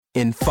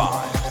In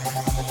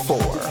 5, 4,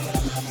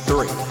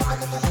 3,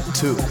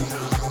 2,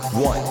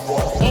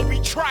 1.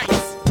 Obi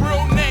Trice,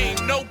 real name,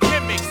 no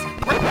gimmicks.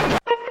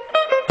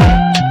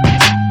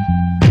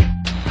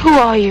 Who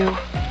are you?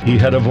 He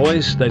had a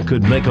voice that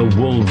could make a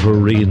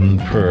wolverine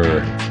purr.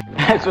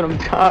 That's what I'm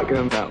talking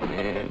about,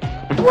 man.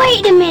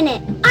 Wait a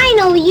minute, I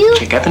know you.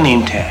 You got the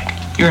name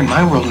tag. You're in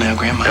my world now,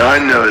 Grandma. I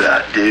know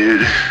that,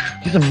 dude.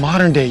 He's a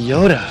modern day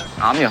Yoda.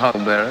 I'm your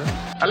huckleberry.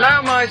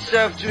 Allow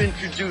myself to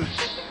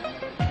introduce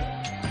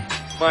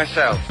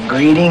myself.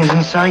 Greetings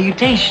and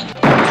salutations.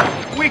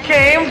 We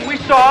came, we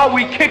saw,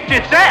 we kicked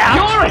its ass.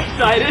 You're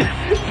excited.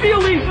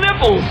 Feel these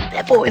nipples.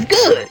 That boy's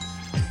good.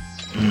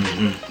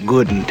 Mm-hmm.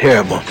 Good and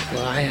terrible.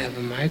 Well, I have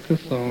a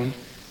microphone,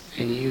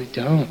 and you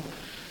don't.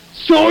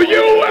 So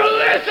you will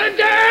listen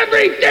to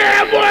every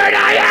damn word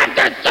I have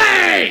to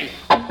say!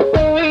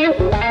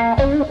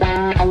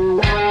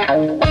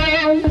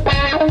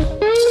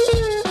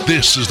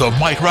 This is the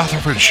Mike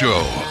Rutherford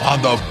Show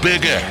on the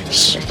Big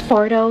X.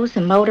 Sportos,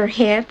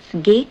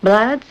 motorheads, geek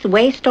bloods,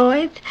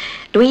 wastoids,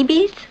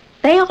 dweebies,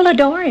 they all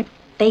adore him.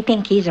 They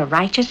think he's a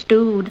righteous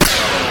dude.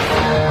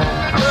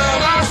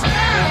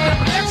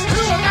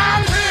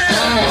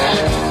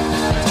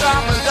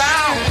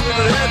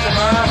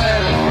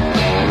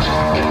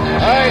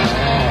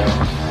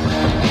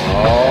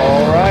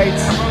 All right.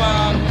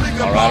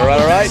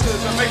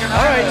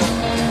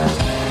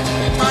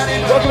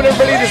 Welcome,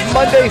 everybody. It is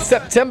Monday,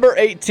 September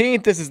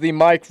 18th. This is the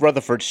Mike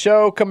Rutherford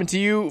Show, coming to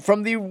you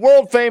from the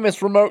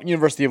world-famous remote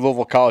University of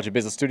Louisville College of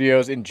Business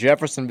Studios in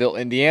Jeffersonville,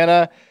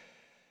 Indiana.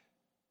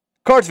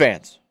 Cards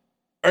fans,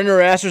 earn your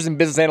master's in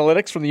business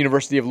analytics from the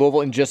University of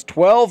Louisville in just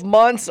 12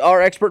 months.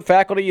 Our expert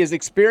faculty is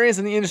experienced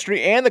in the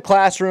industry and the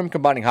classroom,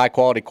 combining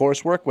high-quality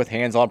coursework with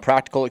hands-on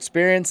practical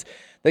experience.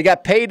 They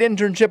got paid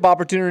internship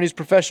opportunities,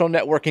 professional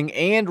networking,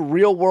 and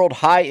real-world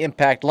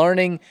high-impact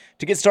learning.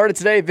 To get started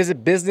today,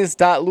 visit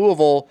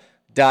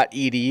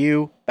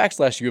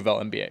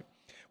business.louisville.edu/UofL-MBA.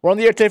 We're on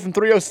the air today from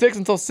 3:06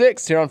 until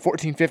 6 here on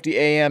 1450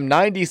 AM,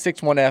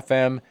 96.1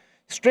 FM,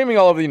 streaming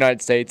all over the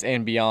United States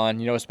and beyond.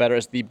 You know us better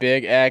as the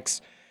Big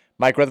X.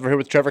 Mike Rutherford here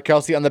with Trevor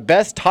Kelsey on the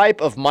best type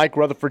of Mike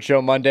Rutherford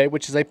Show Monday,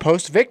 which is a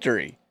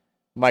post-victory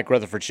Mike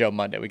Rutherford Show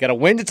Monday. We got a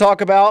win to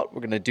talk about.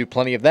 We're going to do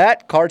plenty of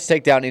that. Cards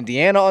take down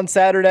Indiana on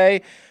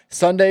Saturday.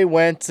 Sunday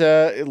went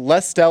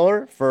less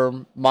stellar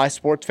for my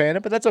sports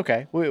fandom, but that's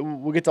okay.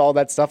 We'll get to all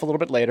that stuff a little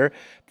bit later.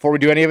 Before we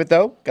do any of it,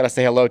 though, got to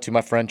say hello to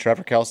my friend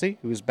Trevor Kelsey,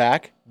 who's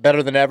back,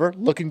 better than ever,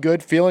 looking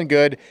good, feeling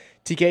good.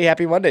 TK,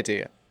 happy Monday to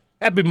you.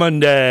 Happy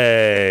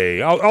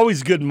Monday.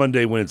 Always good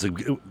Monday when it's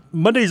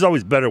Monday's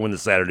always better when the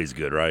Saturday's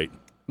good, right?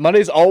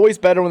 Monday's always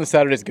better when the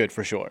Saturday's good,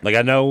 for sure. Like,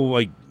 I know,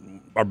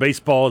 our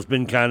baseball has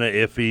been kind of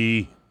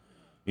iffy.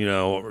 You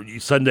know,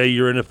 Sunday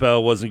your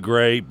NFL wasn't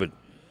great, but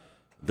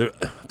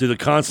through the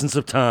constants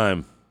of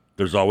time,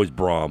 there's always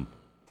Braum.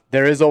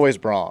 There is always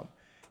Braum.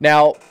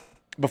 Now,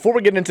 before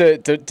we get into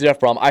Jeff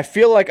Braum, I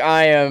feel like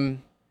I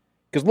am,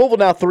 because Louisville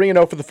now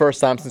 3-0 for the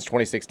first time since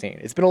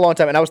 2016. It's been a long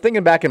time, and I was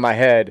thinking back in my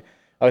head,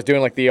 I was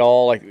doing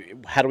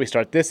how do we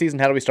start this season?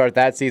 How do we start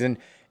that season?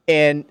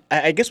 And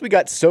I guess we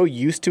got so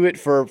used to it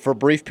for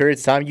brief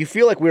periods of time. You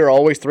feel like we were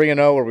always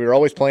 3-0 or we were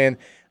always playing.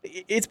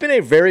 It's been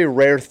a very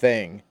rare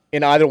thing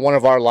in either one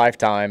of our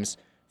lifetimes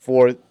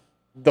for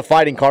the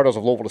Fighting Cardinals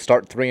of Louisville to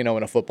start 3-0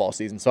 in a football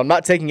season. So I'm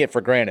not taking it for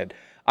granted.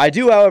 I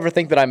do, however,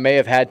 think that I may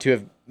have had to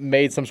have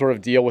made some sort of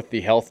deal with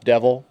the health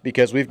devil,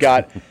 because we've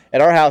got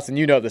at our house, and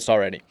you know this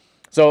already.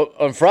 So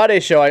on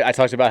Friday's show, I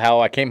talked about how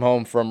I came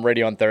home from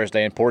radio on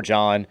Thursday, and poor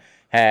John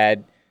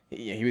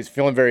he was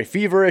feeling very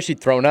feverish. He'd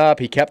thrown up.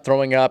 He kept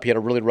throwing up. He had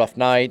a really rough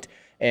night.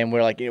 And we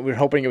were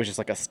hoping it was just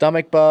like a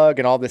stomach bug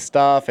and all this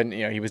stuff. And,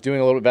 he was doing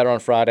a little bit better on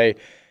Friday.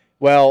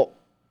 Well,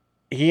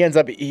 he ends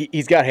up,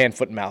 he's got hand,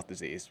 foot, and mouth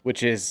disease,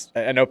 which is,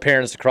 I know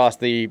parents across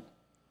the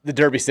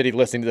Derby City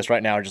listening to this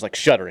right now are just like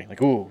shuddering,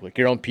 like, ooh, like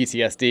your own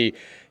PTSD.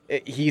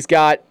 He's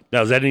got.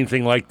 Now, is that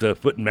anything like the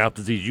foot and mouth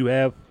disease you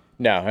have?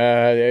 No,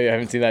 I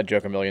haven't seen that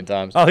joke a million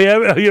times. Oh, yeah?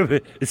 How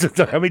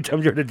many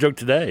times you heard a joke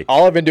today?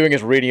 All I've been doing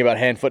is reading about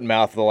hand, foot, and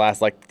mouth for the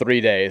last,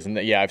 3 days. And,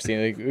 I've seen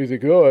it. He's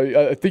like,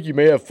 oh, I think you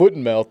may have foot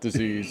and mouth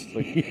disease.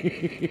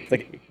 It's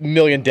like a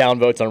million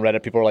downvotes on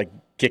Reddit. People are like,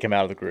 kick him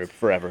out of the group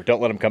forever.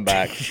 Don't let him come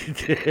back.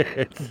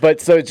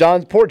 But so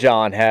poor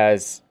John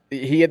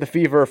he had the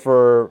fever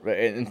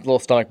and a little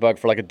stomach bug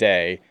for like a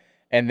day.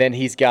 And then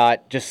he's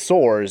got just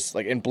sores,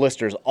 and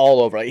blisters all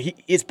over.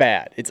 It's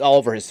bad. It's all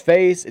over his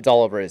face. It's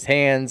all over his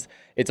hands.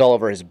 It's all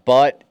over his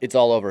butt. It's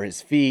all over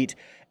his feet.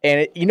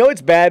 And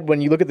it's bad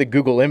when you look at the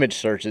Google image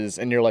searches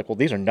and you're like, well,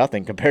 these are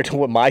nothing compared to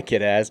what my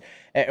kid has.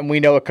 And we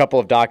know a couple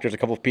of doctors, a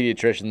couple of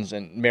pediatricians,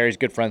 and Mary's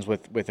good friends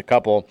with a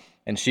couple,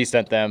 and she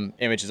sent them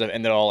images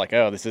and they're all like,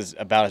 oh, this is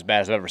about as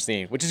bad as I've ever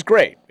seen, which is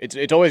great.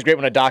 It's always great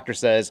when a doctor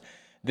says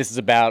this is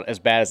about as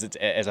bad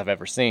as I've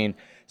ever seen.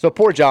 So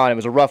poor John, it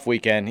was a rough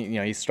weekend.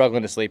 He's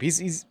struggling to sleep.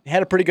 He's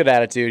had a pretty good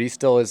attitude. He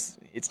still is.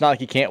 It's not like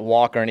he can't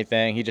walk or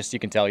anything. You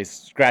can tell he's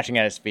scratching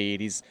at his feet.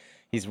 He's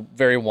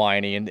very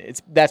whiny, and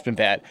that's been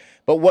bad.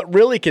 But what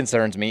really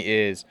concerns me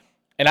is,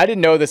 And I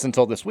didn't know this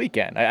until this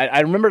weekend. I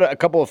remembered a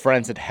couple of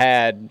friends had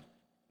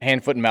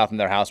hand, foot, and mouth in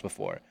their house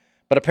before.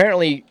 But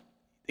apparently,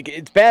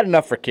 it's bad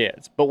enough for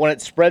kids. But when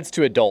it spreads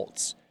to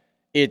adults,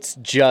 it's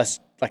just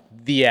like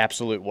the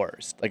absolute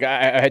worst. Like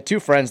I had two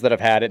friends that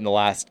have had it in the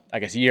last, I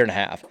guess, year and a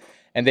half.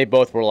 And they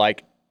both were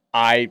like,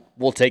 I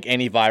will take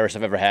any virus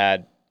I've ever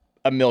had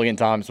 1,000,000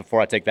 times before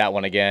I take that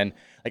one again.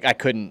 Like I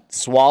couldn't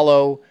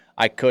swallow.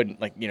 I couldn't,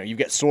 like, you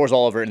get sores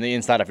all over in the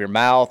inside of your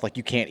mouth. Like,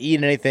 you can't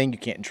eat anything. You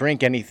can't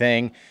drink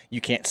anything.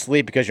 You can't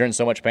sleep because you're in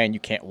so much pain. You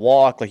can't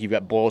walk. Like, you've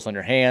got boils on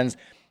your hands.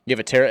 You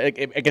have I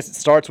guess it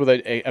starts with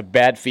a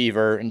bad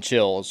fever and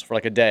chills for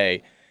like a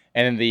day.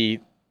 And then the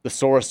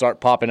sores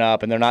start popping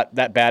up, and they're not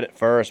that bad at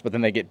first, but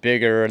then they get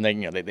bigger, and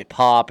they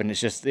pop, and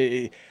it's just,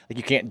 like,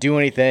 you can't do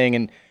anything.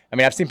 And, I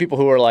mean, I've seen people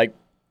who are like,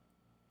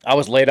 I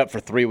was laid up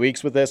for 3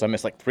 weeks with this. I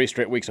missed like 3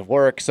 straight weeks of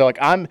work. So like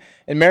and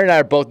Mary and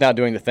I are both now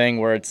doing the thing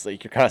where it's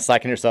like you're kind of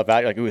psyching yourself out.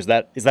 You're like, ooh, is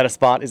that a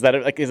spot? Is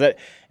that?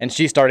 And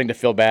she's starting to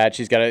feel bad.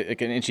 She's got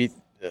an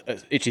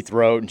itchy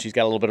throat, and she's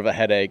got a little bit of a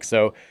headache.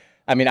 So,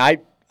 I mean,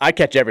 I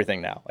catch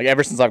everything now. Like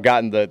ever since I've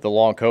gotten the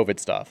long COVID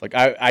stuff, like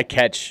I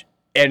catch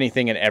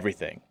anything and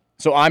everything.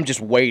 So I'm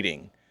just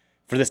waiting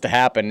for this to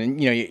happen.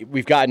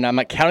 And I'm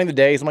like counting the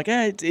days. I'm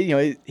like,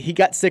 he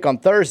got sick on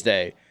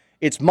Thursday.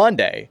 It's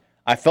Monday.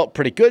 I felt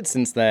pretty good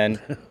since then.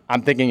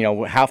 I'm thinking,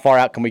 how far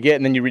out can we get?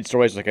 And then you read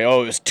stories like,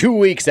 oh, it was 2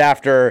 weeks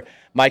after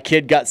my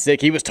kid got sick.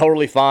 He was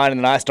totally fine, and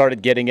then I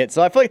started getting it.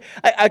 So I feel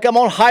like I'm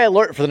on high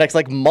alert for the next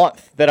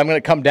month that I'm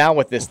going to come down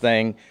with this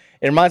thing.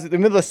 It reminds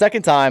me of the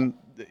second time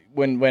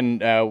when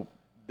the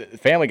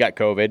family got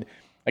COVID.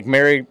 Like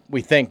Mary,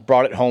 we think,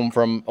 brought it home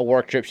from a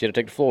work trip she had to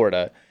take to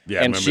Florida.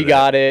 Yeah, and she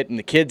got it, and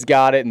the kids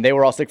got it, and they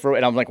were all sick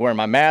and I'm like wearing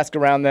my mask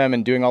around them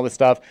and doing all this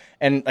stuff.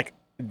 And like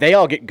they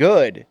all get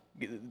good.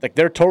 Like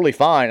they're totally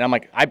fine. And I'm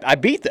like, I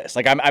beat this.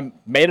 Like I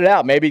made it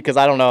out. Maybe because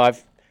I don't know.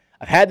 I've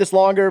had this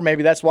longer.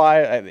 Maybe that's why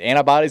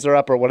antibodies are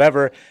up or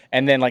whatever.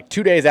 And then like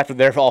 2 days after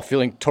they're all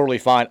feeling totally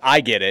fine,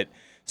 I get it.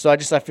 So I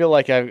feel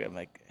like I'm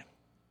like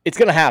it's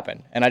gonna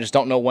happen, and I just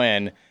don't know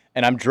when.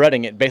 And I'm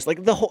dreading it. Basically,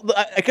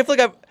 like I feel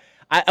like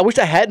I wish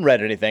I hadn't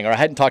read anything or I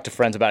hadn't talked to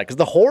friends about it because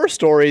the horror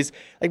stories,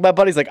 like my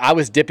buddy's like, I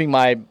was dipping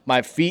my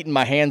feet and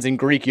my hands in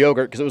Greek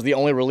yogurt because it was the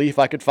only relief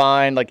I could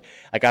find. Like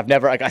I've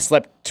never, I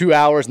slept 2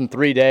 hours in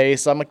 3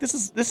 days. So I'm like,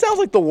 this sounds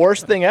like the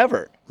worst thing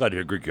ever. Glad to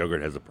hear Greek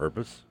yogurt has a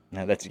purpose.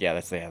 No, that's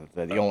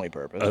the only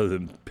purpose. Other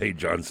than pay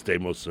John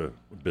Stamos a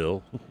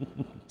bill.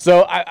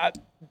 So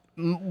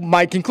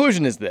my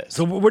conclusion is this.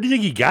 So where do you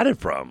think he got it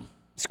from?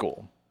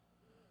 School.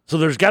 So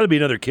there's got to be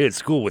another kid at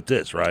school with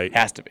this, right?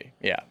 Has to be,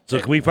 yeah. So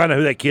can we find out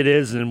who that kid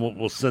is, and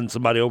we'll send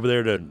somebody over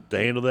there to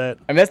handle that?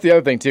 I mean, that's the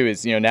other thing too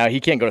is now he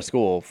can't go to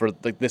school for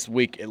like this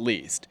week at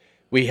least.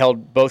 We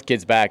held both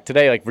kids back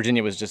today. Like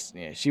Virginia was just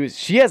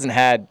she hasn't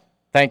had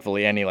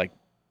thankfully any like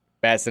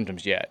bad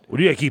symptoms yet.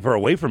 Well, you got to keep her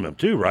away from him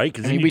too, right?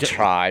 Because we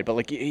tried, but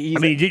like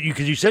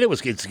because you said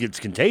it's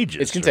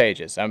contagious. It's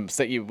contagious.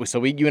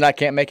 So you and I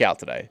can't make out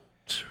today.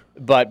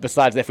 But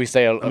besides, if we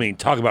say,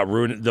 talk about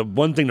ruining the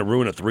one thing to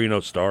ruin a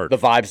 3-0 start. The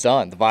vibe's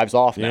done. The vibe's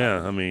off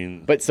now. Yeah,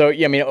 But so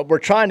we're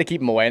trying to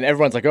keep him away, and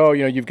everyone's like, oh,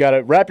 you've got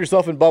to wrap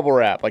yourself in bubble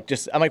wrap. Like,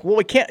 I'm like, well,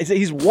 we can't.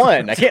 He's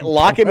one. I can't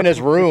lock him in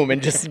his room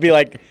and just be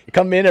like,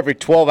 come in every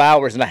 12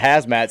 hours in a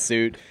hazmat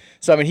suit.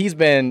 So he's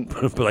been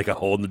put like a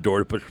hole in the door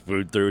to push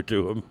food through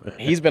to him.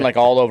 He's been like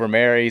all over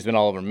Mary. He's been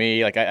all over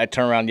me. Like I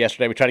turned around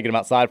yesterday. We tried to get him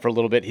outside for a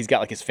little bit. He's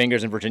got like his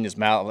fingers in Virginia's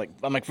mouth.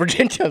 I'm like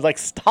Virginia. I was like,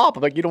 stop.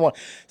 I'm like, you don't want.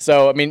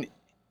 So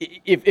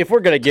If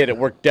we're going to get it,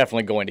 we're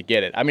definitely going to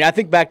get it. I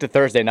think back to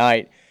Thursday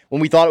night when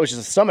we thought it was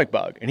just a stomach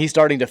bug, and he's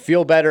starting to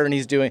feel better, and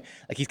he's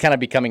kind of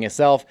becoming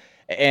himself.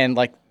 And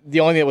like the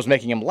only thing that was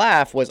making him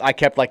laugh was I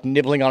kept like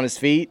nibbling on his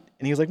feet,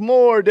 and he was like,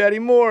 more, Daddy,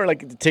 more,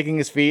 like taking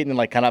his feet and then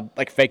like kind of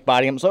like fake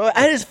biting him. So I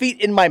had his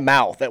feet in my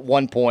mouth at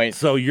one point.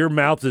 So your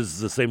mouth is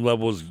the same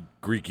level as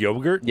Greek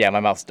yogurt? Yeah, my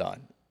mouth's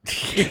done.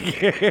 Save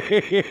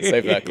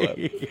that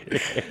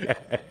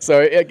clip.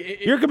 So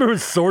you're coming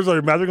with sores on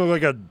your mouth. They're going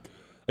to look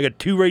like a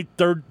 2-rate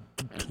third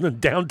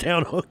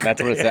downtown hook.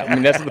 That's what it's.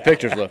 That's what the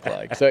pictures look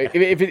like. So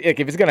if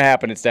it's going to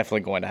happen, it's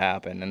definitely going to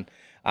happen. And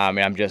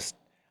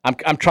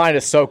I'm trying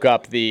to soak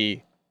up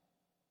the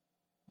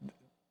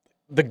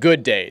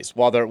good days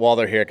while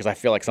they're here because I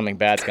feel like something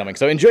bad's coming.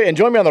 So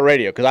enjoy me on the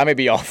radio because I may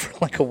be off for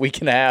like a week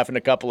and a half and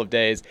a couple of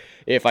days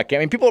if I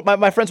can. People,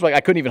 my friends were like,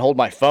 I couldn't even hold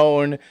my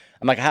phone.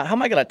 I'm like, how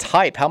am I going to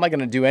type? How am I going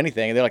to do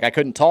anything? And they're like, I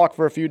couldn't talk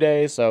for a few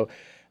days. So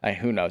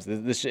who knows?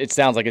 It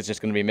sounds like it's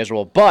just going to be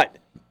miserable, but.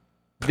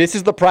 This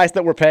is the price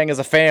that we're paying as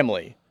a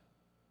family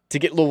to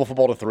get Louisville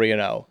football to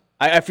 3-0.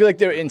 I feel like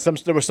there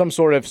was some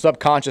sort of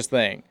subconscious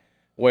thing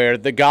where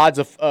the gods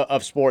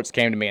of sports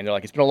came to me and they're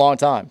like, it's been a long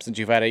time since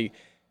you've had a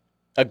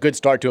good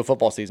start to a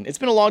football season. It's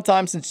been a long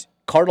time since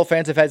Cardinal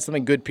fans have had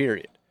something good,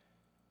 period.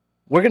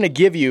 We're going to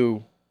give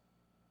you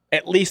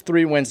at least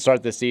 3 wins to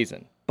start this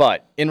season.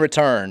 But in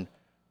return,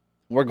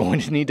 we're going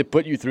to need to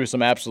put you through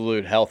some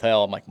absolute hell.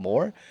 I'm like,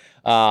 more?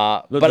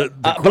 But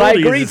I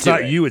agree it's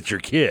not you, it's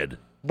your kid.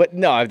 But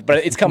no,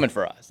 it's coming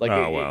for us. Like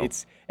wow.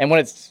 it's and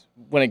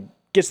when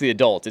gets to the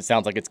adults, it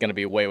sounds like it's going to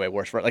be way, way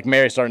worse for her. Like,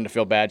 Mary's starting to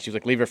feel bad. She's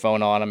like, leave your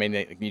phone on. I mean,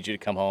 they need you to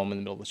come home in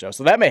the middle of the show.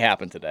 So that may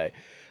happen today.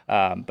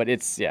 But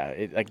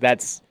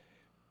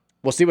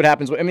we'll see what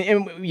happens. I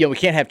mean, we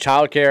can't have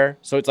childcare,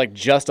 so it's like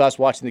just us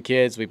watching the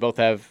kids. We both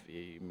have,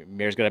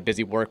 Mary's got a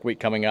busy work week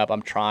coming up.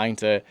 I'm trying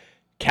to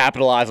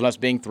capitalize on us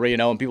being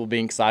 3-0 and people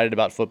being excited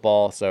about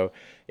football. So,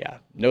 yeah,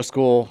 no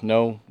school,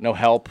 no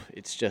help.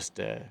 It's just,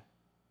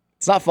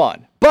 it's not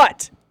fun.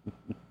 But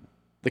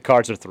the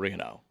Cards are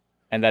 3-0.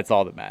 And that's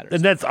all that matters.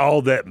 And that's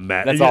all that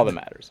matters. That's all that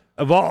matters.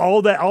 Of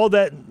all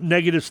that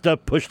negative stuff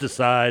pushed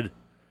aside,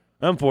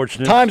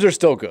 unfortunate. Times are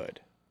still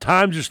good.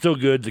 Times are still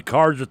good. The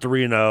Cards are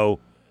 3-0. A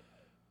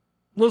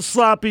little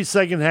sloppy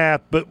second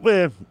half, but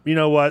you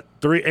know what?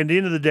 At the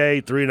end of the day,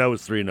 3-0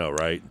 is 3-0,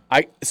 right?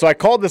 So I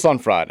called this on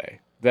Friday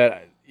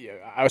that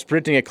I was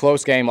predicting a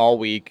close game all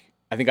week.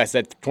 I think I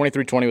said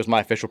 23-20 was my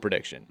official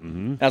prediction. Mm-hmm.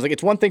 And I was like,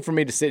 it's one thing for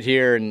me to sit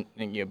here and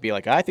be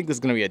like, I think this is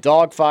going to be a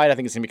dogfight. I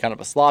think it's going to be kind of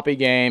a sloppy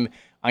game.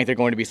 I think there are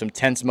going to be some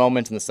tense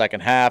moments in the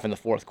second half and the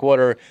fourth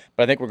quarter,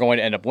 but I think we're going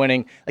to end up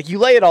winning. Like, you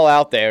lay it all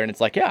out there, and it's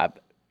like, yeah,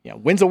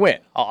 win's a win.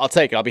 I'll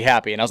take it. I'll be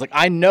happy. And I was like,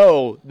 I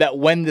know that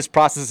when this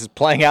process is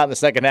playing out in the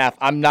second half,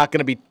 I'm not going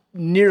to be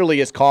nearly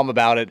as calm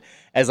about it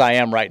as I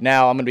am right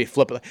now. I'm going to be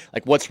flipping.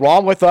 Like, what's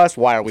wrong with us?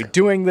 Why are we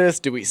doing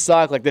this? Do we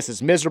suck? Like, this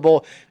is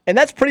miserable. And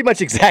that's pretty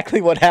much exactly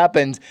what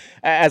happened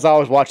as I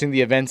was watching the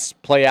events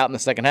play out in the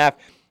second half.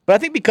 But I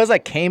think because I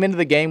came into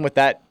the game with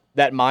that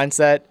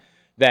mindset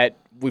that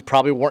we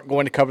probably weren't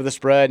going to cover the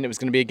spread and it was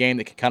going to be a game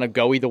that could kind of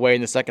go either way in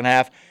the second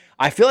half,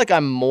 I feel like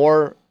I'm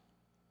more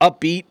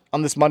upbeat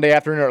on this Monday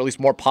afternoon, or at least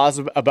more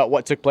positive about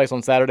what took place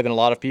on Saturday than a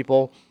lot of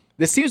people.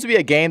 This seems to be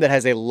a game that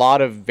has a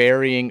lot of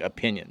varying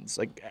opinions.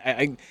 Like,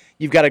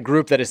 you've got a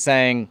group that is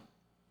saying,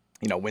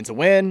 win's a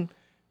win.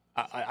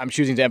 I'm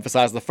choosing to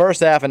emphasize the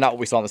first half and not what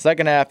we saw in the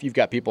second half. You've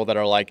got people that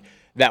are like,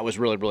 that was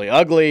really, really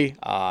ugly.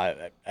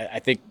 I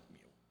think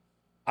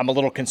I'm a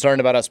little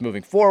concerned about us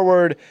moving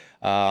forward.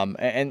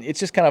 And it's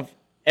just kind of,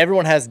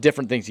 everyone has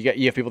different things.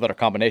 You have people that are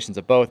combinations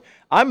of both.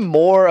 I'm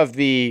more of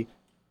the,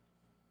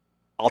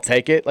 I'll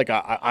take it. Like,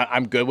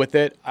 I'm good with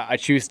it. I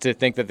choose to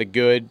think that the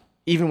good,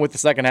 even with the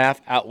second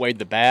half, outweighed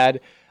the bad.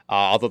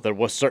 Although there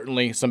was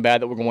certainly some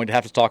bad that we're going to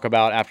have to talk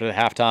about after the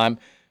halftime.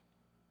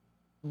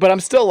 But I'm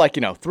still like,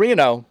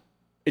 3-0.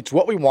 It's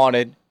what we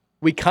wanted.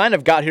 We kind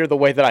of got here the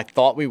way that I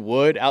thought we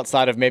would,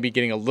 outside of maybe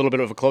getting a little bit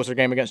of a closer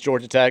game against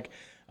Georgia Tech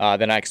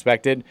than I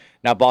expected.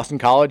 Now, Boston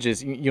College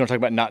is, talk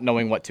about not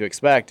knowing what to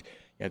expect.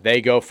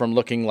 They go from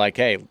looking like,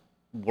 hey,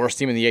 worst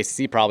team in the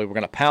ACC probably, we're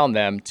going to pound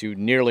them, to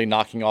nearly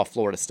knocking off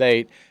Florida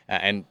State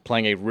and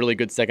playing a really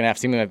good second half.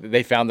 Seeming like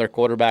they found their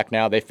quarterback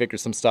now. They figured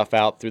some stuff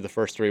out through the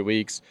first 3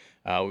 weeks.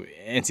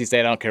 NC State,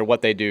 I don't care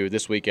what they do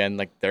this weekend,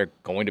 like, they're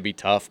going to be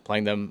tough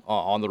playing them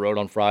on the road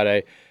on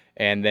Friday.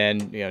 And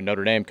then,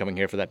 Notre Dame coming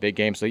here for that big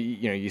game. So,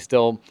 you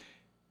feel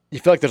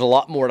like there's a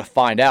lot more to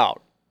find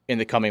out in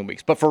the coming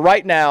weeks. But for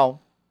right now,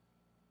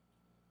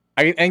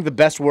 I think the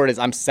best word is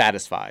I'm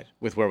satisfied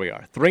with where we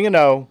are.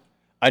 3-0,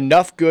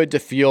 enough good to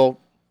feel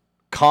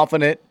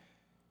confident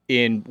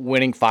in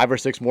winning 5 or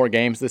 6 more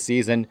games this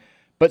season,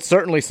 but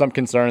certainly some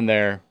concern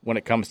there when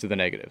it comes to the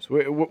negatives.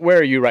 Where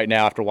are you right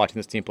now after watching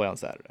this team play on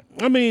Saturday?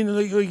 I mean,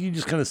 like you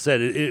just kind of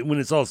said, when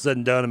it's all said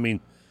and done, I mean,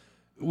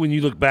 when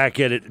you look back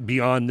at it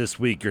beyond this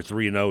week, you're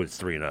 3-0,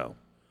 it's 3-0.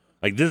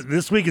 Like,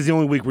 this week is the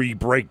only week where you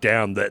break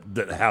down that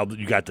how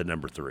you got to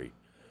number 3.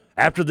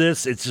 After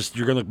this, it's just,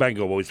 you're going to look back and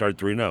go, well, we started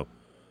 3-0.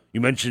 You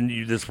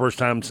mentioned this first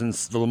time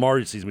since the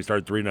Lamar season we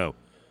started 3-0.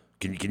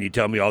 Can you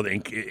tell me all the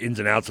ins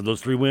and outs of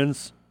those 3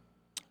 wins?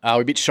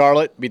 We beat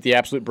Charlotte, beat the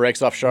absolute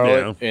brakes off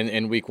Charlotte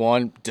in week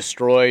 1,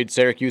 destroyed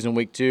Syracuse in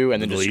week 2,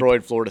 and then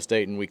destroyed Florida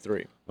State in week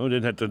 3. Oh,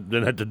 didn't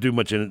have to do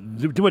much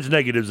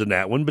negatives in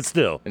that one, but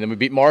still. And then we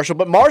beat Marshall,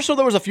 but Marshall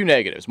there was a few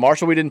negatives.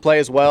 Marshall we didn't play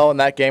as well in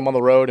that game on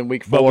the road in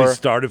week 4. But we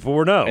started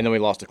 4-0. And then we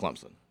lost to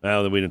Clemson.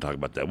 Well, then we didn't talk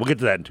about that. We'll get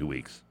to that in 2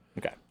 weeks.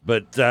 Okay.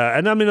 But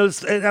and I mean, I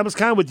was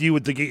kind of with you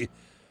with the game.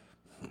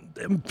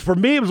 For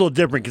me, it was a little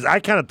different because I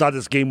kind of thought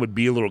this game would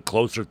be a little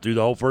closer through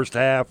the whole first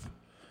half.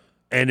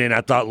 And then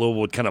I thought Louisville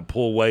would kind of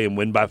pull away and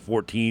win by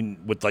 14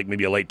 with like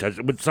maybe a late touch,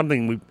 with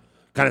something we've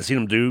kind of seen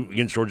them do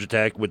against Georgia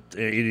Tech, with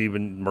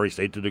even Murray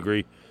State to a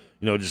degree.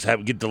 Just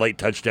get the late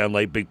touchdown,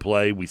 late big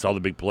play. We saw the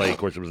big play. Of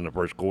course, it was in the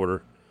first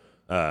quarter.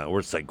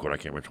 Or second quarter. I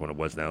can't remember which one it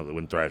was now.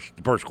 When Thrash,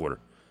 the first quarter,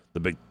 the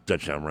big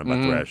touchdown run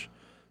by Thrash.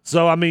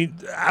 So, I mean,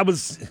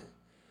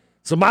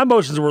 So my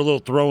emotions were a little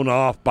thrown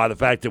off by the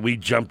fact that we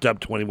jumped up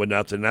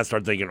 21-0, and I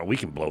started thinking, we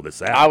can blow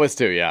this out. I was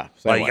too, yeah.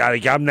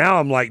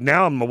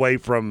 I'm away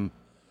from,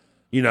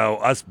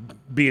 us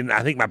being,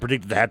 I think I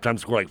predicted the halftime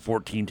score like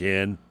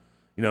 14-10.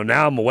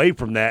 Now I'm away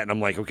from that, and I'm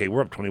like, okay,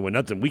 we're up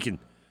 21-0. We can,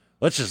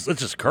 let's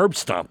just curb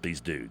stomp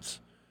these dudes.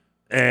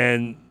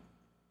 And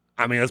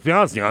I mean, let's be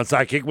honest, the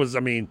onside kick was,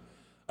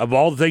 of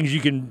all the things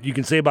you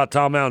can say about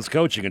Tom Allen's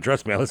coaching, and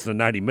trust me, I listened to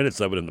 90 minutes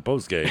of it in the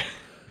postgame.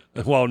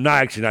 Well,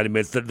 not actually 90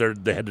 minutes.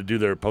 They had to do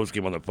their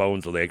postgame on the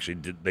phone, so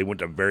they went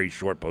to a very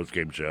short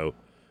postgame show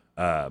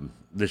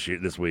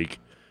this week.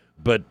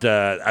 But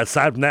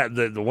aside from that,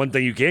 the one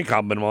thing you can't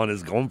compliment him on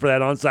is going for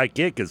that onside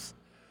kick. Because,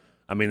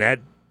 I mean,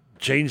 that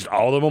changed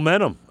all the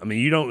momentum. I mean,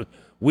 you don't.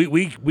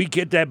 We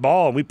get that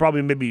ball and we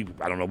probably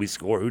we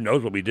score. Who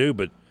knows what we do?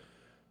 But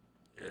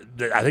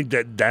I think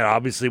that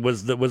obviously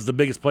was the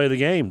biggest play of the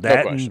game. That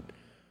no question.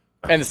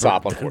 And the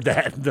stop on fourth.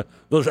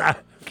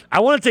 I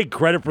want to take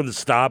credit for the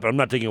stop. I'm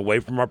not taking away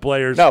from our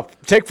players. No,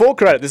 take full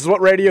credit. This is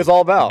what radio is all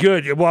about.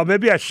 Good. Well,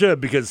 maybe I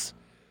should because.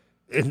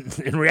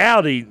 In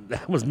reality,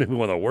 that was maybe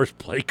one of the worst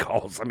play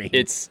calls. I mean,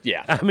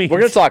 we're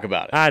going to talk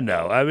about it. I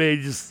know. I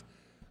mean,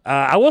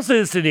 I will say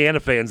this to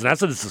Indiana fans, and I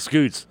said this to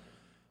Scoots.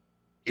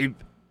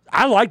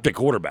 I like the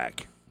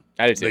quarterback.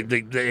 I do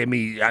too. I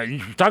mean, you're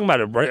talking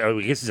about I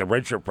guess he's a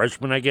redshirt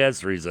freshman, I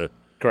guess, or he's a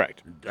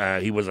correct.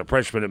 He was a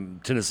freshman in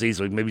Tennessee,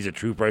 so maybe he's a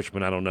true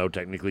freshman. I don't know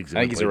technically.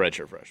 I think he's a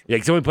redshirt freshman. Yeah,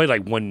 he's only played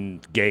like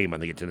one game, I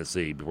think, at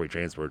Tennessee before he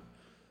transferred.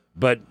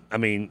 But I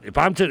mean, if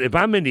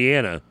I'm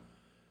Indiana.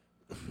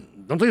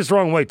 Don't take this the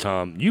wrong way,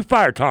 Tom. You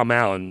fire Tom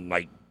Allen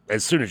like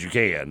as soon as you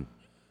can.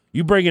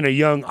 You bring in a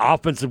young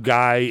offensive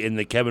guy in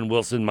the Kevin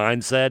Wilson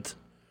mindset.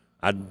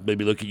 I'd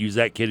maybe look at use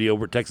that kitty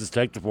over at Texas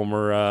Tech, the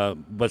former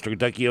Western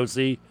Kentucky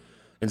OC,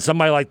 and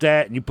somebody like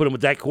that. And you put him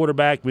with that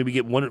quarterback. Maybe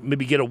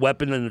get a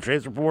weapon in the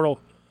transfer portal.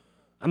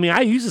 I mean,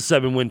 I use a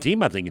 7-win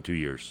team. I think in 2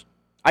 years.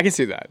 I can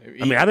see that.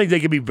 I mean, I think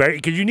they could be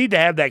because you need to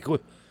have that.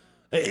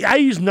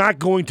 IU's not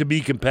going to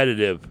be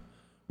competitive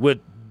with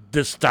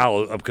this style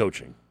of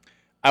coaching.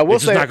 I will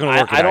say, I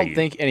don't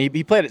think, and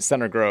he played at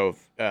Center Grove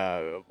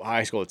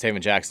High School that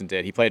Taven Jackson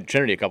did. He played at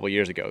Trinity a couple of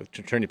years ago.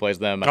 Trinity plays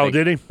them.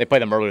 Did he? They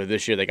played them earlier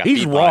this year. They got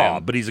he's beat raw, by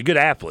him. But he's a good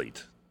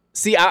athlete.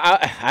 See,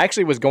 I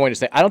actually was going to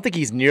say, I don't think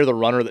he's near the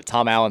runner that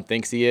Tom Allen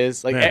thinks he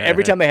is. Like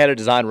every time they had a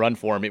design run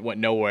for him, it went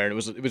nowhere, and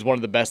it was one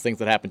of the best things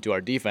that happened to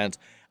our defense.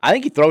 I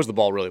think he throws the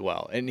ball really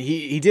well, and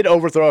he did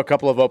overthrow a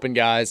couple of open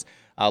guys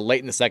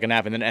late in the second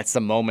half, and then at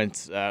some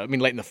moments,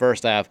 late in the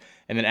first half,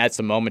 and then at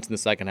some moments in the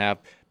second half.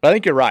 But I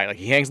think you're right. Like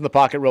he hangs in the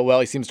pocket real well.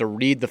 He seems to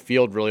read the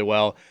field really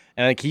well,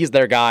 and I think he's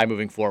their guy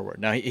moving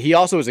forward. Now he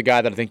also is a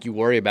guy that I think you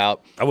worry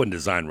about. I wouldn't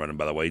design running,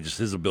 by the way. Just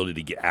his ability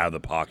to get out of the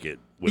pocket.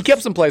 He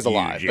kept some plays huge,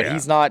 alive, yeah. but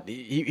he's not.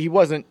 He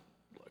wasn't.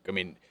 I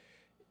mean,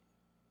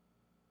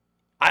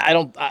 I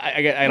don't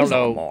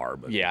know. Lamar,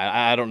 but.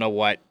 Yeah, I don't know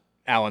what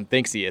Allen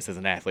thinks he is as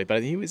an athlete,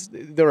 but he was.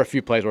 There were a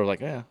few plays where I was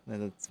like,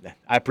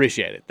 I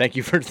appreciate it. Thank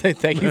you for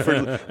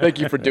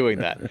doing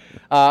that.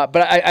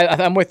 But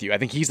I'm with you. I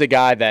think he's the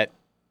guy that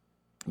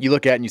you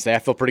look at and you say, I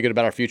feel pretty good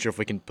about our future if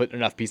we can put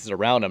enough pieces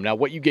around him. Now,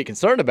 what you get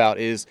concerned about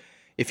is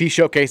if he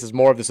showcases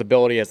more of this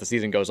ability as the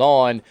season goes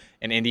on,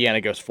 and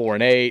Indiana goes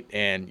 4-8,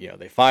 and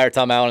they fire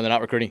Tom Allen and they're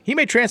not recruiting, he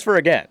may transfer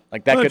again.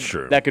 Like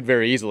that could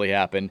very easily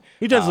happen.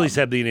 He does at least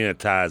have the Indiana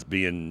ties,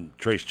 being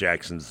Trace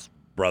Jackson's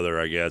brother,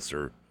 I guess,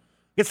 or.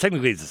 I guess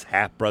technically it's his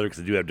half brother because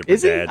they do have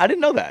different dads. I didn't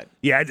know that.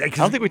 Yeah, I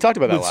don't think we talked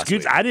about that last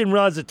week. I didn't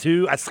realize it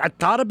too. I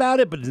thought about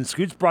it, but then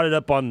Scoots brought it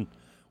up on.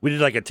 We did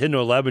like a 10 to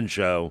 11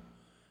 show.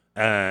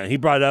 He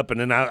brought it up, and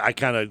then I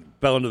kind of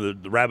fell into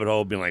the rabbit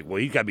hole, being like,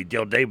 "Well, he's got to be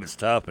Dale Davis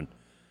tough." And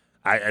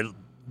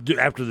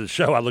after the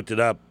show, I looked it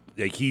up.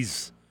 Like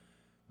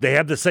they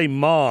have the same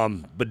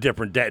mom but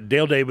different dad.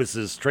 Dale Davis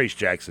is Trace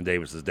Jackson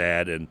Davis's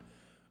dad, and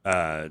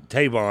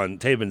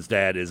Taven's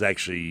dad is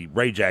actually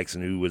Ray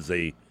Jackson, who was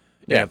a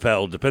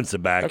NFL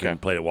defensive back and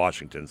played at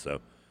Washington. So,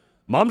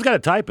 mom's got a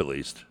type at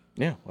least.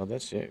 Yeah, well,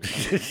 that's it.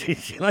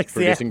 she likes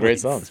producing great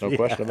songs, no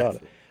question about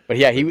it. But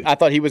yeah, I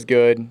thought he was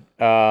good.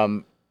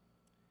 And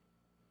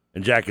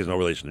Jack is no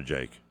relation to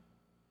Jake.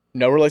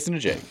 No relation to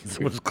Jake.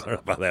 Let's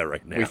clarify that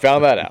right now. We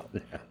found that out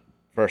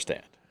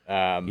firsthand.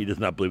 He does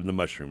not believe in the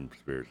mushroom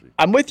conspiracy.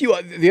 I'm with you.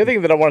 The other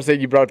thing that I want to say,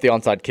 you brought up the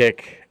onside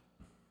kick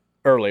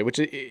early, which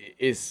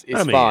is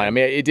fine. I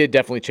mean, it did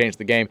definitely change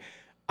the game.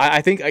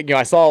 I think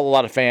I saw a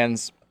lot of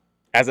fans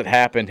as it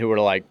happened who were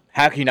like,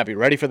 how can you not be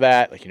ready for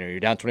that? Like, you're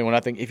down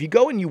 21-0. If you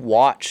go and you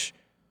watch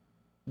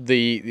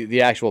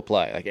the actual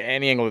play, like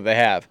any angle that they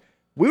have,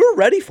 we were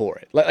ready for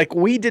it. Like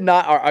we did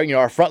not,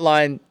 our front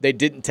line, they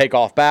didn't take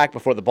off back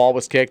before the ball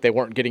was kicked. They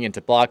weren't getting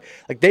into block.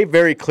 Like they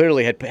very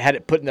clearly had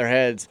it put in their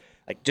heads,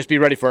 like just be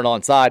ready for an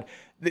onside.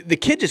 The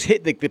kid just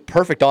hit the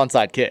perfect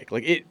onside kick.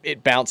 Like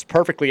it bounced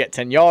perfectly at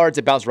 10 yards.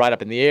 It bounced right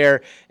up in the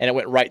air, and it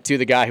went right to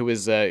the guy who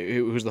was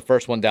the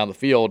first one down the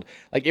field.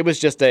 Like it was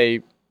just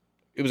it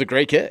was a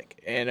great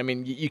kick. And I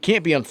mean, you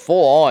can't be on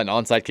full on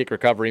onside kick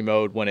recovery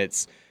mode when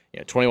it's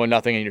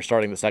 21-0 and you're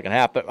starting the second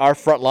half. But our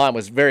front line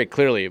was very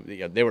clearly,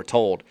 they were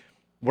told,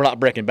 we're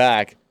not breaking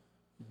back.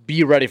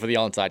 Be ready for the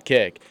onside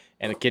kick.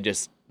 And the kid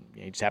just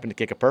happened to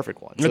kick a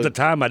perfect one. At the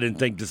time, I didn't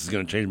think this is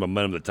going to change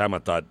momentum. At the time, I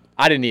thought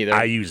I didn't either.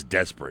 I used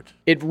desperate.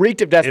 It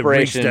reeked of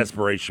desperation. It reeks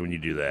desperation when you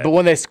do that. But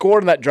when they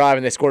scored in that drive,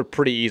 and they scored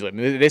pretty easily. I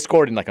mean, they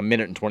scored in like a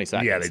minute and 20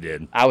 seconds. Yeah, they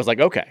did. I was like,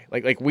 okay,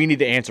 like we need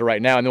to answer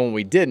right now. And then when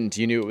we didn't,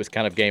 you knew it was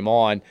kind of game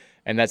on,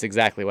 and that's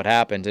exactly what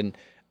happened. And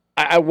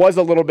I was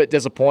a little bit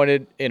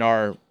disappointed in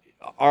our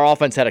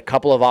offense. Had a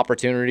couple of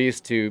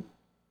opportunities to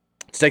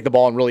take the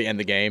ball and really end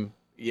the game.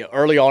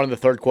 Early on in the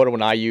third quarter,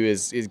 when IU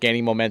is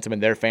gaining momentum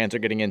and their fans are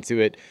getting into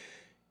it,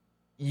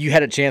 you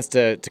had a chance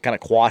to kind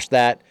of quash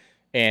that.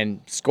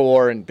 and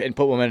score and put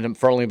momentum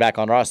firmly back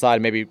on our side,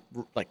 and maybe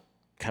like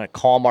kind of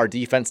calm our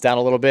defense down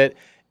a little bit.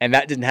 And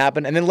that didn't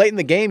happen. And then late in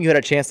the game, you had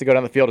a chance to go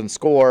down the field and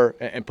score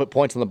and put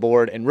points on the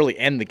board and really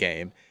end the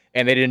game.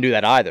 And they didn't do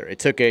that either. It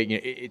took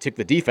it took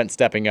the defense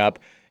stepping up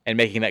and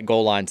making that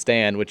goal line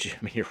stand. Which, I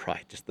mean, you're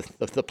right. Just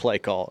the play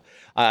call.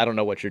 I don't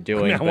know what you're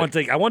doing. I want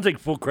to take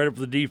full credit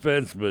for the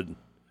defense, but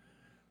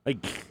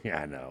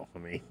I know. I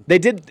mean, they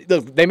did.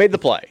 They made the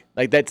play.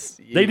 Like that's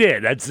they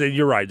did. That's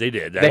you're right. They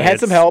did. They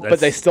had some help, but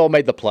they still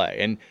made the play.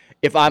 And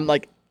if I'm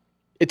like,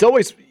 it's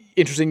always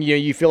interesting.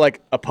 You feel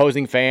like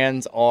opposing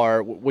fans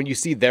are when you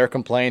see their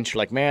complaints. You're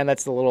like, man,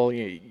 that's a little.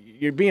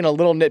 You're being a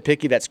little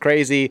nitpicky. That's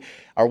crazy.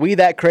 Are we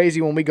that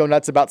crazy when we go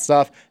nuts about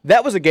stuff?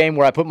 That was a game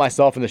where I put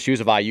myself in the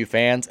shoes of IU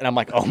fans, and I'm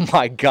like, oh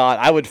my God,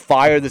 I would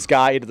fire this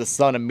guy into the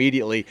sun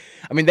immediately.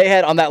 I mean, they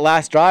had on that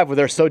last drive where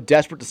they're so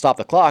desperate to stop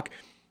the clock,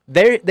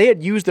 they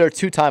had used their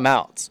 2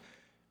 timeouts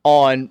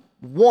on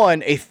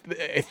a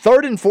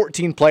 3rd and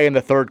 14 play in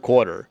the third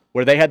quarter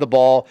where they had the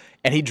ball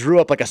and he drew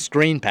up like a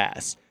screen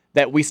pass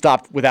that we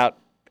stopped without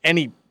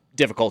any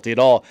difficulty at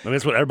all. I mean,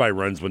 that's what everybody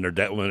runs when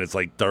when it's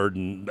like 3rd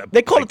and.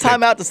 They called a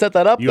timeout to set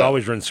that up. You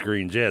always run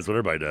screens, yeah. That's what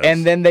everybody does.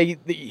 And then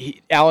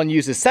Allen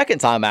used his second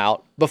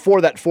timeout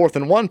before that 4th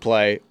and 1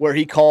 play where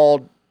he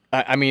called.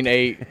 A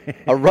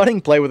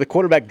running play where the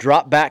quarterback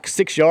dropped back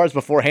 6 yards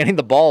before handing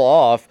the ball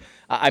off.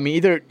 I mean,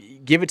 either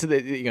give it to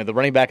the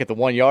running back at the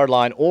 1 yard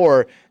line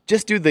or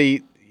just do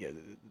the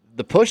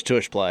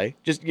push-tush play.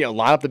 Just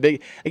line up the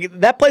big.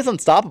 That play's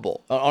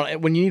unstoppable.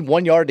 When you need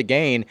 1 yard to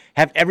gain,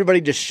 have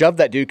everybody just shove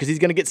that dude because he's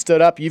going to get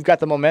stood up. You've got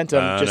the momentum.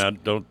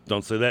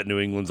 Don't say that. New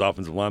England's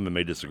offensive lineman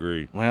may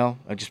disagree. Well,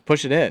 just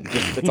push it in.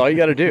 That's all you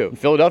got to do.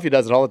 Philadelphia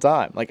does it all the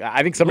time. Like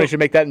I think somebody should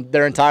make that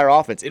their entire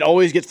offense. It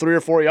always gets 3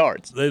 or 4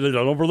 yards. They don't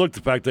overlook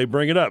the fact they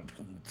bring it up.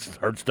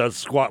 Hurts does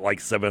squat like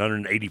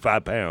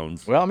 785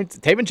 pounds. Well, I mean,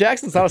 Taven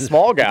Jackson's not a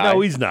small guy.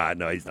 No, he's not.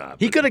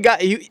 He could have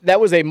got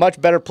that was a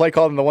much better play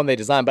call than the one they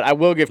designed, but I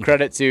will give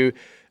credit to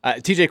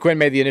TJ Quinn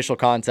made the initial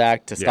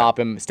contact to stop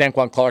him.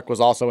 Stanquan Clark was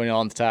also in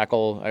on the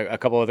tackle. A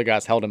couple other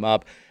guys held him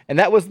up. And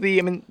that was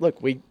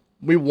look, we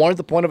wanted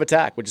the point of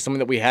attack, which is something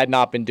that we had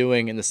not been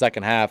doing in the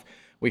second half.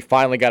 We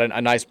finally got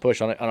a nice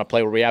push on a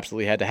play where we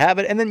absolutely had to have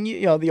it. And then,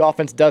 the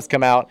offense does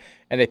come out,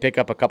 and they pick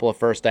up a couple of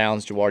first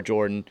downs. Jawar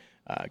Jordan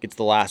gets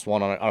the last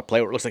one on a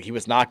play where it looks like he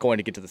was not going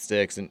to get to the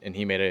sticks, and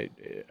he made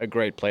a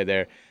great play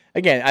there.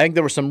 Again, I think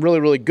there were some really,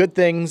 really good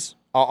things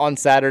on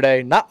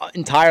Saturday, not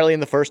entirely in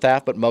the first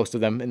half, but most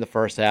of them in the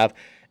first half.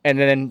 And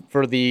then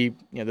for the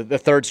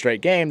third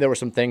straight game, there were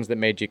some things that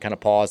made you kind of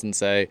pause and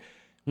say,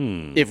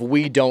 if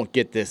we don't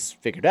get this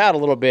figured out a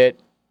little bit,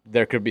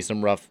 there could be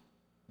some rough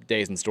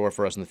days in store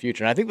for us in the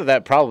future. And I think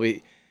that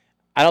probably,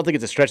 I don't think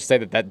it's a stretch to say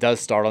that does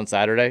start on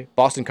Saturday.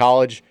 Boston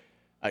College,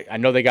 I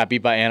know they got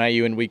beat by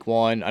NIU in week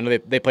 1. I know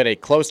they played a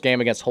close game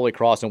against Holy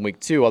Cross in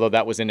week 2, although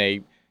that was in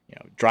a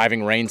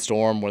driving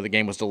rainstorm where the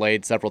game was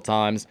delayed several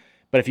times.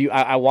 But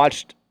I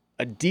watched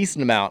a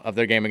decent amount of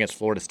their game against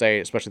Florida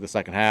State, especially the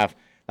second half.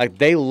 Like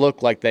they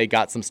look like they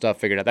got some stuff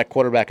figured out. That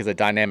quarterback is a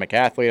dynamic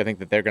athlete. I think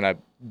that they're going to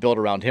build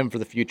around him for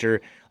the future.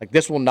 Like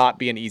this will not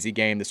be an easy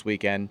game this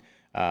weekend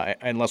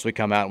unless we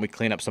come out and we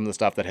clean up some of the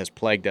stuff that has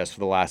plagued us for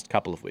the last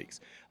couple of weeks.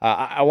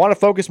 I want to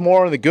focus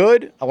more on the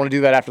good. I want to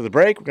do that after the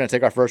break. We're going to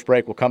take our first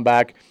break. We'll come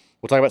back.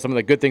 We'll talk about some of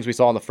the good things we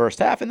saw in the first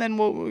half, and then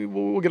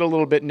we'll get a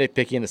little bit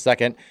nitpicky in the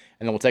second,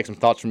 and then we'll take some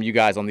thoughts from you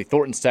guys on the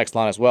Thornton's text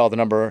line as well. The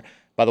number,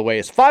 by the way,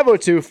 is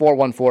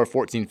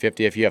 502-414-1450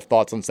 if you have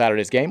thoughts on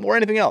Saturday's game or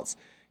anything else.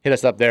 Hit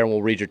us up there, and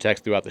we'll read your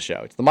text throughout the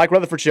show. It's the Mike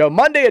Rutherford Show,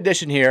 Monday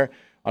edition here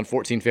on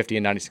 1450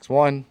 and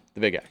 96.1, The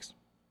Big X.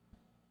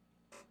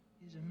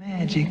 It's a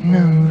magic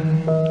number.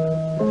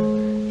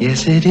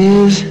 Yes, it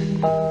is.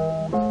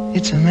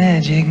 It's a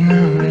magic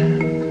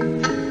number.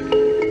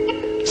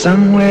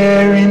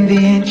 Somewhere in the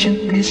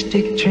ancient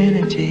mystic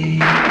trinity,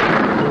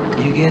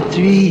 you get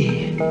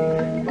 3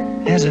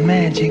 as a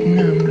magic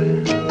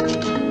number.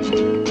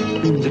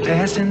 The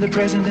past and the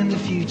present and the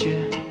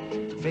future,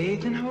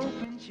 faith and hope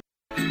and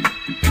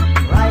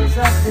rise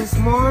up this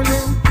morning,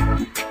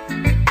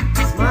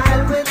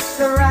 smile with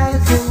the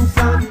rising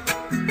sun.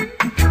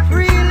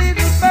 3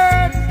 little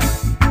birds,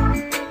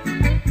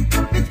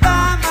 it's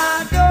by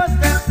my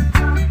doorstep,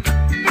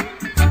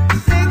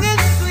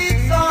 singing sweet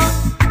songs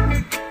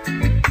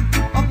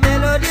of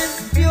melodies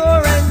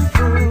pure and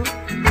true,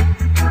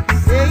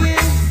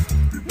 saying,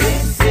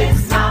 this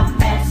is my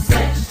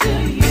message to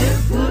you.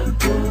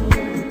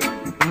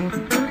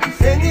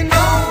 Singing,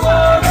 don't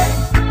worry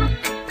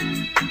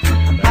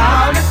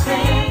about a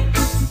thing,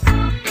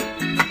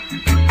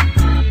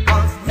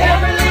 'cause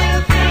every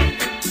little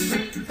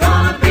thing's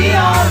gonna be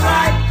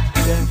alright.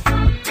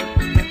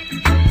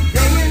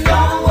 Singing,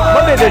 don't worry.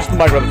 Monday edition of the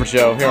Mike Rutherford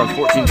Show here on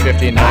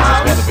 1450 and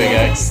 96.1 The Big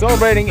X.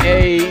 Celebrating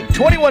a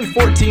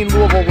 21-14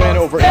 Louisville win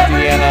over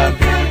Indiana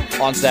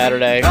on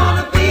Saturday.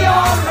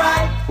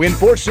 We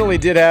unfortunately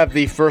did have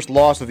the first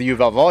loss of the U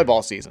of L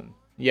volleyball season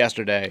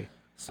yesterday.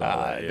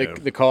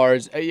 The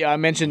Cards. I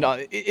mentioned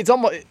it's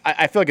almost.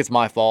 I feel like it's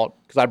my fault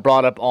because I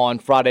brought up on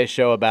Friday's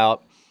show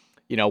about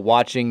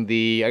watching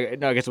I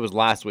guess it was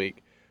last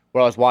week,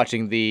 where I was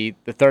watching the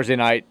Thursday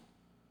night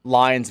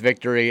Lions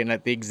victory, and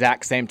at the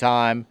exact same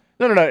time,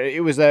 no, it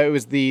was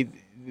the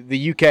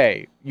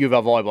UK U of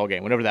L volleyball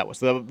game, whenever that was.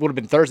 So that would have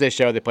been Thursday's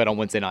show. They played on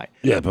Wednesday night.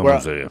 Yeah, on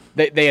Wednesday.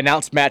 Yeah. They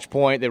announced match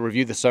point. They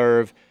reviewed the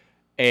serve,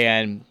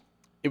 and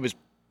it was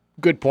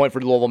good point for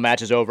the Louisville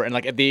match is over. And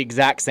like at the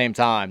exact same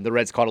time, the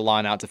Reds caught a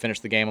line out to finish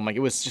the game. I'm like, it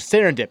was just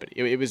serendipity.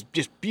 It was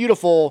just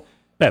beautiful.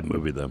 Bad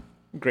movie though.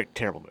 Great,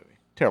 terrible movie.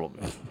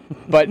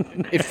 But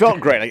it felt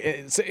great.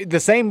 Like the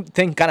same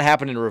thing kind of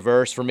happened in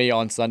reverse for me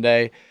on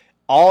Sunday.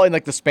 All in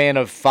like the span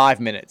of 5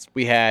 minutes,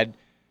 we had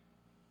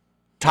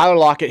Tyler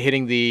Lockett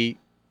hitting the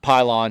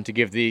pylon to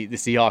give the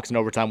Seahawks an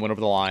overtime win over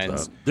the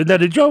Lions.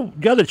 Did y'all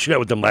the shootout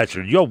with them last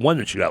year? Y'all won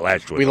the shootout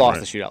last year. We lost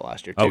the shootout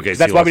last year, too. Okay,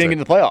 that's why we didn't get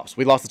in the playoffs.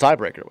 We lost the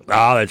tiebreaker with them.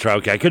 Oh, that's right.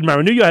 Okay, I couldn't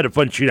remember. I knew you had a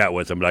fun shootout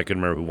with them, but I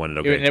couldn't remember who won it.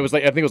 Okay, and it was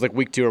like I think it was like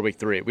week 2 or week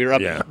 3. We were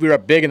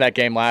up big in that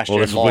game last year.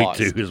 Well, this was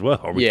week 2 as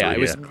well. It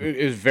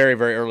was very,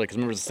 very early because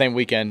remember it was the same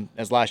weekend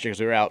as last year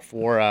because we were out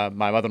for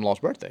my mother-in-law's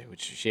birthday,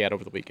 which she had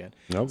over the weekend.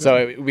 Okay.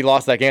 So we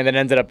lost that game. Then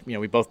ended up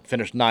we both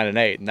finished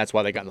 9-8, and that's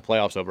why they got in the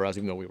playoffs over us,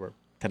 even though we were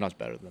 10 times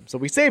better than them. So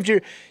we saved you.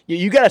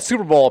 You got a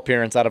Super Bowl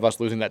appearance out of us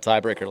losing that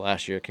tiebreaker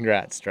last year.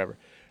 Congrats, Trevor.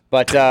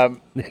 But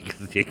you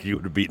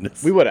would have beaten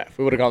us. We would have.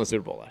 We would have gone to the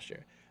Super Bowl last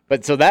year.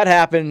 But so that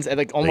happens at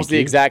like almost the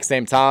exact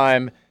same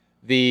time.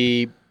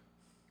 The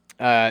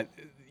U of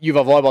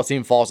L volleyball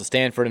team falls to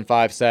Stanford in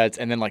 5 sets,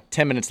 and then like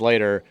 10 minutes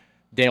later,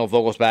 Daniel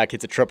Vogelsback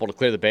hits a triple to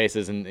clear the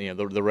bases, and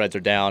the Reds are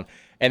down.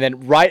 And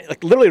then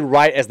literally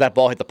right as that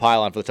ball hit the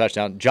pylon for the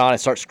touchdown, John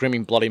starts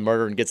screaming bloody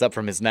murder and gets up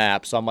from his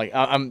nap. So I'm like,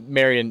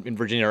 Mary and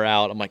Virginia are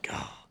out. I'm like,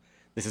 oh,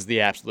 this is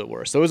the absolute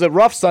worst. So it was a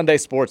rough Sunday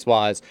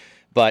sports-wise,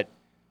 but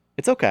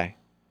it's okay.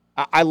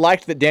 I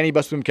liked that Danny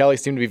Busboom-Kelly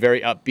seemed to be very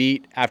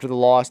upbeat after the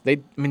loss.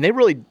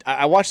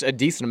 I watched a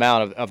decent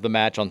amount of the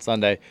match on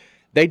Sunday.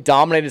 They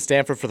dominated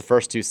Stanford for the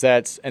first 2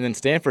 sets, and then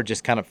Stanford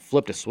just kind of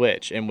flipped a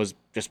switch and was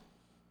just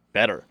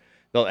better.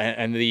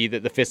 And the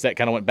 5th set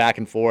kind of went back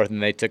and forth,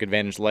 and they took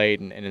advantage late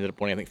and ended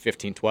up winning, I think,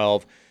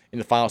 15-12 in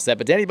the final set.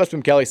 But Danny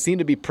Busboom-Kelly seemed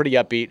to be pretty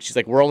upbeat. She's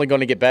like, we're only going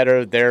to get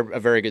better. They're a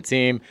very good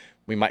team.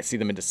 We might see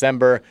them in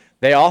December.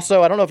 They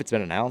also, I don't know if it's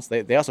been announced,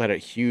 they also had a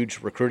huge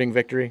recruiting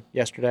victory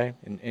yesterday.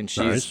 And she's,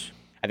 nice.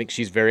 I think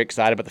she's very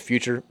excited about the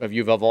future of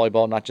U of L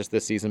volleyball, not just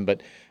this season,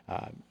 but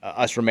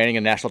us remaining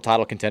a national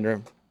title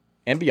contender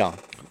and beyond.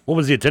 What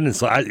was the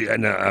attendance?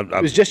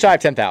 It was just shy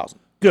of 10,000.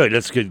 Good,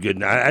 that's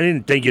good. I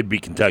didn't think it'd be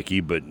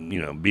Kentucky, but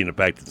being the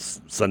fact it's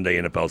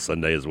Sunday, NFL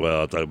Sunday as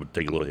well, I thought it would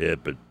take a little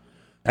hit. But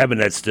having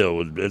that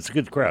still, it's a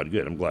good crowd.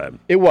 Good, I'm glad.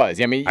 It was.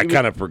 I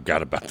kind of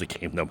forgot about the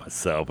game though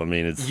myself.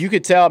 You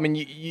could tell.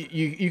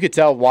 You could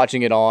tell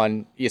watching it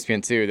on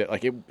ESPN2 that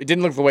like it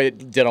didn't look the way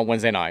it did on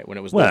Wednesday night when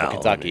it was Louisville,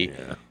 Kentucky.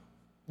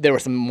 There were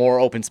some more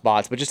open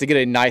spots, but just to get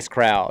a nice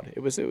crowd, it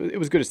was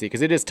good to see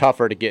because it is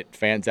tougher to get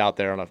fans out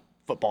there on a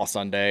football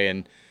Sunday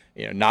and.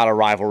 Not a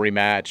rivalry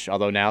match,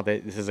 although now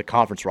this is a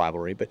conference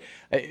rivalry, but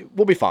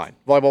we'll be fine.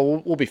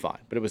 Volleyball will be fine,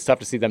 but it was tough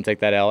to see them take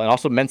that L. And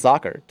also men's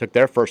soccer took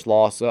their first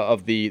loss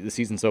of the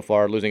season so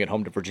far, losing at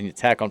home to Virginia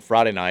Tech on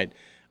Friday night.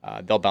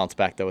 They'll bounce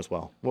back, though, as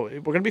well. We're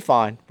going to be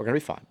fine.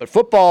 But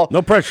football...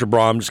 No pressure,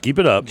 Brom. Just keep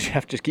it up.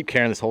 Jeff, just keep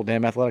carrying this whole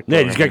damn athletic program.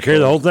 Yeah, you just got to carry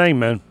the whole thing,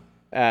 man.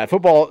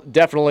 Football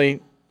definitely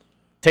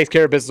takes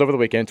care of business over the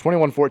weekend.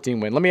 21-14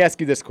 win. Let me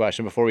ask you this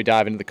question before we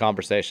dive into the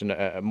conversation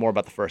more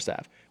about the first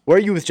half. Where are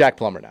you with Jack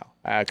Plummer now?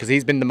 Because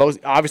he's been the most,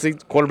 obviously,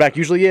 quarterback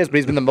usually is, but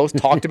he's been the most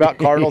talked about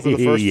Cardinal through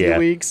the first few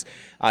weeks.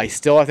 He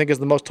still, I think, is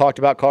the most talked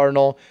about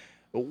Cardinal.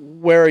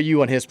 Where are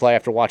you on his play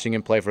after watching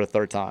him play for the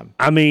 3rd time?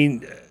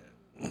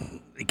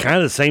 Kind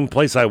of the same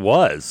place I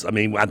was.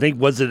 I think,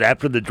 was it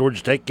after the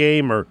Georgia Tech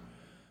game? Or I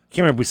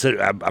can't remember if we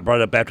said, I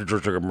brought it up after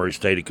Georgia Tech or Murray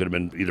State. It could have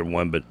been either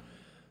one. But,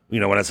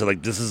 when I said,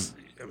 like, this is,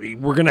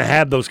 we're going to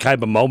have those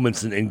kind of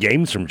moments in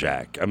games from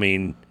Jack.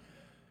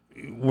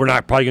 We're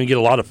not probably going to get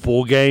a lot of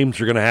full games.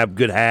 You're going to have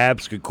good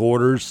halves, good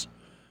quarters,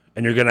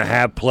 and you're going to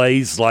have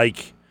plays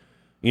like,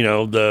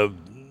 the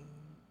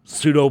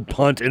pseudo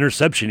punt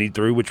interception he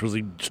threw, which was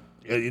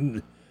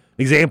an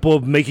example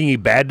of making a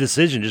bad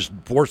decision, just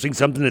forcing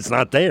something that's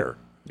not there.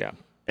 Yeah.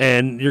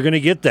 And you're going to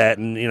get that.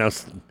 And, I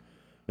was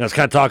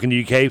kind of talking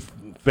to UK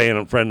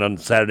friend on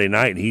Saturday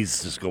night, and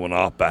he's just going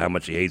off about how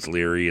much he hates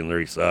Leary and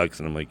Leary sucks.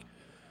 And I'm like,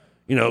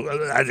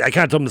 I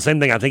kind of told him the same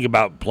thing I think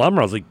about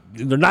Plummer. I was like,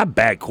 they're not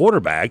bad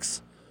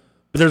quarterbacks,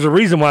 but there's a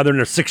reason why they're in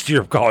their 6th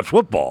year of college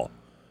football.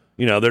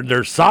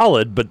 They're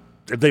solid, but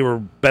if they were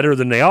better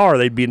than they are,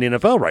 they'd be in the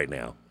NFL right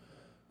now.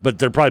 But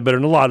they're probably better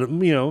than a lot of,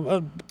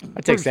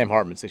 I take Sam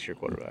Hartman 6-year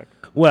quarterback.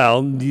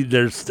 Well,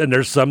 there's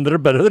some that are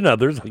better than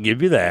others. I'll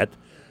give you that.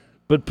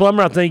 But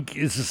Plummer, I think,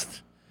 is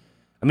just,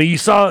 you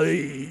saw,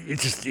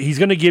 it's just, he's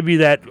going to give you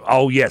that,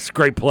 oh, yes,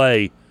 great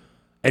play.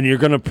 And you're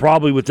going to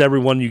probably, with every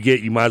one you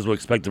get, you might as well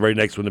expect the very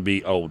next one to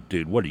be, oh,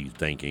 dude, what are you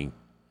thinking?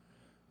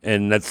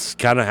 And that's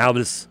kind of how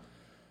this,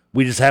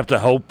 we just have to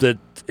hope that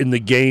in the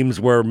games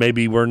where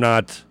maybe we're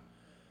not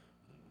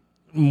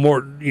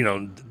more,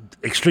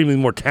 extremely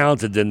more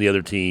talented than the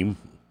other team,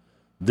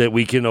 that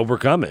we can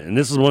overcome it. And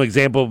this is one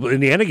example of the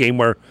Indiana game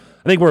where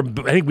I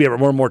think we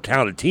have a more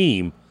talented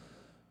team,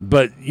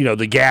 but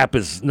the gap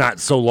is not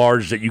so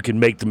large that you can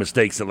make the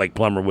mistakes that like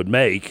Plummer would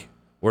make,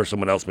 or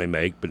someone else may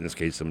make. But in this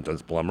case,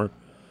 sometimes Plummer,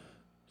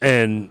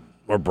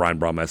 or Brian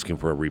Brom asking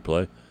for a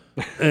replay,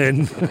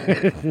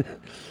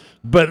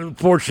 but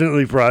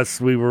fortunately for us,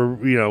 we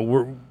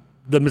were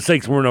the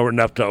mistakes weren't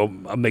enough to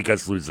make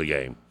us lose the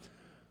game.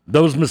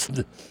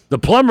 The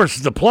plumber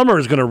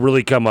is going to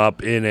really come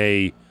up in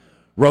a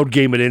road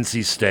game at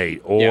NC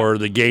State or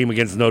the game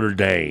against Notre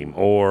Dame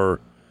or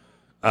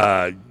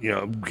I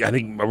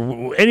think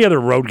any other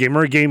road game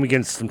or a game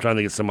against. I'm trying to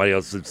think of somebody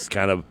else that's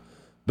kind of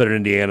better than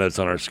Indiana that's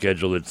on our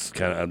schedule. That's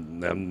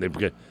kind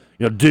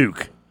of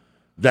Duke,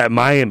 that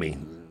Miami.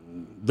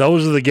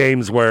 Those are the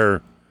games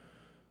where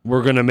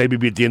we're going to maybe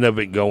be at the end of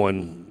it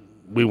going,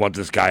 we want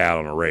this guy out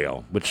on a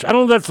rail. Which I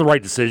don't know if that's the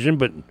right decision,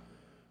 but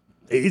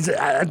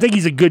I think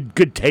he's a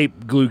good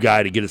tape glue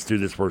guy to get us through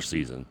this first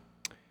season.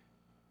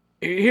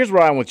 Here's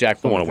where I'm with Jack.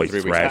 I don't want to waste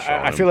 3 weeks.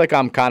 I feel like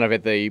I'm kind of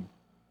at the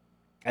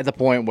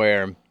point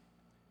where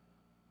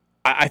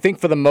I think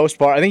for the most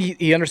part, I think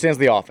he understands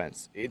the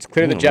offense. It's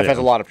clear that Jeff has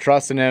a lot of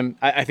trust in him.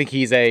 I think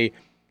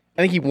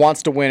he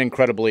wants to win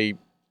incredibly.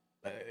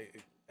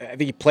 I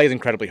think he plays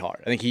incredibly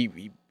hard. I think he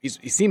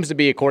seems to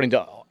be, according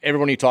to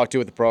everyone you talk to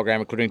with the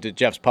program, according to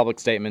Jeff's public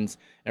statements,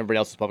 everybody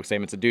else's public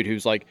statements, a dude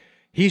who's like,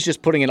 he's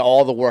just putting in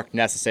all the work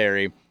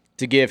necessary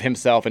to give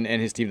himself and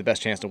his team the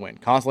best chance to win.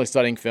 Constantly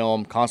studying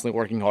film, constantly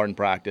working hard in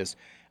practice.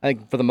 I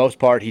think for the most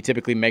part, he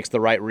typically makes the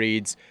right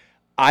reads.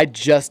 I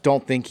just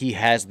don't think he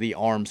has the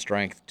arm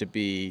strength to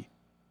be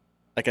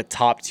like a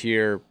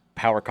top-tier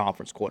power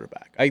conference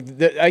quarterback. I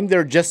think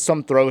there are just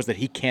some throws that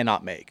he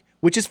cannot make,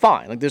 which is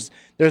fine. Like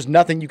there's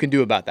nothing you can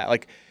do about that.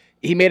 Like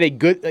he made a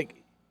good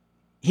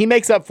he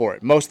makes up for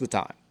it most of the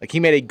time. Like he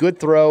made a good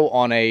throw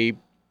on I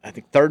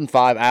think 3rd and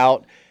 5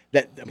 out.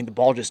 The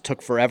ball just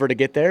took forever to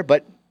get there,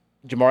 but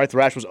Jamari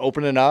Thrash was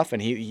open enough,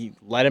 and he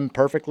led him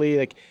perfectly.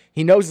 Like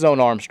he knows his own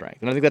arm strength,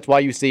 and I think that's why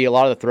you see a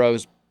lot of the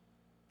throws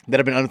that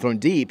have been underthrown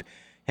deep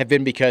have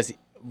been because,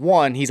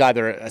 one, he's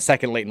either a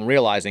second late in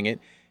realizing it.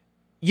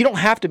 You don't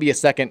have to be a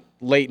second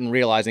late in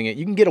realizing it.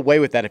 You can get away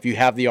with that if you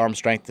have the arm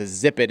strength to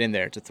zip it in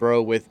there, to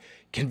throw with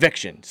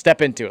conviction,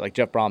 step into it, like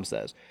Jeff Brom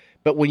says.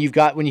 But when you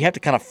have to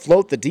kind of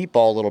float the deep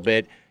ball a little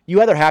bit,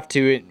 you either have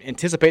to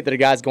anticipate that a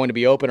guy's going to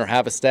be open or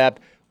have a step,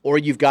 or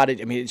you've got it.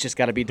 It's just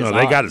got to be designed.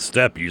 No, they got to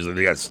step usually.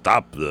 They got to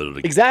stop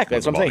exactly.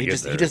 That's what I'm saying.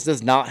 He just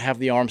does not have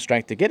the arm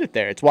strength to get it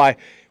there. It's why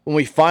when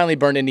we finally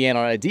burned Indiana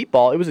on a deep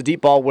ball, it was a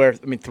deep ball where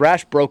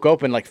Thrash broke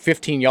open like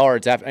 15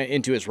 yards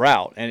into his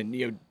route,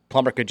 and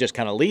Plummer could just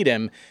kind of lead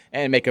him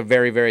and make a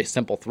very, very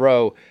simple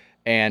throw,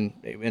 and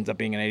it ends up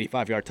being an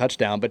 85-yard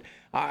touchdown. But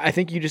I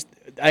think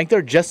there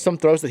are just some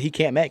throws that he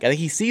can't make. I think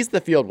he sees the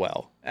field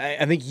well.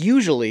 I think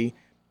usually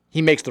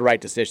he makes the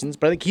right decisions,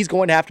 but I think he's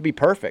going to have to be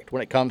perfect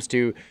when it comes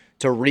to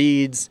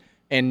reads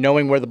and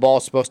knowing where the ball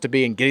is supposed to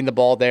be and getting the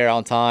ball there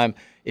on time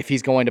if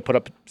he's going to put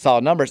up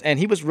solid numbers. And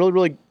he was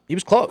he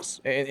was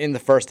close in the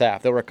first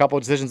half. There were a couple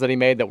of decisions that he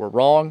made that were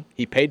wrong.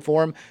 He paid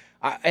for them.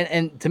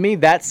 And to me,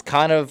 that's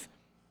kind of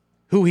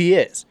who he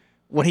is.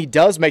 When he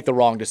does make the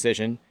wrong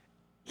decision,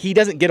 he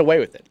doesn't get away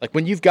with it. Like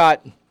when you've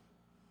got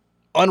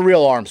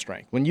unreal arm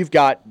strength, when you've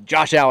got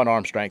Josh Allen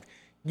arm strength,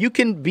 you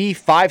can be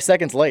 5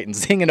 seconds late and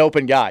zing an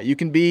open guy. You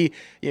can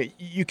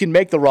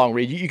make the wrong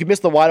read. You can miss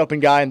the wide open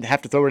guy and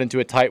have to throw it into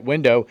a tight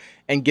window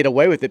and get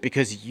away with it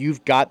because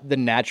you've got the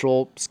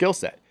natural skill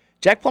set.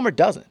 Jack Plummer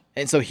doesn't.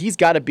 And so it's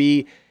got to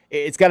be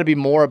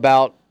more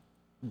about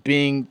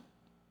being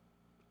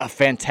a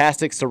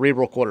fantastic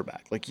cerebral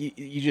quarterback. Like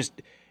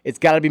it's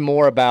got to be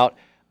more about,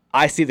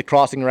 I see the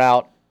crossing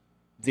route.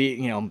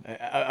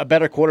 A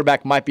better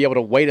quarterback might be able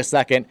to wait a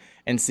second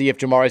and see if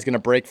Jamari's going to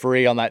break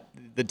free on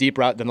the deep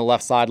route than the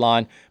left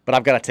sideline, but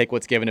I've got to take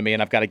what's given to me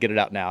and I've got to get it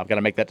out now. I've got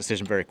to make that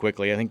decision very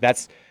quickly. I think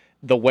that's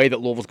the way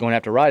that Louisville's going to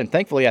have to ride. And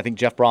thankfully, I think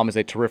Jeff Brom is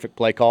a terrific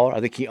play caller. I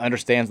think he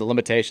understands the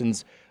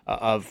limitations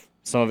of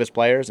some of his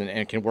players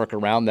and can work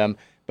around them.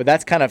 But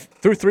that's kind of,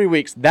 through 3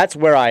 weeks, that's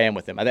where I am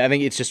with him. I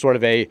think it's just sort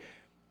of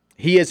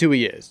he is who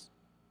he is.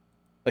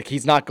 Like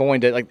he's not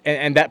going to,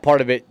 and that part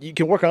of it, you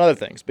can work on other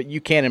things, but you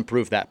can't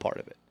improve that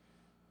part of it.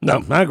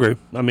 No, I agree.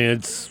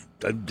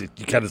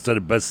 You kind of said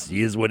it best.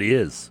 He is what he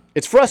is.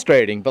 It's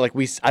frustrating, but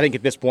I think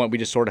at this point we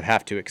just sort of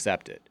have to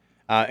accept it.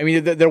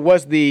 There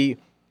was the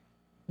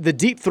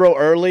deep throw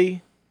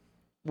early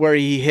where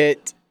he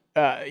hit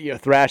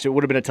Thrash. It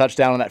would have been a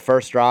touchdown on that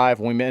first drive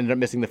when we ended up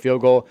missing the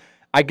field goal.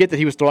 I get that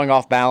he was throwing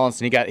off balance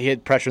and he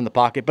had pressure in the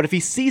pocket, but if he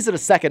sees it a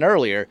second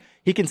earlier,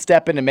 he can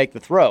step in and make the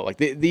throw. Like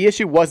the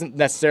issue wasn't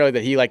necessarily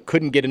that he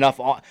couldn't get enough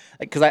on,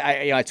 because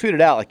I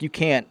tweeted out you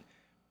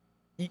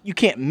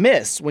can't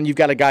miss when you've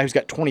got a guy who's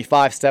got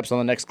 25 steps on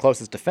the next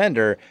closest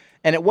defender.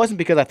 And it wasn't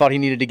because I thought he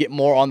needed to get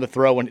more on the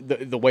throw and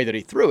the way that he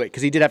threw it,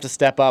 because he did have to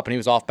step up and he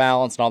was off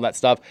balance and all that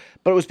stuff.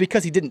 But it was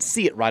because he didn't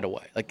see it right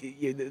away.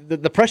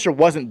 The pressure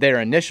wasn't there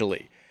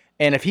initially.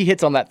 And if he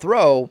hits on that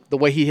throw, the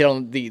way he hit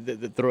on the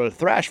throw to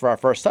Thrash for our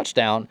first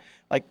touchdown,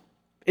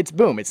 it's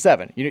boom, it's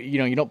 7.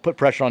 You don't put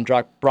pressure on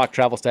Brock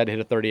Travelstead to hit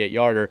a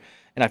 38-yarder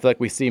and I feel like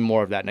we see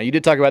more of that. Now, you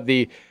did talk about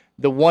the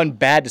one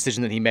bad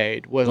decision that he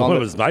made was one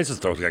of his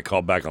nicest throws got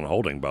called back on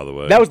holding, by the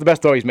way. That was the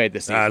best throw he's made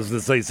this season. I was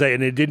going to say,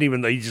 and it didn't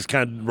even, he just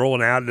kind of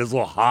rolling out in his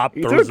little hop.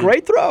 He threw a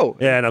great throw.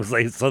 Yeah, and I was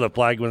like, so the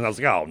flag went, I was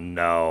like, oh,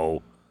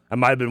 no. I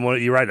might have been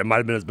you're right, it might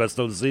have been his best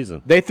throw of the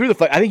season. They threw the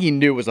flag. I think he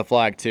knew it was a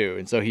flag, too.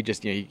 And so he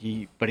just,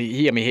 he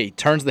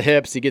turns the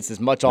hips, he gets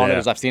as much on it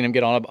as I've seen him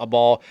get on a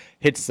ball,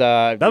 hits,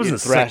 that was in the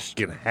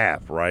second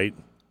half, right?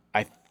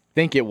 I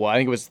think it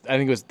was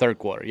third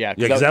quarter. Yeah,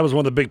 because that was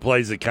one of the big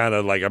plays that kind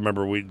of like I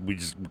remember we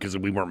just because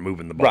we weren't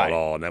moving the ball at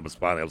all, and that was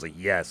finally I was like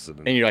yes,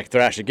 and you're like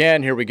thrash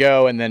again, here we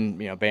go, and then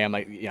bam,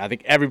 I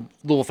think every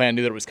Louisville fan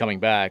knew that it was coming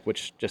back,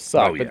 which just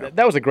sucked. But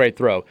that was a great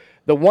throw.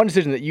 The one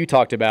decision that you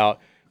talked about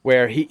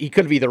where he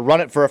could have either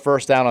run it for a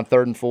first down on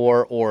 3rd and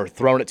 4 or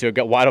thrown it to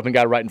a wide open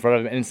guy right in front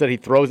of him, and instead he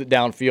throws it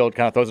downfield,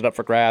 kind of throws it up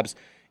for grabs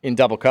in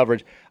double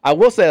coverage. I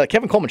will say,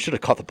 Kevin Coleman should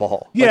have caught the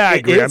ball. Yeah, I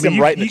agree. It hits him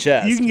right in the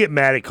chest. You can get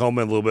mad at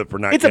Coleman a little bit for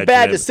not It's catching a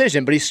bad it.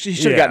 decision, but he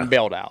should have gotten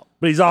bailed out.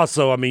 But he's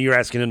also, you're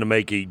asking him to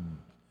make a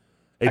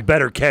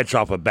better catch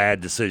off a bad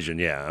decision.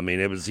 Yeah,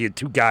 he had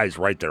two guys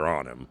right there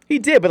on him. He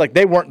did, but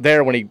they weren't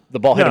there when the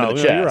ball hit him in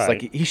the chest.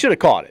 Right. He should have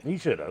caught it. He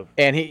should have.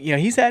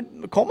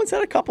 And Coleman's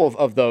had a couple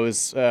of those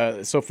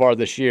so far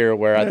this year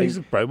where I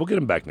think we'll get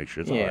him back next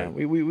year. It's yeah, all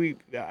right.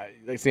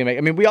 we see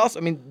him. We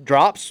also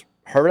drops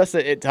hurt us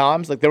at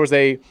times. Like there was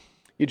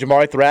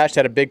Jamari Thrash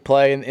had a big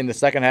play in the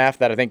second half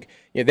that I think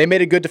they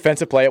made a good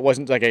defensive play. It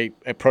wasn't like a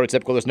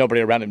prototypical, there's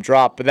nobody around him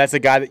drop, but that's a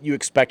guy that you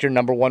expect your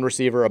number one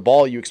receiver, a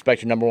ball you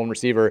expect your number one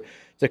receiver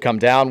to come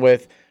down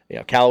with.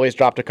 Callaway's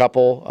dropped a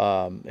couple.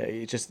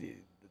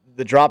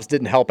 The drops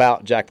didn't help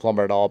out Jack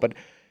Plummer at all. But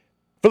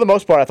for the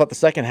most part, I thought the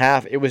second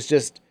half,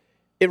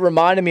 it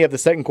reminded me of the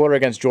second quarter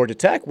against Georgia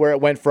Tech where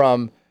it went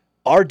from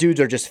our dudes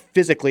are just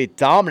physically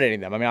dominating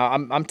them.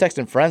 I'm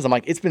texting friends. I'm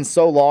like, it's been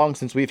so long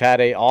since we've had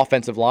an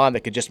offensive line that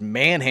could just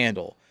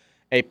manhandle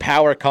a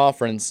power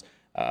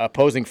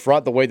opposing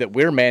front the way that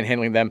we're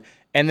manhandling them.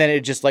 And then it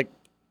just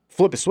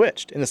flip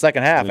switched in the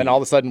second half. And all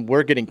of a sudden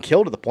we're getting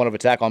killed at the point of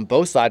attack on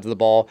both sides of the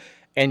ball.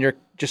 And you're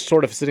just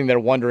sort of sitting there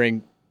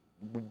wondering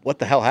what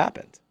the hell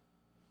happened.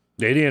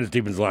 The Indiana's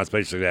defense line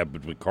basically that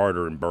between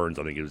Carter and Burns.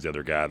 I think it was the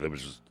other guy that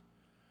was just.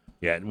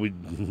 Yeah, we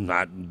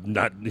not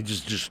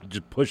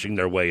just pushing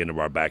their way into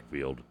our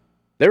backfield.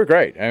 They were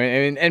great.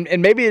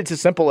 And maybe it's as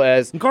simple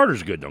as and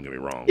Carter's good. Don't get me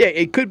wrong. Yeah,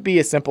 it could be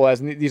as simple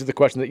as, and these are the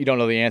questions that you don't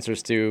know the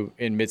answers to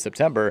in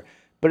mid-September,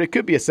 but it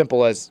could be as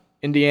simple as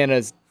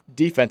Indiana's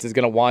defense is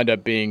going to wind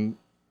up being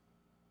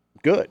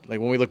good. Like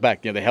when we look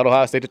back, they held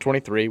Ohio State to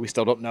 23. We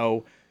still don't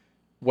know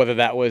whether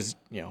that was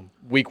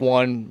week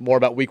one, more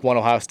about week one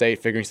Ohio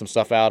State figuring some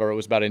stuff out, or it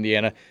was about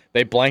Indiana.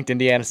 They blanked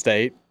Indiana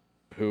State,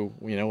 who,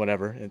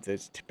 whatever, it's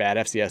a bad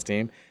FCS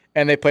team,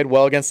 and they played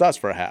well against us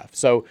for a half.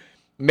 So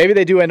maybe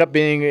they do end up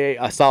being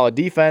a solid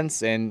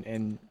defense,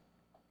 and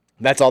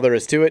that's all there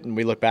is to it. And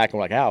we look back and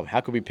we're like, how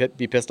could we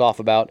be pissed off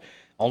about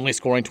only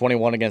scoring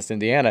 21 against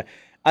Indiana?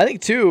 I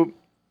think, too,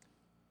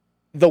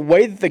 the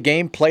way that the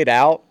game played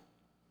out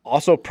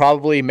also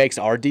probably makes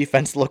our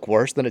defense look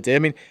worse than it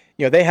did.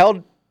 They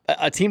held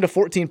a team to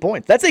 14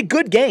 points. That's a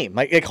good game.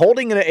 Like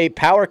holding a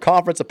power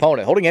conference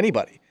opponent, holding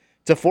anybody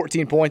to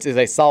 14 points is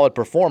a solid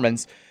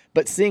performance,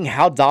 but seeing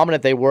how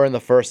dominant they were in the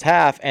first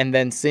half and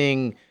then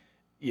seeing,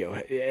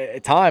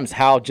 at times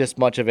how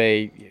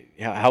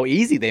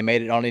easy they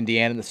made it on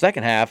Indiana in the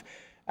second half,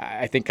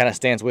 I think kind of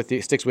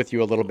sticks with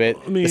you a little bit.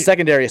 The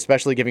secondary,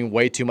 especially giving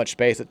way too much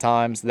space at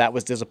times, that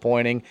was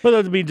disappointing.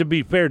 But to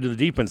be fair to the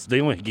defense,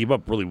 they only gave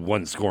up really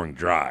one scoring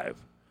drive.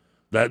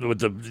 That with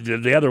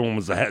the other one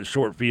was a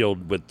short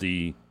field with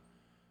the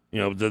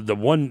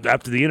one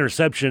after the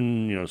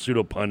interception,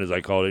 pseudo punt as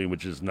I call it,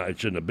 which is not, it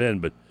shouldn't have been,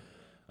 but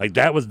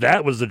that was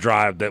the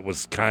drive that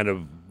was kind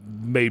of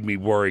made me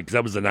worry because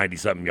that was a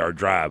 90-something yard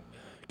drive,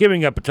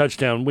 giving up a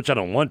touchdown, which I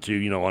don't want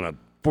to, on a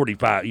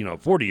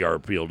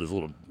 40-yard field is a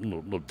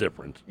little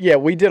different. Yeah,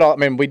 we did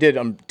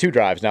two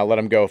drives now. Let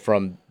them go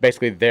from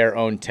basically their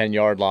own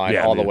 10-yard line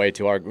all the way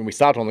to our. We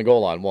stopped on the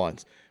goal line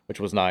once,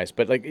 which was nice.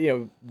 But they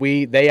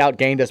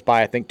outgained us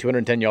by I think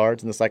 210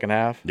 yards in the second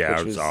half.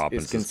 Yeah, which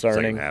is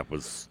concerning. Second half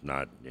was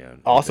not. Yeah.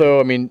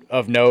 Also,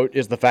 of note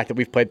is the fact that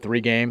we've played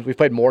 3 games. We've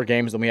played more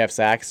games than we have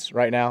sacks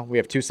right now. We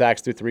have 2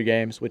 sacks through 3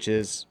 games, which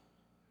is.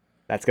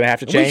 That's going to have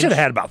to change. We should have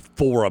had about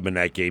 4 of them in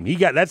that game.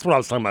 That's what I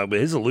was talking about. But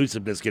his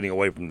elusiveness getting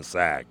away from the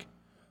sack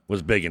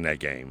was big in that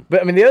game.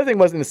 But, the other thing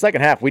was in the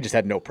second half, we just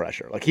had no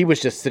pressure. He was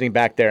just sitting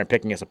back there and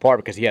picking us apart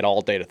because he had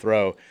all day to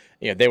throw.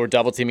 They were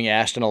double-teaming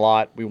Ashton a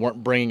lot. We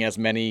weren't bringing as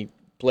many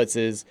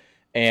blitzes.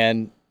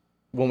 And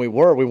when we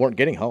weren't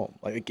getting home.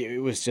 It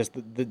was just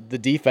the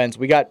defense.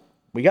 We got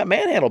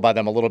manhandled by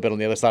them a little bit on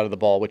the other side of the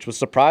ball, which was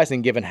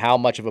surprising given how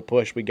much of a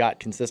push we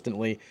got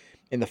consistently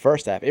in the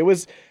first half. It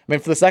was, for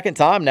the second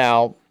time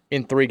now,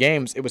 in 3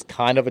 games, it was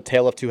kind of a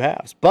tale of 2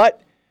 halves.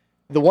 But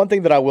the one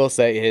thing that I will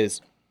say is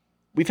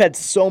we've had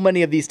so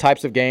many of these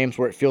types of games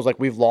where it feels like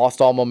we've lost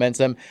all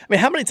momentum.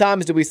 How many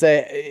times did we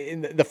say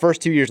in the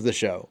first 2 years of the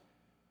show,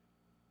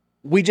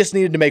 we just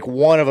needed to make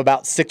one of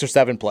about 6 or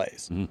 7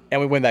 plays,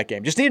 and we win that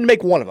game. Just needed to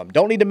make one of them.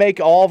 Don't need to make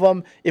all of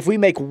them. If we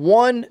make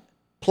one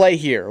play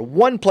here,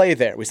 one play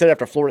there. We said it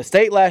after Florida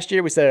State last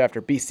year. We said it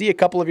after BC a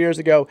couple of years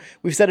ago.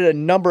 We've said it a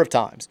number of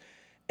times.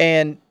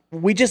 And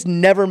we just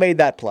never made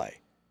that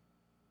play.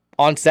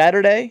 On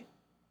Saturday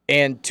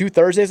and 2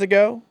 Thursdays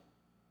ago,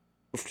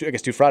 I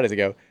guess 2 Fridays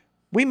ago,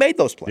 we made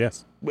those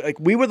plays. Yes.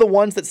 We were the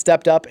ones that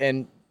stepped up,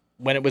 and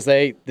when it was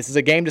this is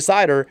a game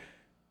decider,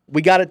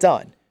 we got it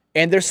done.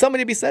 And there's something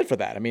to be said for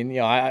that. I mean,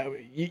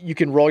 you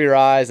can roll your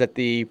eyes at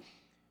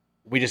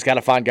we just got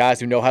to find guys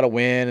who know how to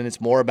win, and it's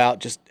more about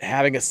just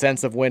having a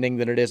sense of winning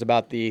than it is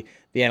about the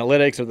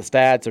analytics or the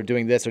stats or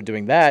doing this or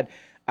doing that.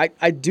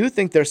 I do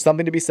think there's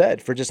something to be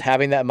said for just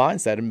having that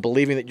mindset and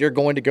believing that you're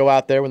going to go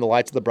out there when the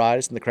lights are the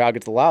brightest and the crowd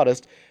gets the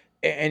loudest,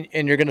 and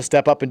you're going to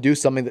step up and do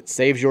something that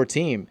saves your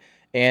team.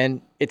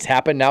 And it's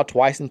happened now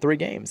twice in 3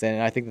 games,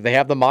 and I think that they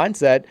have the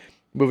mindset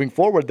moving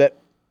forward that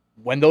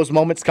when those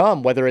moments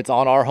come, whether it's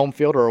on our home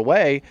field or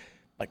away,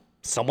 like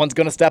someone's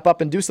going to step up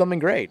and do something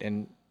great.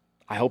 And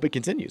I hope it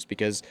continues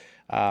because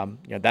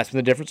that's been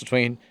the difference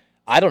between,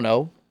 I don't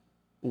know,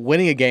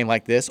 winning a game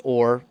like this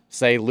or,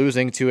 say,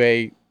 losing to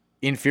a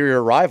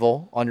inferior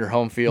rival on your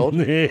home field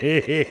in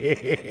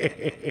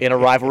a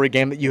rivalry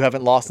game that you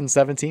haven't lost in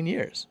 17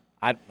 years.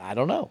 I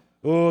don't know.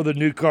 Oh, the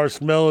new car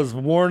smell is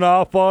worn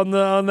off on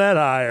that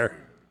hire.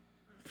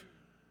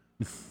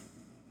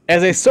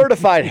 As a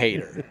certified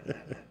hater,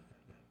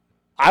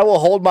 I will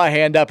hold my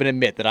hand up and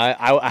admit that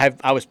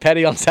I was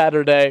petty on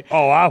Saturday.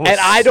 Oh, and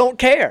I don't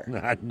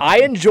care. I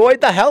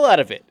enjoyed the hell out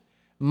of it.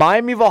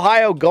 Miami of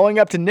Ohio going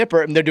up to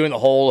Nippert, and they're doing the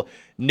whole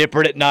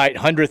Nippert at night,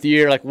 100th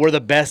year, like we're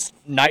the best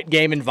night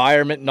game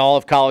environment in all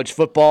of college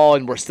football,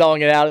 and we're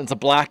selling it out, and it's a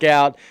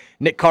blackout.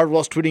 Nick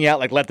Cardwell's tweeting out,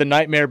 like, let the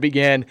nightmare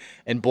begin,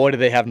 and boy, did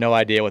they have no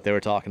idea what they were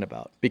talking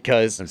about. And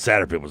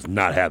Satterfield was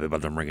not happy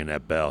about them ringing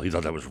that bell. He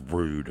thought that was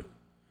rude.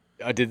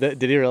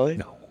 Did he really?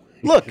 No.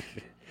 Look.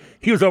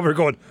 He was over there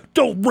going,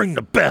 don't ring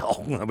the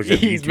bell.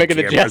 He's making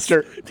a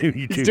gesture.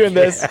 He's doing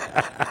this.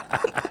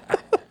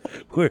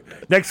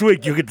 Next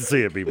week, you'll get to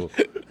see it, people.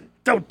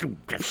 Don't do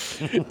this.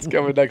 It's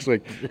coming next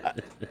week.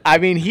 I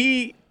mean,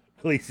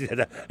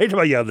 anytime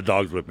I yell, the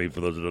dog's with me,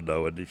 for those who don't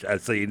know. And I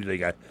say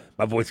anything,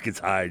 my voice gets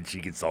high, and she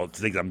gets all,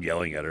 she thinks I'm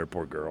yelling at her,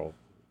 poor girl.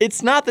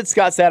 It's not that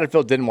Scott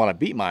Satterfield didn't want to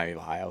beat Miami of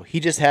Ohio. He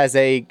just has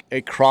a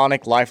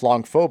chronic,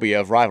 lifelong phobia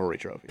of rivalry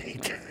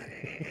trophies.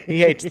 He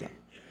hates them.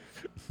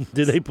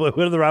 Did they play?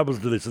 What other rivals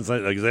do they?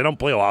 Because they don't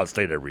play Ohio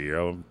State every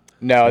year.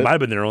 No, it might have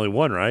been their only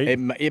one, right?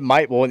 It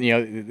might. Well,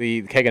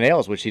 the Keg of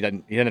Nails, which he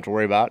didn't have to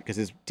worry about because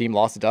his team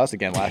lost it to us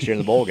again last year in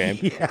the bowl game.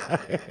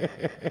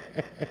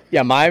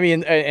 Yeah, Miami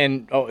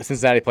and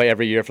Cincinnati play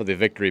every year for the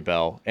Victory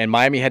Bell, and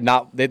Miami had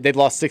not. They'd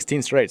lost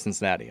 16 straight,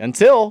 Cincinnati,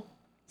 until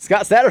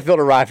Scott Satterfield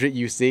arrived at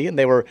UC, and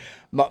they were.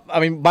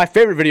 My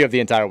favorite video of the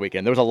entire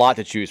weekend. There was a lot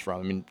to choose from.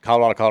 I mean,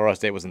 Colorado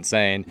State was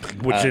insane.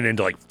 Which went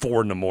into like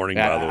 4 a.m. By the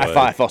way,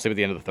 I fell asleep at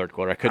the end of the third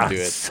quarter. I couldn't do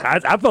it.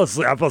 I fell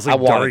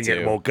asleep during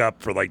it. Woke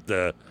up for like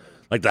the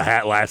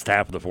last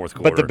half of the fourth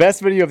quarter. But the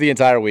best video of the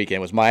entire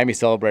weekend was Miami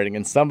celebrating,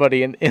 and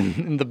somebody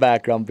in the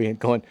background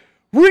going,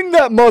 "Ring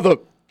that mother."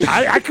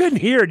 I couldn't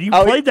hear it. You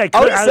played that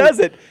clip. Oh, it says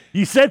it.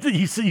 You said that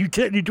you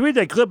tweeted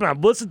that clip, and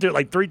I've listened to it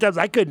like 3 times.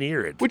 I couldn't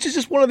hear it. Which is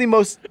just one of the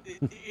most.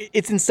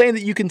 It's insane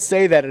that you can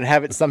say that and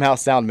have it somehow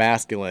sound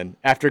masculine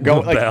after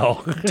going after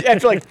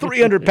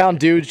 300-pound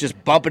dudes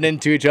just bumping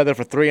into each other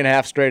for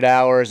 3.5 straight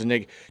hours,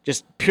 and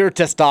just pure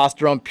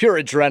testosterone,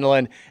 pure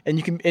adrenaline, and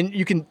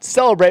you can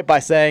celebrate by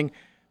saying,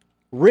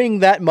 "Ring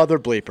that mother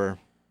bleeper"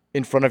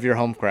 in front of your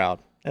home crowd.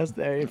 As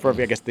for,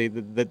 I guess,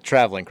 the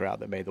traveling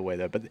crowd that made the way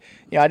there. But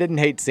I didn't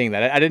hate seeing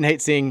that. I didn't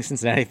hate seeing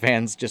Cincinnati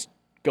fans just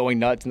going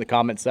nuts in the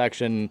comment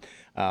section,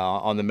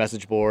 on the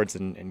message boards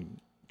and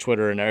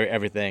Twitter and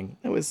everything.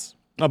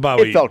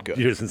 It felt good.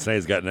 You know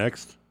Cincinnati's got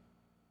next?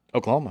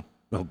 Oklahoma,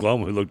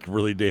 who looked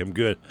really damn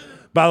good.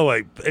 By the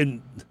way,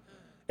 and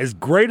as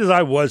great as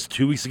I was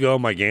 2 weeks ago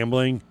in my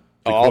gambling,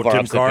 all of our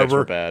upset picks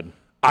were bad.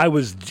 I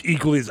was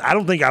equally as. I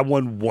don't think I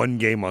won one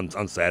game on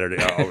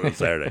Saturday. On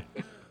Saturday.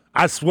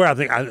 I swear, I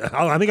think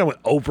I went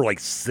 0 for like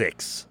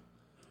 6.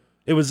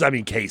 It was,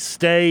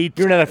 K-State.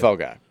 You're an NFL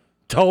guy.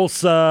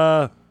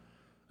 Tulsa.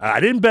 I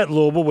didn't bet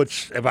Louisville,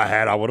 which if I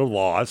had, I would have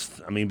lost.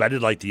 But I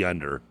did like the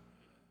under.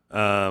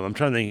 I'm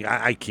trying to think.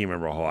 I can't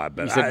remember how I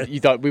bet.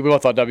 We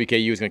both thought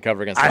WKU was going to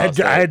cover against us.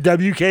 I had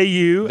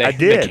WKU. I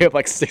did. They gave up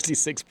like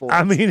 66 points.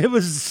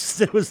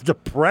 It was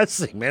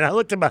depressing, man. I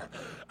looked at my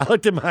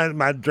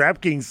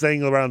DraftKings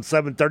thing around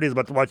 7:30. I was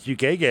about to watch the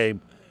UK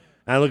game,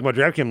 and I looked at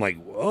my DraftKings like,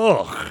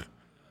 ugh.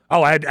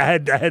 Oh, I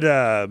had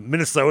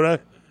Minnesota.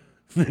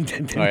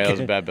 That was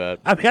a bad bet.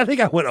 I think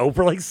I went 0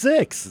 for like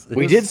 6.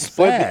 We did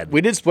split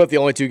the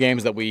only 2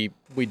 games that we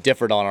we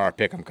differed on our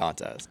pick'em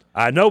contest.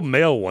 I know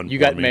Mail won. You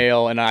got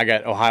Mail, and I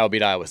got Ohio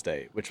beat Iowa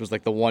State, which was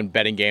like the one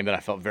betting game that I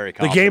felt very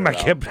confident about.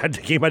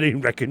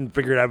 I couldn't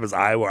figure it out was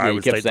Iowa. Yeah, Iowa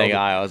you kept State saying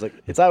Iowa. I was like,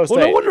 it's Iowa State.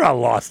 Well, no wonder I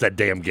lost that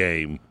damn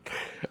game.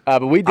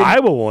 But we did.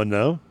 Iowa won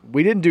though.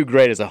 We didn't do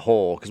great as a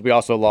whole because we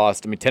also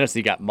lost. I mean,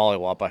 Tennessee got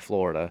mollywopped by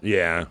Florida.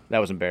 Yeah, that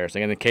was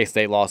embarrassing. And then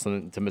K-State lost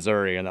to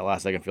Missouri in that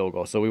last-second field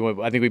goal.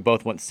 So I think we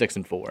both went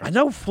 6-4. I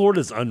know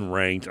Florida's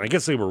unranked. I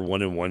guess they were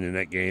 1-1 in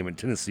that game, and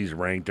Tennessee's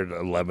ranked at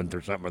 11th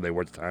or something. Or they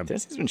were at the time.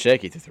 Tennessee's been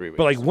shaky through 3 weeks.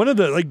 But like one of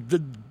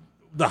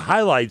the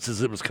highlights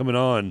as it was coming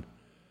on,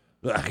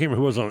 I can't remember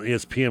who was on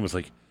ESPN. Was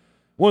like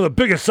one of the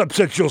biggest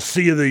upsets you'll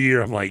see of the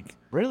year. I'm like,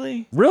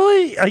 really?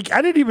 Like,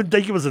 I didn't even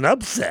think it was an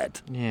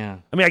upset. Yeah.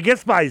 I mean, I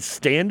guess by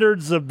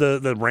standards of the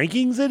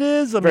rankings, it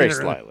is. Very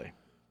slightly.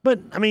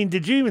 But, I mean,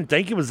 did you even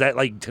think it was that,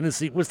 like,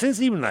 Tennessee? Was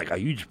Tennessee even, like, a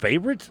huge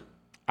favorite?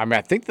 I mean,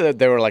 I think that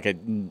they were, like, a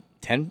 10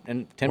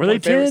 point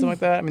favorite, something like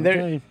that. I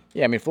mean,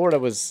 yeah, I mean, Florida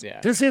was, yeah.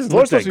 Tennessee hasn't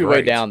Florida's looked supposed to be that way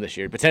great. down this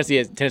year, but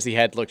Tennessee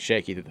had looked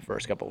shaky through the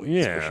first couple of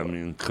weeks. Yeah, for sure. I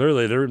mean,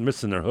 clearly they're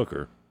missing their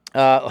hooker.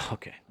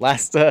 Okay. Well,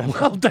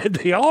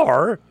 they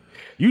are.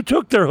 You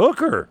took their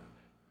hooker.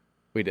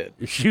 We did.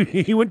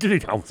 He went to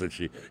Detroit.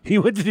 He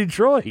went to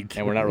Detroit.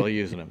 And we're not really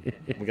using him.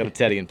 We got a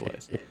Teddy in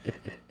place.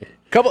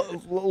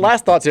 Couple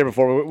last thoughts here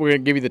before we're going to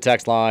give you the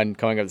text line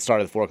coming up at the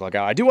start of the 4 o'clock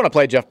hour. I do want to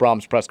play Jeff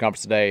Brom's press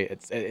conference today.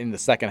 It's in the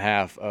second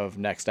half of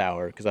next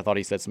hour because I thought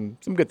he said some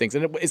good things,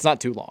 and it's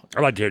not too long.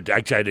 I like to hear.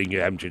 Actually, I didn't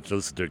have a chance to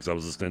listen to it because I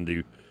was listening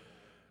to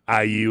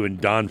IU and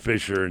Don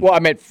Fisher. Well, I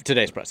meant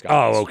today's press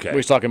conference. Oh, okay. We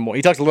was talking more.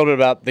 He talks a little bit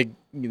about the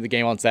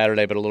game on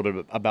Saturday, but a little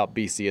bit about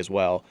BC as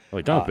well.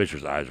 Don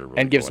Fisher's eyes are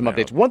really and give some going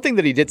updates. out. One thing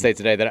that he did say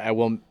today that I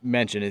will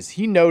mention is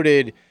he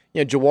noted,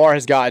 Jawar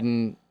has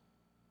gotten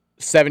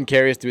 7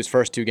 carries through his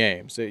first 2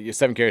 games. So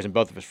 7 carries in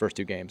both of his first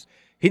 2 games.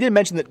 He did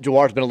mention that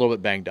Jawar's been a little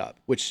bit banged up,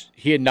 which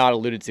he had not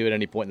alluded to at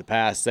any point in the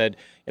past. Said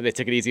they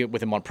took it easy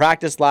with him on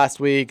practice last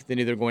week. They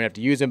knew they were going to have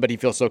to use him, but he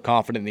feels so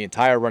confident in the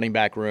entire running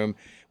back room,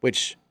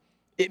 which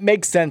it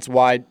makes sense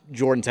why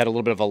Jordan's had a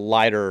little bit of a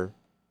lighter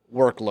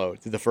workload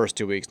through the first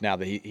 2 weeks now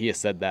that he has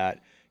said that,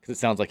 because it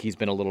sounds like he's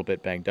been a little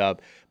bit banged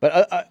up.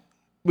 But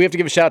we have to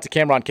give a shout out to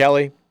Cameron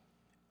Kelly.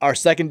 Our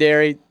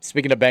secondary,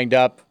 speaking of banged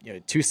up,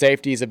 2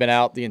 safeties have been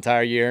out the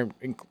entire year,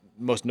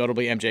 most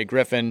notably MJ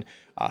Griffin,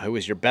 who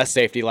was your best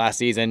safety last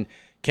season.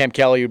 Cam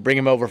Kelly, you bring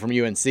him over from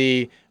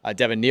UNC.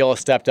 Devin Neal has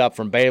stepped up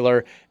from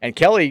Baylor. And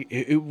Kelly,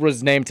 who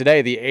was named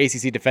today the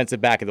ACC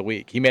Defensive Back of the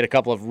Week. He made a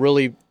couple of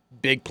really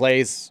big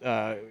plays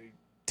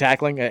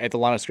tackling at the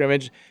line of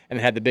scrimmage and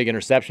had the big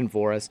interception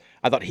for us.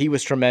 I thought he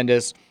was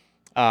tremendous.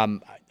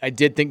 I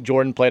did think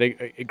Jordan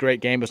played a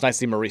great game. It was nice to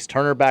see Maurice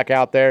Turner back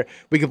out there.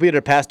 We completed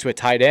a pass to a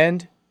tight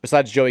end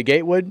besides Joey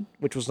Gatewood,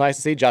 which was nice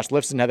to see. Josh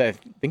Lifson had, I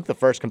think, the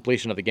first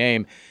completion of the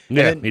game.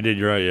 Yeah, he did.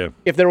 You're right, yeah.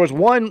 If there was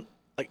one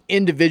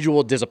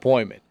individual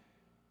disappointment,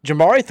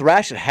 Jamari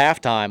Thrash at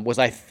halftime was,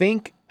 I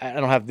think, I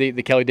don't have the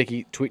Kelly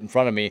Dickey tweet in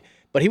front of me,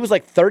 but he was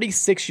like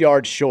 36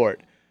 yards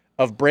short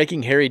of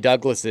breaking Harry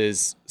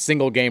Douglas's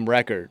single-game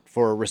record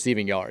for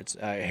receiving yards.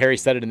 Harry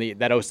said it in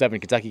that 07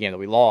 Kentucky game that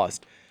we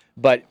lost,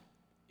 but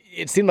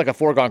it seemed like a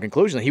foregone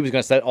conclusion that he was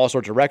going to set all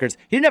sorts of records.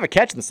 He didn't have a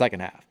catch in the second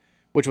half,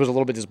 which was a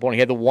little bit disappointing.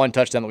 He had the one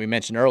touchdown that we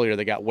mentioned earlier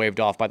that got waved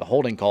off by the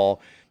holding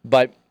call.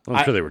 But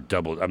I'm sure they were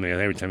doubled. I mean,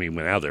 every time he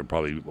went out there,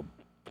 probably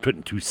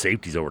putting 2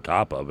 safeties over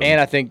top of him.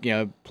 And I think,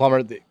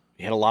 Plummer,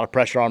 he had a lot of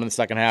pressure on him in the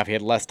second half. He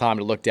had less time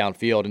to look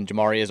downfield, and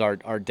Jamari is our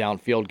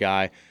downfield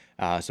guy.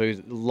 So he's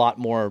a lot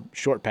more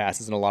short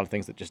passes and a lot of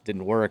things that just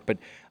didn't work. But,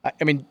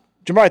 I mean,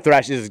 Jamari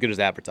Thrash is as good as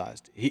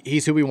advertised.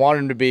 He's who we want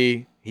him to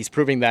be. He's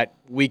proving that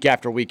week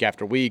after week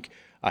after week.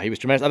 He was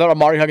tremendous. I thought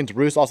Amari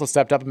Huggins-Bruce also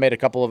stepped up and made a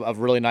couple of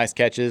really nice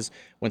catches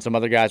when some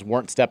other guys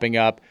weren't stepping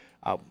up.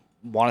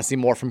 Want to see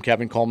more from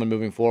Kevin Coleman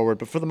moving forward.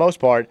 But for the most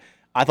part,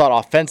 I thought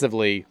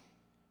offensively,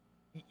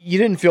 you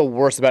didn't feel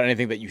worse about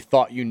anything that you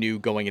thought you knew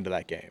going into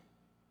that game.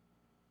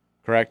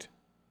 Correct?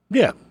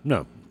 Yeah,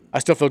 no. I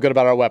still feel good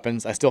about our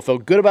weapons. I still feel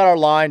good about our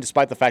line,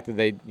 despite the fact that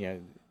they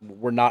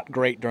were not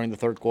great during the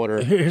third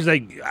quarter. Here's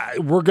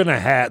we're going to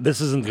have –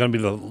 this isn't going to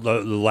be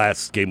the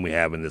last game we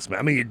have in this.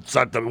 I mean, it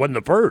wasn't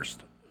the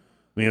first.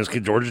 I mean, it was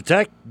Georgia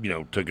Tech,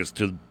 took us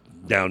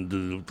down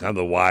to kind of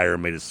the wire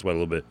and made us sweat a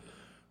little bit.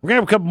 We're going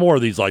to have a couple more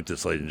of these like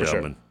this, ladies and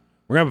gentlemen. Sure.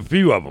 We're going to have a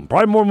few of them,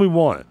 probably more than we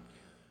want.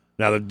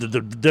 Now, the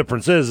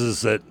difference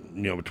is that,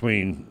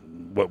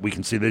 between what we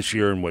can see this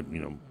year and what,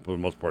 for the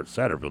most part,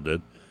 Satterfield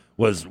did,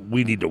 was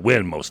we need to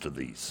win most of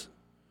these.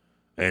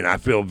 And I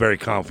feel very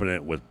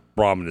confident with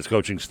Brom and his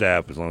coaching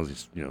staff, as long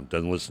as he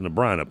doesn't listen to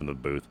Brian up in the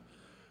booth,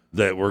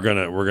 that we're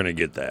gonna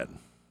get that.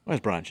 Why is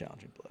Brian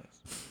challenging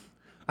plays?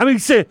 I mean,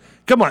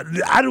 come on.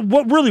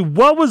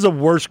 What was the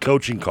worst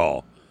coaching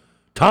call?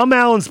 Tom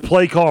Allen's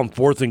play call on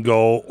 4th and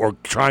goal, or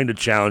trying to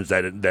challenge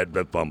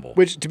that fumble?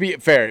 Which, to be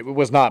fair, it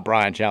was not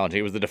Brian challenging.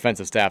 It was the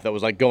defensive staff that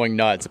was going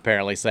nuts,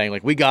 apparently, saying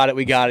we got it,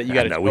 you got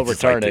to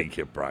overturn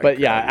it. But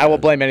yeah, I will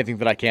blame anything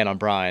that I can on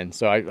Brian.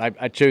 So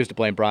I chose to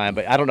blame Brian,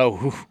 but I don't know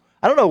who.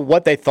 I don't know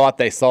what they thought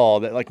they saw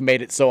that like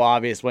made it so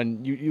obvious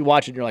when you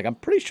watch it and you're like, I'm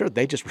pretty sure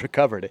they just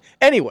recovered it.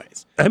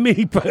 Anyways.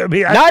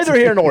 Neither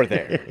here nor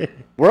there.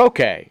 We're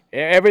okay.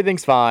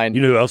 Everything's fine.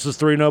 You know who else is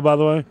 3-0, by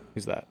the way?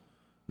 Who's that?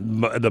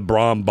 The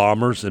Braun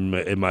Bombers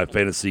in my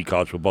fantasy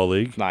college football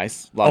league.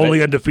 Nice.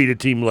 Only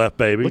undefeated team left,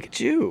 baby. Look at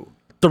you.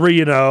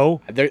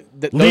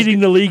 3-0.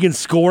 Leading the league in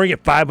scoring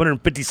at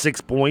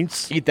 556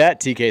 points. Eat that,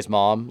 TK's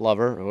mom,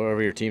 lover, or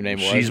whatever your team name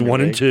was. She's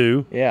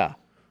 1-2. Yeah.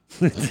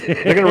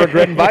 They're going to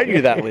regret inviting you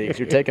to that league because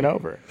you're taking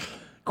over.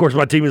 Of course,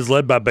 my team is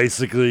led by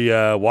basically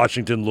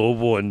Washington,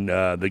 Louisville, and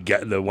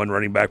the one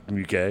running back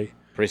from UK.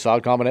 Pretty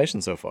solid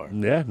combination so far.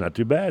 Yeah, not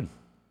too bad.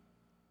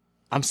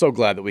 I'm so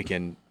glad that we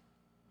can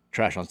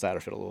trash on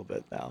Satterfield a little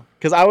bit now,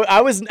 because I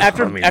was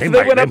after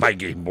they might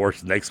get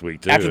worse next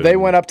week too. After they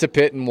went up to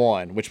Pitt and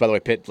won, which by the way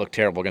Pitt looked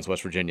terrible against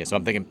West Virginia, so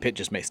I'm thinking Pitt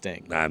just may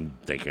sting. I'm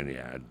thinking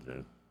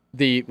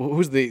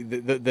who's the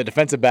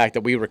defensive back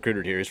that we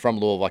recruited here? He's from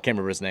Louisville. I can't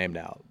remember his name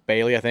now.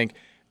 Bailey, I think,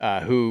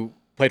 who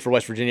played for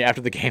West Virginia. After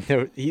the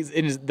game, he's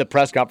in the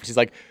press conference. He's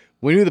like,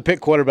 we knew the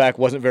Pitt quarterback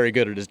wasn't very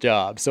good at his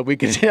job, so we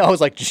could. I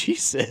was like,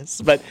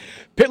 Jesus, but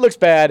Pitt looks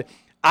bad.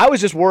 I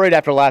was just worried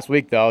after last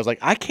week, though. I was like,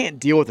 I can't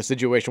deal with a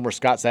situation where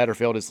Scott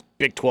Satterfield is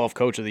Big 12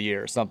 Coach of the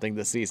Year or something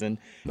this season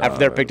after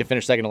their pick to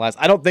finish second to last.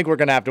 I don't think we're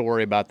going to have to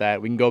worry about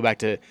that. We can go back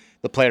to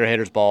the player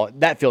haters ball.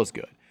 That feels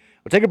good.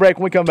 We'll take a break.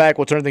 When we come back,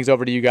 we'll turn things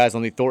over to you guys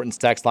on the Thornton's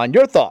text line.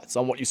 Your thoughts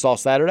on what you saw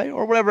Saturday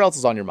or whatever else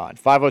is on your mind.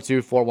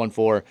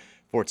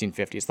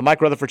 502-414-1450. It's the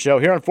Mike Rutherford Show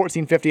here on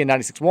 1450 and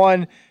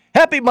 96.1.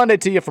 Happy Monday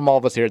to you from all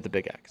of us here at the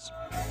Big X.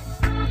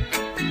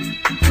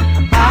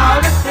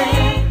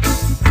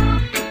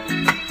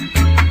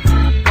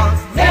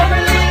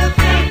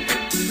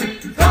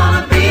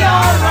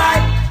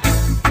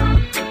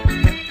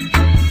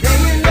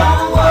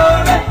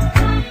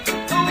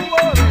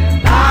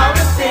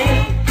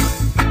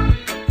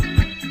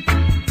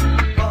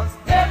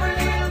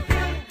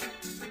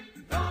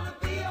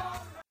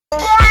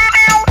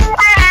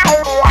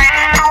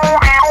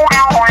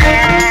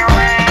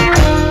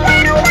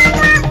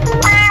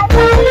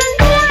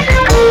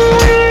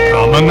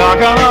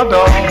 Knock on our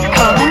door.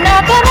 Come and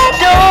knock on our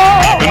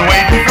door. We've been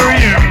waiting for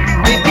you.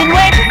 We've been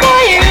waiting for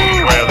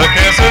you. Where the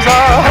kisses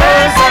are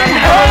hers and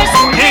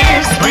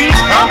his. Three's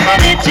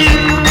company too.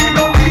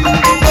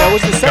 That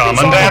was the second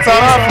Come and dance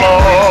on our floor.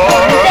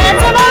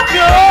 Dance on our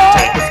floor.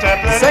 Take a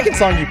step. The second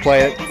song you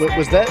played,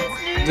 was that?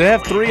 Did it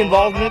have three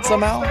involved in it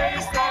somehow?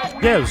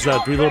 Yeah, it was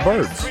Three Little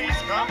Birds.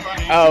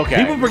 Oh, okay.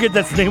 People forget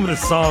that's the name of the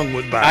song.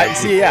 I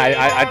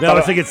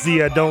think it's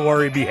the "Don't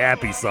Worry, Be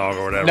Happy" song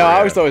or whatever. No, I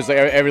always thought it was like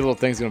every little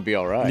thing's gonna be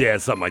all right. Yeah,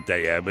 something like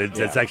that. Yeah, but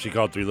it's actually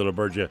called Three Little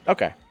Birds. Yeah.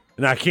 Okay.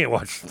 And I can't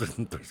watch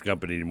Three's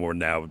Company anymore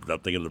now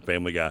without thinking of the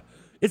Family Guy.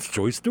 It's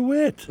Joyce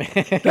DeWitt.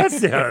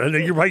 That's I know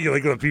you're right.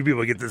 Like a few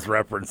people get this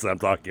reference that I'm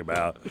talking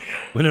about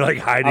when they're like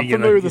hiding. I'm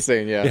familiar with the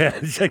scene. Yeah. Yeah.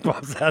 Check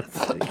pops out.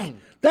 It's like,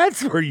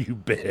 that's where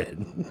you've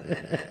been.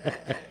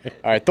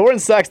 All right.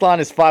 Thornton's text line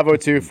is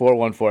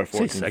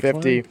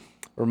 502-414-1450.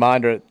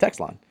 Reminder, text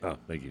line. Oh,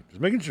 thank you.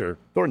 Just making sure.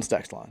 Thornton's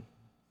text line,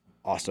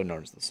 also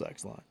known as the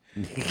sex line.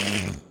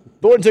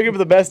 Thornton took you for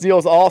the best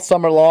deals all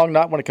summer long,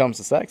 not when it comes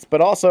to sex,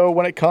 but also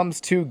when it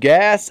comes to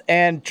gas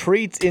and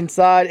treats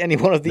inside any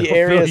one of the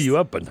areas. Fill you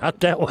up, but not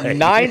that way.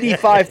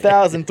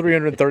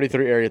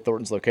 95,333 area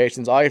Thornton's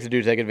locations. All you have to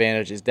do to take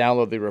advantage is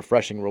download the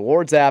Refreshing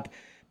Rewards app,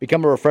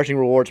 become a Refreshing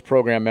Rewards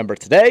program member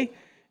today,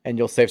 and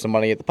you'll save some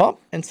money at the pump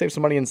and save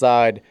some money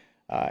inside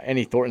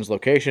any Thornton's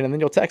location, and then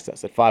you'll text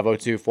us at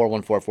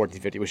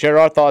 502-414-1450. We share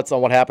our thoughts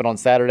on what happened on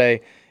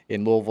Saturday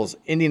in Louisville's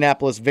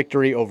Indianapolis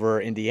victory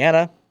over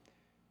Indiana.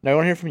 Now I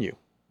want to hear from you.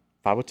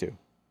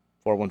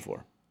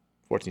 502-414-1450.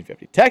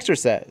 Texter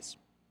says,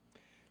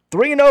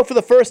 3-0 for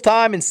the first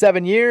time in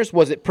 7 years.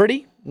 Was it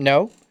pretty?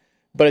 No.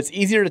 But it's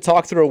easier to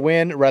talk through a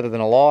win rather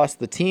than a loss.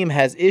 The team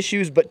has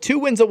issues, but 2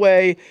 wins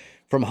away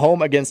from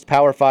home against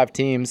Power 5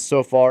 teams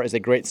so far is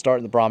a great start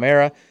in the Brom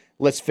era.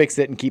 Let's fix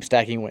it and keep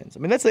stacking wins.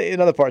 I mean, that's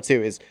another part,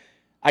 too, is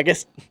I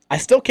guess I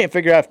still can't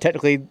figure out if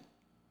technically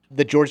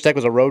the Georgia Tech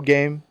was a road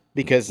game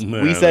because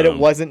we said it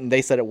wasn't and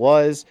they said it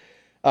was.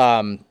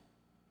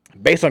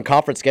 Based on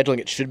conference scheduling,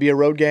 it should be a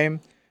road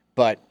game,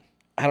 but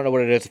I don't know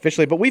what it is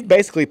officially. But we've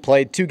basically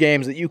played 2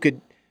 games that you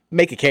could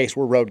make a case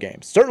were road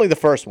games. Certainly the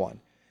first one.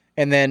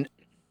 And then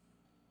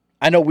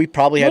I know we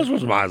probably had. It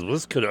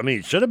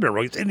should have been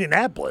road. It's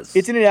Indianapolis.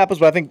 It's Indianapolis,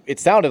 but I think it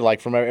sounded like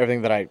from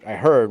everything that I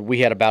heard, we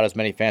had about as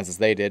many fans as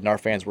they did, and our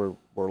fans were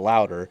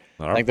louder.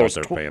 I think their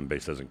fan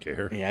base doesn't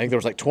care. Yeah, I think there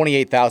was like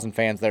 28,000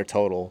 fans there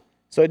total.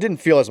 So it didn't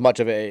feel as much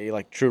of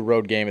a true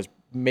road game as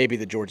maybe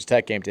the Georgia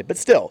Tech game did. But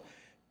still,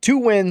 2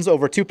 wins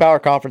over 2 power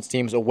conference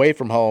teams away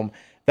from home,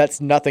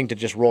 that's nothing to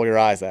just roll your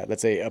eyes at.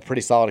 That's a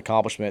pretty solid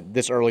accomplishment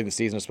this early in the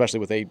season,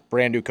 especially with a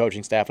brand-new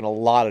coaching staff and a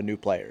lot of new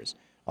players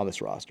on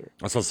this roster.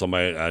 I saw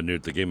somebody I knew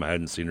at the game. I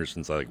hadn't seen her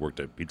since I worked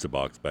at Pizza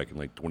Box back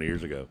in 20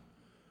 years ago.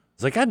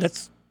 It's like, God,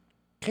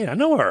 I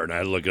know her. And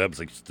I look it up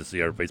to see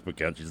her Facebook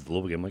account. She's at the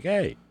Louisville game. I'm like,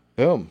 hey.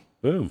 Boom.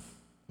 Boom.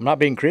 I'm not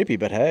being creepy,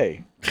 but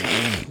hey.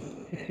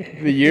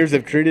 The years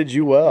have treated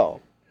you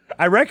well.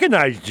 I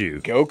recognized you.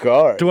 Go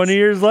Cards. 20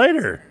 years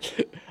later.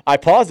 I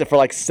paused it for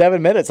like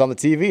 7 minutes on the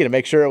TV to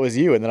make sure it was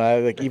you, and then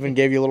I even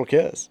gave you a little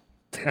kiss.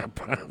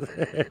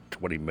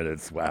 20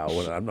 minutes. Wow,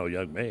 I'm no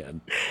young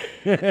man.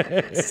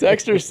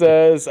 Texter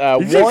says,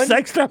 Did you say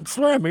Texter? I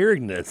swear I'm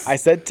hearing this. I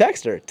said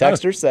Texter.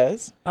 Texter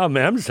says. Oh,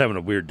 man, I'm just having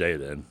a weird day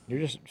then.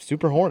 You're just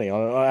super horny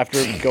after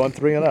going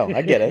 3-0.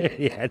 I get it.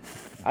 Yeah,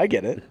 I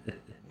get it.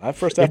 My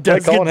first half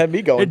play calling had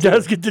me going. It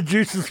does get the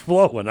juices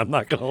flowing. I'm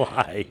not going to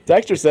lie.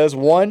 Texter says,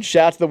 1,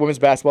 shout out to the women's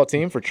basketball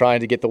team for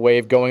trying to get the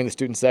wave going in the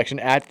student section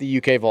at the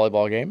UK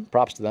volleyball game.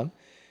 Props to them.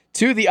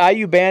 2, the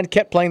IU band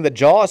kept playing the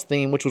Jaws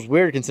theme, which was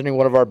weird considering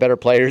one of our better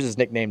players is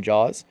nicknamed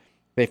Jaws.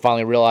 They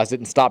finally realized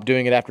it and stopped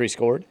doing it after he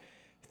scored.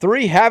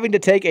 3, having to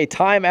take a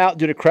timeout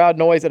due to crowd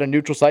noise at a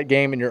neutral site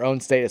game in your own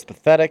state is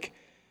pathetic.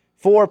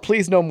 4,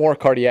 please no more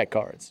cardiac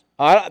cards.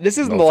 This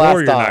isn't the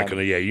last time. You're not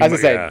gonna, As I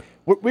say,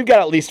 we've got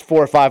at least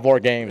 4 or 5 more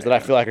games that I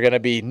feel like are going to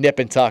be nip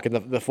and tuck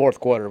in the fourth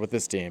quarter with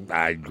this team.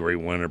 I agree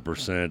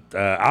 100%.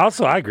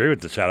 I agree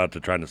with the shout-out to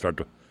trying to start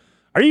to...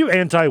 Are you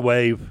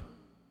anti-wave?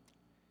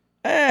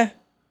 I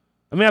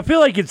mean, I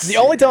feel like it's... The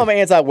only time I'm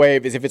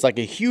anti-wave is if it's like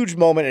a huge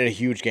moment in a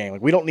huge game.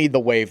 Like, we don't need the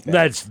wave thing.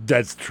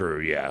 That's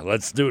true, yeah.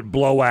 Let's do it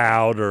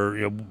blowout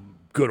or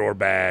good or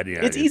bad.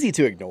 It's easy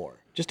to ignore.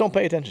 Just don't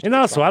pay attention. And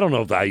also, I don't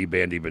know if the IU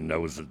band even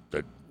knows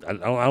that I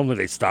don't think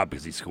they stopped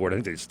because he scored. I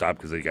think they stopped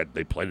because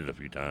they played it a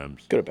few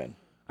times. Could have been.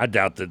 I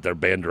doubt that their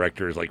band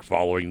director is like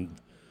following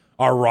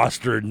our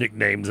roster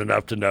nicknames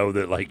enough to know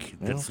that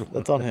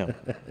that's on him.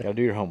 Got to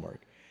do your homework.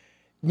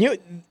 You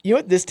know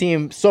what this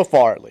team so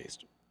far at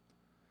least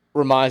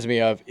reminds me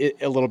of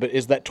a little bit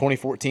is that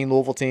 2014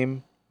 Louisville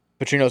team,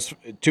 Petrino's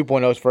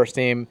 2.0's first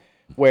team,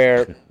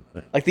 where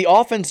like the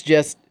offense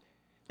just.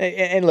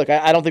 And look,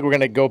 I don't think we're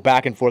going to go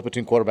back and forth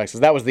between quarterbacks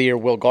because that was the year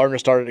Will Gardner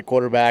started at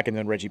quarterback and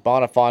then Reggie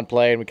Bonifant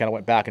played and we kind of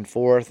went back and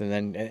forth and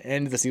then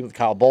ended the season with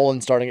Kyle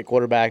Bolin starting at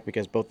quarterback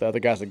because both the other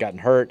guys had gotten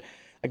hurt.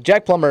 Like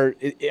Jack Plummer,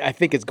 I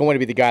think is going to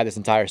be the guy this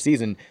entire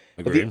season.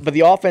 But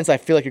the offense, I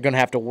feel like you're going to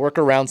have to work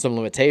around some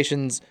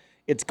limitations.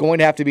 It's going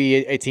to have to be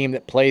a team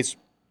that plays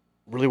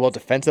really well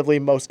defensively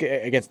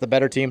against the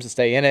better teams to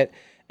stay in it.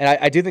 And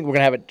I do think we're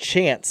going to have a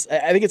chance.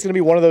 I think it's going to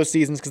be one of those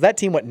seasons because that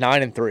team went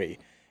 9-3.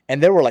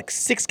 And there were like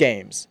 6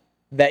 games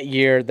that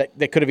year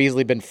that could have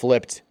easily been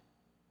flipped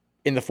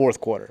in the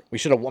fourth quarter. We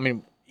should have,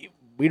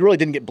 we really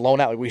didn't get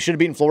blown out. We should have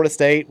beaten Florida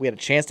State. We had a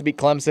chance to beat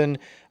Clemson,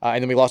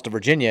 and then we lost to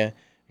Virginia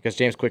because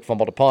James Quick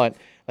fumbled a punt.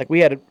 Like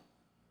we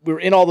were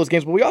in all those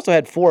games, but we also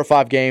had 4 or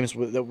 5 games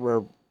that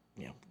were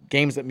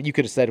games that you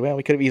could have said, well,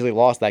 we could have easily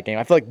lost that game.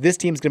 I feel like this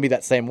team's going to be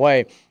that same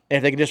way. And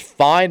if they can just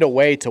find a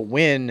way to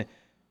win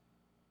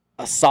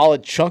a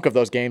solid chunk of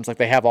those games like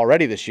they have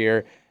already this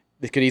year,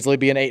 this could easily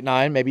be an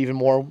 8-9, maybe even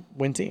more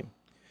win team.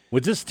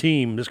 With this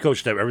team, this coach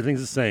staff, everything's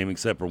the same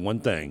except for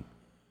one thing.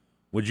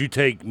 Would you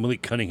take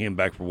Malik Cunningham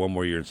back for one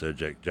more year instead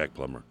of Jack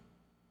Plummer?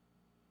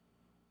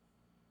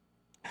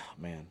 Oh,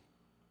 man.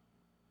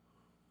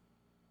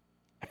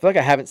 I feel like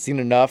I haven't seen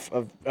enough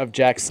of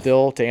Jack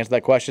still to answer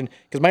that question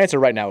because my answer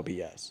right now would be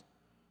yes.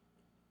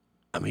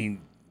 I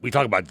mean, we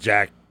talk about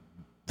Jack,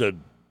 the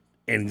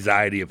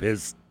anxiety of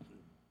his,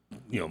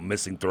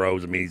 missing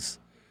throws. I mean, he's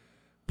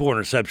 4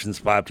 interceptions,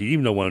 5 TDs.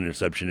 Even though 1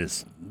 interception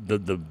is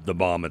the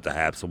bomb at the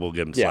half, so we'll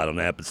give him slide on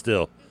that. But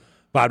still,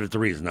 5 to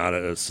 3 is not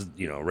a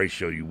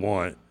ratio you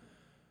want.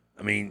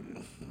 I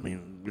mean,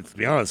 let's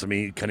be honest. I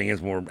mean,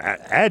 Cunningham's more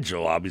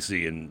agile,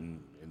 obviously, and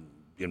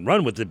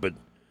run with it. But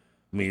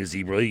I mean, is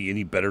he really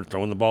any better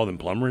throwing the ball than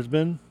Plummer has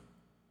been?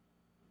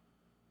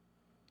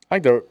 I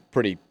think they're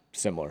pretty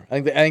similar.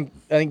 I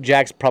think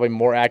Jack's probably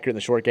more accurate in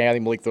the short game. I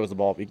think Malik throws the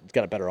ball. He's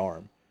got a better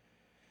arm.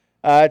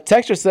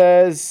 Texture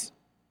says,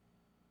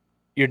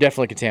 "You're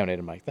definitely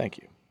contaminated, Mike. Thank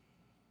you.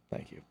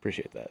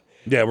 Appreciate that."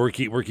 Yeah, we're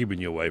keeping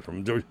you away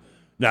from.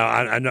 Now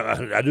I know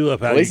I do love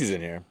how Lacey's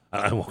in here.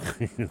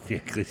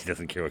 Lacey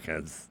doesn't care what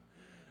kinds.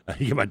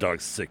 You get my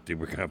dog sick, dude.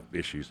 We're gonna have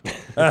issues.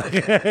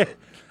 I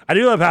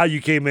do love how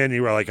you came in and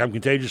you were like, "I'm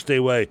contagious. Stay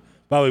away."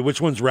 By the way,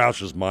 which one's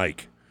Roush's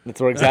mic? That's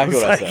exactly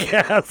what I said.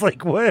 Yeah, I was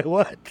like, what?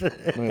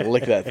 I'm gonna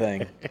lick that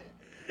thing.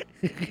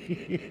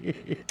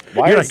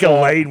 You're like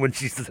Elaine when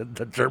she said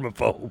the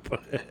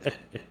germaphobe.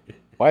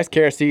 Why is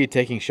KRC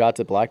taking shots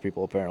at black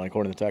people, apparently,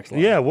 according to the text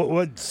line? Yeah,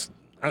 what's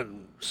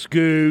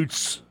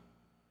Scoots?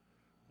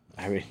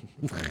 I mean,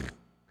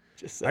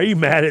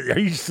 are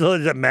you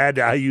still mad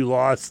at how you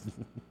lost?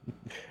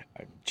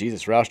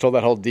 Jesus, Roush told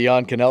that whole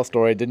Deion Cannell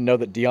story. Didn't know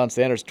that Deion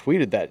Sanders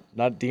tweeted that,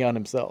 not Deion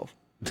himself.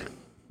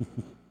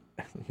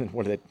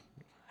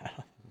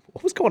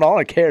 What was going on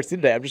at KRC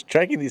today? I'm just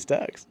tracking these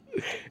texts.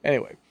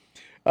 Anyway.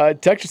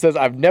 Texture says,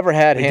 I've never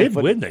had They did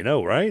win, they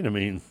know, right? I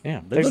mean,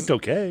 yeah, they looked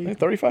okay.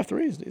 35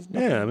 threes.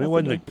 Yeah, I mean, it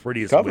wasn't the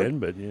prettiest win,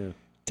 but yeah.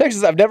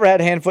 Texas, I've never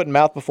had hand, foot, and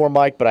mouth before,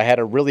 Mike, but I had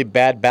a really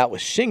bad bout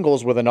with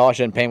shingles where the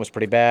nausea and pain was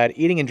pretty bad.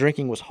 Eating and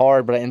drinking was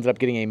hard, but I ended up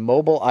getting a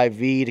mobile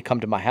IV to come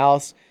to my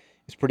house.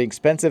 It's pretty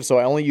expensive, so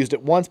I only used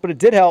it once, but it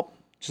did help.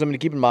 Just something to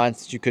keep in mind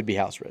since you could be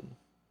house-ridden.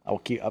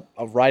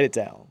 I'll write it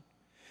down.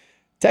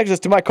 Texas,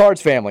 to my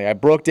Cards family, I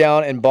broke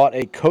down and bought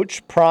a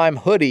Coach Prime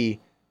hoodie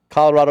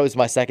Colorado is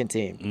my second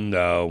team.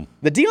 No.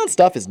 The Deion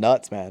stuff is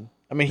nuts, man.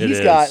 I mean, he's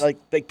got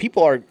like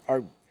people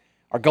are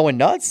going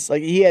nuts.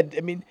 Like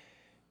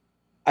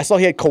I saw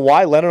he had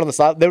Kawhi Leonard on the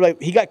side. They were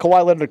like, he got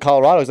Kawhi Leonard to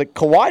Colorado. He's like,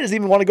 Kawhi doesn't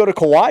even want to go to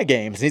Kawhi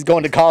games. And he's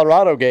going to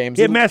Colorado games.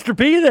 He had Master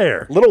P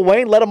there. Lil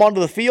Wayne let him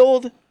onto the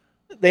field.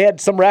 They had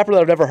some rapper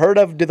that I've never heard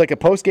of did like a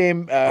post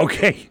game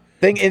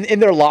thing in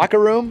their locker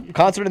room,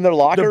 concert in their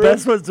locker room. The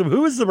best was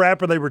who was the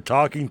rapper they were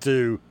talking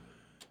to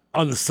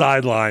on the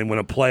sideline when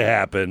a play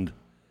happened?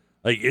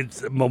 Like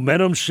it's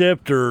momentum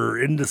shift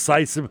or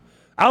indecisive.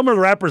 I don't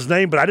remember the rapper's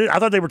name, but I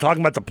thought they were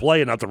talking about the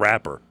play and not the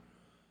rapper.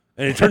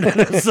 And it turned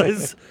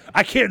into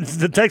I can't.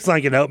 The text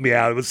line can help me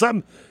out. It was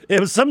some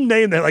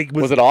name that like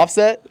was it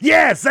Offset?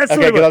 Yes, that's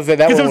okay. Because it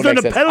was during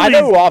the penalties. I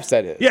know who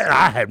Offset is. Yeah,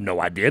 I have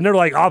no idea. And they're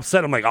like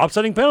Offset. I'm like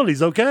offsetting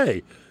penalties,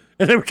 okay.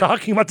 And they were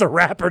talking about the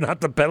rapper,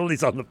 not the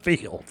penalties on the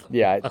field.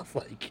 Yeah,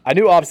 I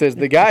knew Offset is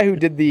the guy who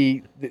did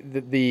the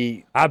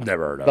I've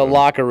never heard of the him.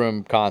 Locker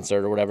room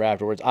concert or whatever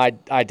afterwards. I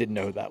didn't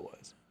know who that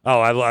was.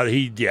 Oh, I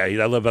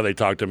love how they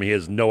talk to him. He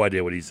has no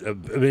idea what he's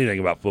anything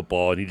about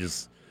football, and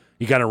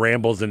he kind of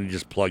rambles and he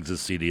just plugs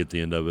his CD at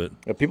the end of it.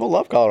 Yeah, people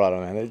love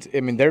Colorado, man.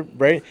 They're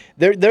going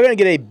to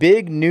get a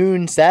big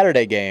noon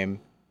Saturday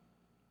game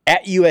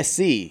at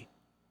USC,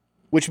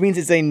 which means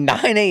it's a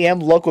 9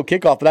 a.m. local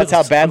kickoff. But that's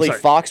how badly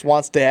Fox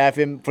wants to have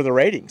him for the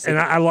ratings. And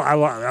I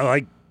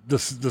like the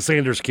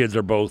Sanders kids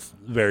are both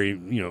very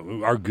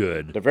are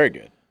good. They're very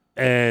good.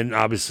 And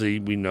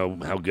obviously we know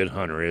how good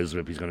Hunter is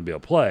if he's going to be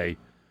able to play.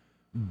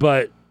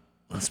 But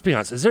let's be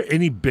honest, is there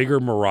any bigger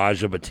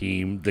mirage of a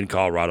team than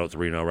Colorado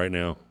 3-0 right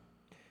now?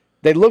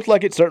 They looked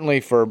like it certainly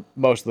for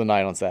most of the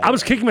night on Saturday. I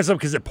was kicking myself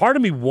because part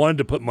of me wanted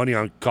to put money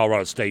on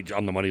Colorado State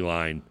on the money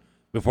line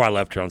before I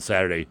left here on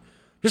Saturday.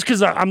 Just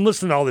because I'm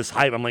listening to all this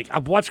hype. I'm like,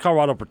 I've watched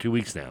Colorado for 2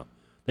 weeks now.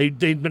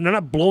 They're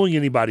not blowing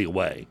anybody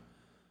away.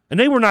 And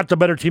they were not the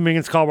better team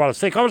against Colorado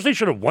State. Colorado State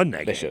should have won that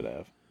game. They should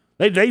have.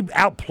 They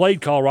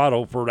outplayed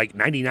Colorado for like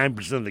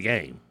 99% of the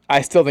game.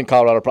 I still think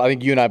Colorado, I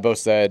think you and I both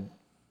said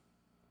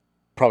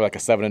probably like a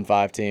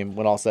 7-5 team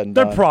when all said and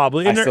done. They're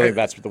probably. I still think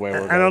that's the way we're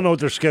going. I don't know what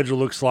their schedule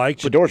looks like.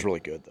 Shador's really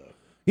good, though.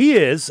 He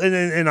is.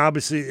 And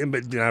obviously,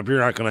 but if you're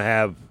not going to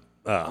have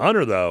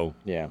Hunter, though,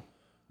 yeah,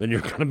 then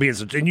you're going to be in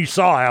such. And you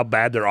saw how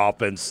bad their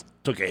offense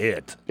took a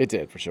hit. It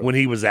did, for sure. When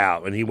he was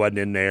out and he wasn't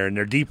in there. And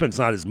their defense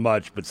not as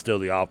much, but still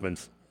the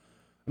offense.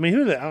 I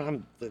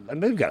mean,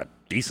 they've got a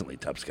decently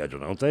tough schedule,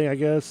 don't they, I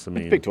guess? I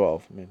mean, Big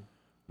 12.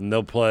 And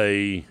they'll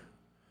play.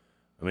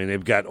 I mean,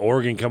 they've got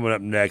Oregon coming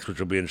up next, which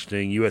will be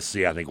interesting.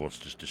 USC, I think, will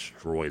just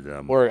destroy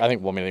them. I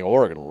think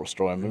Oregon will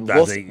destroy them.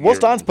 Will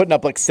Stein's putting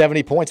up like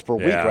 70 points per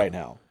week right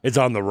now. It's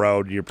on the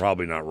road. You're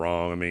probably not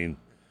wrong. I mean,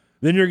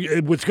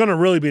 then what's going to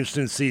really be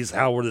interesting to see is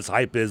where this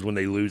hype is when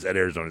they lose at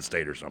Arizona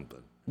State or something.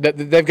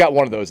 They've got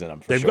one of those in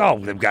them. They've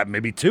got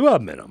maybe two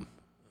of them in them.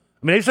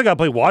 I mean, they still got to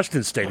play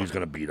Washington State, who's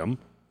going to beat them.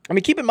 I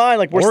mean, keep in mind,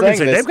 like we're Oregon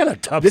saying, they've got a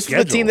tough this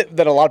schedule. is the team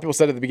that a lot of people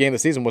said at the beginning of the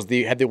season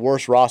had the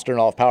worst roster in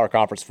all of Power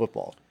Conference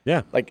football.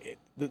 Yeah, like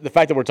the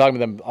fact that we're talking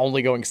about them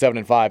only going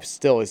 7-5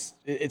 still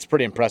it's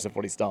pretty impressive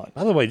what he's done.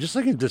 By the way, just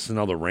looking in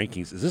all the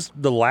rankings, is this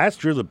the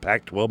last year of the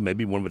Pac-12?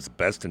 Maybe one of its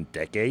best in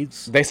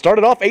decades. They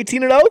started off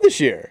 18-0 this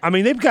year. I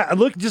mean, they've got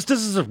this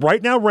is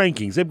right now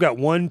rankings. They've got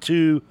 1,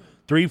 2,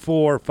 3,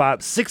 4,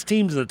 5, 6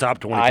 teams in the top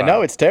 25. I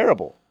know it's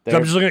terrible. So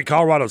I'm just looking at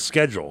Colorado's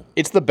schedule.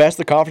 It's the best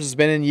the conference has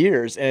been in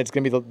years, and it's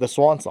going to be the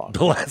swan song.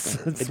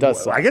 It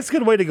does. I guess it's a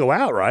good way to go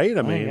out, right?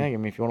 I mean,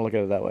 if you want to look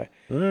at it that way.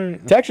 All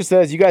right. Texas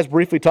says, you guys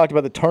briefly talked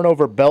about the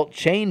turnover belt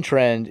chain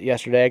trend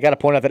yesterday. I got to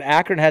point out that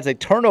Akron has a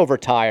turnover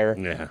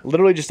tire,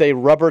 literally just a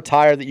rubber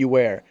tire that you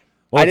wear.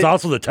 Well, it's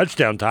also the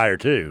touchdown tire,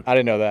 too. I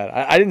didn't know that.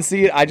 I didn't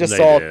see it. I just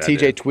saw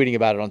TJ tweeting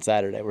about it on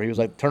Saturday where he was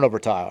like, turnover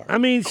tire. I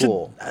mean,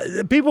 cool.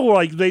 People were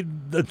like, the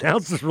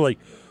announcers were like,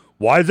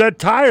 why is that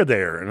tire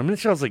there? And I mean, it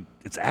sounds like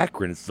it's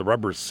Akron. It's the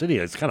rubber city.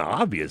 It's kind of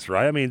obvious,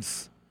 right? I mean,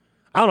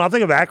 I don't know. I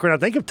think of Akron. I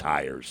think of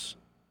tires.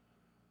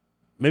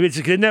 Maybe it's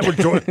isn't that where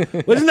George,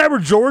 wasn't that where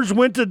George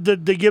went to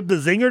give the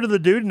zinger to the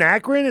dude in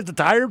Akron at the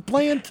tire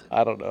plant?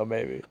 I don't know.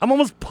 Maybe. I'm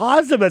almost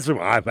positive that's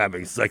where I'm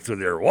having sex with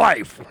your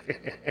wife.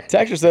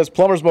 Texture says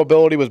Plummer's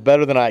mobility was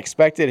better than I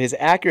expected. His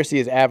accuracy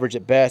is average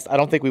at best. I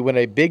don't think we win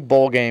a big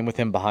bowl game with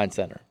him behind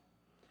center.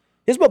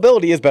 His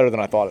mobility is better than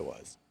I thought it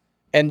was.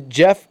 And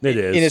Jeff,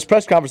 in his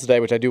press conference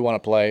today, which I do want to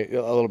play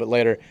a little bit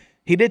later,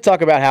 he did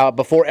talk about how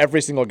before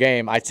every single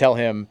game, I tell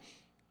him,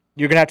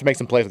 you're going to have to make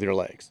some plays with your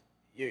legs.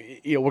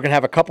 We're going to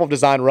have a couple of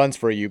design runs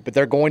for you, but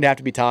there are going to have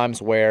to be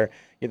times where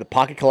the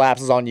pocket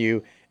collapses on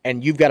you,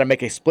 and you've got to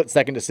make a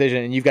split-second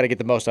decision, and you've got to get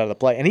the most out of the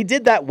play. And he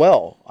did that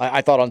well,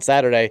 I thought, on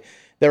Saturday.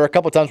 There were a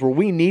couple of times where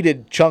we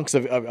needed chunks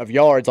of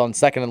yards on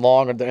second and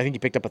long. I think he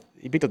picked up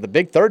the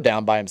big third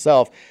down by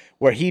himself,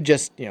 where he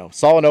just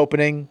saw an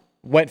opening,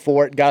 went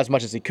for it, got as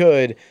much as he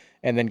could,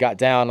 and then got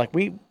down. Like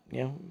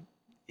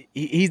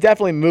he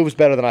definitely moves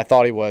better than I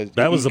thought he was.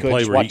 That was the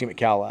play where watching him at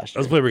Cal last year. That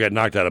was the play where he got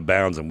knocked out of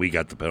bounds, and we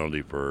got the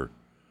penalty for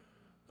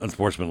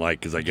unsportsmanlike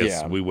because I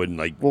guess we wouldn't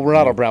like. Well,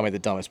 Ronaldo Brown made the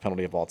dumbest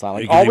penalty of all time.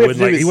 Like, all he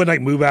wouldn't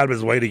like move out of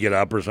his way to get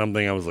up or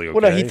something. I was like, okay.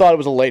 Well, no, he thought it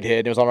was a late hit.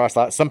 And it was on our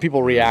side. Some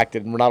people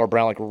reacted, and Ronaldo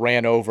Brown like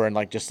ran over and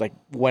like just like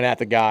went at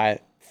the guy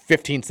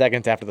 15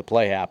 seconds after the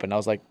play happened. I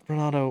was like,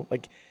 Ronaldo,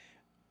 like,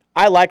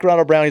 I like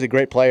Ronaldo Brown. He's a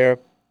great player.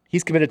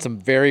 He's committed some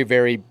very,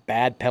 very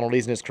bad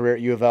penalties in his career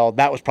at U of L.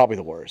 That was probably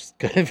the worst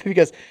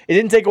because it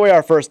didn't take away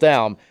our first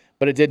down,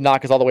 but it did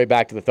knock us all the way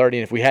back to the 30.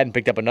 And if we hadn't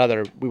picked up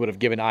another, we would have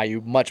given IU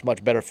much,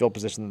 much better field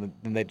position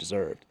than they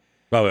deserved.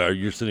 By the way,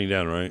 you're sitting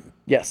down, right?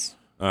 Yes.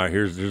 All right,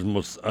 here's the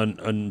most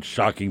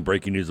unshocking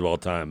breaking news of all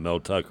time. Mel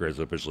Tucker has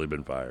officially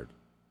been fired.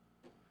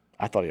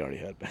 I thought he already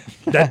had been.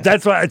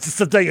 That's why it's just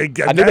the thing.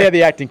 I knew they had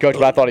the acting coach,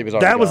 but I thought he was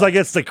already That was, gone. I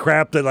guess, the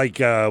crap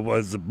that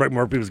was Brett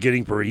Murphy was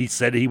getting for. He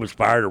said he was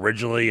fired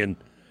originally, and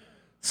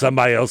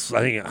somebody else,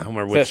 I don't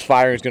remember which. This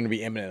firing is going to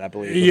be imminent, I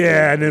believe.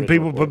 Yeah, and then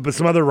people, but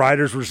some other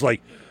writers were just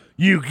like,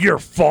 you're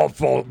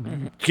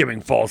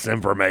giving false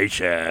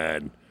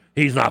information.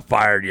 He's not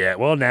fired yet.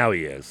 Well, now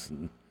he is.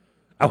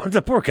 I went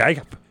the poor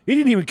guy. He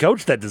didn't even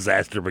coach that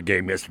disaster of a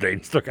game yesterday,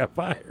 and he still got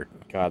fired.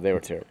 God, they were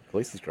terrible.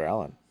 Police is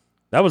growling.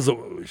 That was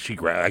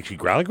actually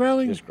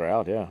growling? Just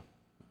growled, yeah.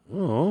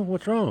 Oh,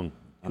 what's wrong?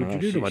 What'd you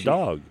do to my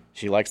dog?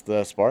 She likes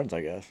the Spartans,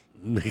 I guess.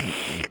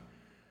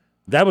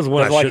 That was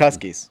one. Doesn't like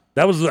Huskies.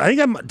 That was. I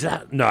think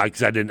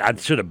because I didn't. I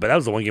should have. But that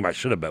was the one game I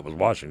should have bet was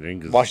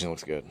Washington. Washington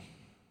looks good.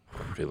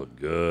 They look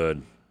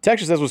good.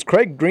 Texas says, was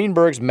Craig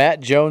Greenberg's Matt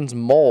Jones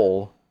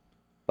mole?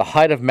 The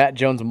height of Matt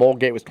Jones'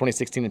 Molegate was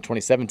 2016 and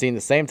 2017,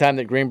 the same time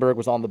that Greenberg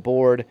was on the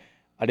board.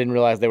 I didn't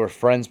realize they were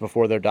friends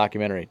before their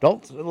documentary.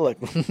 Don't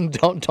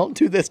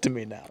do this to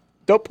me now.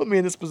 Don't put me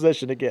in this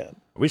position again.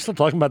 Are we still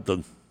talking about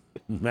the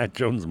Matt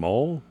Jones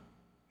mole?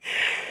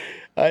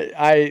 Mole.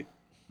 I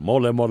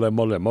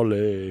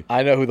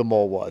know who the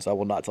mole was. I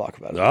will not talk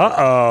about it.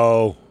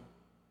 Uh-oh.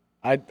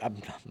 I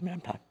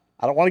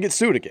don't want to get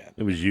sued again.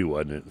 It was you,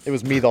 wasn't it? It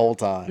was me the whole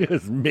time. It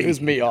was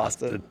me,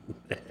 Austin.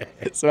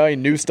 So he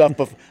knew stuff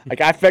before.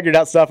 Like, I figured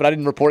out stuff, and I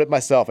didn't report it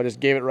myself. I just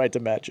gave it right to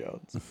Matt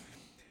Jones.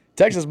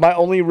 Texas, my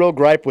only real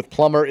gripe with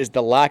Plummer is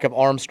the lack of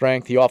arm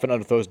strength. He often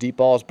underthrows deep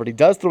balls, but he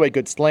does throw a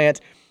good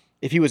slant.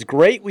 If he was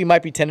great, we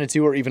might be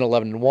 10-2 or even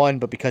 11-1,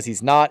 but because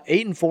he's not,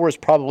 8-4 is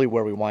probably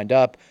where we wind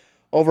up.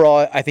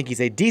 Overall, I think he's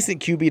a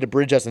decent QB to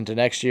bridge us into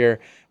next year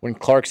when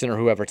Clarkson or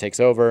whoever takes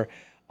over.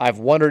 I've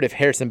wondered if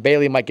Harrison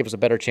Bailey might give us a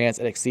better chance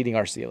at exceeding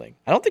our ceiling.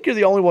 I don't think you're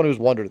the only one who's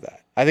wondered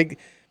that. I think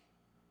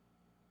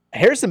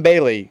Harrison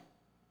Bailey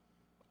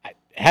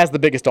has the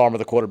biggest arm of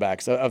the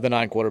quarterbacks, of the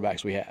 9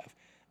 quarterbacks we have.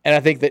 And I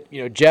think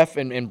that Jeff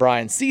and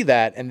Brian see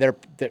that, and they're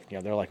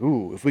like,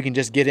 ooh, if we can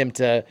just get him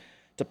to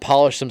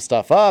polish some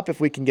stuff up,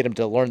 if we can get him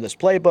to learn this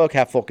playbook,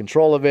 have full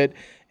control of it,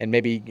 and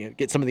maybe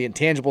get some of the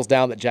intangibles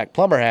down that Jack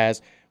Plummer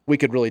has, we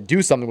could really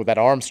do something with that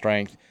arm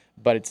strength.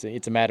 But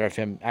it's a matter of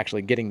him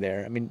actually getting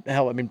there. I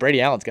mean,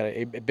 Brady Allen's got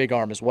a big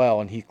arm as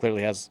well, and he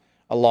clearly has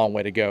a long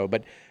way to go.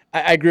 But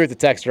I agree with the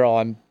texter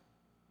on.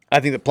 I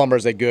think that Plummer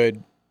is a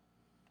good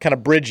kind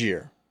of bridge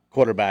year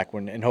quarterback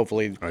and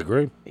hopefully I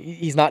agree.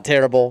 He's not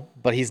terrible,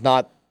 but he's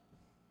not.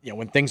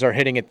 When things are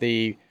hitting at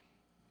the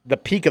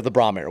peak of the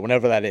Brom era,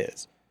 whenever that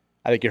is,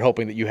 I think you're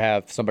hoping that you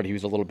have somebody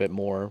who's a little bit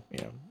more.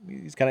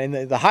 He's kind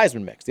of in the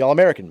Heisman mix, the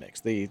All-American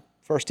mix, the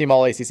first team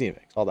All-ACC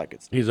mix, all that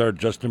good stuff. He's our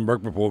Justin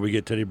Burke before we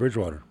get Teddy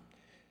Bridgewater.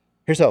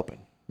 Here's hoping.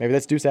 Maybe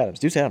that's Deuce Adams.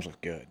 Deuce Adams looks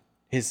good.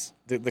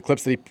 The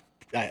clips that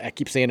I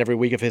keep seeing every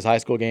week of his high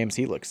school games,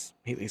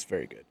 he's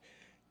very good.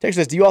 Texas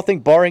says, do you all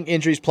think barring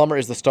injuries, Plummer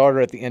is the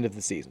starter at the end of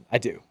the season? I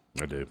do.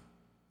 I do.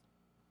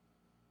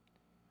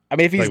 I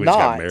mean, if he's we not, just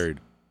got married.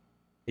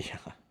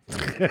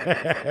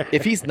 Yeah.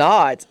 If he's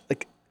not,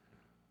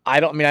 I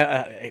don't.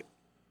 I mean,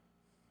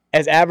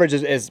 as average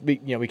as we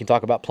can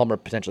talk about Plummer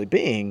potentially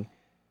being,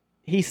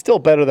 he's still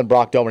better than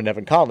Brock Doman and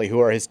Evan Conley, who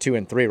are his 2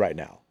 and 3 right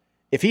now.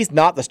 If he's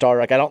not the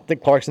starter, I don't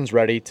think Clarkson's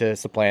ready to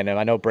supplant him.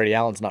 I know Brady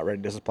Allen's not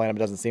ready to supplant him. It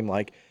doesn't seem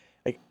like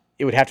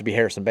it would have to be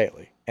Harrison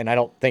Bailey, and I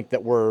don't think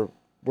that we're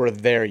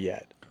there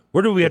yet.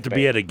 Where do we have to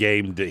be at a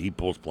game that he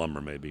pulls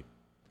Plummer? Maybe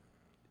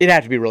it'd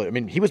have to be really. I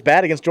mean, he was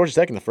bad against Georgia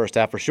Tech in the first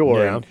half for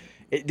sure. Yeah. And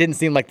it didn't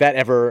seem like that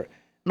ever. I'm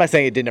not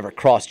saying it didn't ever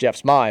cross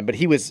Jeff's mind, but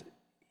he was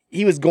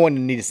going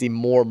to need to see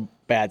more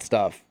bad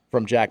stuff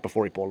from Jack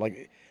before he pulled. I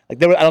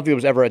don't think there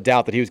was ever a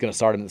doubt that he was going to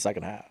start him in the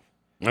second half.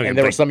 And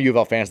there were some U of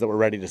L fans that were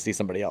ready to see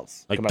somebody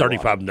else. Like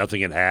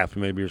 35-0 at half,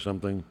 maybe, or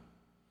something.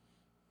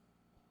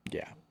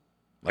 Yeah.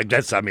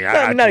 That's, I mean,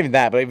 not even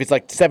that, but if it's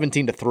like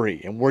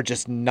 17-3, and we're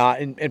just not,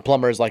 and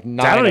Plummer is like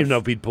 9. I don't even know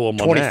if he'd pull him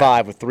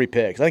 25 with 3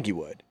 picks. I think he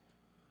would.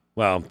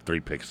 Well, 3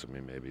 picks, I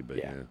mean, maybe, but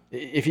yeah.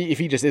 If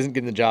he just isn't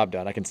getting the job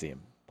done, I can see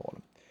him pulling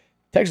him.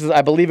 Texas,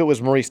 I believe it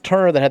was Maurice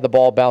Turner that had the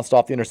ball bounced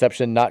off the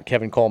interception, not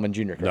Kevin Coleman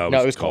Jr. No,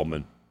 it was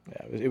Coleman.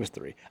 Yeah, it was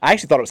 3. I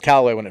actually thought it was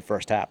Callaway when it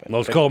first happened.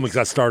 Well, it was Coleman because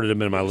I started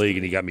him in my league,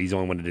 and he's the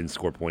only one that didn't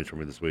score points for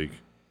me this week.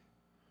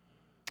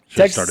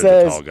 Texas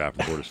started the tall guy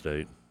from Florida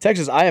State.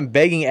 Texas, I am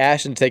begging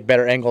Ashton to take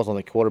better angles on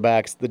the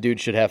quarterbacks. The dude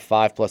should have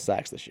 5+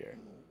 sacks this year.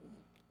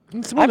 I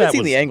haven't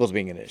seen the angles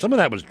being an issue. Some of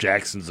that was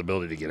Jackson's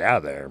ability to get out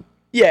of there.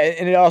 Yeah,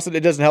 and it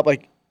doesn't help.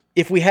 Like,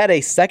 if we had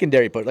a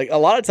secondary push, like a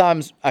lot of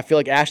times I feel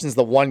like Ashton's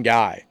the one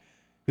guy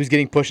who's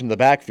getting pushed into the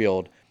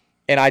backfield.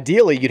 And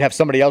ideally, you'd have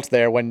somebody else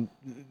there when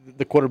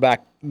the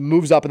quarterback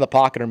moves up in the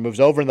pocket or moves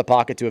over in the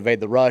pocket to evade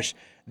the rush,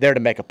 there to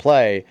make a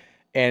play.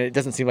 And it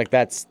doesn't seem like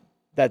that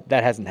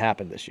hasn't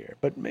happened this year.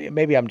 But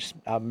maybe I'm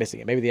missing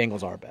it. Maybe the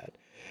angles are bad.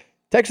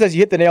 Tex says you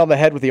hit the nail on the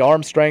head with the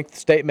arm strength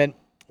statement.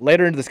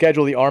 Later into the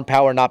schedule, the arm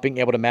power not being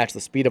able to match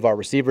the speed of our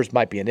receivers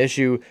might be an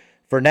issue.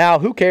 For now,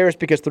 who cares?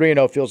 Because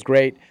 3-0 feels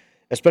great,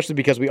 especially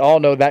because we all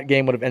know that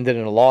game would have ended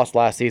in a loss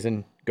last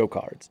season. Go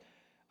Cards.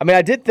 I mean,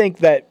 I did think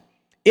that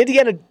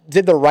Indiana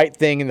did the right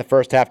thing in the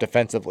first half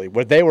defensively,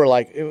 where they were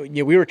like,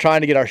 we were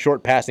trying to get our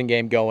short passing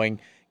game going,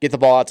 get the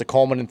ball out to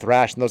Coleman and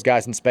Thrash and those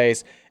guys in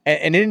space.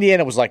 And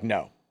Indiana was like,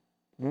 no,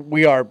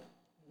 we're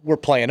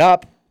playing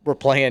up. We're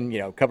playing,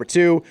 cover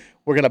 2.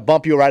 We're going to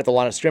bump you right at the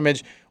line of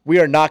scrimmage. We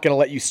are not going to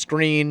let you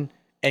screen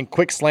and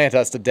quick slant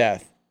us to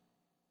death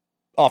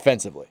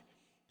offensively.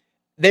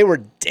 They were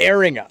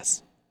daring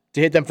us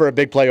to hit them for a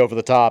big play over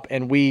the top,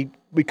 and we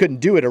couldn't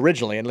do it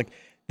originally. And the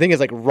thing is,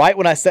 right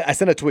when I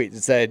sent a tweet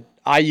that said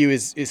IU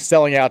is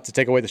selling out to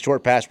take away the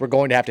short pass, we're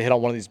going to have to hit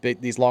on one of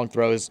these long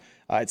throws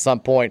at some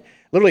point.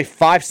 Literally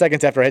 5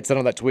 seconds after I hit send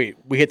on that tweet,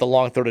 we hit the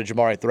long throw to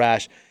Jamari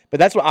Thrash. But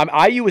that's what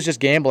IU was just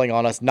gambling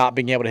on us not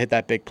being able to hit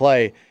that big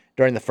play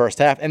during the first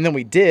half, and then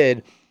we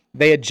did.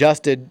 They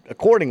adjusted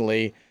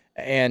accordingly,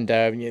 and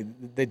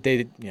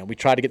we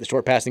tried to get the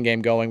short passing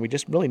game going. We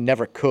just really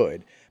never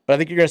could. But I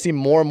think you're going to see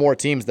more and more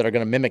teams that are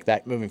going to mimic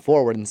that moving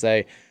forward and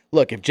say,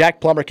 look, if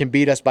Jack Plummer can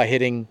beat us by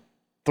hitting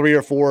 3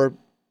 or 4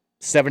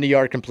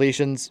 70-yard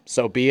completions,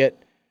 so be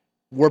it.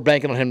 We're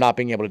banking on him not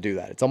being able to do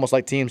that. It's almost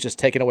like teams just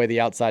taking away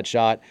the outside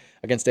shot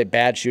against a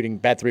bad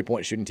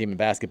 3-point shooting team in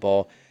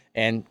basketball.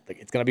 And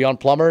it's going to be on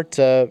Plummer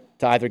to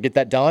either get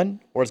that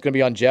done, or it's going to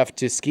be on Jeff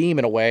to scheme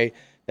in a way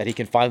that he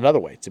can find another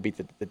way to beat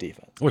the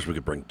defense. I wish we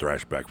could bring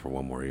Thrash back for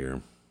one more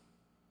year.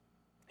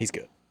 He's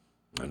good.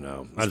 I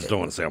know. I just don't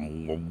want to say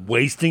I'm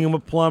wasting him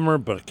with Plummer,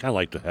 but I kind of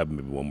like to have him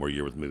maybe one more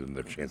year with maybe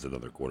their chance at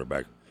another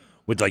quarterback.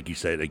 With, like you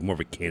said, like more of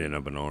a cannon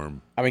of an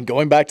arm. I mean,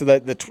 going back to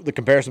the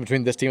comparison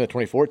between this team and the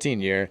 2014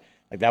 year,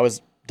 like that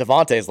was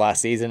Devontae's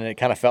last season, and it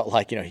kind of felt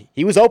like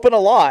he was open a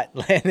lot,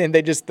 and then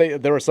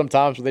there were some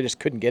times where they just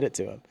couldn't get it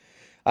to him.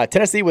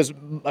 Tennessee was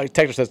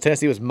Texas says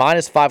Tennessee was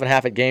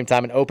 -5.5 at game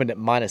time and opened at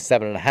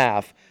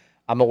 -7.5.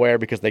 I'm aware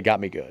because they got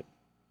me good.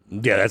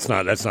 Yeah, that's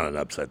not an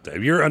upset there.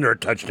 If you're under a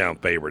touchdown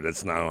favorite,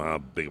 that's not how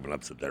big of an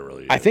upset that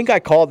really is. I think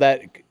I called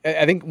that.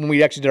 I think when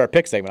we actually did our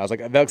pick segment, I was like,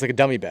 that looks like a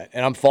dummy bet,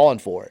 and I'm falling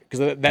for it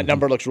because that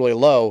number looks really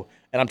low,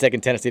 and I'm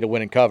taking Tennessee to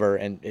win and cover,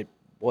 and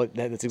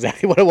that's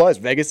exactly what it was.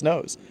 Vegas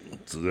knows.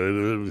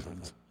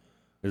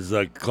 As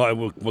what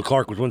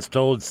Clark was once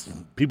told, it's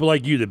people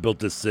like you that built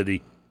this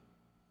city.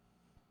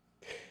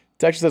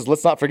 Texas says,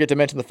 let's not forget to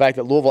mention the fact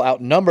that Louisville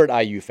outnumbered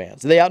IU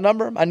fans. Did they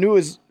outnumber them? I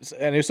knew some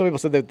people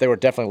said that they were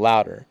definitely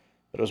louder,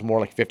 but it was more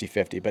like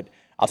 50-50. But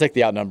I'll take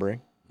the outnumbering.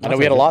 I know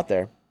we had a lot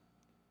there.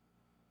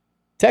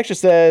 Texas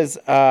says,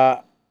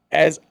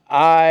 as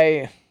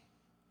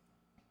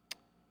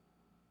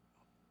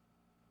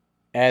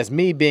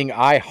me being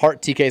I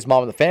heart TK's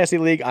mom in the fantasy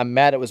league, I'm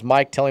mad it was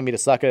Mike telling me to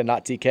suck it and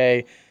not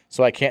TK,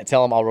 so I can't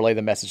tell him I'll relay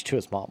the message to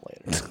his mom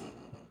later.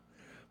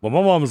 Well,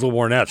 my mom was a little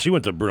worn out. She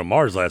went to Bruno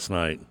Mars last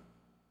night.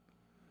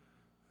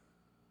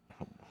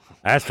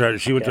 I asked her.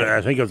 She went to. I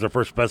think it was her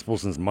first festival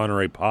since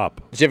Monterey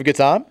Pop. Did she have a good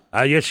time?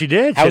 Yes, she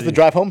did. How was the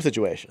drive home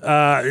situation?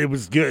 It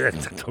was good.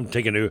 I'm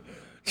taking her.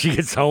 She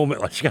gets home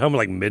she got home at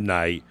like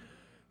midnight.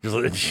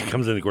 She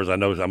comes in. Of course, I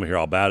know I'm gonna hear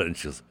all about it, and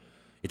she goes,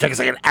 "It took us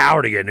like an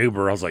hour to get an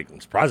Uber." I was like,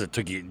 "I'm surprised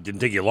didn't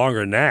take you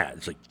longer than that."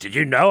 She's like, "Did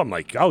you know?" I'm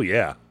like, "Oh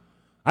yeah,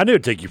 I knew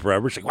it'd take you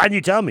forever." She's like, "Why didn't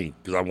you tell me?"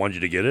 Because I wanted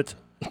you to get it.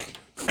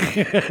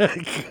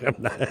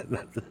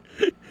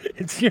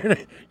 You're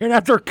an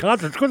outdoor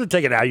concert. It's going to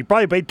take it out. You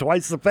probably paid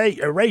twice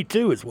the rate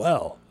too as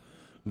well.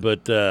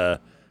 But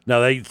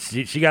no,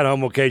 she got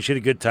home okay. She had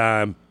a good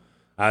time.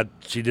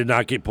 She did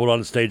not get pulled on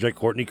the stage like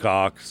Courtney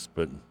Cox,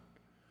 but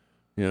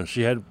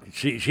she had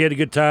a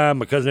good time.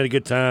 My cousin had a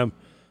good time.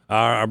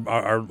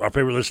 Our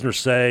favorite listeners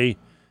say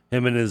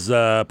him and his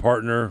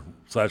partner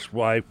 /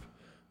 wife.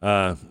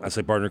 I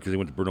say partner because he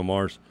went to Bruno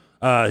Mars.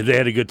 They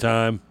had a good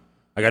time.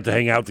 I got to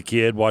hang out with the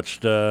kid,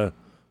 watched the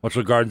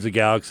Gardens of the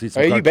Galaxy. You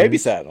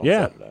babysat on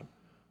Saturday.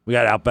 We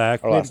got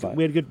Outback. We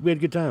had a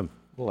good time.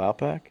 A little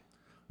Outback.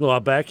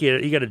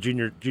 He got a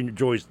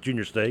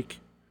junior steak.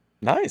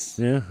 Nice.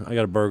 Yeah, I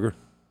got a burger.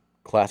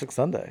 Classic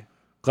Sunday.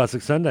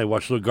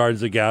 Watched the Gardens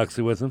of the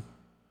Galaxy with him.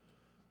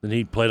 Then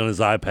he played on his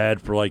iPad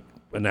for like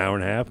an hour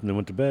and a half, and then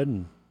went to bed,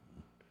 and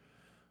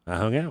I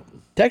hung out.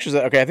 Textures.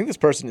 Okay, I think this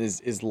person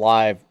is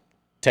live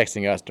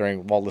texting us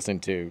while listening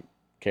to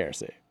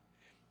KRC.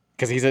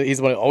 Because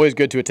he's one always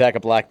good to attack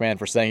a black man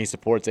for saying he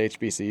supports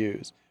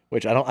HBCUs,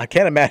 which I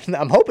can't imagine.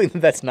 I'm hoping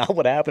that's not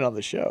what happened on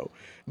the show.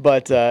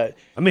 But I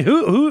mean,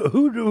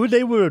 who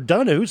they would have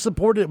done it? Who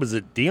supported it? Was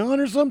it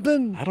Dion or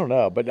something? I don't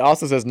know. But it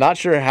also says not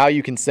sure how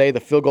you can say the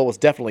field goal was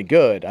definitely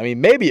good. I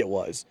mean, maybe it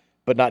was,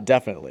 but not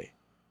definitely.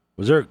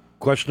 Was there a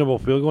questionable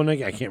field goal in that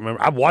game? I can't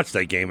remember. I watched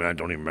that game and I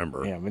don't even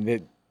remember. Yeah, I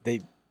mean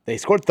they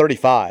scored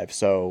 35,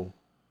 so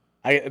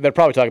they're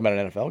probably talking about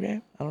an NFL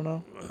game. I don't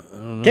know.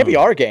 Can't be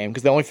our game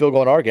because the only field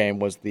goal in our game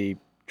was the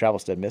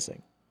Travelstead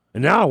missing.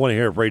 And now I want to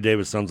hear if Ray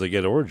Davis sounds like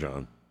Ed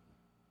Orgeron.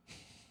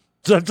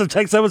 So that's a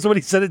text. That was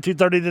somebody said at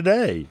 2:30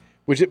 today.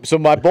 So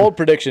my bold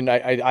prediction,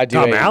 I do.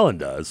 Tom Allen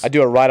does. I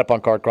do a write-up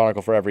on Card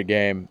Chronicle for every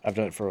game. I've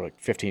done it for like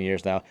 15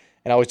 years now,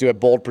 and I always do a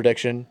bold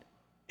prediction.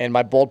 And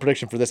my bold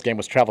prediction for this game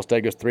was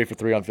Travelstead goes 3 for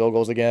 3 on field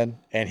goals again.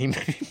 And he,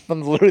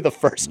 on literally the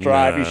first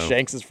drive, he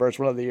shanks his first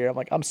one of the year. I'm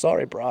like, I'm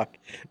sorry, Brock.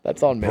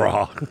 That's on me.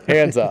 Brock.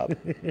 Hands up.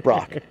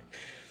 Brock.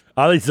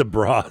 I think it's a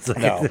Brock.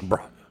 No.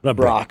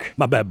 Brock.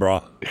 My bad,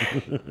 Brock.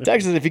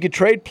 Texas, if you could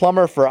trade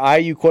Plummer for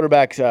IU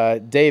quarterback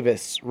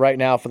Davis right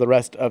now for the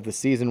rest of the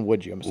season,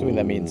 would you? I'm assuming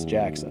that means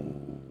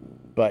Jackson.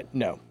 But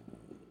no.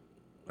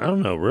 I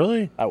don't know,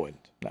 really? I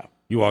wouldn't. No.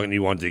 You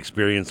want the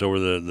experience over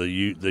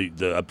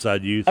the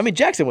upside youth? I mean,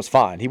 Jackson was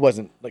fine. He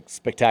wasn't like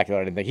spectacular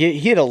or anything.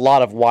 He had a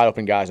lot of wide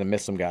open guys and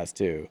missed some guys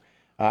too.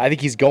 I think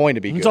he's going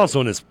to be good. He's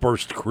also in his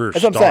first career That's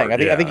start. That's what I'm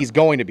saying. I think he's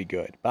going to be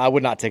good. But I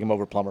would not take him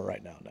over Plummer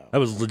right now, no. That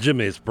was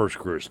legitimately his first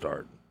career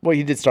start. Well,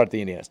 he did start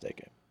the Indiana State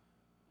game.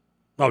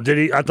 Oh, did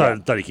he? I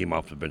thought he came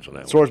off the bench on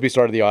that Sorsby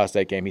started the Ohio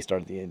State game. He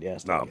started the Indiana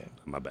State game.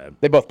 My bad.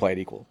 They both played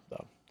equal,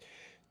 though.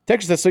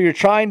 Texas says, so you're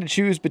trying to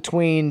choose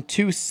between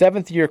two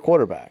seventh-year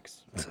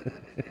quarterbacks.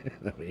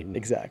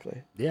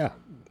 Exactly. Yeah.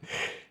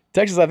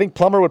 Texas, I think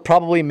Plummer would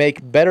probably make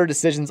better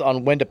decisions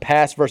on when to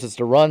pass versus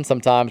to run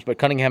sometimes, but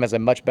Cunningham has a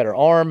much better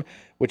arm,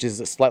 which is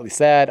slightly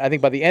sad. I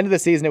think by the end of the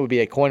season, it would be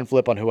a coin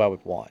flip on who I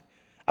would want.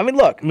 I mean,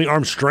 look.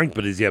 Arm strength,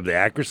 but does he have the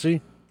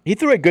accuracy? He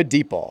threw a good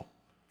deep ball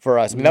for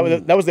us. I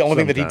mean, that was the only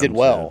thing that he did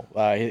well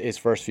his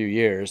first few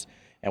years,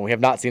 and we have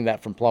not seen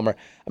that from Plummer.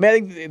 I mean, I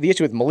think the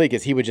issue with Malik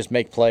is he would just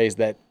make plays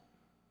that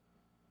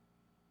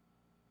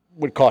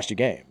would cost you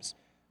games.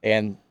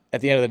 And at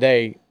the end of the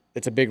day,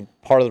 it's a big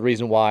part of the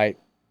reason why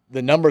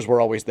the numbers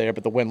were always there,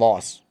 but the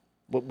win-loss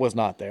was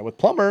not there. With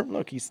Plummer,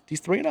 look, he's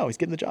 3-0. He's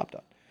getting the job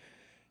done.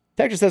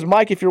 Texas says,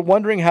 Mike, if you're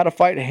wondering how to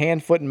fight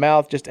hand, foot, and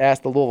mouth, just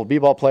ask the Louisville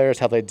b-ball players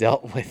how they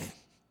dealt with.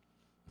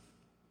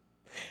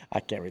 I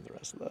can't read the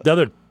rest of that.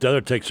 The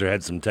other texter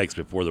had some text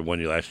before the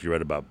one you last year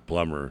read about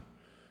Plummer.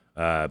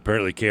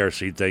 Apparently,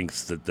 KRC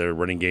thinks that their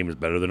running game is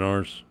better than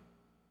ours.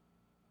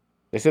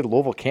 They said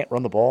Louisville can't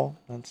run the ball.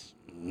 That's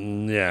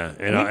yeah,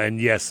 and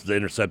yes, the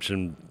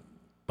interception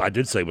I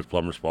did say was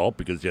Plummer's fault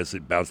because yes,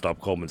 it bounced off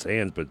Coleman's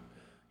hands, but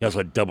he also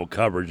had double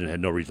coverage and had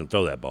no reason to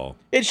throw that ball.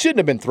 It shouldn't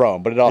have been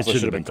thrown, but it also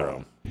should have been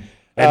thrown.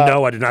 And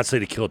no, I did not say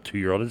to kill a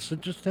 2-year-old.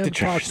 Just have did a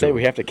talk you say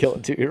we have to kill a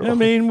 2-year-old? I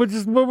mean, we're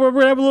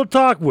gonna have a little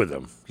talk with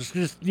him. Just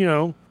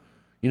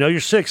you're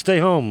sick. Stay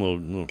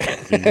home.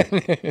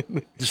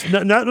 Just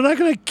we're not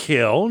gonna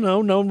kill.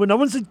 No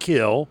one said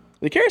kill.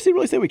 Did KRC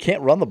really say we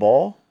can't run the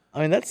ball?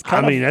 I mean, that's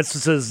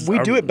says we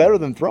do it better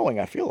than throwing.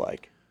 I feel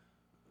like.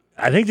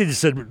 I think they just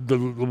said the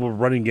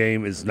running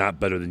game is not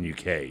better than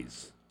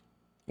UK's.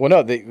 Well,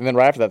 no. And then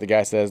right after that, the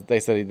guy says they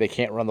said they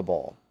can't run the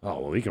ball. Oh,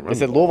 well, he can run. They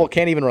said Louisville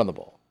can't even run the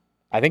ball.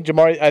 I think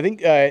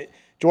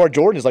Jawar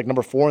Jordan is like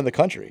number 4 in the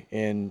country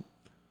in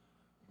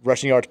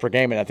rushing yards per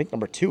game, and I think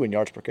number 2 in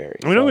yards per carry.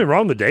 I mean, don't get me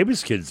wrong, the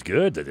Davis kid's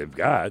good that they've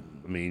got.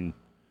 I mean,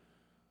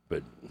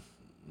 but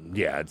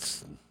yeah,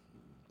 it's.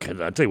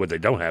 I'll tell you what they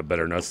don't have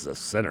better than us is a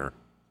center.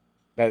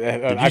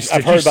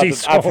 I've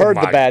heard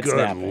the bad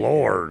snap. Good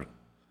Lord,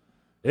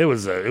 it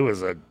was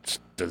a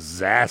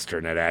disaster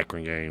in that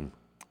Akron game.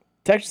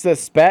 Texas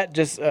says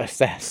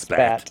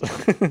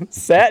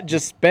Sat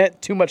just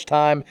spent too much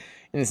time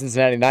in the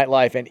Cincinnati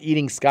nightlife and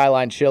eating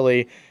Skyline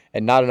chili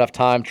and not enough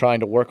time trying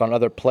to work on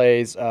other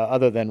plays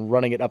other than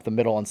running it up the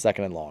middle on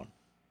 2nd and long.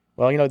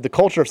 Well, the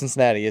culture of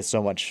Cincinnati is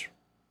so much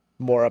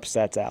more up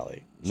Sat's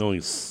alley.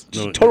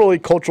 Totally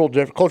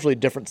culturally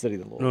different city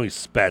than Louisville. No, he's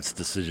Spat's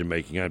decision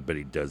making. I bet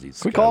he does. Can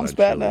we call him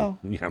Spat now?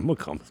 Yeah, I'm gonna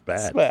call him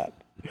Spat. Spat.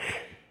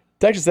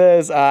 Texas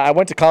says, I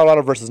went to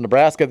Colorado versus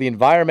Nebraska. The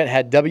environment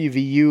had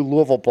WVU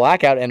Louisville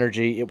blackout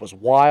energy. It was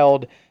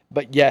wild,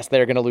 but yes,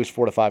 they're going to lose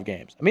 4 to 5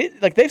 games. I mean,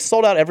 like they've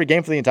sold out every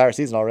game for the entire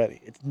season already.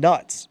 It's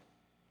nuts.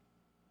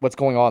 What's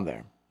going on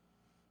there?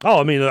 Oh,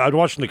 I mean, I'd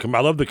watch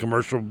I love the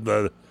commercial.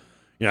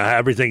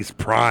 Everything's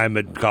prime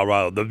at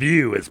Colorado. The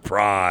view is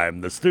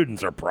prime. The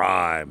students are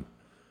prime.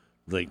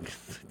 Like,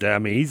 I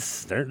mean,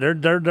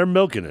 they're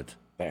milking it.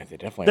 They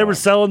definitely. They were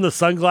selling the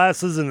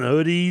sunglasses and the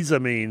hoodies. I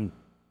mean,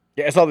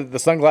 yeah, I saw the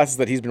sunglasses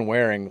that he's been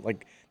wearing.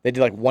 Like, they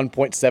did like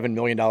 $1.7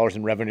 million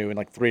in revenue in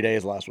like 3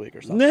 days last week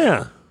or something.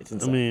 Yeah, it's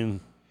insane. I mean,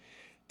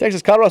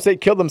 Texas, Colorado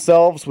State killed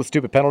themselves with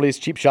stupid penalties,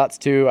 cheap shots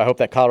too. I hope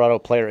that Colorado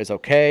player is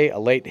okay. A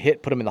late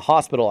hit put him in the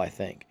hospital, I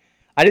think.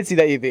 I did see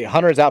that the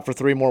Hunter is out for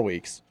 3 more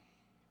weeks.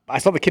 I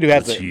saw the kid who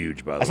had the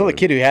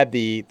kid who had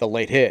the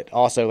late hit.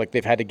 Also, like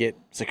they've had to get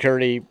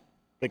security,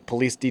 like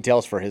police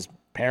details for his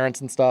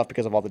parents and stuff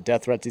because of all the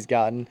death threats he's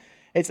gotten.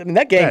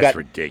 That game got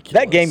ridiculous.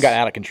 That game got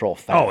out of control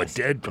fast. Oh, it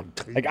did.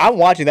 Like I'm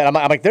watching that, I'm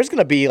like, there's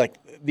gonna be like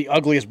the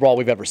ugliest brawl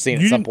we've ever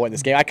seen at some point in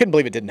this game. I couldn't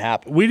believe it didn't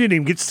happen. We didn't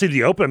even get to see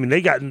the open. I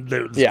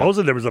mean,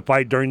 supposedly there was a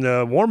fight during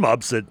the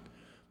warm-ups that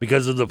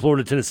because of the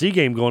Florida-Tennessee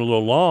game going a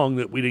little long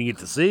that we didn't get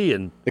to see.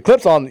 And the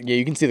clip's on. Yeah,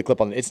 you can see the clip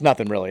on. It's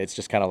nothing really. It's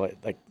just kind of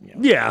like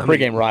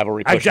pregame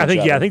rivalry. I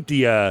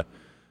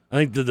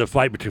think the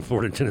fight between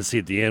Florida and Tennessee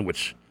at the end,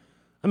 which,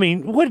 I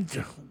mean, what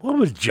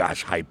was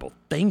Josh Heupel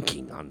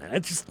thinking on that?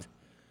 It's just,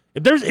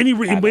 if there's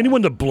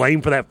anyone to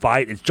blame for that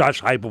fight, it's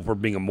Josh Heupel for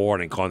being a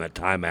moron and calling that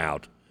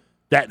timeout.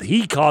 That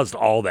he caused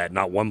all that,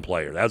 not one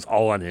player. That was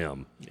all on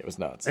him. It was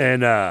nuts.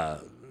 And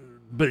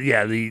but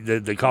yeah,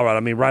 the Colorado. I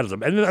mean, right as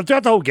and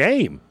throughout the whole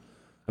game.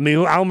 I mean,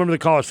 I don't remember the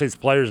Colorado State's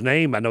player's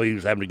name. I know he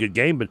was having a good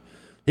game, but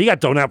he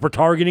got thrown out for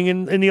targeting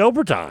in the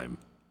overtime.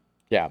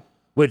 Yeah.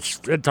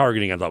 Which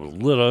targeting I thought was a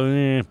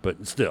little,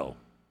 but still.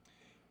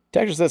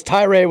 Texas says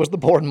Tyree was the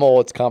born mole.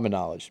 It's common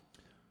knowledge.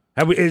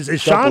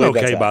 Is Sean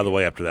okay, by the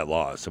way, after that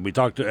loss? And I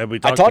talked to him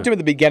at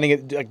the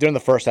beginning, during the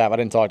first half. I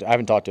haven't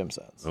talked to him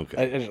since.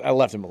 Okay. I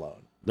left him alone.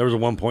 There was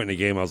one point in the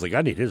game I was like,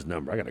 I need his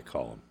number. I got to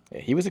call him.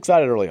 Yeah, he was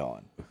excited early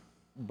on,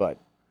 but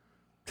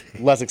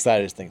less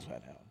excited as things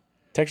went on.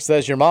 Texas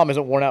says your mom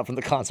isn't worn out from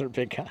the concert,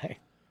 big guy.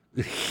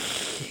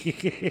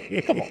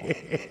 Come on.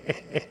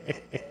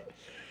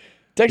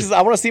 Texas,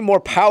 I want to see more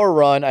power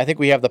run. I think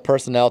we have the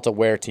personnel to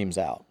wear teams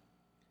out.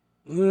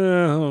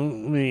 Well, I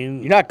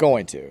mean, you're not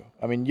going to.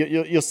 I mean,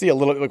 you'll see a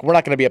little. Like, we're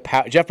not going to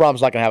be Jeff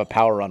Brom's not going to have a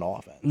power run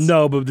offense.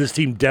 No, but this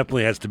team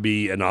definitely has to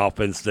be an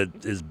offense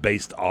that is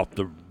based off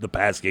the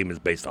pass game is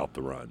based off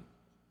the run.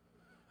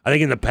 I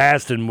think in the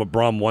past, and what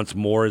Brom wants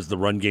more is the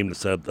run game to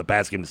set up the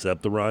pass game to set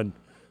up the run.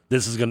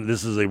 This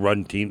is a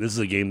run team. This is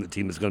a game. The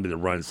team is going to be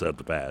the run set up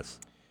the pass.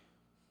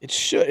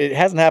 It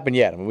hasn't happened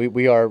yet. I mean,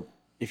 we are.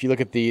 If you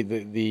look at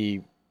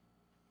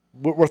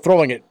we're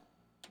throwing it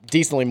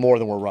decently more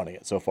than we're running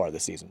it so far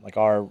this season. Like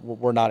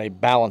we're not a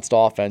balanced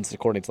offense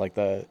according to like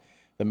the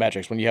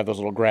metrics. When you have those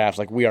little graphs,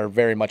 like we are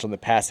very much on the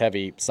pass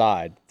heavy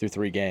side through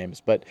 3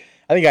 games. But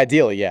I think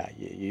ideally, yeah,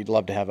 you'd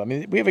love to have. I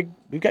mean,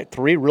 we've got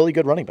 3 really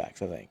good running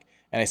backs, I think,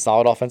 and a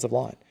solid offensive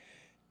line.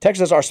 Texas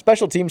says our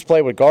special teams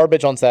play with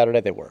garbage on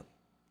Saturday. They were.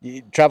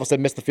 Travis said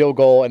missed the field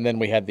goal, and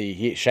then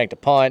he shanked a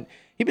punt.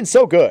 He'd been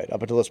so good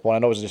up until this point. I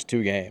know it was just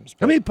 2 games.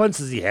 How many punts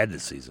has he had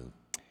this season?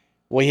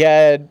 Well, he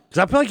had. Because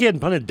I feel like he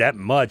hadn't punted that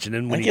much, and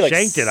then when he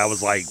shanked it, I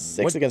was like,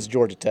 6 what? Against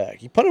Georgia Tech.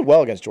 He punted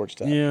well against Georgia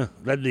Tech. Yeah,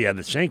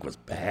 the shank was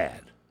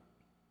bad.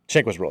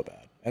 Shank was real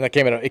bad, and it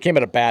came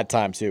at a bad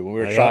time too when we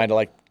were trying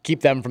to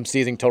keep them from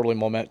seizing total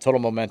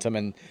momentum,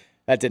 and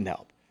that didn't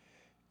help.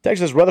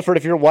 Texas says, Rutherford,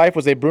 if your wife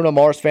was a Bruno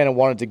Mars fan and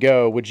wanted to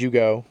go, would you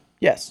go?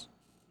 Yes.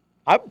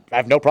 I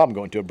have no problem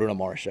going to a Bruno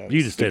Mars show.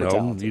 You just stayed home.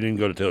 Talented. You didn't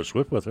go to Taylor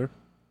Swift with her.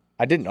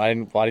 I didn't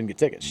get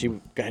tickets. She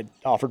got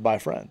offered by a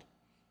friend.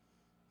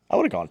 I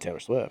would have gone to Taylor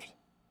Swift.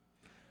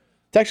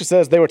 Texas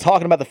says they were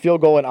talking about the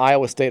field goal in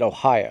Iowa State,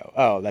 Ohio.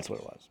 Oh, that's what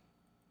it was.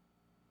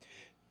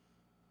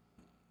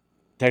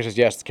 Texas,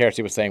 yes,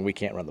 Kersey was saying we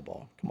can't run the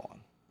ball. Come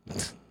on.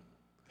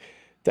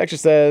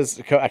 Texas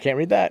says, I can't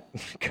read that.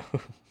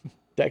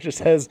 Texas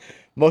says,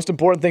 most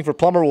important thing for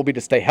Plummer will be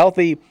to stay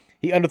healthy.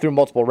 He underthrew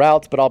multiple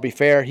routes, but I'll be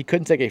fair, he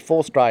couldn't take a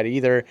full stride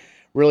either.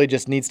 Really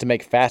just needs to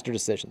make faster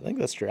decisions. I think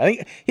that's true. I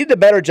think he did a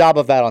better job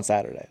of that on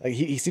Saturday. Like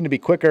he seemed to be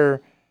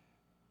quicker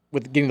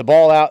with getting the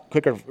ball out,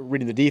 quicker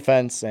reading the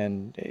defense,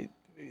 and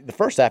the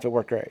first half it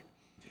worked great.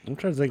 I'm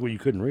trying to think what you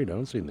couldn't read. I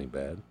don't see anything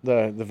bad.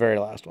 The very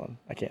last one.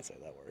 I can't say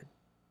that word.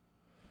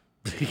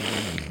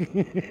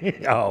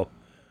 Oh,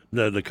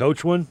 the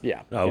coach one?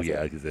 Yeah. Oh,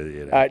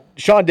 yeah.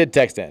 Sean did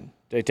text in.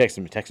 He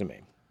texted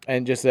me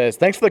and just says,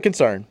 thanks for the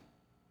concern.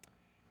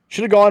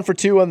 Should have gone for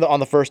 2 on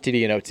the first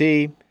TD and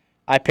OT.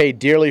 I paid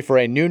dearly for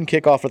a noon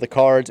kickoff for the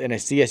Cards in a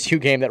CSU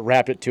game that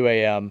wrapped at 2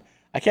 a.m.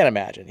 I can't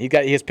imagine. He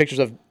has pictures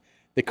of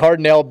the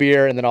Cardinal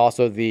beer and then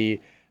also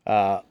the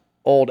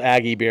Old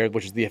Aggie beer,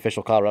 which is the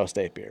official Colorado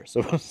State beer.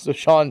 So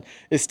Sean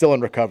is still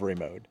in recovery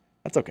mode.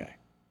 That's okay.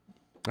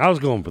 I was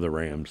going for the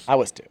Rams. I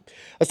was too.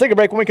 Let's take a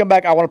break. When we come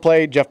back, I want to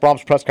play Jeff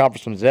Brom's press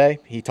conference from today.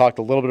 He talked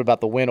a little bit about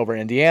the win over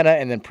Indiana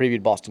and then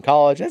previewed Boston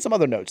College and some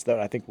other notes that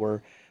I think were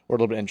a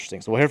little bit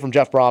interesting. So we'll hear from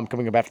Jeff Brom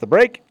coming up after the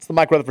break. It's the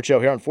Mike Rutherford Show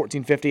here on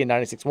 1450 and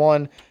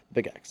 96.1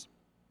 Big X.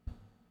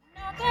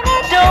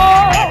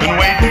 Been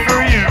waiting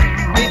for you.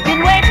 We've been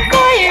waiting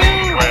for you.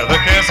 Where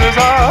the kisses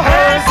are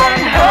hers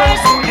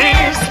and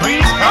his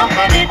three's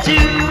company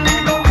too.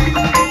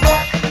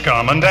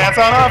 Come and dance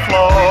on our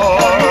floor.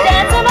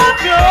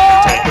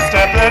 Take a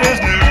step that is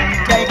new.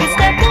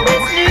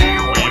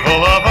 Weave a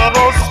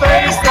lovable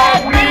space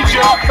that meets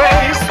your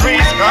face.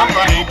 Three's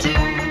company too.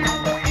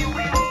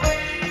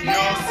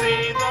 You'll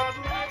see that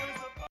life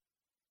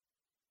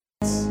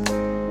is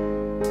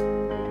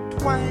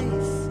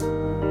twice,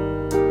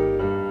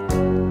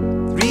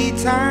 3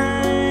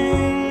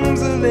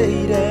 times a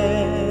lady,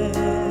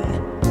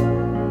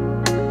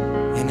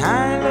 and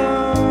I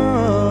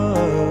love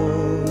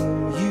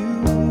you.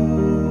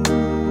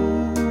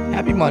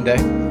 Happy Monday.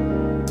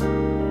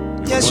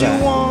 Yes, you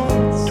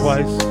won't.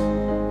 Twice.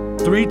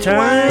 3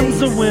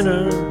 times a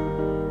winner.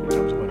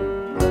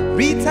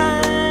 3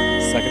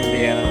 times. Second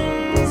Indiana.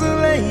 A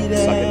lady.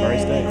 Suck at Murray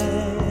State.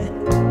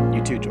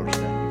 You too, Georgia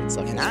State. You can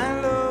suck at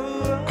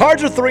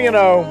Cards are 3-0.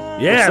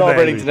 Yeah, we're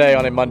celebrating baby. today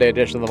on a Monday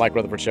edition of the Mike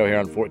Rutherford Show here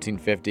on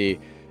 1450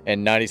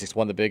 and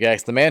 96.1 The Big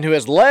X. The man who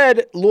has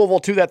led Louisville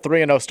to that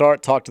 3-0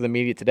 start talked to the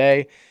media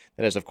today.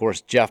 That is, of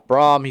course, Jeff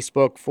Brom. He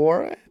spoke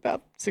for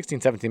about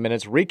 16, 17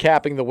 minutes,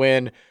 recapping the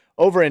win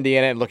over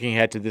Indiana and looking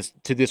ahead to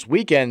this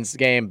weekend's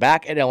game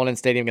back at L&N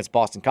Stadium against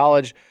Boston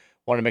College.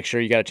 Wanted to make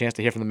sure you got a chance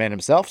to hear from the man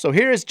himself. So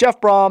here is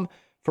Jeff Brom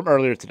from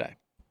earlier today.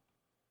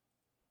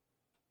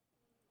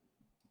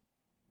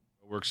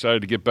 We're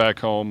excited to get back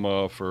home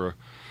to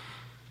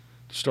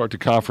start the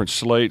conference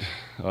slate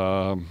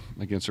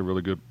against a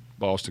really good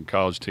Boston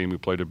College team who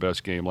played their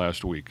best game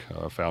last week.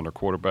 Found their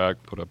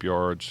quarterback, put up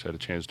yards, had a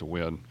chance to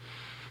win.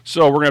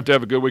 So we're going to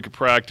have a good week of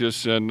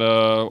practice and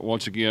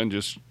once again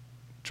just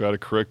try to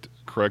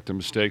correct the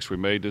mistakes we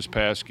made this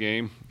past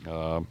game.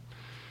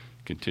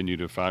 Continue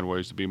to find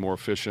ways to be more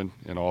efficient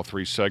in all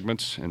three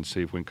segments and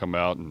see if we can come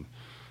out and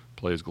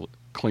play as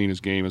clean a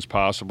game as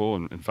possible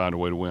and find a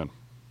way to win.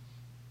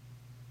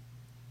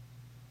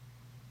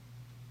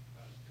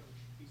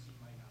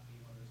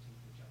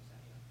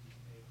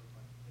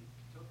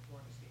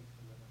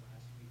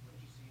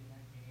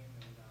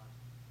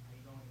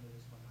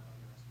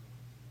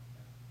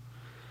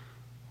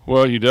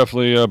 Well, you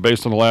definitely,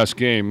 based on the last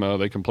game,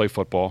 they can play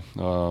football.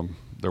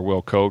 They're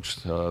well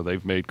coached.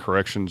 They've made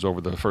corrections over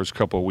the first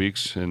couple of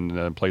weeks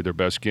and played their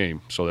best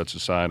game. So that's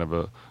a sign of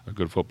a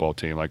good football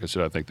team. Like I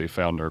said, I think they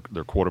found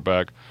their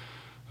quarterback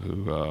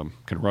who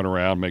can run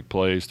around, make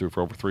plays, threw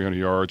for over 300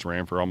 yards,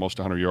 ran for almost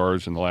 100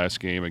 yards in the last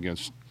game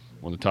against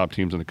one of the top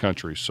teams in the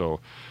country.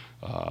 So,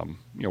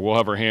 we'll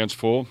have our hands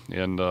full,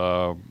 and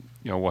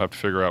we'll have to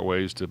figure out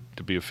ways to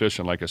be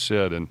efficient, like I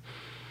said, and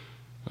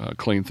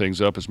clean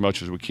things up as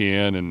much as we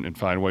can and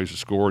find ways to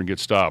score and get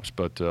stops.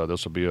 But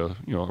this will be a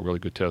really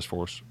good test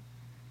for us.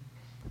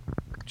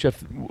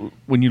 Jeff,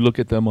 when you look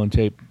at them on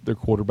tape, their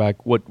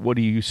quarterback, what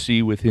do you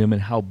see with him,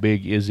 and how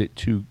big is it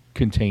to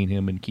contain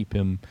him and keep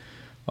him,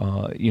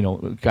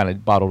 kind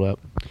of bottled up?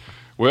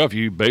 Well, if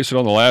you base it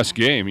on the last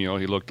game,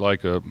 he looked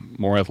like a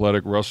more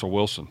athletic Russell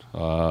Wilson.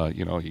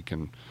 He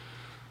can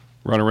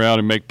run around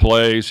and make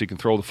plays. He can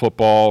throw the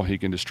football. He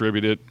can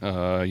distribute it.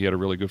 He had a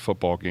really good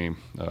football game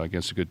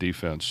against a good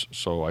defense.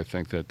 So I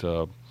think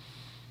that,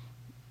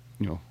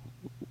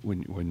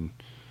 when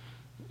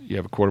you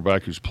have a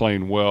quarterback who's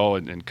playing well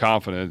and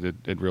confident,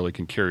 it really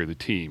can carry the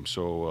team.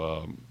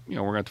 So, we're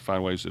going to have to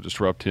find ways to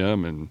disrupt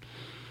him and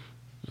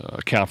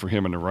account for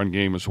him in the run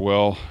game as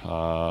well,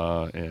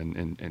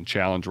 and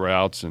challenge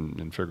routes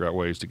and figure out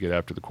ways to get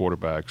after the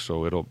quarterback.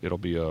 So it'll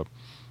be a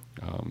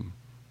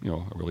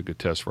really good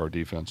test for our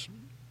defense.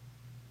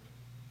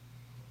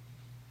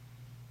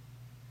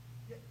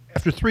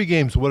 After 3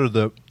 games, what are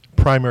the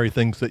primary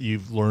things that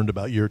you've learned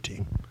about your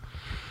team?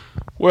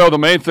 Well, the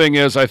main thing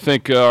is I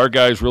think our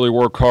guys really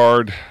work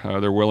hard.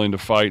 They're willing to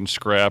fight and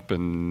scrap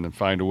and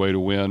find a way to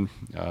win.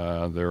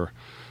 They're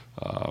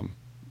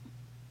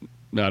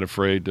not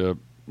afraid to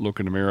look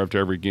in the mirror after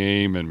every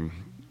game and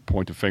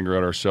point the finger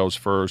at ourselves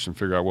first and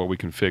figure out what we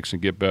can fix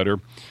and get better.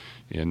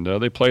 And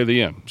they play to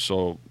the end.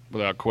 So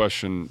without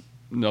question,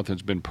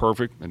 nothing's been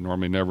perfect, and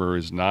normally never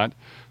is not.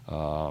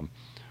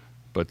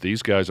 But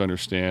these guys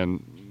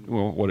understand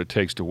what it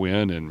takes to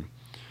win. And,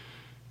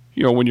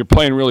 when you're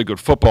playing really good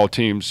football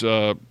teams,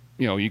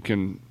 you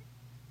can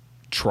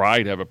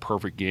try to have a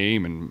perfect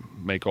game and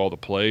make all the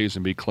plays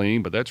and be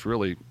clean, but that's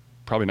really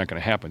probably not going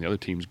to happen. The other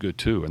team's good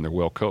too, and they're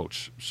well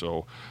coached.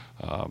 So,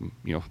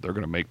 they're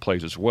going to make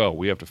plays as well.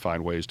 We have to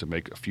find ways to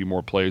make a few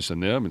more plays than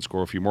them and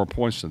score a few more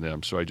points than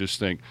them. So I just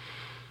think,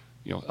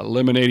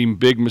 eliminating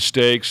big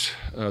mistakes,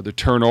 the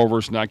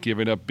turnovers, not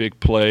giving up big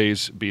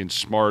plays, being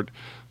smart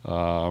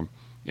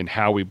in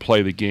how we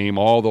play the game,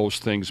 all those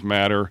things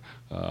matter.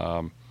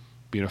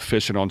 Being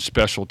efficient on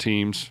special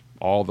teams,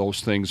 all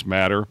those things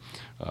matter.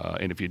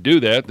 And if you do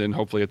that, then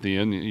hopefully at the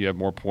end you have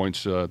more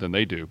points than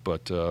they do.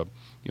 But,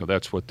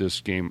 that's what this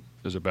game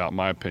is about, in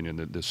my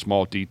opinion. The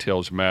small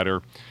details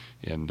matter.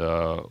 And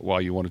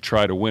while you want to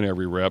try to win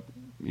every rep,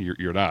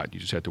 you're not. You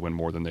just have to win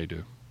more than they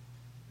do.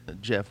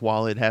 Jeff,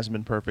 while it hasn't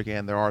been perfect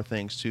and there are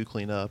things to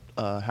clean up,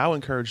 how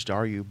encouraged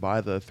are you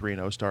by the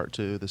 3-0 start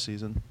to the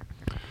season?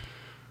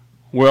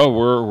 Well,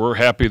 we're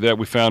happy that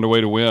we found a way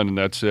to win, and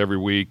that's every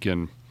week.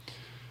 And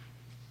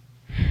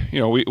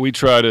we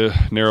try to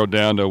narrow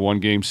down to a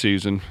one-game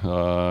season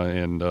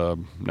and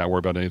not worry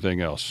about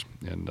anything else.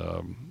 And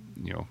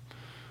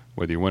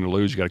whether you win or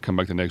lose, you got to come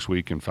back the next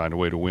week and find a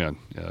way to win.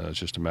 It's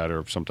just a matter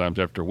of sometimes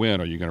after a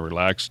win, are you going to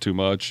relax too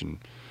much and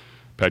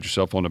pat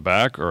yourself on the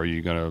back, or are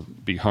you going to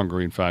be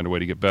hungry and find a way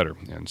to get better?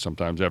 And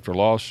sometimes after a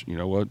loss, you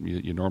know what,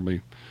 you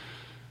normally,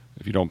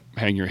 if you don't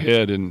hang your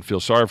head and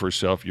feel sorry for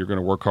yourself, you're going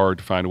to work hard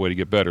to find a way to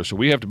get better. So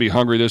we have to be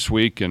hungry this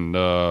week and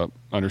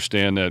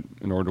understand that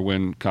in order to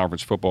win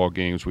conference football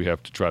games, we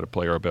have to try to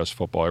play our best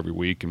football every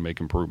week and make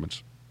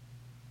improvements.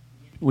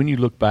 When you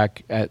look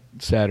back at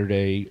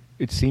Saturday,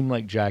 it seemed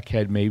like Jack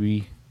had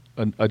maybe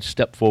a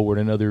step forward,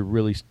 another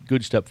really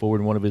good step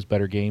forward in one of his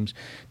better games.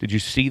 Did you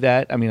see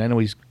that? I mean, I know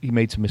he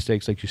made some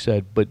mistakes, like you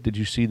said, but did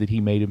you see that he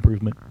made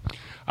improvement?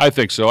 I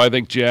think so. I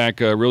think Jack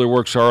really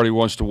works hard. He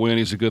wants to win.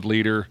 He's a good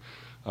leader.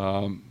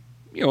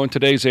 In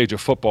today's age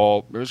of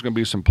football, there's going to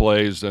be some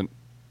plays that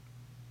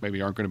maybe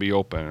aren't going to be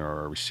open,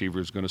 or a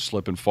receiver's going to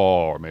slip and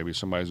fall, or maybe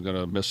somebody's going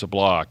to miss a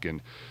block,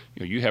 and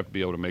you have to be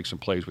able to make some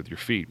plays with your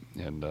feet.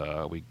 And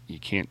you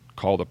can't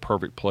call the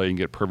perfect play and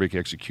get perfect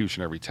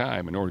execution every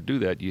time. In order to do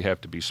that, you have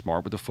to be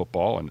smart with the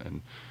football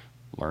and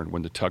learn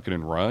when to tuck it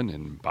and run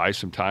and buy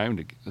some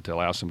time to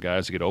allow some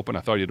guys to get open.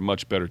 I thought he did a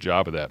much better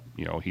job of that.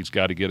 He's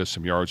got to get us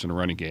some yards in the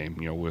running game.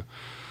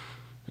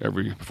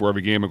 Before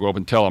every game, I go up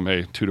and tell him,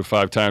 hey, 2 to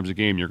 5 times a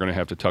game, you're going to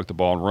have to tuck the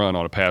ball and run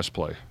on a pass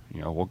play.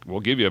 We'll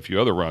give you a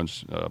few other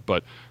runs,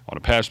 but on a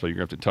pass play, you're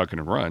going to have to tuck it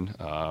and run.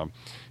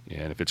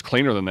 And if it's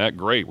cleaner than that,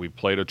 great. We've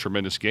played a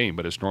tremendous game,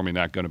 but it's normally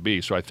not going to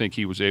be. So I think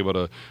he was able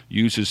to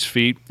use his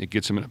feet. It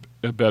gets him in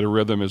a better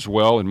rhythm as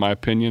well, in my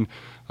opinion.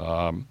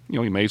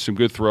 He made some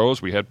good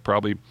throws. We had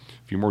probably a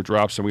few more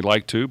drops than we'd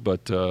like to,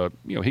 but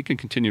he can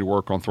continue to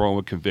work on throwing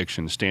with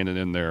conviction, standing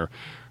in there,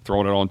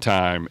 throwing it on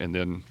time, and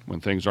then when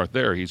things aren't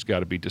there, he's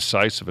got to be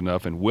decisive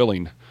enough and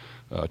willing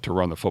to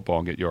run the football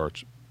and get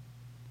yards.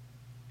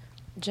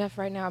 Jeff,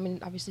 right now, I mean,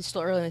 obviously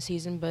still early in the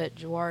season, but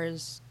Jawar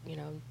is,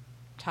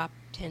 top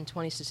 10,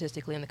 20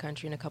 statistically in the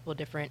country in a couple of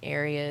different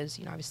areas,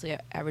 obviously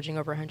averaging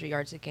over 100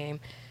 yards a game.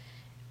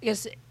 I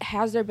guess,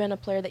 has there been a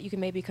player that you can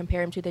maybe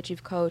compare him to that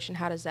you've coached, and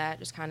how does that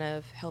just kind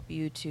of help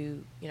you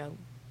to,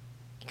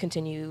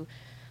 continue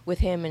with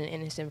him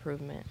and his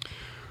improvement?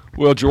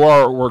 Well,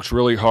 Jawar works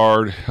really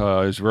hard.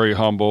 He's very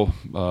humble,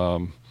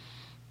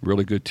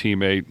 really good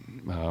teammate.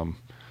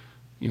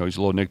 He's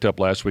a little nicked up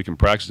last week in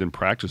practice, didn't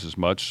practice as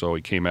much, so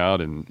he came out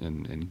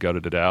and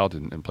gutted it out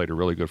and played a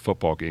really good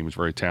football game. He's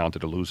very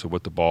talented, elusive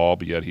with the ball,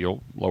 but yet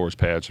he'll lower his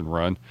pads and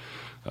run.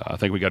 I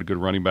think we got a good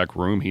running back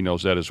room. He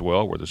knows that as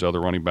well, where there's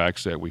other running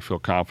backs that we feel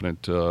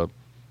confident,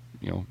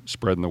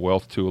 spreading the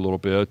wealth to a little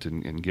bit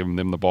and giving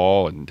them the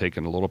ball and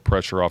taking a little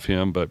pressure off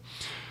him. But,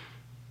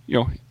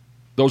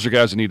 those are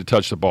guys that need to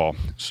touch the ball.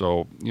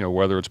 So,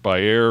 whether it's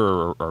by air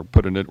or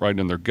putting it right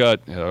in their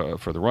gut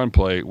for the run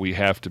play, we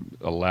have to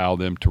allow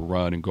them to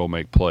run and go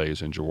make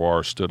plays. And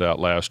Jawar stood out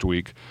last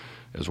week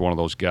as one of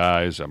those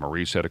guys.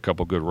 Maurice had a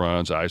couple good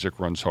runs. Isaac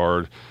runs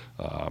hard.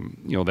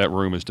 That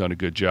room has done a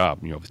good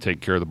job. They take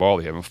care of the ball.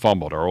 They haven't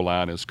fumbled. Our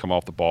O-line has come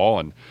off the ball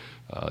and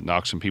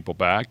knocked some people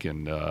back.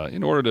 And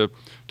in order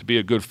to be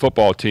a good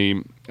football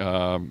team,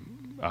 a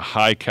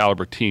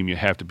high-caliber team, you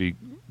have to be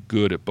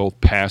good at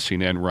both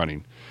passing and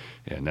running.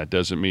 And that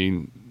doesn't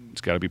mean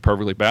it's got to be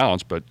perfectly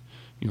balanced, but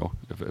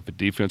if a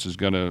defense is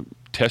going to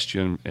test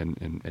you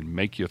and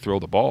make you throw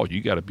the ball,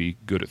 you got to be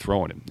good at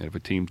throwing it. And if a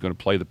team's going to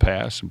play the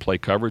pass and play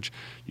coverage,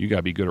 you got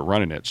to be good at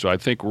running it. So I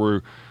think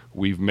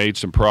we've made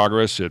some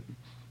progress at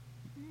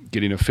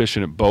getting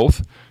efficient at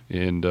both,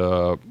 and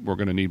we're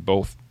going to need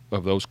both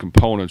of those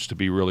components to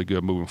be really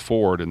good moving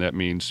forward, and that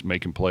means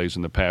making plays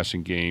in the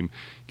passing game,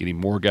 getting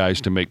more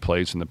guys to make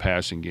plays in the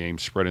passing game,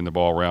 spreading the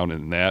ball around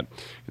in that,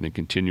 and then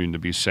continuing to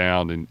be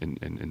sound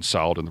and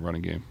solid in the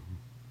running game.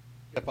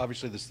 Yep,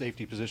 obviously the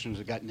safety positions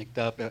have got nicked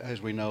up,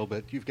 as we know,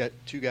 but you've got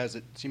two guys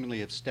that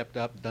seemingly have stepped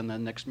up, done the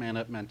next man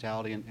up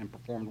mentality, and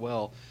performed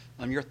well.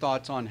 Your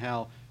thoughts on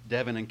how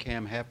Devin and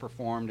Cam have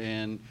performed,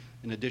 and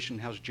in addition,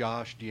 how's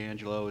Josh,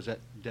 D'Angelo? Is that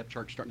depth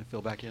chart starting to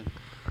fill back in?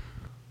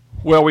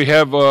 Well, we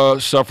have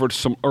suffered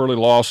some early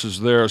losses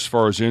there as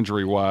far as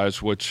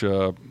injury-wise, which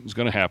is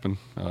going to happen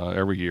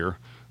every year.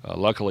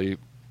 Luckily,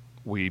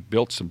 we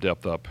built some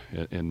depth up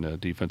in the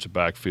defensive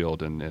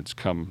backfield, and it's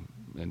come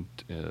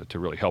to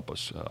really help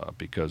us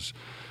because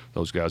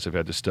those guys have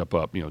had to step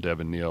up.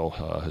 Devin Neal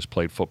has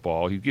played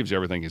football. He gives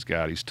everything he's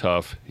got. He's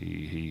tough.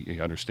 He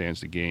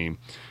understands the game.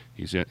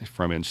 He's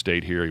from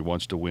in-state here. He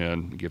wants to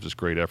win. He gives us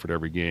great effort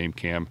every game.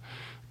 Cam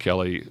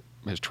Kelly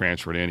has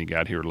transferred in. He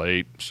got here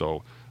late,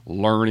 so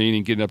learning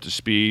and getting up to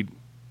speed,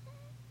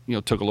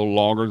 took a little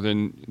longer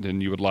than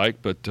you would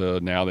like, but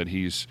now that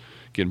he's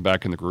getting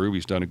back in the groove,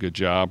 he's done a good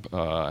job.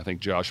 I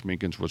think Josh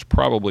Minkins was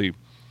probably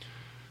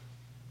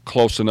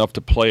close enough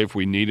to play if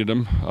we needed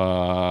him,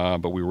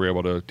 but we were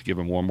able to give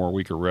him one more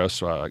week of rest,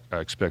 so I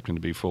expect him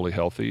to be fully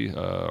healthy,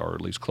 or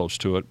at least close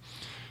to it.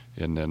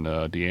 And then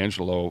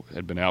D'Angelo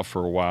had been out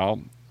for a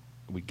while.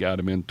 We got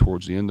him in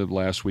towards the end of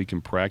last week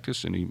in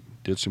practice, and he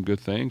did some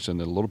good things, and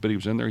the little bit he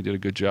was in there, he did a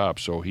good job.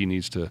 So he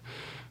needs to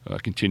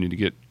continue to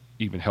get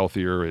even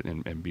healthier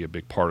and be a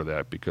big part of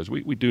that, because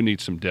we do need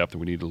some depth,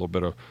 and we need a little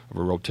bit of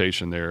a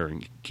rotation there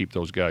and keep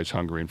those guys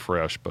hungry and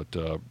fresh. But,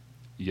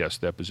 yes,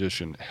 that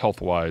position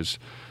health-wise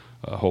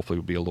hopefully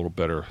will be a little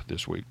better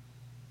this week.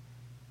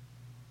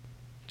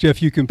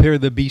 Jeff, you compare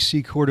the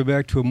BC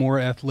quarterback to a more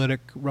athletic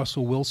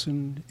Russell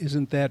Wilson.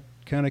 Isn't that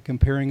kind of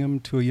comparing him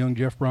to a young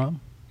Jeff Brom?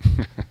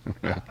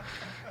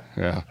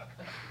 Yeah.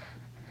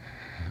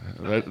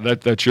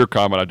 That's your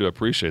comment. I do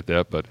appreciate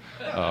that, but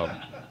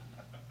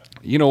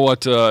you know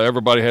what?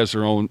 Everybody has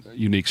their own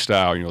unique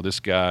style. This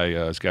guy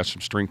has got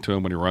some strength to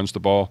him when he runs the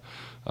ball.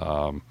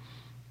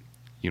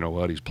 you know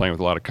what? He's playing with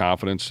a lot of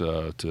confidence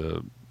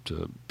to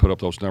put up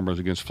those numbers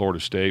against Florida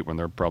State when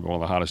they're probably one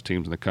of the hottest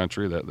teams in the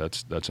country.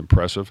 That's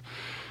impressive.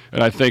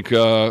 And I think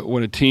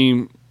when a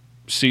team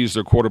sees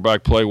their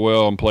quarterback play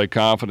well and play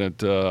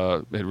confident,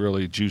 it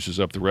really juices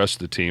up the rest of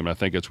the team. And I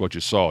think that's what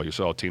you saw. You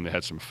saw a team that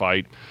had some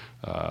fight.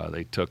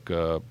 They took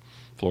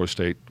Florida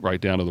State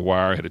right down to the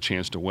wire, had a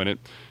chance to win it,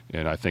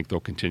 and I think they'll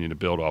continue to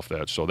build off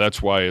that. So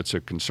that's why it's a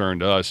concern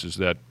to us is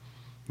that,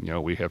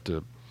 we have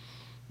to,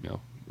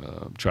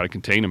 try to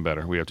contain him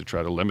better. We have to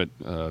try to limit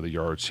the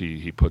yards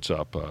he puts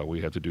up. We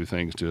have to do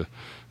things to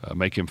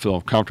make him feel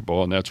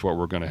comfortable, and that's what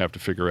we're going to have to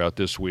figure out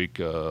this week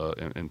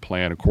and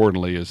plan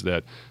accordingly is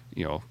that,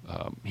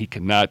 he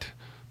cannot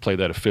play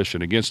that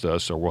efficient against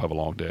us, or we'll have a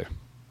long day.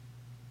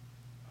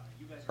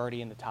 You guys are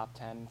already in the top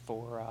 10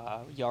 for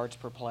yards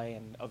per play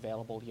and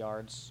available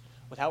yards.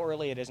 With how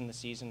early it is in the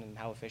season and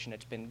how efficient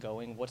it's been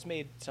going, what's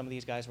made some of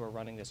these guys who are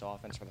running this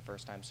offense for the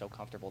first time so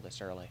comfortable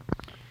this early?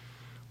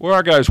 Well,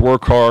 our guys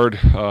work hard.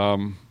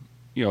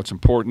 It's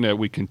important that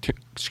we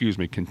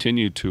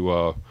continue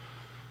to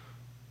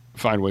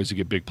find ways to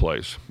get big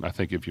plays. I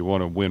think if you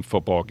want to win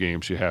football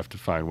games, you have to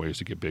find ways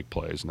to get big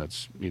plays, and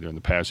that's either in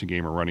the passing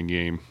game or running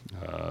game.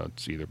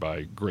 It's either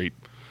by great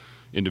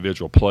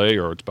individual play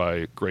or it's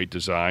by great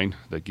design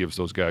that gives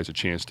those guys a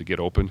chance to get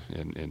open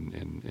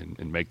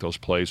and make those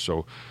plays.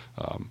 So,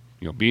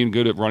 being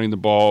good at running the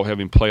ball,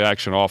 having play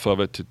action off of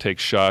it to take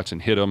shots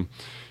and hit them,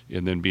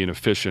 and then being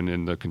efficient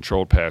in the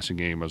controlled passing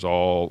game is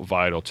all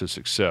vital to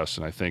success.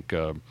 And I think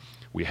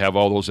we have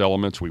all those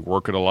elements. We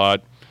work it a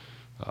lot.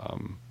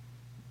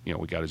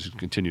 We got to just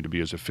continue to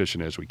be as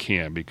efficient as we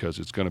can because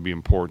it's going to be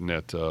important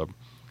that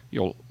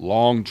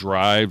long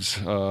drives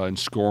and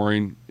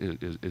scoring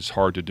is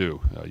hard to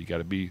do. You got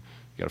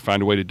to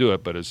find a way to do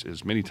it. But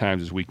as many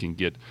times as we can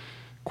get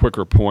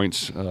quicker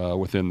points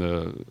within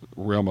the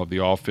realm of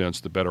the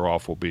offense, the better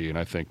off we'll be. And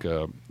I think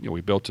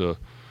we built a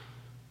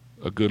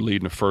good lead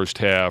in the first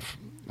half.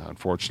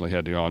 Unfortunately,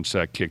 had the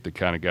onside kick that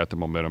kind of got the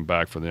momentum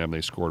back for them.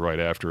 They scored right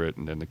after it,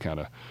 and then they kind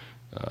of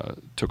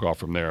took off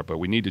from there. But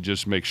we need to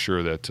just make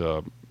sure that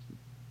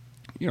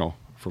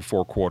for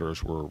 4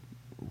 quarters we're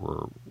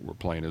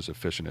playing as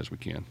efficient as we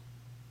can.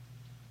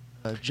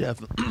 Jeff,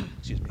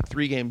 excuse me.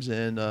 3 games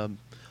in,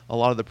 a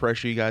lot of the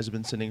pressure you guys have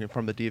been sending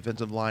from the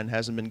defensive line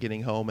hasn't been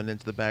getting home and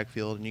into the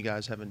backfield, and you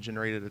guys haven't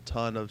generated a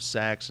ton of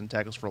sacks and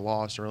tackles for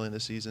loss early in the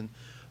season.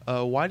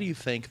 Why do you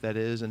think that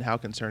is, and how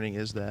concerning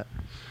is that?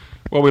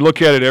 Well, we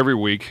look at it every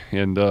week,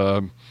 and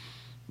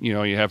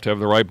you have to have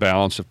the right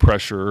balance of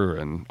pressure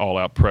and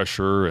all-out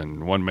pressure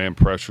and one-man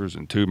pressures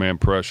and two-man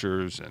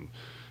pressures and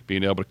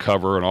being able to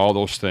cover and all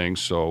those things.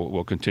 So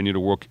we'll continue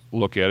to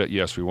look at it.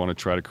 Yes, we want to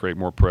try to create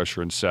more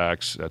pressure and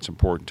sacks. That's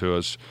important to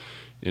us.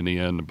 In the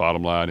end, the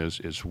bottom line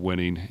is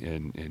winning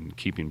and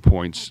keeping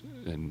points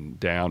and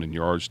down and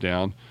yards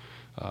down.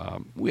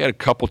 We had a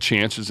couple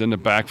chances in the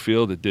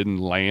backfield that didn't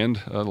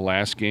land the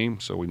last game,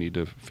 so we need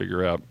to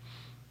figure out,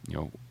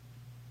 how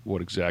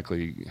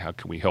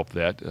can we help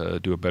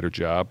that do a better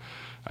job.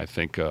 I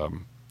think,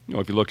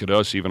 if you look at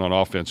us, even on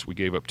offense, we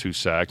gave up 2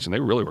 sacks, and they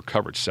really were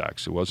coverage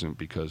sacks. It wasn't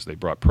because they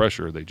brought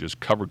pressure. They just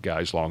covered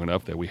guys long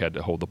enough that we had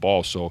to hold the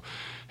ball. So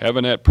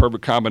having that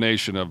perfect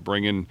combination of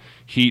bringing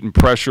heat and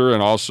pressure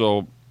and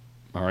also,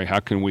 all right,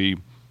 how can we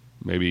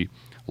maybe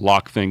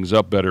lock things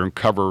up better and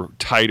cover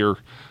tighter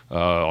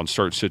on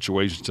certain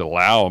situations to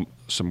allow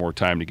some more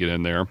time to get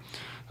in there.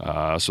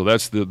 So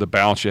that's the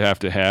balance you have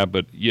to have.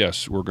 But,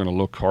 yes, we're going to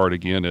look hard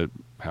again at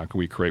how can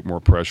we create more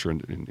pressure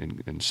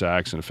and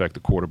sacks and affect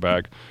the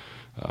quarterback.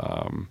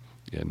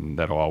 And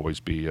that'll always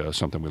be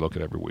something we look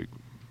at every week.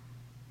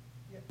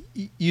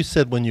 You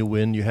said when you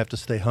win, you have to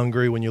stay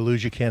hungry. When you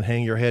lose, you can't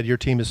hang your head. Your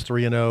team is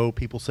 3-0.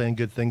 People saying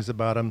good things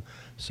about them.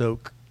 So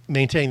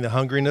maintaining the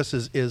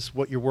hungriness is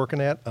what you're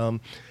working at.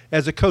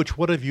 As a coach,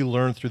 what have you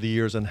learned through the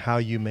years on how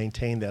you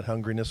maintain that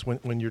hungriness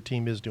when your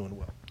team is doing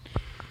well?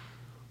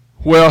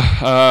 Well,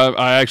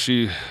 I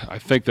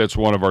think that's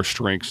one of our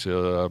strengths. We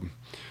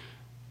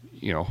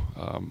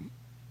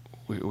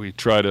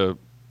try to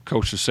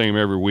coach the same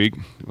every week,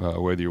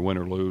 whether you win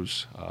or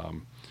lose.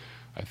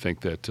 I think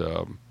that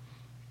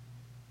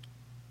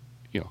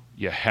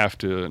you have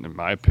to, in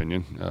my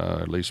opinion,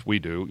 at least we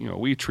do.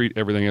 We treat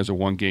everything as a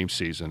one-game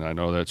season. I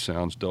know that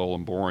sounds dull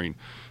and boring,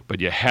 but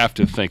you have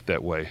to think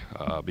that way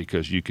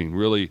because you can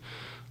really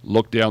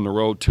look down the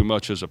road too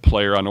much as a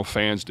player. I know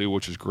fans do,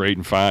 which is great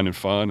and fine and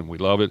fun, and we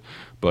love it.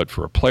 But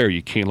for a player,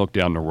 you can't look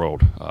down the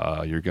road.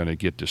 You're going to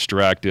get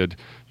distracted.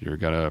 You're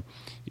going to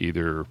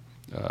either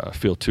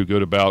feel too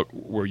good about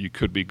where you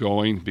could be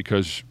going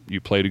because you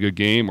played a good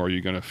game, or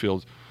you're going to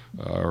feel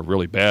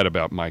really bad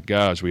about, my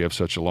gosh, we have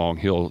such a long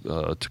hill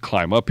to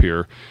climb up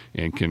here,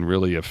 and can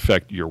really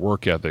affect your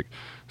work ethic.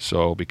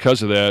 So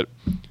because of that,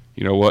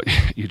 you know what,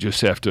 you just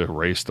have to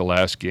erase the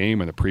last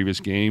game and the previous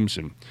games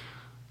and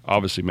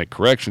obviously make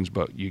corrections,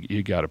 but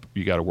you got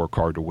to work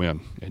hard to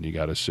win, and you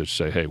got to just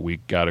say, hey, we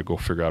got to go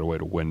figure out a way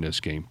to win this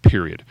game,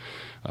 period.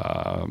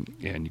 And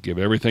you give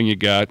everything you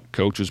got,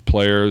 coaches,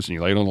 players, and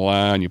you lay it on the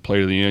line, you play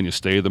to the end, you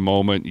stay the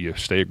moment, you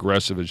stay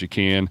aggressive as you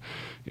can,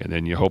 and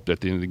then you hope that at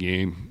the end of the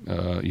game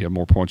you have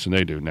more points than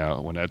they do.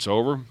 Now, when that's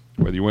over,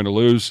 whether you win or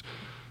lose,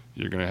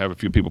 you're going to have a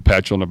few people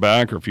pat you on the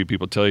back, or a few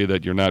people tell you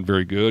that you're not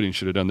very good and you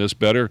should have done this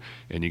better,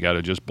 and you got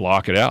to just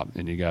block it out,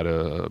 and you got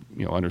to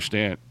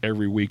understand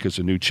every week is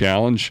a new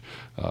challenge.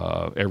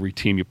 Every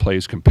team you play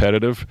is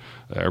competitive.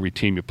 Every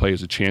team you play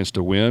is a chance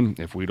to win.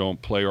 If we don't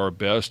play our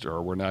best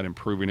or we're not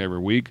improving every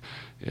week,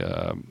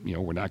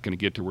 we're not going to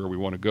get to where we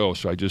want to go.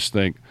 So I just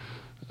think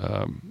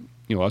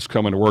us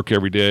coming to work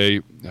every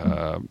day,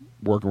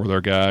 working with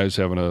our guys,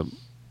 having a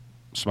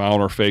smile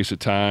on our face at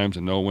times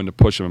and know when to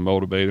push them and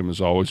motivate them is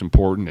always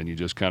important, and you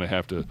just kind of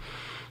have to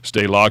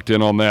stay locked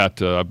in on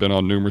that. I've been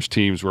on numerous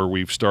teams where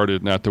we've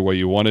started not the way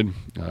you wanted.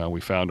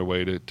 We found a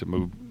way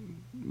to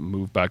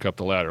move back up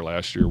the ladder.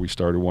 Last year we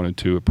started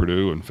 1-2 at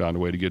Purdue and found a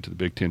way to get to the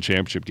Big Ten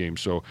championship game.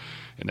 So,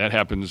 and that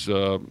happens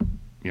all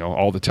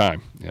the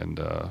time. And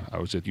I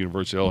was at the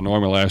University of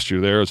Illinois my last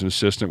year there as an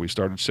assistant. We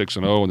started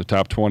 6-0 in the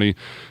top 20.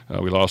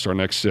 We lost our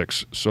next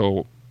 6.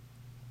 So,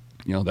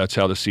 that's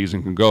how the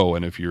season can go.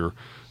 And if you're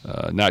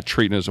not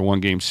treating it as a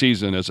one-game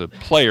season, as a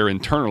player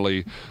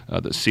internally,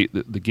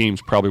 the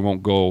games probably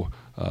won't go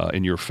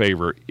in your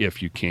favor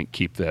if you can't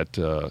keep that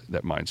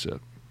mindset.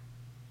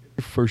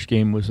 Your first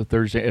game was a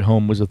Thursday at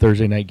home, was a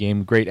Thursday night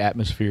game, great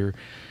atmosphere.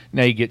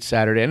 Now you get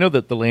Saturday. I know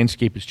that the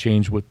landscape has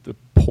changed with the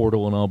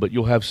portal and all, but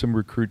you'll have some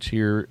recruits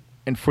here.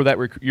 And for that,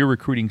 your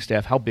recruiting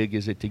staff, how big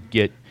is it to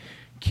get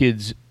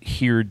kids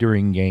here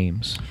during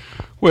games?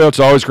 Well, it's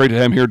always great to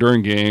have him here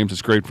during games.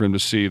 It's great for him to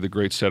see the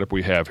great setup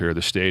we have here,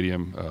 the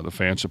stadium, the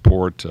fan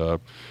support.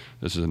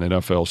 This is an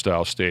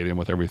NFL-style stadium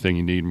with everything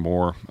you need and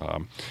more.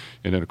 And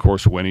then, of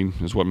course, winning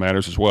is what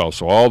matters as well.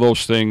 So all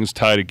those things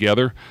tie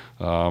together.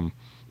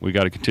 We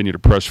got to continue to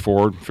press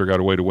forward, figure out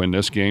a way to win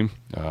this game.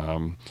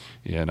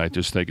 And I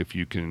just think if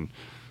you can,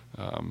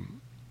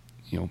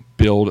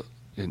 build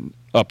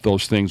up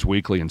those things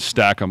weekly and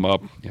stack them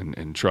up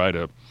and try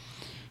to,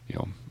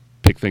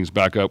 pick things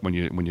back up when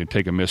you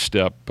take a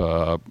misstep,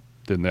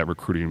 then that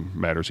recruiting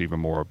matters even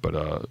more.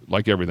 But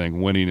like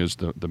everything, winning is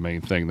the main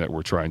thing that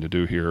we're trying to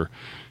do here,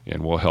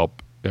 and will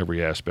help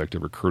every aspect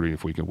of recruiting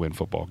if we can win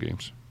football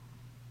games.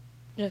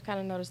 Just kind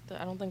of noticed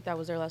I don't think that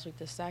was there last week.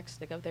 The sack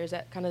stick up there, is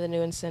that kind of the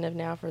new incentive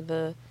now for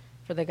the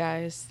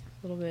guys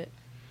a little bit?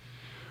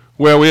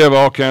 Well, we have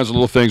all kinds of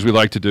little things we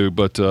like to do,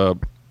 but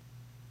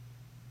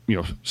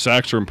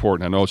sacks are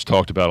important. I know it's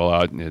talked about a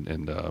lot,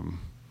 and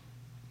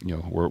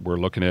we're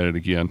looking at it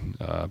again.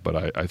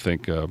 But I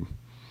think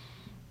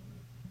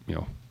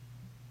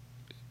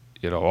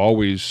it'll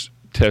always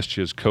test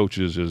you as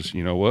coaches is,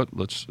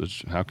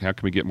 let's how can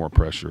we get more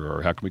pressure,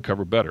 or how can we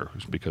cover better?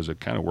 It's because it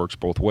kind of works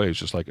both ways,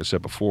 just like I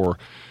said before.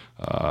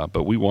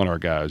 But we want our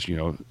guys,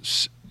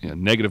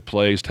 negative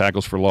plays,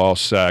 tackles for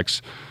loss,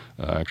 sacks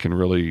can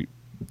really,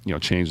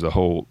 change the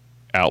whole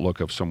outlook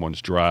of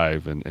someone's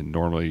drive. And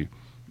normally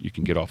you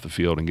can get off the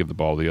field and give the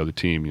ball to the other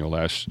team.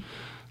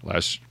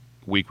 Last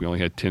week we only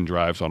had 10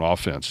 drives on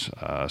offense.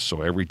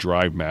 So every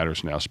drive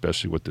matters now,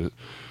 especially with the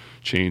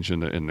change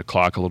in the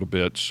clock a little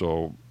bit.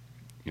 So,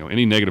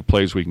 any negative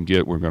plays we can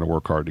get, we're going to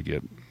work hard to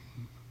get.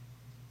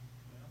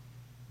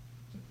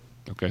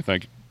 Okay,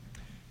 thank you.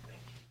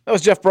 That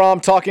was Jeff Brom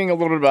talking a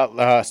little bit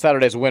about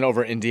Saturday's win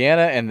over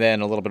Indiana, and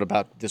then a little bit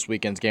about this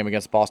weekend's game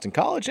against Boston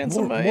College, and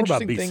some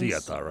interesting about BC, things. I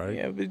thought, right?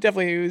 Yeah, but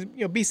definitely, it was,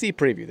 BC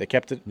preview. They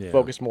kept it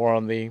focused more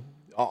on the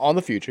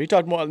future. He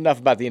talked enough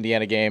about the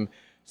Indiana game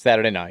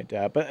Saturday night,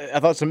 but I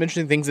thought some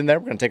interesting things in there.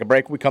 We're going to take a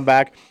break. When we come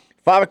back,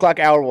 5 o'clock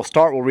hour will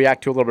start. We'll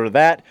react to a little bit of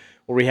that.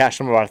 We'll rehash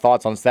some of our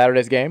thoughts on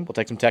Saturday's game. We'll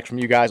take some text from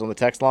you guys on the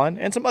text line,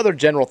 and some other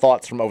general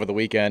thoughts from over the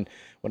weekend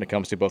when it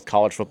comes to both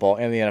college football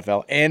and the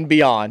NFL and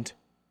beyond.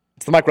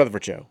 It's the Mike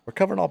Rutherford Show. We're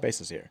covering all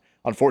bases here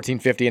on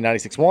 1450 and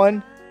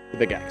 96.1, The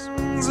Big X.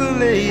 A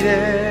lady,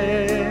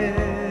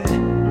 and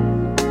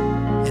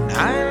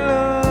I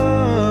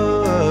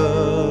love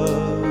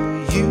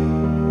you.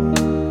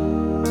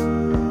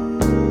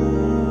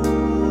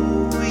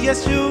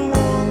 Yes, you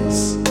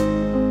once,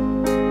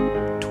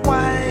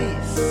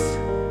 twice,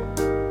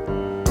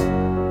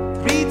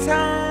 3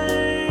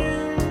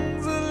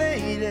 times a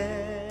lady.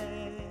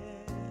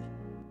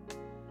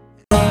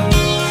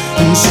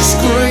 And she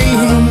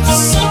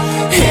screams,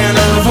 and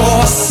her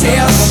voice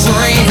is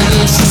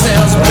strange. She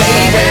says,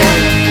 baby,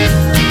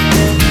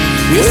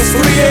 it's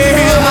 3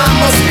 a.m., I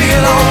must be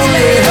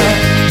lonely.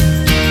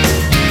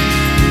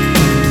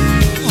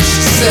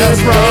 She says,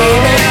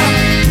 baby,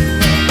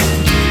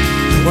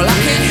 well, I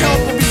can't help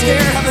but be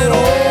scared of it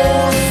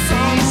all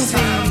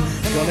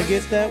sometimes. Gonna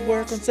get that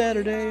work on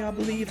Saturday, I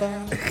believe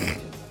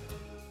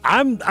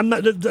I'm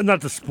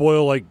not to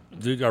spoil like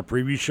our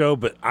preview show,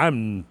 but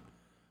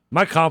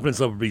my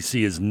confidence over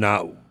BC is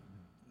not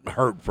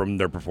hurt from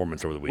their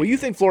performance over the weekend. Well, you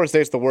think Florida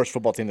State's the worst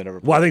football team that ever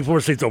played? Well, I think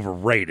Florida State's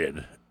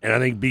overrated, and I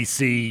think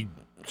BC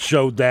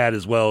showed that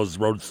as well as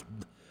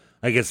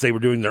I guess they were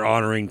doing their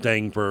honoring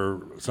thing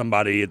for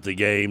somebody at the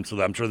game,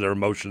 so I'm sure their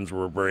emotions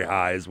were very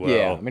high as well.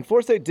 Yeah, I mean,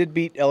 Florida State did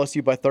beat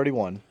LSU by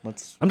 31.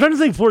 I'm trying to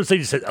think Florida State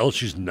just said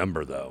LSU's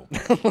number, though.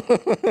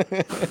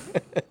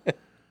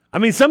 I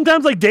mean,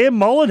 sometimes like Dan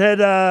Mullen had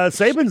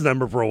Saban's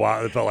number for a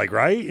while, it felt like,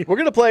 right? We're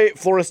going to play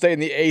Florida State in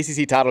the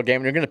ACC title game,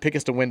 and you're going to pick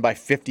us to win by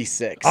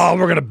 56. Oh,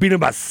 we're going to beat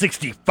them by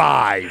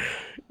 65.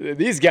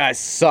 These guys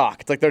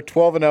suck. It's like they're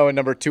 12-0 and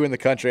number 2 in the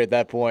country at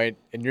that point,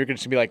 and you're going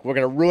to be like, we're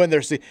going to ruin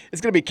their season. It's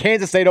going to be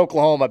Kansas State,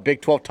 Oklahoma,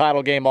 Big 12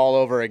 title game all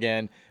over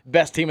again.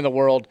 Best team in the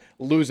world,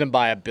 losing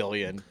by $1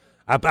 billion.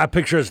 I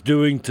picture us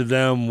doing to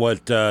them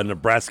what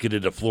Nebraska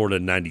did to Florida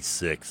in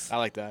 '96. I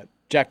like that.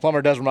 Jack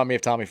Plummer does remind me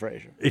of Tommy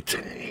Frazier.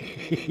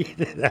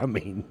 I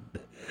mean,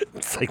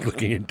 it's like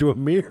looking into a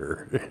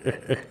mirror.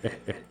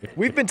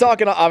 We've been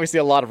talking, obviously,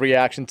 a lot of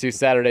reaction to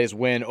Saturday's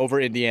win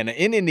over Indiana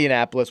in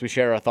Indianapolis. We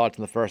share our thoughts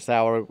in the first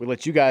hour. We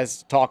let you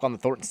guys talk on the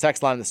Thornton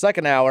text line in the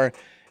second hour,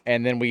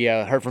 and then we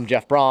heard from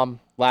Jeff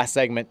Brom last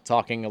segment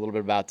talking a little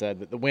bit about the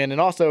win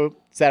and also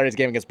Saturday's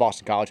game against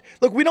Boston College.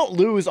 Look, we don't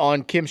lose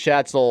on Kim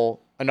Schatzel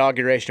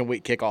Inauguration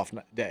Week kickoff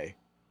day.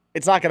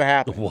 It's not going to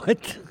happen.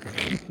 What?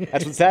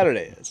 That's what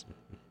Saturday is.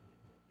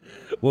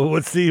 Well,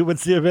 what's the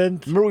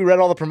event? Remember we read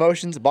all the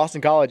promotions?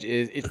 Boston College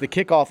it's the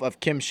kickoff of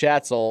Kim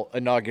Schatzel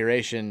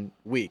Inauguration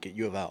Week at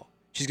U of L.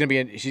 She's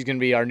gonna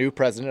be our new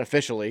president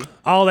officially.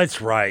 Oh,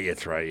 that's right.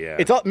 That's right. Yeah.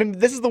 It's all, I mean,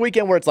 this is the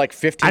weekend where it's like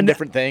 15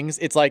 different things.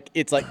 It's like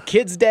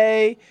Kids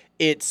Day,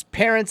 it's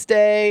Parents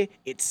Day,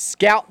 it's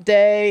Scout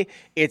Day,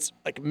 it's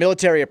like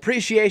Military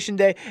Appreciation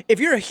Day. If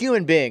you're a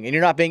human being and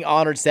you're not being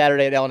honored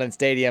Saturday at L&N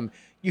Stadium,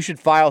 you should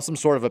file some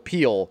sort of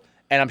appeal.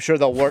 And I'm sure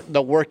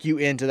they'll work you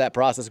into that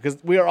process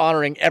because we are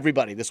honoring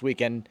everybody this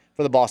weekend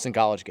for the Boston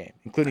College game,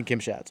 including Kim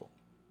Schatzel.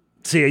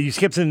 See, you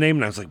skipped the name,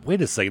 and I was like,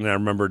 wait a second. And I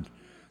remembered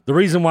the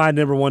reason why I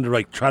never wanted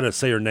to try to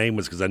say her name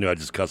was because I knew I'd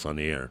just cuss on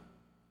the air.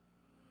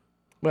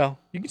 Well,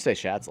 you can say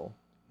Schatzel.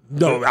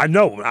 No, I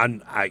know.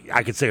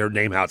 I could say her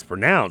name how it's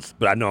pronounced,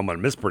 but I know I'm going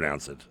to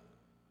mispronounce it.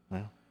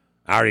 Well,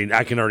 I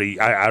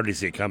already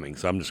see it coming,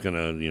 so I'm just going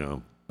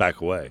to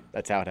back away.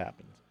 That's how it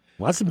happens.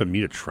 Why has the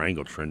Bermuda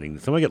Triangle trending?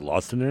 Did somebody get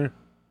lost in there?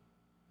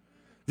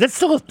 Is that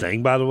still a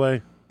thing, by the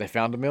way? They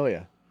found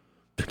Amelia.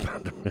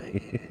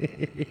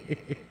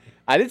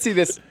 I did see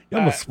this.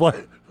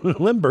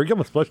 Lindbergh, you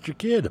almost flushed your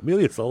kid.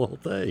 Amelia saw the whole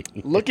thing.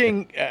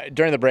 Looking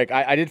during the break,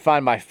 I did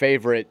find my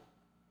favorite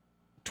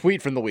tweet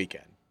from the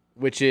weekend,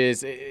 which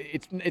is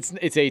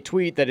it's a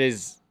tweet that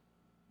is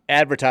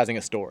advertising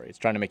a story. It's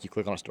trying to make you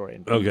click on a story.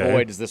 And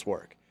boy, does this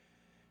work.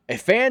 A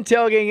fan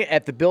tailgating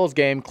at the Bills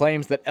game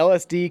claims that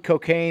LSD,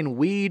 cocaine,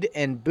 weed,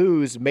 and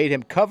booze made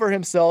him cover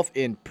himself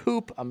in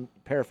poop, I'm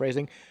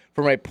paraphrasing,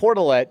 from a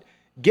portalette,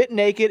 get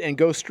naked, and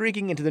go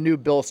streaking into the new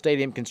Bills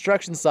Stadium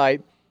construction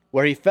site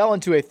where he fell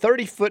into a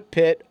 30-foot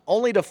pit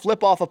only to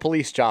flip off a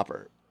police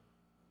chopper.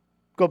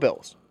 Go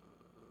Bills.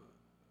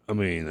 I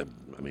mean,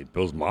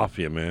 Bills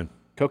Mafia, man.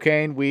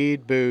 Cocaine,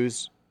 weed,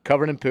 booze,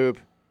 covered in poop.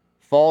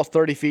 Falls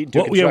 30 feet into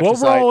a construction what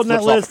were all on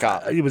that list?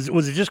 Cop.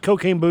 Was it just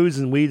cocaine, booze,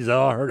 and weed? Is that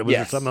all I heard? Was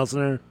there Yes. something else in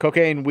there?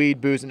 Cocaine,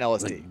 weed, booze, and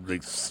LSD.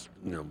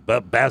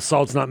 Bath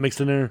salt's not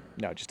mixed in there?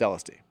 No, just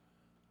LSD.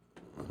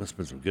 Must have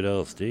been some good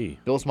LSD.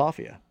 Bills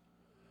Mafia.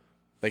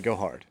 They go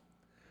hard.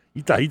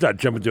 You thought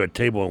jumping to a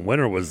table in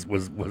winter was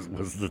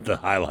the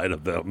highlight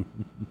of them.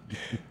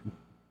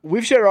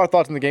 We've shared our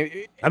thoughts on the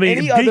game. I mean,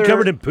 being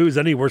covered in poo is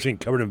any worse than being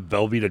covered in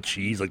Velveeta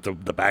cheese like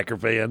the Packer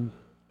fan?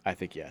 I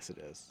think yes, it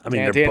is. I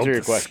mean, to they're answer both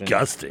your question,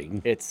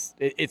 disgusting.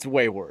 It's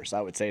way worse,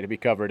 I would say, to be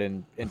covered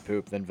in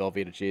poop than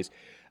Velveeta cheese.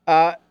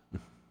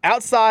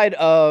 Outside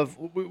of,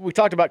 we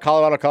talked about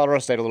Colorado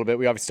State a little bit.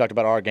 We obviously talked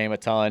about our game a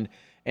ton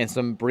and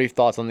some brief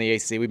thoughts on the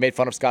ACC. We made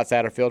fun of Scott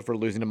Satterfield for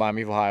losing to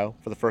Miami of Ohio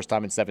for the first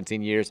time in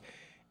 17 years.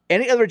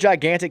 Any other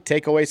gigantic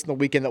takeaways from the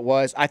weekend that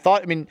was?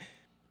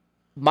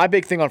 My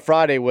big thing on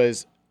Friday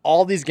was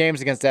all these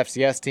games against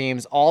FCS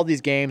teams, all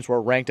these games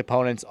where ranked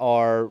opponents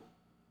are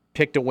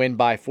picked to win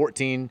by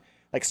 14,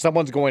 like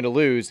someone's going to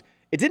lose.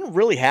 It didn't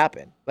really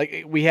happen.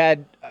 Like we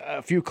had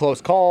a few close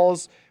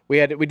calls.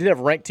 We did have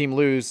a ranked team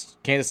lose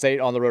Kansas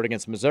State on the road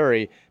against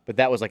Missouri, but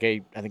that was I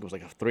think it was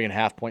like a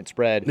 3.5 point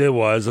spread. It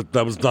was. I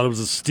thought it was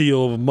a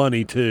steal of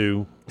money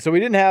too. So we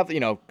didn't have,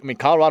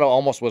 Colorado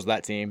almost was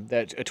that team,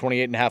 that a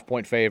 28.5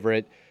 point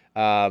favorite.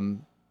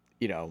 Who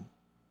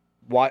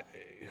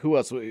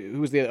else?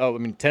 Who's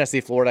the? Tennessee,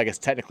 Florida. I guess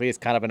technically is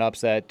kind of an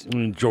upset.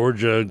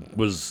 Georgia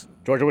was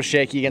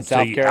shaky against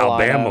South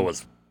Carolina.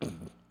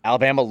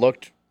 Alabama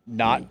looked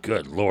not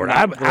good. Lord,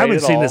 not I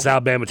haven't seen all. this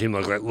Alabama team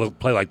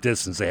play like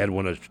this since they had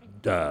one of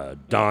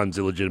Don's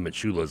illegitimate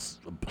Shula's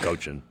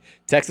coaching.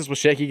 Texas was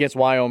shaky against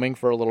Wyoming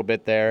for a little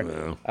bit there.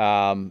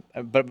 Yeah.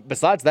 But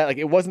besides that,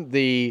 it wasn't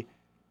the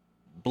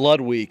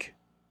blood week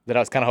that I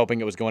was kind of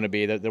hoping it was going to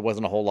be. There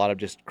wasn't a whole lot of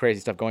just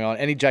crazy stuff going on.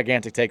 Any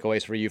gigantic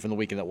takeaways for you from the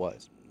weekend that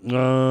was?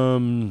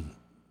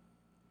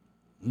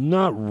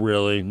 Not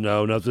really.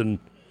 No, nothing.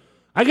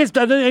 I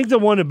think the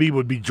one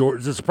would be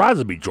Georgia. The surprise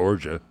would be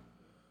Georgia.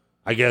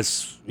 I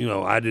guess,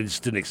 I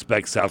just didn't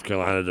expect South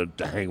Carolina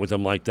to hang with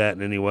them like that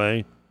in any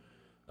way.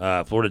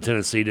 Florida,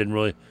 Tennessee didn't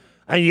really.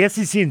 The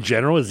SEC in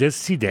general, is the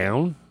SEC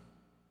down?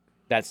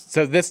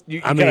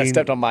 You kind of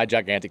stepped on my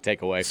gigantic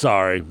takeaway.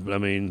 Sorry. I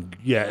mean,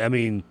 yeah, I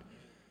mean,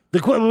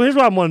 here's what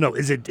I want to know.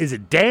 Is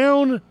it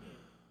down?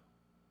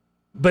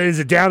 But is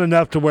it down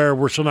enough to where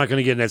we're still not going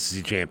to get an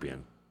SEC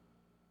champion?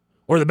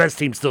 Or the best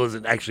team still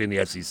isn't actually in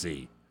the SEC?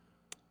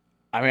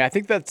 I mean, I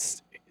think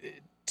that's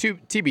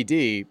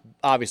TBD,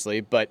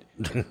 obviously, but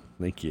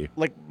thank you.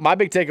 Like, my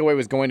big takeaway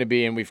was going to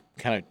be, and we've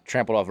kind of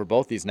trampled over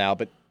both these now,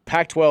 but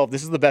Pac-12,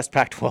 this is the best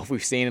Pac-12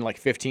 we've seen in like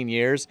 15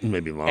 years.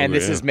 Maybe longer, and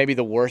this is maybe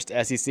the worst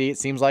SEC, it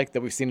seems like,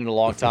 that we've seen in a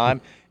long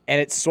time.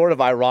 And it's sort of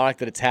ironic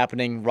that it's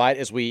happening right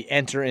as we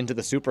enter into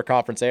the Super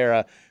Conference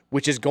era,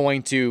 which is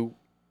going to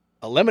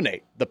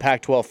eliminate the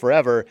Pac-12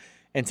 forever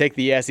and take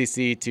the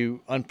SEC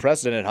to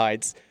unprecedented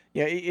heights.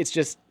 It's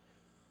just,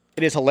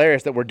 it is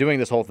hilarious that we're doing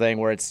this whole thing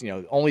where it's,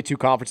 only two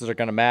conferences are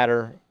going to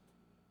matter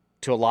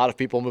to a lot of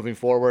people moving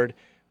forward,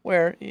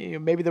 where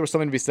maybe there was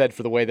something to be said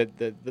for the way that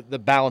the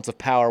balance of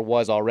power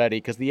was already.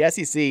 Because the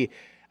SEC,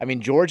 I mean,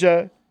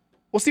 Georgia,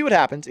 we'll see what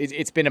happens.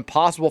 It's been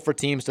impossible for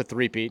teams to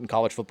three-peat in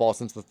college football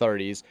since the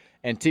 30s.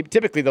 And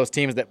typically those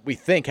teams that we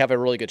think have a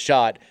really good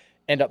shot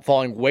end up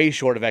falling way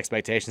short of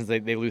expectations.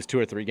 They lose 2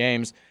 or 3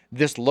 games.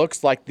 This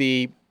looks like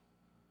the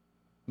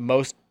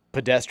most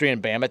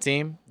pedestrian Bama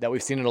team that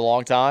we've seen in a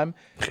long time.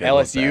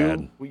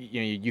 LSU,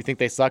 you think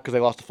they suck because they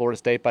lost to Florida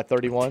State by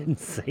 31? I didn't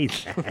say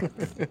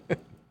that.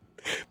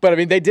 But, I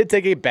mean, they did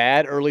take a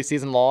bad early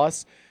season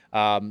loss.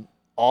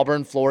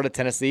 Auburn, Florida,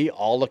 Tennessee,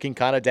 all looking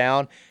kind of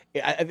down.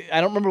 I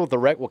don't remember what the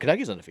record – well,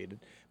 Kentucky's undefeated.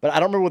 But I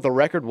don't remember what the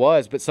record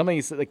was. But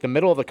like the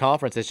middle of the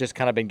conference has just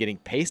kind of been getting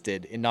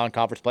pasted in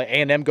non-conference play.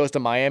 A&M goes to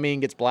Miami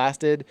and gets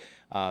blasted.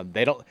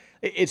 They don't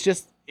 – it's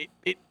just –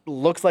 it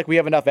looks like we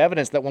have enough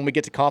evidence that when we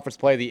get to conference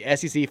play, the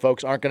SEC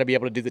folks aren't going to be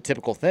able to do the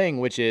typical thing,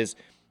 which is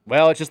 –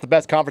 well, it's just the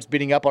best conference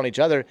beating up on each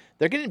other.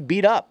 They're getting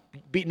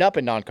beaten up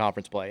in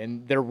non-conference play.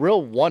 And their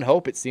real one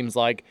hope, it seems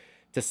like,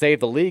 to save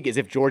the league is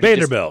if Georgia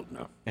Vanderbilt.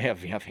 No. Yeah,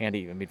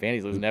 Vandy. I mean,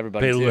 Vandy's losing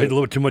everybody, Paid too. a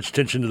little too much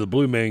attention to the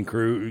Blue Man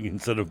crew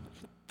instead of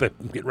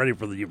getting ready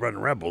for the running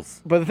Rebels.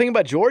 But the thing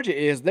about Georgia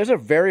is there's a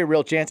very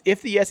real chance,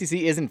 if the SEC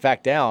is in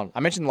fact down, I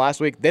mentioned last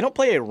week, they don't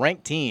play a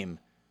ranked team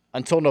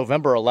until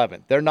November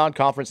 11th. Their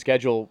non-conference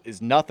schedule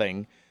is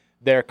nothing.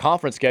 Their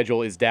conference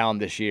schedule is down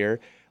this year.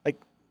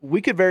 We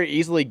could very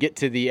easily get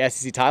to the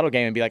SEC title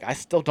game and be like, I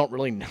still don't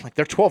really know. Like,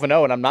 they're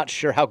 12-0, and I'm not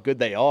sure how good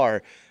they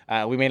are.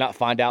 We may not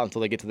find out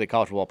until they get to the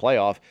college football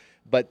playoff.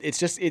 But it's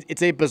just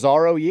it's a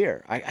bizarro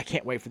year. I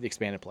can't wait for the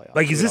expanded playoff.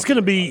 Like, is this going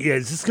to be? Yeah,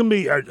 is this going to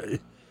be?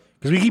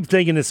 Because we keep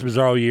thinking this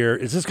bizarro year.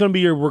 Is this going to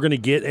be year we're going to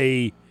get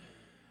a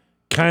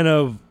kind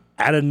of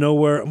out of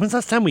nowhere? When's the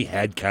last time we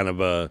had kind of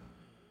a?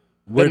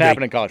 Didn't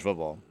happen in college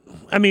football.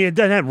 I mean, it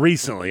doesn't happen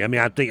recently. I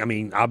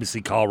mean,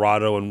 obviously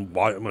Colorado and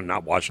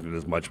not Washington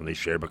as much when they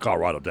shared, but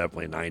Colorado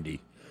definitely in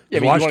 90. Yeah, I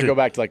mean, you want to go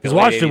back to like the late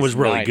Washington 80s, was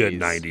really 90s. good in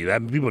 90.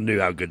 People knew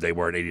how good they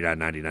were in 89,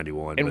 90,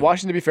 91. And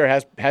Washington, to be fair,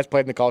 has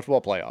played in the college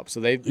football playoffs.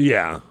 So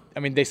I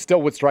mean, they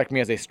still would strike me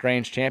as a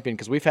strange champion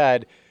because we've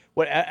had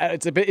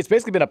it's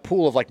basically been a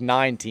pool of like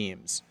 9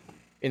 teams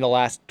in the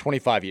last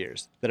 25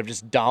 years that have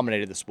just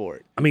dominated the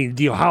sport. I mean,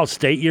 the Ohio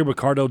State year with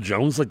Cardell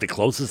Jones, like the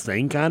closest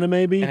thing, kind of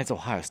maybe. And it's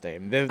Ohio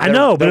State. I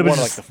know,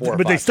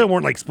 but they still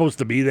weren't like supposed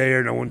to be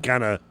there. No one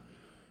kind of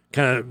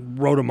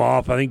wrote them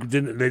off. I think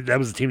that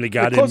was the team that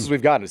got in. The closest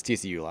we've gotten is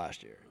TCU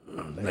last year.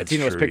 That's team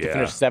that was picked to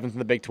finish 7th in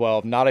the Big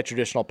 12, not a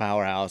traditional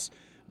powerhouse.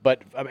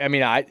 But I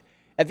mean, at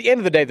the end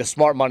of the day, the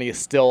smart money is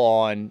still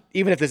on.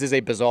 Even if this is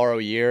a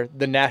bizarro year,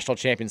 the national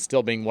champion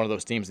still being one of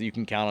those teams that you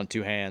can count on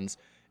 2 hands.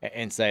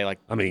 And say,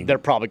 they're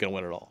probably going to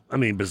win it all. I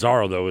mean,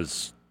 bizarro, though,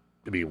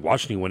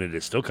 Washington winning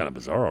is still kind of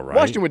bizarro, right?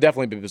 Washington would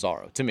definitely be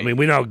bizarro to me. I mean,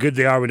 we know how good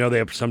they are. We know they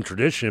have some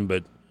tradition,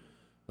 but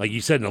like you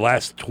said, in the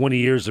last 20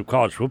 years of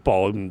college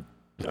football,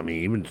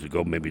 even to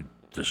go maybe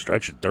to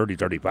stretch it 30,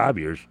 35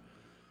 years,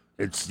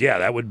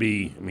 that would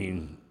be,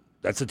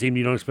 that's a team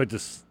you don't expect to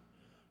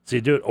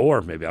see do it.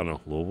 Or maybe, I don't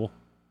know, Louisville.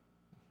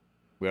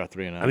 We are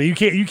 3-0. I mean,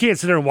 you can't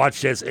sit there and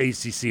watch this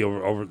ACC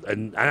over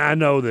and I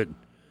know that,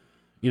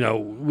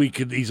 we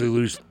could easily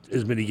lose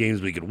as many games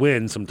as we could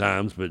win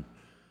sometimes, but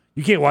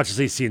you can't watch this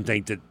AC and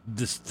think that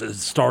the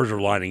stars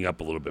are lining up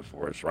a little bit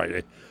for us,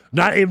 right?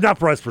 Not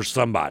for us, for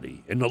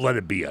somebody, and don't let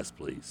it be us,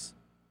 please.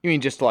 You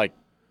mean just like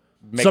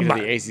make it to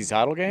the AC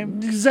title game?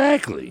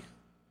 Exactly.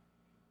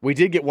 We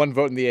did get 1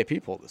 vote in the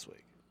AP poll this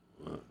week.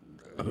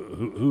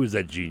 Who is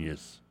that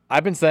genius?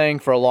 I've been saying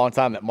for a long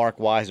time that Mark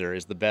Weiser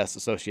is the best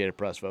Associated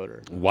Press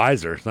voter.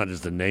 Weiser, it's not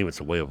just a name,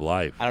 it's a way of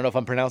life. I don't know if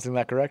I'm pronouncing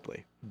that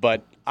correctly,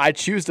 but I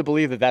choose to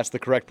believe that that's the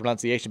correct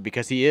pronunciation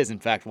because he is, in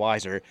fact,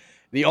 Weiser,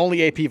 the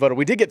only AP voter.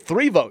 We did get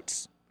 3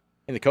 votes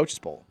in the coaches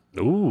poll.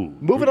 Ooh.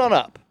 Moving on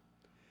up.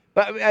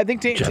 But I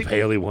think Jeff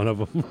Haley, one of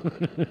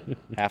them.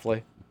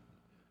 Halfley?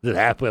 Is it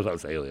Halfley? I thought it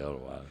was Haley. I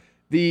don't know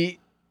why.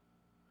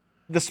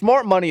 The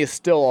smart money is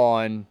still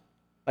on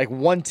like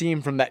one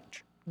team from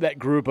that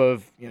group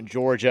of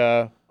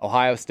Georgia,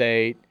 Ohio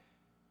State,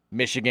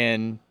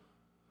 Michigan,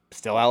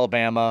 still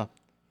Alabama,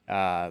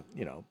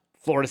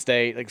 Florida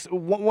State. Like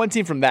one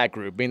team from that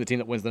group being the team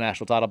that wins the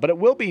national title. But it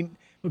will be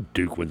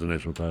Duke wins the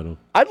national title.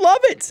 I'd love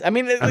it. I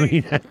mean,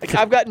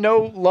 I've got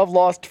no love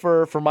lost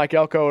for Mike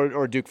Elko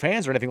or Duke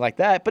fans or anything like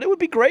that, but it would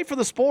be great for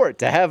the sport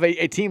to have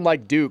a team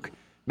like Duke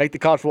make the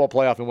college football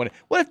playoff and win it.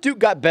 What if Duke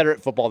got better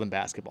at football than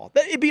basketball?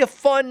 It'd be a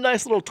fun,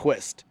 nice little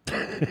twist.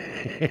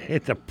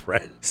 It's a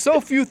So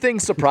few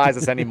things surprise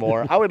us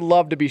anymore. I would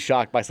love to be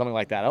shocked by something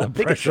like that. I don't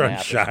think it's pressure going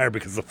on to happen. Shire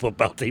because the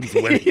football team's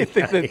winning. You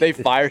think that they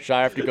fire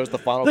Shire after he goes to the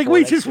Final Like Four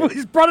we next year?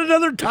 he's brought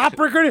another top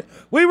record.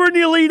 We were in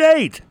the Elite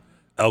Eight.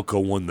 Elko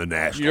won the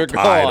national You're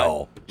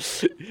title.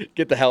 gone.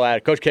 Get the hell out of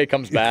it. Coach K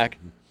comes back.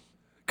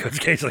 Coach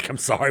K's like, I'm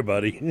sorry,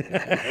 buddy.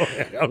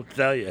 I'll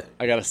tell you.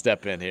 I got to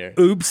step in here.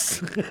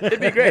 Oops.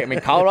 It'd be great. I mean,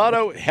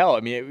 Colorado, hell,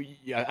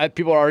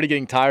 people are already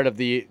getting tired of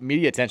the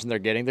media attention they're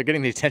getting. They're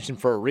getting the attention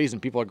for a reason.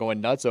 People are going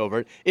nuts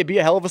over it. It'd be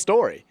a hell of a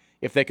story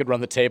if they could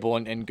run the table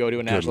and go to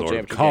a national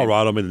championship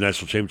Colorado made the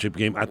national championship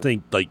game. I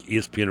think like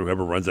ESPN or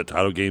whoever runs that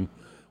title game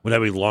would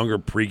have a longer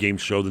pregame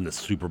show than the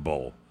Super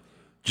Bowl.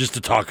 Just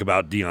to talk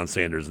about Deion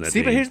Sanders and that See,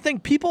 team. but here's the thing.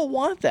 People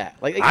want that.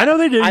 Like I know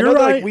they do. I You're know that,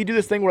 right. like, we do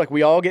this thing where like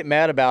we all get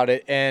mad about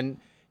it, and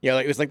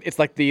it's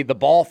like the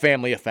Ball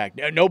family effect.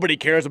 Nobody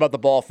cares about the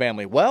Ball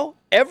family. Well,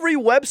 every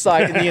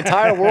website in the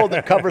entire world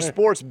that covers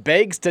sports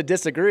begs to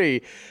differ,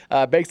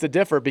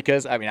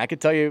 because I could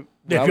tell you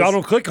if y'all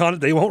don't click on it,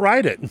 they won't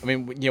write it. I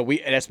mean,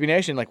 we at SB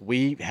Nation, like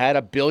we had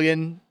 1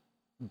 billion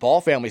Ball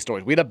family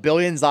stories. We had 1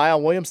 billion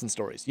Zion Williamson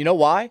stories. You know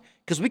why?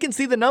 Because we can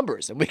see the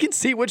numbers and we can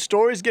see which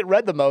stories get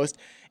read the most.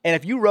 And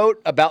if you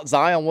wrote about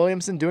Zion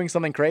Williamson doing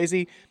something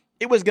crazy,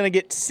 it was going to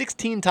get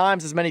 16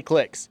 times as many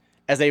clicks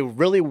as a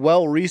really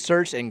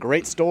well-researched and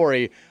great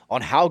story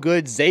on how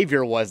good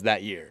Xavier was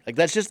that year. Like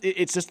it's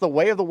just the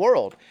way of the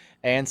world.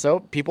 And so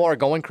people are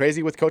going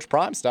crazy with Coach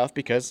Prime stuff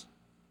because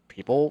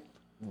people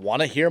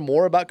want to hear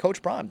more about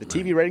Coach Prime. The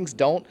TV ratings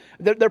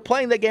they're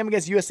playing that game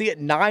against USC at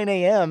 9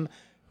 a.m.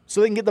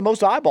 so they can get the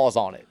most eyeballs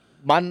on it.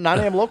 9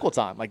 a.m. local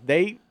time.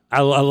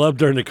 I love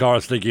during the Colorado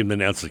State game they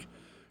announced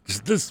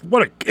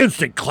what an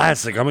instant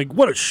classic. I'm like,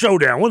 what a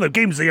showdown. One of the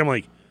games I'm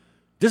like,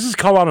 this is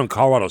Colorado and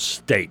Colorado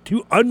State,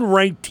 two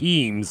unranked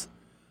teams.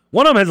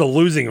 One of them has a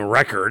losing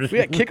record. We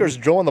got kickers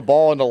drilling the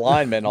ball into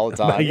linemen all the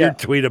time. Your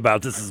tweet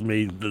about this is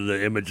me,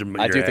 the image of me.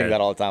 I do think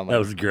that all the time. That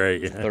was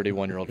great.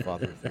 31-year-old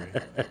father of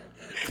 3.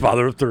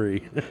 Father of 3.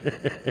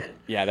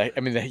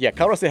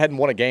 Colorado State hadn't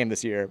won a game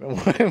this year.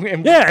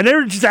 And they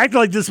were just acting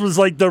like this was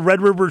like the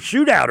Red River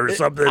Shootout or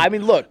something. I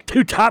mean, look.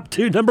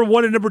 Two, number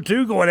 1 and number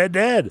 2 going head to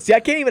head. See, I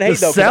can't even hate,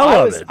 though,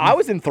 because I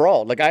was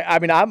enthralled.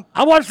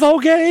 I watched the whole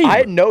game. I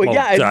had no,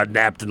 I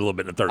napped in a little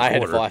bit in the third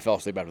quarter. I fell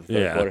asleep after the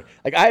third quarter.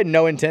 I had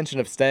no intention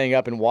of staying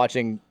up and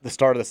watching the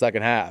start of the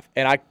second half,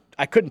 and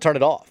I couldn't turn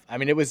it off. I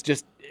mean, it was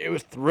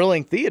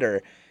thrilling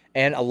theater.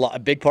 And a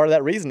big part of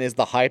that reason is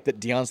the hype that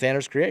Deion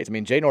Sanders creates. I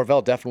mean, Jay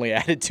Norvell definitely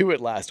added to it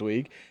last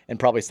week and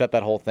probably set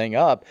that whole thing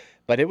up.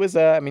 But it was,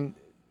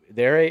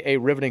 they're a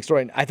riveting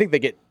story. And I think they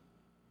get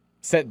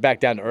sent back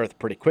down to earth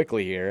pretty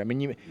quickly here. I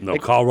mean,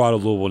 Colorado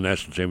Louisville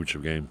national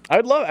championship game.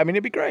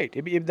 It'd be great.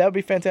 That would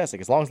be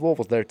fantastic as long as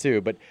Louisville's there too.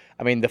 But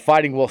I mean, the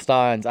Fighting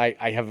Wolfsteins,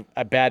 I have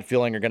a bad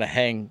feeling are going to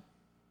hang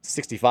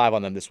 65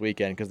 on them this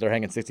weekend because they're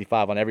hanging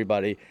 65 on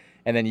everybody.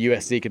 And then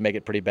USC could make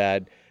it pretty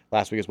bad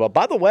last week as well.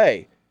 By the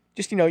way.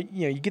 Just,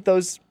 you get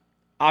those.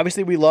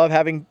 Obviously, we love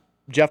having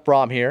Jeff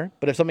Brom here,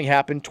 but if something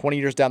happened 20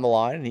 years down the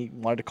line and he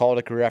wanted to call it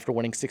a career after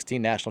winning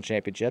 16 national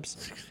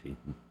championships,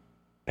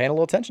 paying a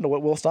little attention to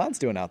what Will Stein's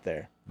doing out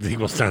there. I think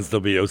Will Stein still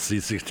be OC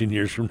 16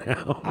 years from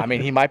now. I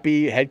mean, he might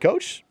be head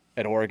coach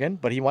at Oregon,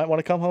 but he might want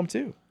to come home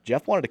too.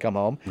 Jeff wanted to come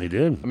home. He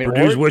did. I mean,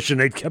 Purdue's wishing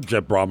they'd kept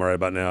Jeff Brom right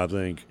about now, I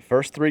think.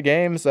 First 3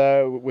 games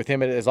with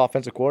him as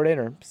offensive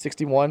coordinator,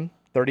 61,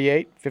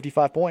 38,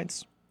 55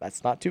 points.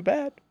 That's not too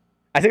bad.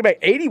 I think about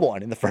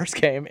 81 in the first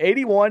game.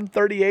 81,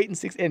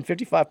 38, and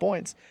 55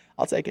 points.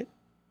 I'll take it.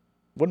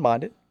 Wouldn't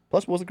mind it.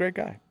 Plus, Will's a great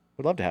guy.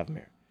 We'd love to have him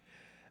here.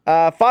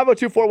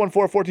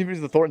 502-414-1450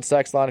 is the Thornton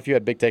text line if you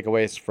had big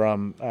takeaways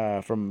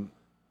from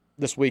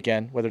this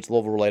weekend, whether it's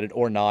Louisville related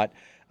or not.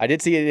 I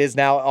did see it is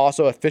now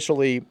also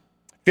officially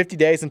 50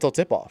 days until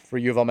tip-off for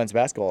U of L men's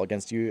basketball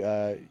against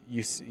UMBC.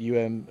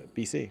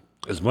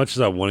 As much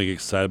as I want to get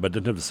excited, but it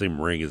doesn't have the same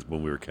ring as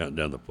when we were counting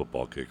down the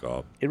football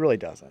kickoff. It really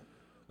doesn't.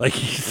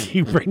 Like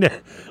you bring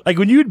that, like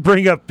when you'd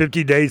bring up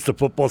 50 days till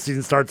football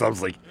season starts, I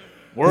was like,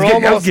 We're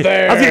almost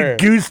there. I was getting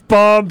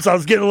goosebumps. I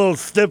was getting a little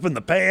stiff in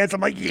the pants.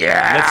 I'm like,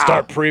 yeah. Let's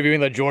start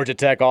previewing the Georgia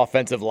Tech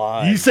offensive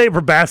line. You say it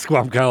for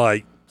basketball, I'm kind of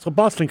like, so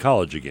Boston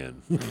College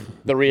again.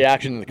 The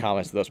reaction in the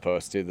comments to those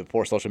posts, too, the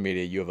poor social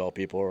media U of L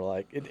people were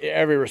like,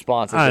 every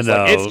response is I just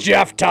know. like, it's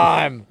Jeff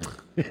time.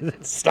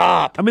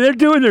 Stop. I mean, they're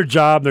doing their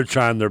job. They're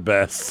trying their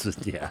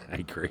best. Yeah, I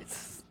agree.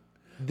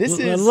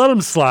 Let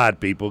them slide,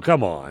 people.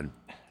 Come on.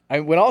 I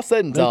mean, when all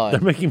said and done,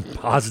 they're making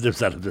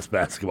positives out of this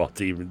basketball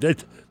team. They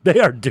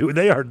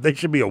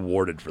should be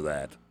awarded for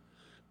that.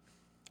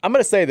 I'm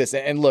going to say this,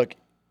 and look,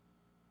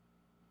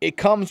 it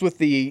comes with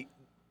the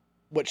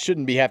what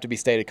shouldn't have to be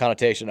stated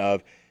connotation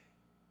of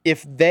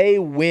if they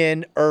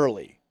win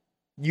early,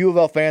 U of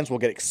L fans will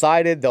get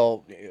excited.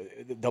 They'll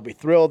be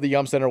thrilled. The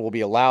Yum Center will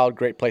be a loud,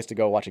 great place to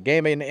go watch a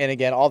game, and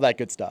again, all that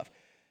good stuff.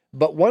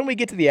 But when we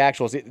get to the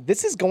actuals,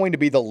 this is going to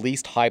be the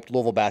least hyped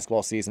Louisville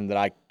basketball season that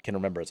I can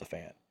remember as a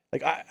fan.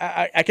 Like,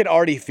 I can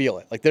already feel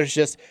it. Like, there's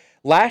just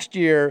last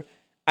year,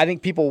 I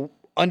think people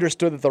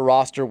understood that the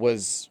roster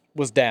was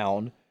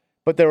down,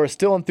 but there was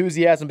still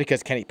enthusiasm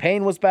because Kenny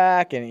Payne was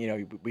back,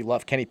 and we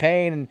love Kenny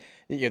Payne, and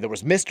there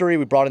was mystery.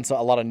 We brought in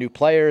a lot of new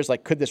players.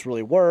 Like, could this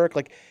really work?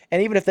 Like,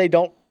 and even if they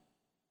don't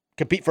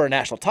compete for a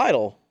national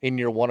title in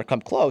year one or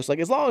come close, like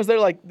as long as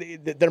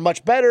they're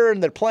much better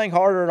and they're playing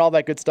harder and all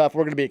that good stuff,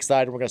 we're going to be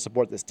excited. We're going to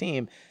support this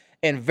team,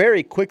 and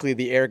very quickly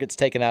the air gets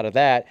taken out of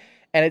that,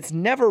 and it's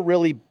never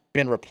really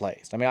been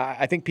replaced. I mean,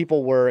 I think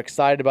people were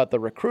excited about the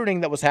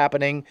recruiting that was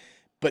happening,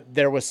 but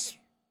there was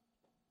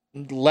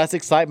less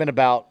excitement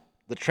about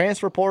the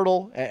transfer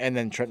portal, and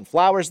then Trenton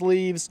Flowers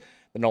leaves.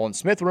 The Nolan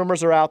Smith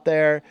rumors are out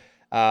there.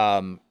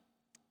 I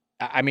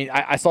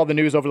saw the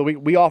news over the week.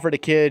 We offered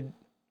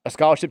a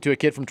scholarship to a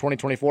kid from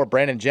 2024,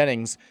 Brandon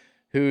Jennings,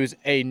 who's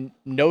a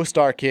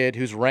no-star kid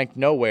who's ranked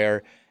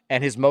nowhere,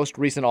 and his most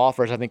recent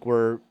offers, I think,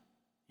 were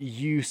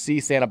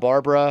UC Santa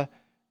Barbara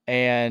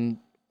and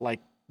like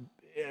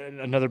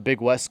another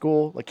Big West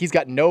school. Like, he's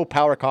got no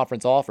power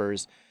conference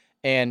offers,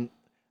 and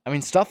I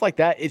mean, stuff like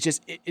that,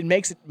 it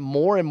makes it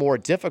more and more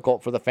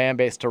difficult for the fan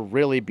base to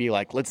really be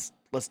like, let's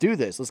do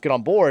this. Let's get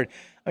on board.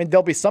 I mean,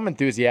 there'll be some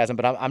enthusiasm,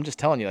 but I'm just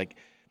telling you, like,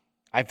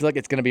 I feel like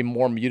it's going to be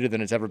more muted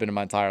than it's ever been in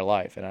my entire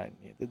life. And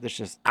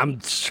I'm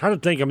trying to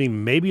think. I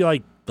mean, maybe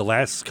like the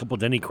last couple of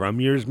Denny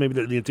Crum years, maybe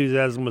the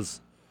enthusiasm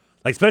was,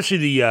 like, especially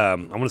the, I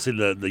want to say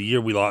the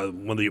year we lost,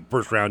 one of the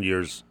first round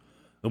years.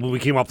 When we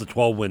came off the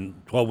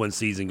 12-win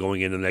season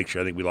going into the next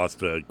year, I think we lost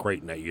to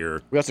Creighton that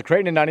year. We lost to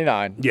Creighton in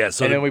 '99. Yeah,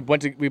 so and then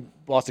we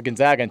lost to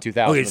Gonzaga in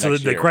 2000. Okay, so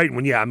the Creighton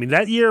one, yeah. I mean,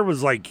 that year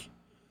was like, I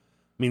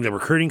mean, the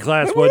recruiting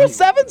class. We were a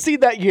 7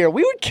 seed that year.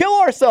 We would kill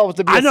ourselves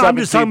to be. I know. I'm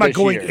just talking about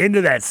going year.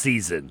 into that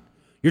season.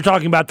 You're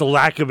talking about the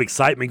lack of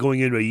excitement going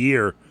into a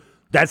year.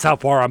 That's how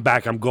far I'm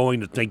back. I'm going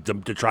to think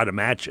to try to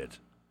match it.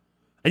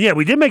 And yeah,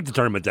 we did make the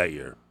tournament that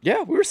year.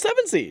 Yeah, we were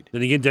 7 seed.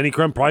 Then again, Denny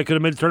Crum probably could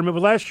have made the tournament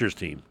with last year's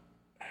team.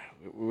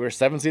 We were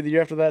 7 seed the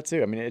year after that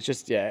too. I mean, it's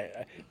just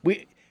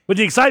But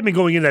the excitement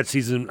going into that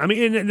season, I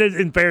mean,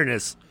 in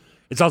fairness,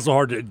 it's also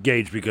hard to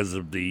gauge because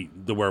of the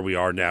where we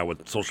are now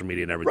with social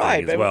media and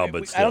everything as well.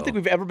 But I don't think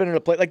we've ever been in a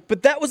place like.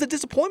 But that was a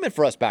disappointment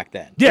for us back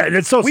then. Yeah, and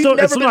it's still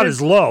not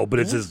as low, but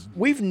it's as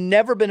we've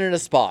never been in a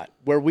spot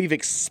where we've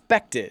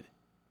expected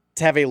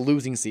to have a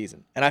losing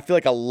season, and I feel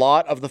like a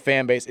lot of the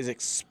fan base is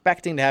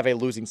expecting to have a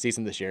losing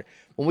season this year.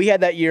 When we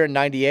had that year in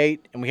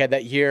 '98, and we had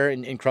that year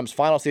in Crum's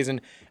final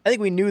season, I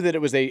think we knew that it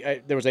was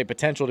there was a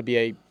potential to be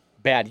a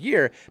bad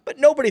year, but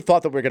nobody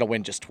thought that we were going to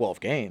win just 12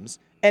 games.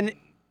 And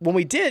when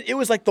we did, it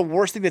was like the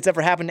worst thing that's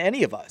ever happened to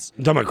any of us.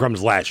 I'm talking about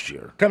Crum's last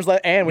year.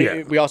 And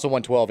we also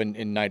won 12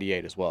 in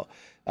 '98 as well.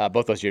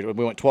 Both those years,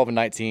 we went 12 and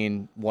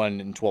 19, one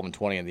and 12 and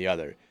 20 in the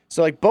other.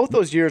 So like both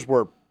those years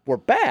were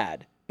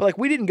bad, but like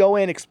we didn't go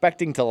in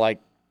expecting to like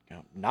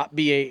not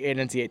be an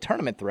NCAA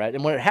tournament threat.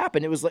 And when it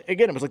happened, it was like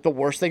the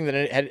worst thing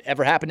that had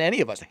ever happened to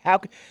any of us. How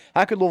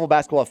could Louisville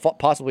basketball have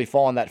possibly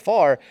fallen that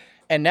far?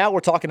 And now we're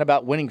talking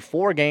about winning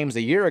 4 games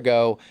a year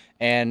ago,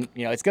 and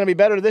it's going to be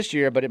better this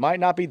year, but it might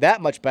not be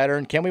that much better.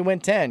 And can we win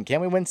 10? Can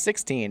we win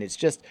 16? It's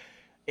just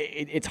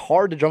it's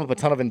hard to drum up a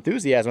ton of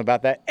enthusiasm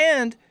about that.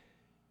 And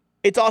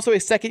it's also a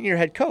second-year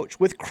head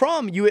coach. With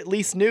Crum, you at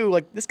least knew,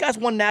 like, this guy's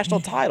won national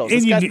titles.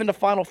 This guy's been to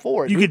Final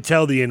Four. You could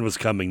tell the end was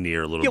coming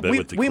near a little bit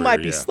with the career. We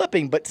might be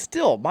slipping, but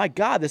still, my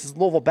God, this is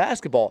Louisville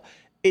basketball.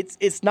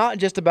 It's not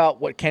just about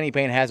what Kenny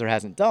Payne has or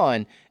hasn't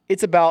done.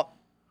 It's about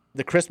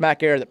the Chris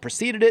Mack era that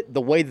preceded it,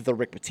 the way that the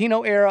Rick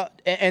Pitino era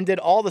ended,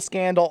 all the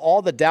scandal,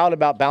 all the doubt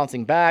about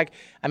bouncing back.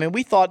 I mean,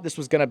 we thought this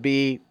was going to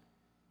be,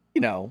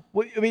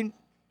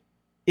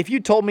 if you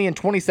told me in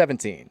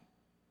 2017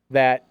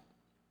 that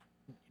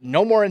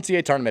no more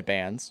NCAA tournament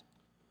bans,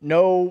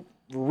 no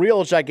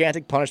real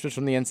gigantic punishments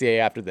from the NCAA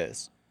after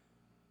this,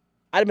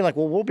 I'd have been like,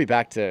 well, we'll be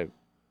back to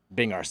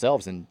being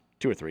ourselves in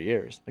 2 or 3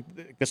 years.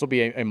 Like, this will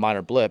be a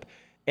minor blip.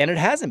 And it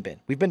hasn't been.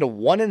 We've been to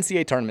 1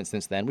 NCAA tournament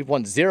since then. We've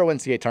won 0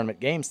 NCAA tournament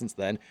games since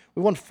then.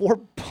 We won 4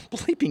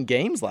 bleeping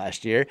games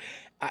last year.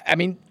 I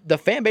mean, the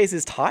fan base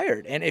is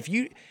tired. And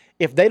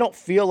if they don't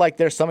feel like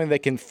there's something they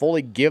can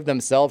fully give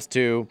themselves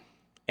to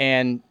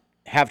and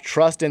have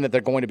trust in that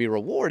they're going to be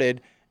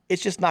rewarded,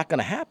 it's just not going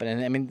to happen.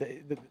 And I mean,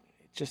 it's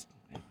just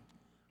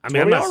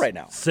where we are right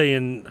now.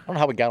 Saying, I don't know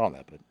how we got on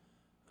that, but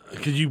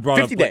because you brought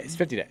 50 days.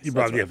 You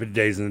brought 50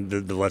 days and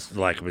the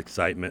lack of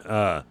excitement.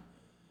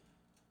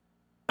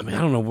 I mean, I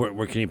don't know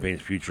where Kenny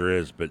Payne's future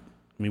is, but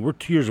I mean, we're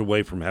 2 years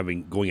away from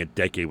going a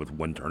decade with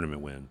 1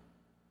 tournament win.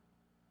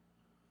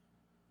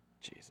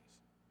 Jesus,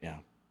 yeah.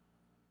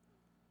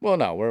 Well,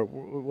 no, we're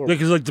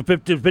because like the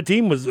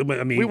 15 was. I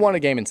mean, we won a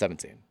game in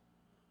 17.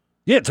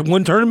 Yeah, it's a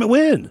 1 tournament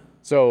win.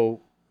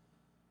 So,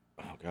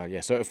 oh god,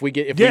 yeah. So if we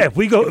don't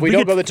go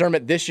to the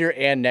tournament this year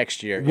and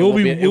next year,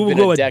 we'll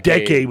go a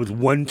decade with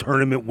 1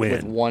 tournament win,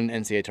 with 1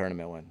 NCAA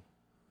tournament win.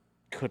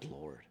 Good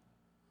Lord.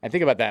 And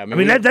think about that. I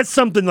mean that's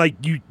something like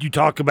you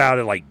talk about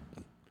it like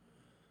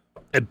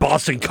at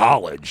Boston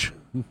College.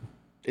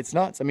 it's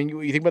nuts. I mean,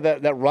 you think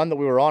about that run that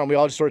we were on, and we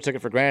all just sort of took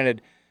it for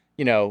granted.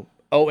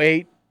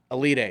 08,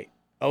 Elite Eight.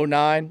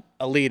 09,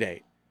 Elite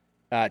Eight.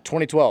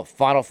 2012,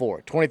 Final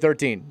Four.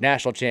 2013,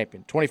 National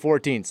Champion.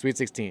 2014, Sweet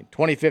 16.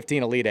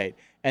 2015, Elite Eight.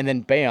 And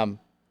then, bam,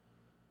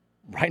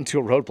 right into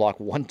a roadblock.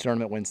 One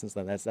tournament win since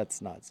then.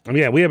 That's nuts. I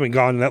mean, yeah, we haven't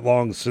gone that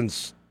long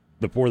since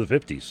before the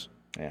 50s.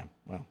 Yeah,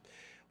 well,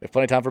 we have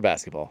plenty of time for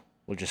basketball.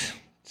 We'll just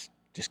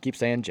keep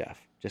saying Jeff.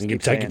 Just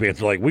keep Kentucky saying.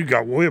 fans are like, we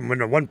haven't been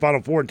to one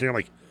Final Four in 10. I'm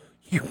like,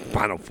 you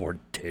Final Four in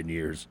 10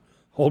 years.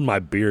 Hold my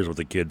beer is what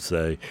the kids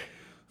say.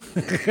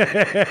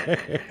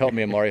 Help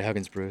me, Amari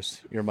Huggins,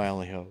 Bruce. You're my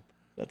only hope.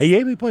 Hey,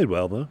 yeah, he played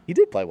well, though. He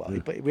did play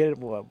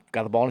well.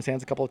 Got the ball in his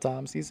hands a couple of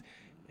times. He's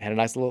had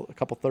a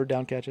couple third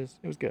down catches.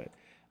 It was good.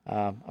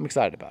 I'm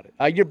excited about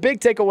it. Your big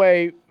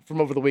takeaway from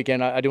over the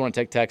weekend, I do want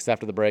to take text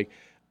after the break.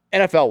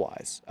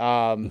 NFL-wise,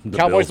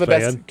 Cowboys the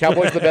best.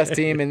 Cowboys the best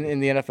team in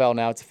the NFL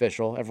now. It's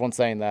official. Everyone's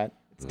saying that.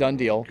 It's a done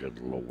deal. Good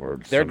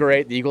Lord. They're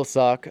great. The Eagles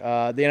suck. The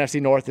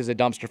NFC North is a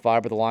dumpster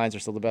fire, but the Lions are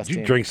still the best Did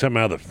you team. drink something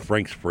out of the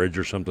Frank's fridge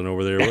or something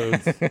over there?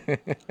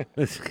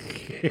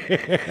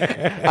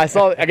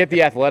 I get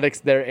the Athletics,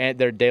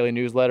 their daily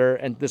newsletter,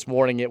 and this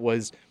morning it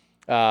was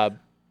power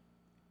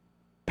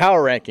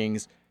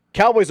rankings.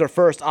 Cowboys are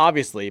first,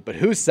 obviously, but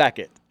who's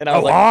second? And I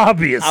was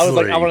obviously. I was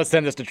like, I want to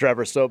send this to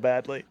Trevor so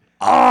badly.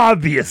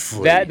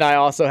 Obviously. That, and I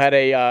also had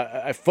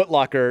a Foot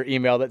Locker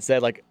email that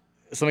said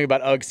something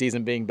about UGG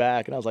season being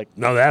back, and I was like,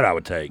 no, that I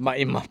would take. My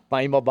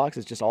email box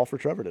is just all for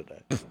Trevor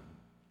today.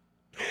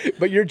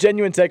 But your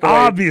genuine takeaway,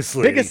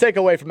 obviously, biggest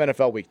takeaway from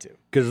NFL Week 2,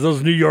 because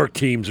those New York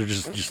teams are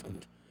just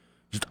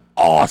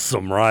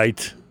awesome,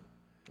 right?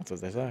 That's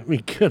what they say. I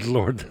mean, good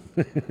Lord.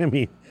 I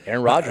mean,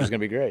 Aaron Rodgers is going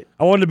to be great.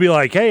 I wanted to be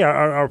like, hey,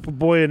 our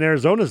boy in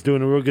Arizona is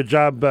doing a real good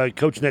job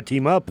coaching that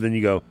team up. And then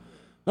you go,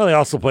 well, they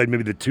also played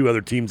maybe the two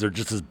other teams that are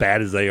just as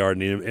bad as they are in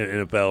the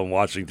NFL in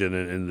Washington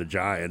and the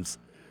Giants.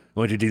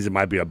 Only two teams that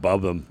might be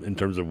above them in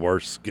terms of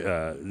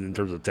in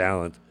terms of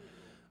talent.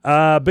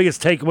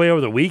 Biggest takeaway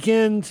over the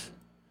weekend?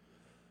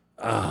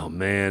 Oh,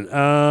 man.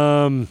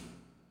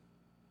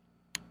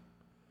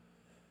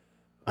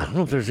 I don't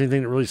know if there's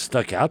anything that really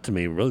stuck out to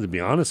me, really, to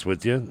be honest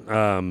with you.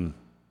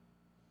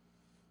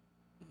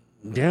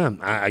 Yeah,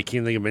 I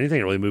can't think of anything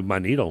that really moved my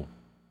needle.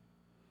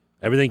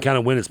 Everything kind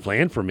of went as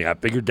planned for me. I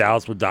figured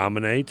Dallas would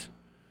dominate.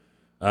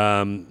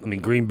 I mean,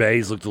 Green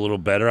Bay's looked a little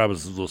better. I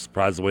was a little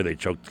surprised the way they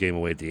choked the game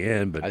away at the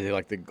end. But I did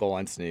like the goal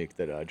line sneak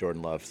that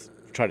Jordan Love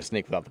tried to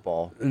sneak without the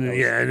ball. And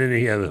then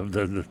he had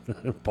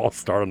the ball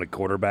start on the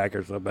quarterback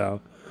or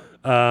somehow.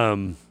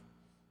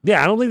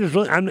 Yeah, I don't think there's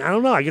really. I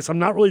don't know. I guess I'm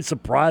not really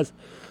surprised.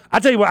 I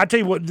tell you what. I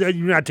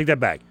take that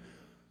back.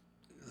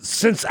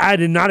 Since I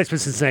did not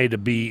expect Cincinnati to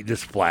be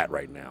this flat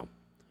right now,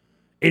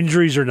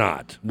 injuries or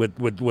not, with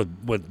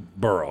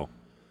Burrow,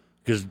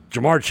 because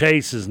Jamar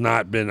Chase has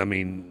not been. I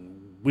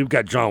mean, we've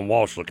got John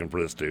Walsh looking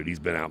for this dude. He's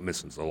been out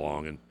missing so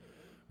long, and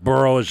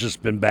Burrow has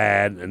just been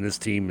bad. And this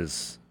team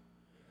is.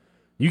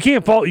 You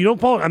can't fault. You don't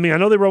fault. I mean, I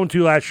know they were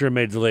 0-2 last year and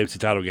made the AFC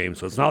title game,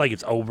 so it's not like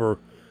it's over.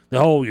 The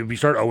whole if you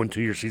start 0-2,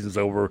 your season's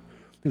over.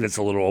 I think that's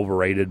a little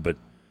overrated, but.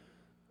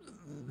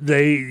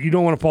 You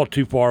don't want to fall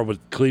too far with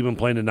Cleveland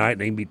playing tonight,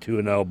 and they can be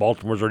 2-0.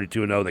 Baltimore's already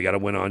 2-0. They got to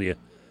win on you.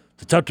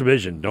 It's a tough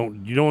division.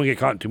 You don't want to get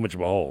caught in too much of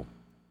a hole.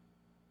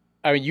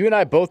 I mean, you and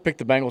I both picked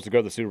the Bengals to go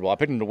to the Super Bowl. I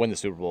picked them to win the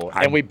Super Bowl,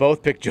 and we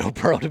both picked Joe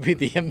Burrow to be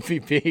the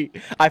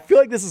MVP. I feel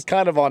like this is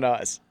kind of on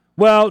us.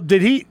 Well,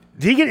 did he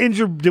get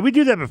injured? Did we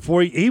do that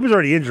before? He was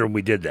already injured when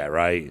we did that,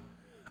 right?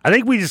 I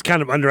think we just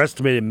kind of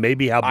underestimated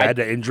maybe how bad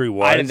that injury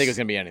was. I didn't think it was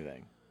going to be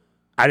anything.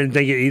 I didn't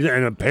think it either,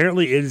 and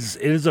apparently it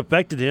has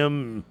affected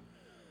him.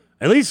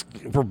 At least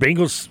for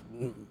Bengals'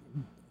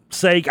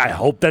 sake, I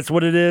hope that's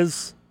what it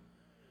is.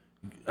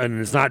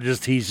 And it's not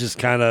just he's just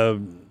kind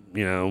of,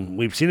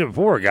 we've seen it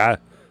before, guy.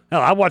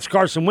 Hell, I watched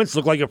Carson Wentz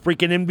look like a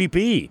freaking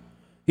MVP.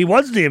 He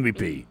was the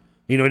MVP.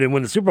 He didn't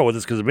win the Super Bowl with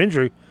us because of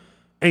injury.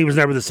 And he was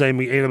never the same.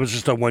 It was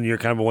just a one-year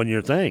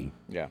thing.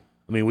 Yeah.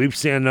 I mean, we've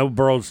seen, I know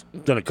Burrow's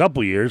done a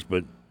couple years,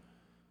 but,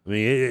 I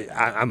mean,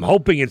 I'm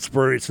hoping it's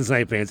for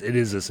Cincinnati fans, it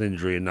is this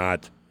injury and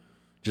not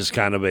just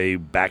kind of a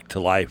back to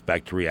life,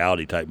 back to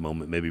reality type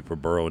moment, maybe for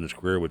Burrow in his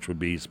career, which would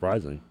be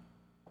surprising.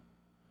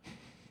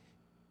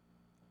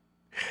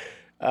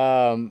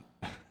 I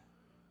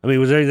mean,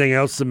 was there anything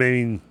else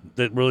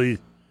that really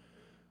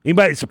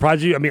anybody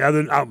surprised you? I mean,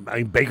 other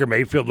than Baker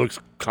Mayfield looks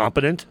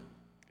competent.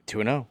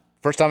 2-0.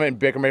 First time in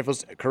Baker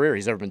Mayfield's career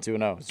he's ever been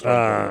 2-0.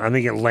 I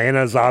think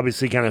Atlanta's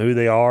obviously kind of who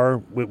they are,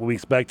 what we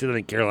expected. I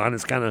think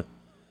Carolina's kind of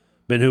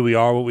been who we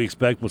are, what we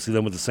expect. We'll see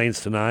them with the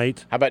Saints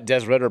tonight. How about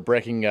Des Ridder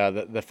breaking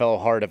the fellow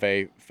heart of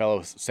a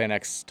fellow St.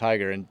 X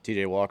Tiger and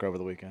T.J. Walker over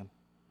the weekend?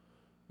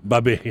 By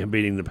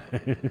beating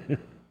the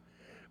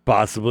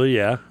possibly,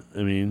 yeah.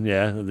 I mean,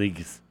 yeah. I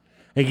think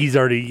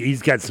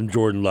he's got some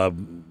Jordan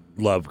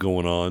love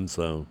going on.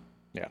 So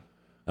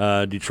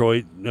yeah.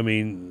 Detroit. I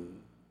mean,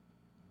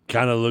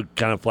 kind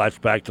of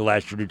flashback to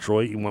last year.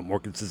 Detroit. You want more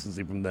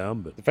consistency from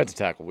them, but defensive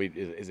tackle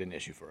is an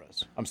issue for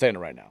us. I'm saying it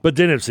right now. But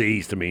then NFC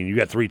East. I mean, you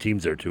got three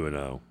teams there 2-0.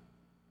 No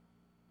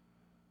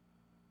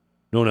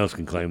one else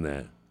can claim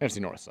that.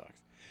 NFC North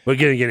sucks. But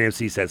again,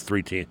 NFC has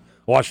 3 teams.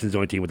 Washington's the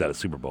only team without a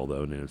Super Bowl,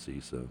 though, in the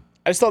NFC. So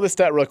I just saw this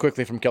stat real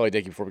quickly from Kelly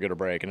Dickey before we go to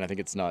break, and I think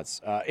it's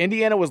nuts.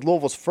 Indiana was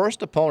Louisville's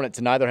first opponent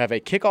to neither have a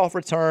kickoff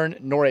return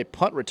nor a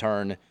punt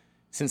return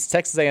since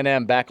Texas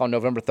A&M back on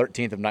November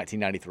 13th of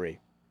 1993.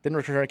 Didn't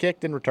return a kick,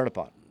 didn't return a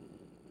punt.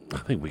 I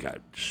think we got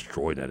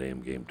destroyed that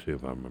A&M game, too,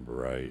 if I remember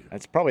right.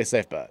 That's probably a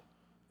safe bet.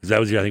 Because that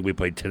was the year I think we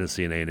played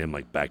Tennessee and A&M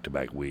like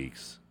back-to-back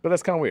weeks. But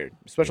that's kind of weird.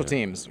 Special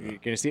teams, you're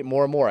going to see it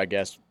more and more, I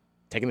guess.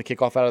 Taking the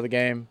kickoff out of the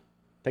game.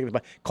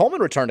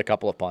 Coleman returned a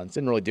couple of punts.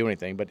 Didn't really do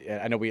anything, but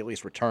I know we at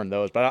least returned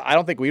those. But I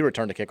don't think we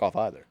returned a kickoff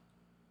either.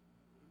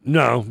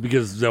 No,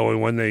 because the only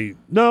one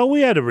No,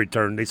 we had to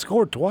return. They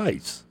scored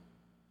twice.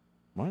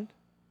 What?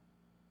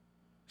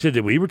 So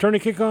did we return a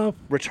kickoff?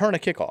 Return a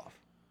kickoff.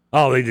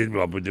 Oh, they did.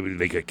 Well,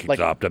 they got kicked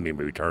off. Doesn't mean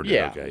we returned it.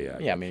 Yeah. Okay, yeah.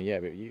 Yeah, I mean,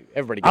 but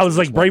everybody gets I was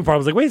like, one. brain fart. I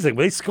was like, wait a second.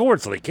 They scored,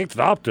 so they kicked it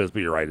off to us.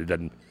 But you're right. It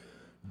doesn't.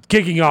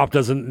 Kicking off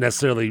doesn't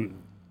necessarily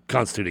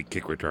constitute a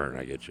kick return.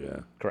 I get you.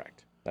 Yeah.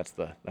 Correct. That's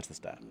the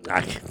stat.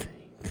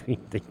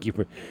 Thank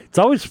you. It's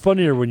always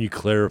funnier when you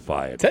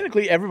clarify it.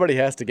 Technically, everybody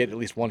has to get at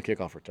least one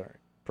kickoff return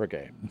per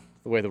game.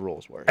 The way the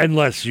rules work.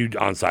 Unless you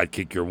onside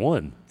kick your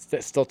one.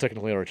 It's still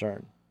technically a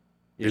return.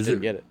 You Is didn't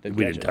it? get it.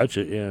 We didn't touch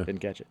it. Yeah. Didn't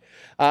catch it.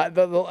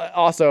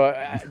 Also,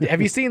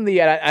 have you seen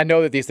I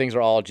know that these things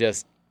are all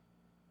just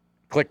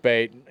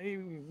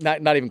clickbait.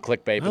 Not even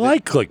clickbait. I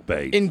like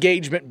clickbait.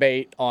 Engagement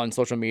bait on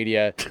social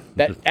media.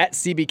 That at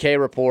CBK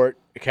Report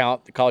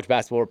account, the College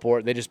Basketball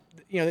Report, they just,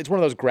 it's one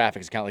of those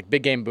graphics account, like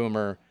Big Game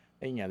Boomer.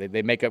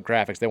 They make up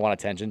graphics. They want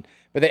attention.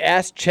 But they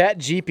asked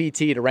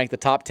ChatGPT to rank the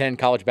top 10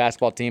 college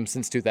basketball teams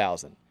since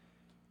 2000.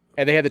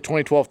 And they had the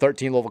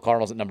 2012-13 Louisville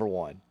Cardinals at number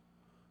 1.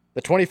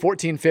 The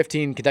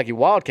 2014-15 Kentucky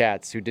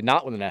Wildcats, who did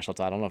not win the national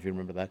title, I don't know if you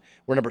remember that,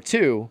 were number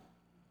 2.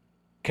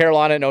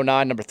 Carolina in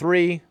 09, number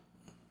 3.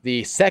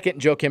 The second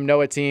Joakim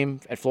Noah team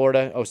at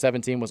Florida,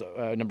 2017, was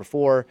number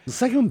 4. The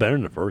second one better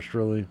than the first,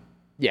 really?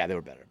 Yeah, they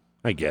were better.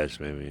 I guess,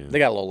 maybe. Yeah. They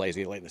got a little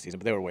lazy late in the season,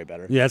 but they were way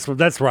better. Yeah,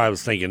 that's where I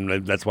was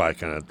thinking. That's why I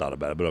kind of thought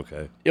about it, but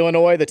okay.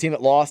 Illinois, the team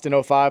that lost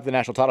in 05, the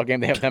national title game,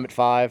 they have them at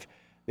 5.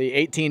 The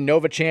 18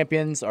 Nova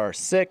champions are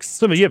 6.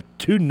 So you have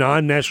 2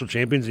 non-national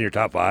champions in your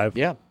top 5?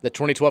 Yeah. The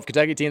 2012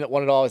 Kentucky team that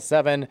won it all is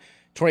 7.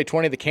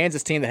 2020, the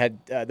Kansas team that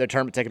had their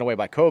tournament taken away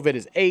by COVID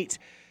is 8.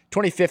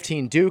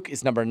 2015 Duke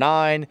is number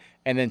 9.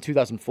 And then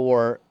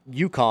 2004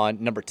 UConn,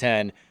 number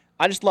 10.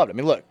 I just loved it. I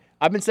mean, look,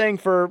 I've been saying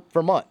for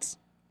months,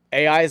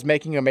 AI is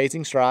making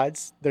amazing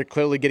strides. They're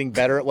clearly getting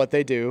better at what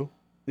they do.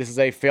 This is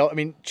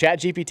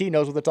ChatGPT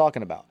knows what they're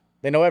talking about.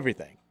 They know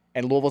everything.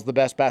 And Louisville's the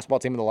best basketball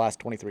team in the last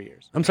 23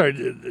 years. I'm sorry.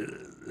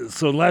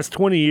 So the last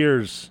 20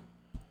 years,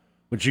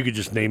 which you could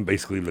just name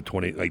basically the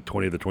 20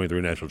 of the 23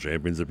 national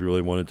champions if you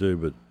really wanted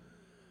to,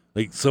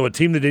 but so a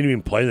team that didn't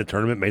even play in the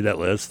tournament made that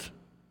list?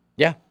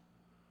 Yeah.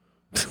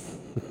 I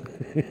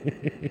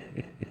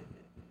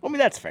mean,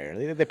 that's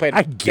fair. They played.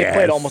 I guess. They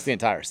played almost the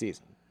entire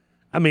season.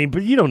 I mean,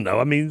 but you don't know.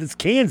 I mean, it's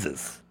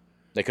Kansas.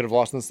 They could have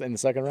lost in the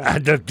second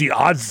round. The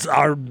odds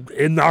are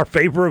in our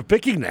favor of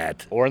picking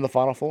that. Or in the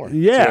Final Four.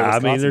 Yeah, I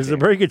mean, there's a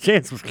very good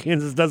chance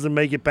Kansas doesn't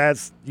make it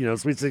past,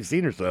 Sweet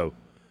 16 or so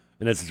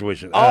in that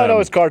situation. All I know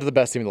is Cards are the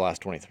best team in the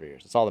last 23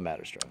 years. That's all that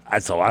matters, Trevor.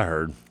 That's all I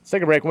heard. Let's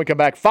take a break. When we come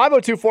back,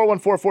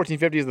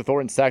 502-414-1450 is the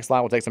Thornton's text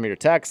line. We'll take some of your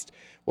text.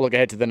 We'll look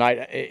ahead to the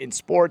night in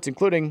sports,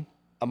 including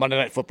a Monday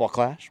Night Football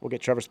clash. We'll get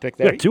Trevor's pick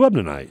there. We have 2 of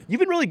them tonight. You've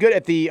been really good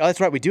at the. Oh, that's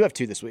right. We do have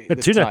 2 this week.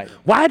 Tonight.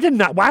 Why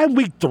in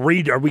week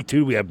 3 or week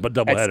 2 we have a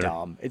doubleheader? That's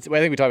dumb. I think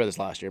we talked about this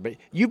last year, but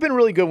you've been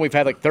really good when we've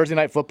had like Thursday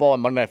Night Football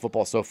and Monday Night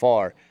Football so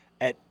far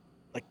at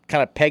like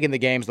kind of pegging the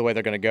games the way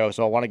they're going to go.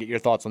 So I want to get your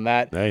thoughts on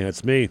that. Hey,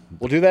 that's me.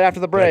 We'll do that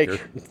after the break.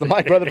 It's the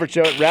Mike Rutherford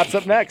Show. It wraps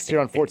up next here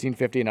on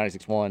 1450 and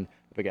 96.1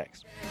 Big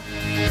X.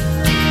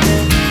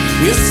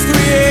 It's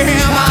 3 a.m.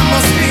 I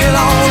must be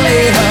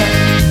lonely.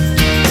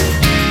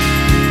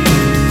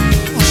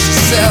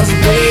 She says,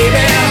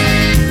 baby,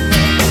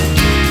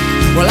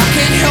 well, I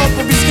can't help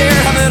but be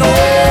scared of it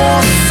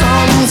all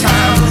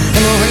sometime.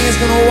 And the rain's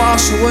gonna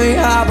wash away,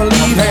 I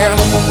believe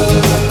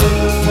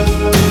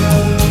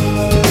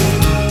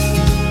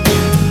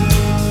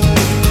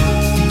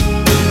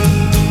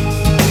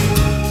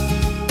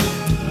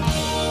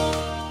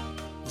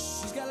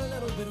She's got a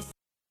little bit of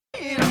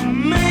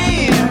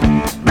me,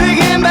 big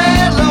and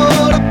bad,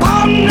 Lord,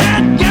 upon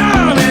that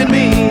gun at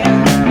me.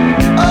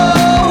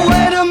 Oh,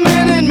 wait a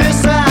minute,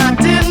 miss, I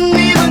didn't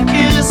even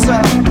kiss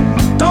her.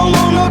 Don't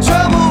want no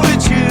trouble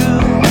with you.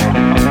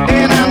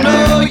 And I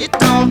know you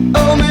don't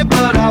owe me,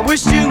 but I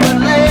wish you would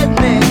let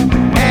me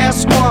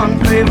ask one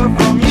favor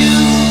from you.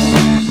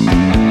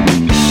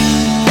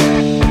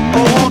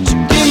 Oh, won't you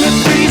give me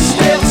 3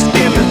 steps?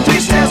 Give me 3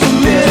 steps of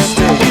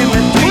mystery. Give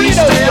me 3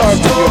 steps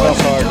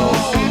towards Cardinals.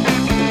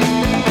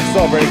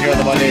 Celebrating here on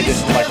the Monday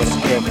edition of the Mike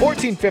Rutherford Show.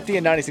 1450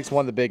 and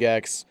 96.1 The Big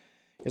X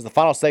is the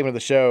final segment of the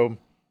show.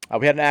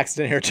 We had an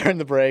accident here during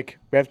the break.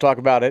 We have to talk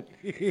about it.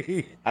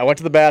 I went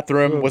to the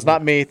bathroom. It was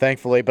not me,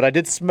 thankfully, but I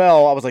did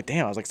smell. I was like,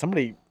 damn. I was like,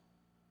 somebody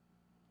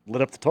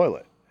lit up the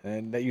toilet.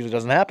 And that usually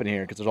doesn't happen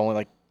here because there's only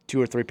like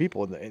 2 or 3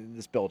 people in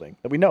this building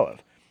that we know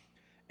of.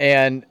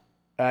 And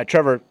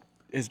Trevor,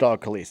 his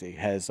dog Khaleesi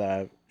has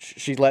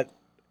she let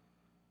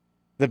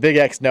the Big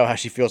X know how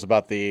she feels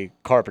about the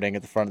carpeting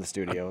at the front of the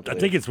studio. I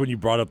think it's when you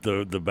brought up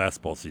the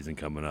basketball season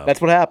coming up.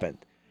 That's what happened.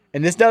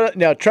 And this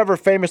now Trevor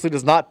famously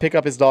does not pick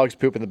up his dog's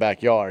poop in the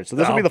backyard. So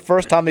this will be the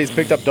first time that he's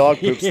picked up dog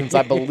poop since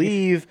I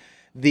believe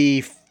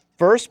the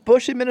first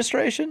Bush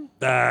administration.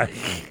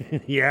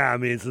 Yeah, I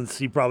mean, since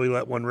he probably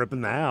let one rip in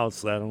the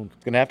house,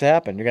 It's gonna have to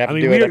happen. You're gonna have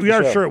to do it. We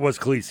are sure it was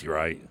Khaleesi,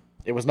 right?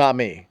 It was not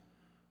me.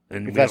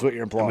 And if that's what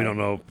you're implying. We don't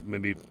know.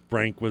 Maybe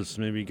Frank got a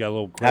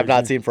little crazy. I have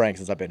not seen Frank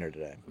since I've been here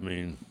today. I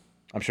mean,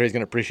 I'm sure he's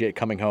gonna appreciate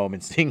coming home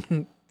and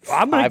seeing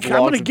I'm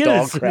gonna get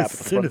it as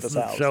soon as his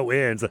the house. show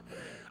ends.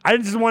 I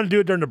just want to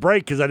do it during the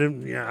break because I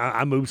didn't.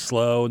 I move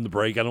slow in the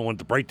break. I don't want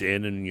the break to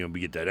end and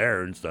we get dead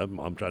air and stuff.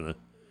 I'm trying to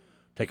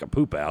take a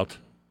poop out.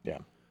 Yeah.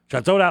 Should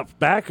I throw it out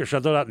back or should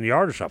I throw it out in the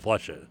yard or should I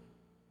flush it?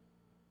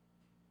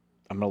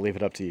 I'm gonna leave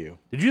it up to you.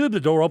 Did you leave the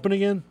door open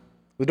again?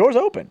 The door's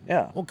open.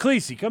 Yeah. Well,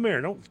 Khaleesi, come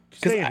here. Don't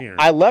stay in here.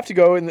 I left to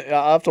go in.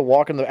 I have to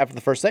walk in after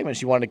the first segment.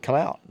 She wanted to come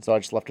out, so I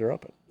just left her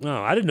open.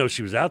 No, I didn't know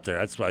she was out there.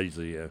 That's why I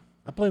usually.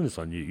 I blame this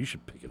on you. You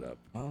should pick it up.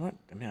 Well,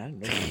 I didn't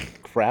know.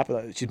 Crap.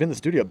 She's been in the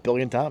studio a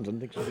billion times. I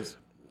don't think she's.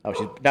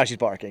 Oh, now she's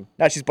barking.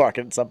 Now she's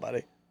barking at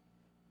somebody.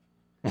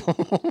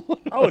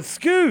 Oh, it's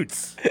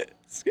Scoots.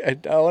 I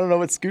want to know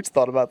what Scoots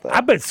thought about that.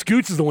 I bet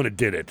Scoots is the one that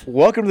did it.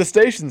 Welcome to the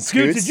station,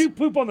 Scoots. Did you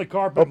poop on the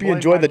carpet? Hope you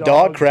enjoyed the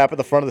dog crap at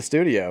the front of the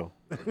studio.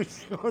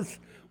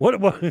 What?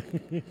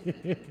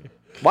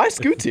 Why is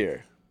Scoots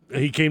here?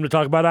 He came to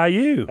talk about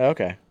IU.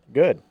 Okay,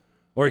 good.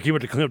 Or he came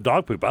to clean up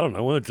dog poop. I don't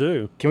know. One of the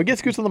two. Can we get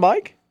Scoots on the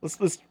mic?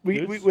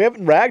 We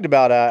haven't ragged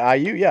about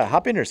IU. Yeah,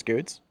 hop in here,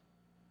 Scoots.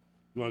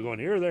 You want to go in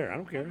here or there? I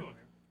don't care.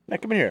 Now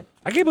come in here.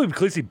 I can't believe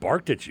Khaleesi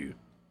barked at you.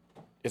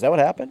 Is that what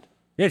happened?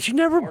 Yeah, she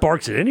never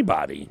barks at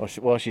anybody.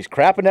 Well, she's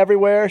crapping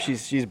everywhere.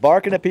 She's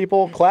barking at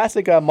people.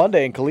 Classic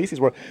Monday in Khaleesi's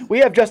world. We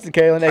have Justin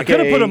Kalen, I could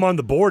have put him on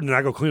the board and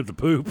I go clean up the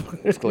poop.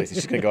 There's Khaleesi.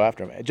 She's going to go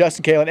after him.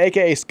 Justin Kalen,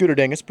 a.k.a. Scooter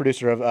Dingus,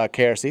 producer of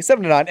KRC,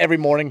 7 to 9 every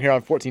morning here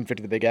on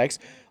 1450 The Big X.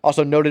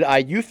 Also noted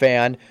IU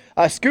fan.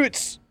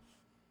 Scoots,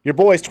 your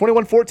boys'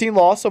 21-14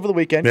 loss over the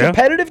weekend. Yeah.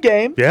 Competitive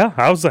game. Yeah,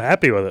 I was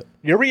happy with it.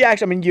 Your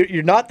reaction, I mean,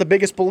 you're not the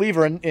biggest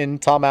believer in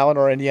Tom Allen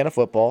or Indiana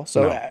football.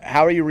 So No.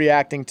 how are you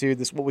reacting to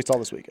this? What we saw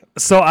this weekend?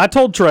 So I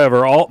told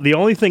Trevor the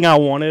only thing I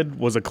wanted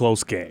was a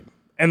close game,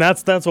 and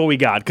that's what we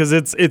got because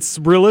it's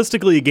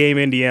realistically a game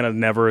Indiana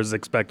never is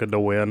expected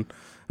to win.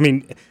 I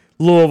mean,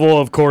 Louisville,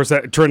 of course,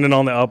 trending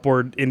on the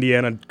upward,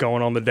 Indiana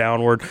going on the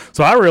downward.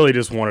 So I really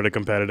just wanted a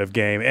competitive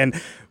game. And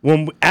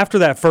after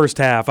that first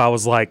half, I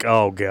was like,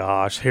 oh,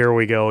 gosh, here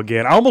we go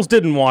again. I almost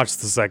didn't watch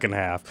the second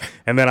half.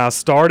 And then I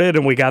started,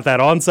 and we got that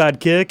onside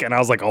kick, and I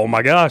was like, oh,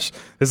 my gosh,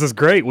 this is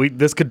great.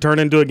 This could turn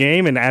into a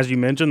game. And as you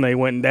mentioned, they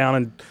went down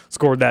and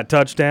scored that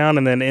touchdown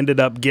and then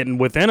ended up getting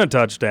within a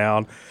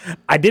touchdown.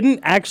 I didn't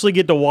actually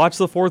get to watch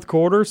the fourth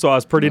quarter, so I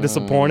was pretty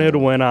disappointed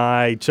when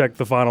I checked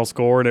the final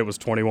score, and it was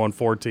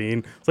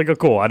 21-14. It's like, oh,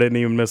 cool. I didn't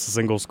even miss a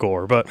single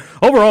score. But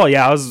overall,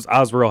 yeah, I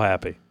was real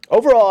happy.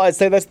 Overall, I'd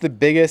say that's the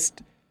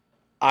biggest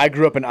I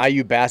grew up in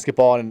IU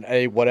basketball and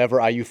a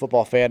whatever IU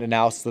football fan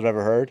analysis I've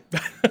ever heard.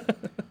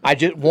 I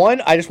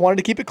just wanted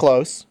to keep it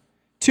close.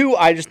 2,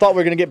 I just thought we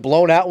were going to get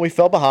blown out when we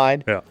fell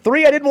behind. Yeah.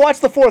 3, I didn't watch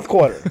the fourth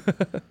quarter.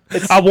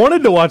 I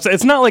wanted to watch.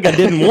 It's not like I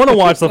didn't want to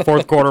watch the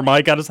fourth quarter,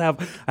 Mike. I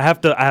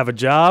have a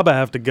job. I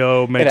have to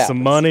go make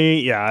some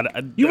money. Yeah,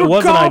 You it were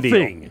wasn't golfing.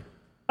 ideal.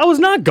 I was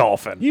not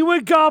golfing. You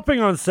went golfing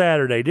on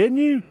Saturday, didn't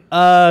you?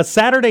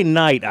 Saturday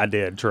night I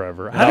did,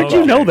 Trevor. How did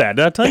you know that?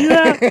 Did I tell you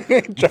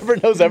that? Trevor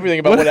knows everything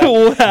about what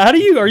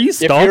happened. Are you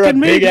stalking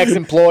me? If you're a Big X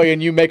employee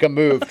and you make a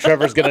move,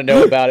 Trevor's going to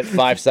know about it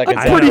 5 seconds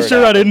I'm pretty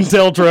sure I didn't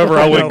tell Trevor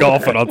I went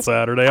golfing on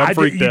Saturday. I'm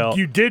freaked out.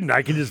 You didn't.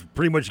 I can just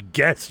pretty much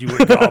guess you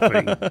went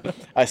golfing.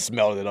 I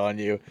smelled it on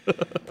you.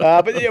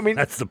 But I mean,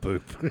 that's the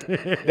poop.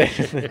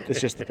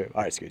 It's just the poop.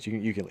 All right, Scoots,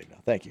 you can leave now.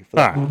 Thank you for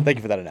that. All right. Thank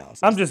you for that analysis.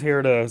 I'm just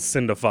here to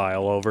send a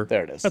file over.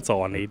 There it is. That's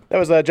all I need. That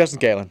was Justin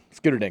Kalen,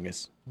 Scooter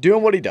Dingus,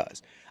 doing what he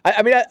does.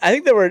 I mean, I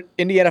think there were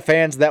Indiana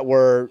fans that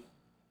were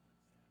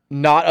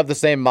not of the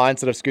same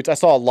mindset of Scoots. I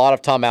saw a lot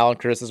of Tom Allen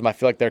criticism. I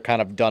feel like they're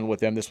kind of done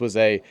with him. This was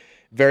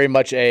very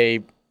much a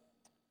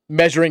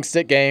measuring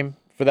stick game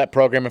for that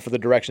program and for the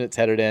direction it's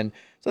headed in.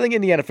 So I think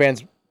Indiana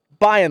fans,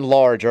 by and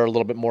large, are a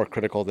little bit more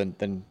critical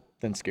than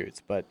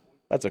Scoots, but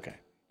that's okay.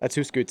 That's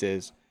who Scoots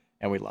is,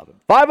 and we love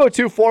him.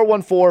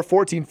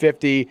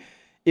 502-414-1450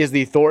 is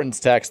the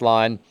Thornton's text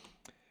line.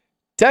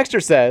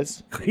 Texter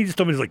says he just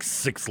told me there's like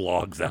 6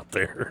 logs out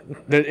there.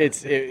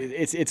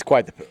 It's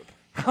quite the poop.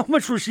 How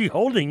much was she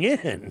holding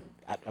in?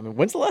 I mean,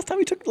 when's the last time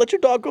you let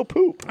your dog go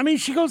poop? I mean,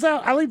 she goes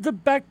out. I leave the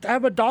back. I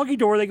have a doggy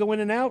door. They go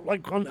in and out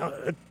like on.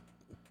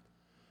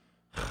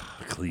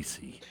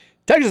 Khaleesi.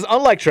 Texas says,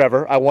 unlike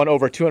Trevor, I won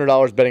over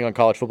 $200 betting on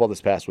college football this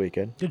past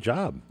weekend. Good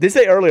job. Did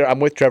say earlier I'm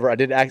with Trevor. I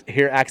did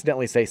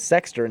accidentally say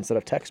sexter instead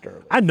of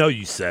texter. I know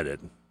you said it.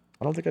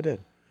 I don't think I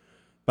did.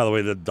 By the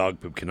way, the dog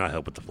poop cannot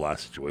help with the fly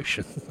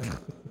situation.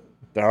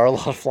 There are a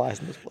lot of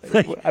flies in this place.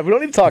 We don't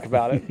need to talk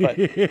about it, but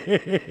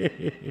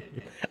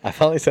I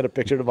finally sent a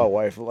picture to my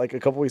wife like a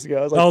couple weeks ago.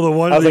 I was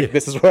like,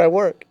 this is where I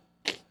work.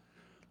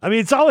 I mean,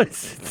 it's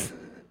always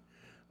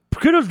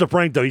kudos to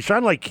Frank though. He's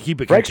trying to like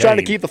keep it. Frank's trying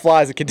to contained. keep the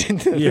flies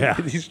contained. Yeah.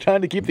 He's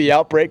trying to keep the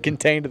outbreak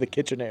contained to the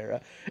kitchen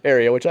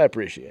area, which I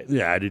appreciate.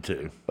 Yeah, I do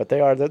too. But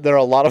there are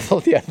a lot of I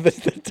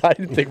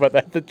didn't think about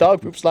that. The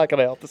dog poop's not going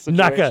to help the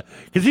situation.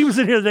 Because he was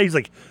in here today. He's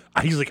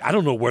like, I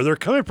don't know where they're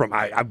coming from.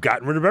 I've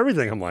gotten rid of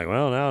everything. I'm like,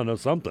 well, now I know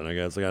something. I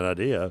guess I got an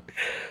idea.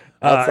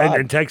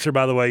 And Texter,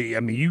 by the way,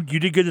 I mean, you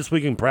did good this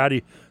weekend. Proud of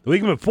you. The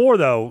weekend before,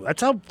 though,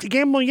 that's how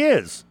gambling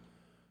is.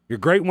 You're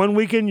great one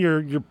weekend.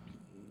 You're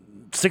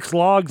 6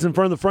 logs in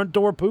front of the front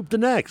door, poop the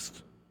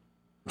next.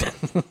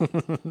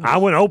 I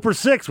went 0 for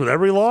 6 with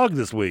every log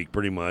this week,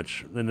 pretty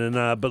much. And then,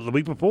 but the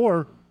week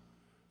before,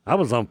 I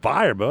was on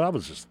fire, but I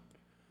was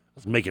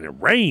making it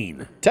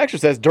rain. Texter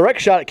says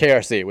direct shot at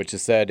KRC, which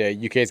has said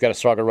UK's got a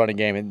stronger running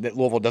game and that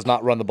Louisville does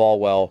not run the ball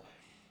well.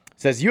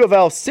 Says U of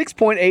L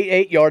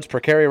 6.88 yards per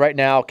carry right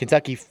now.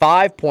 Kentucky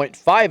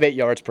 5.58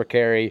 yards per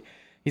carry.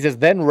 He says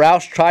then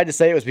Roush tried to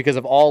say it was because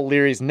of all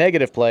Leary's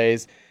negative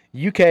plays.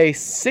 UK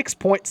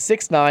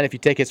 6.69 if you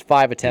take his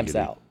 5 attempts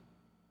out.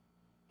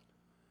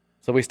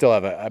 So we still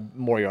have a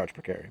more yards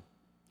per carry.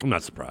 I'm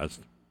not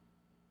surprised.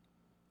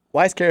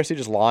 Why is KRC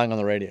just lying on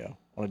the radio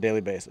on a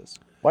daily basis?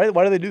 Why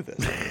do they do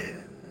this?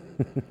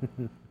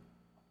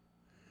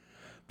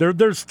 They're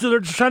just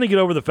trying to get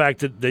over the fact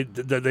that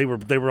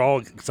they were all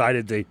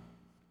excited. They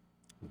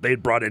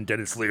had brought in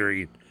Dennis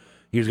Leary.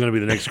 He was going to be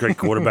the next great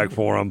quarterback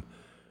for them.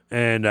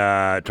 And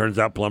it turns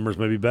out Plummer's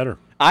maybe better.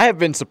 I have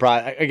been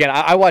surprised. Again,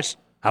 I watched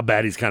how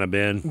bad he's kind of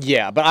been.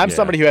 Yeah, but I'm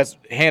somebody who has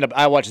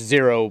I watched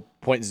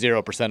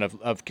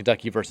 0.0% of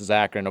Kentucky versus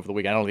Akron over the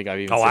weekend. I don't think I've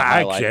even seen I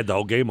highlight. actually had the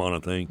whole game on, I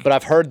think. But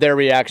I've heard their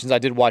reactions. I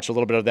did watch a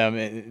little bit of them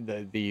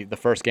in the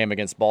first game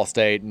against Ball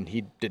State, and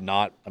he did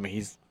not. I mean,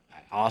 he's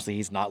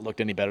not looked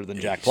any better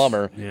than Jack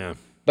Plummer. Yeah.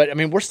 But, I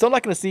mean, we're still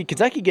not going to see –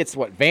 Kentucky gets,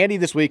 Vandy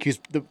this week,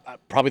 who's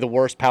probably the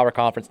worst power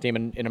conference team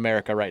in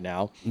America right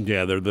now.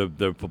 Yeah, they're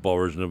the football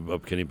version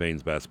of Kenny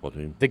Payne's basketball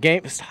team. The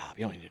game – stop.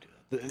 You don't need to do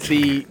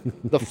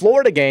that. The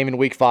Florida game in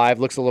Week 5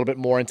 looks a little bit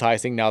more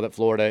enticing now that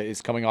Florida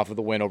is coming off of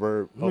the win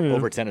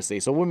over Tennessee.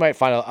 So we might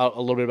find out a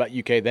little bit about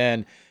UK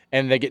then,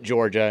 and they get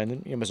Georgia,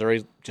 and then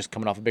Missouri's just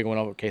coming off a big win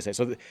over K-State.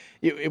 So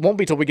it won't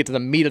be until we get to the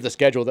meat of the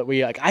schedule that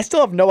we – I still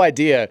have no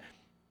idea –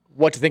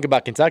 what to think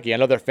about Kentucky. I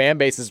know their fan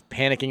base is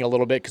panicking a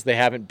little bit because they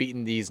haven't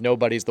beaten these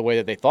nobodies the way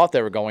that they thought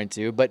they were going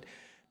to, but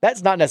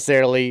that's not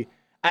necessarily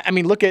 – I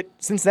mean, look at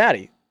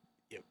Cincinnati.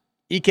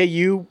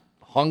 EKU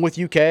hung with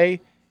UK.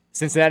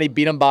 Cincinnati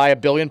beat them by 1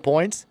 billion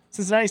points.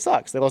 Cincinnati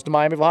sucks. They lost to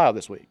Miami of Ohio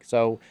this week.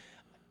 So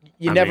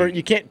you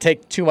can't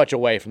take too much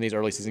away from these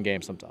early season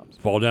games sometimes.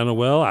 Fall down a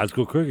well, eyes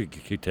go crooked,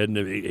 get kicked in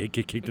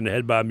the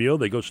head by a mule,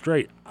 they go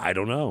straight. I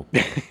don't know.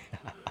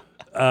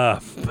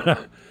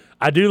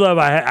 I do love.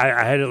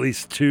 I had at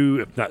least 2,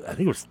 if not, I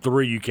think it was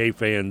 3 UK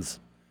fans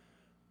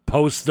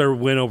post their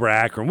win over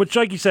Akron. Which,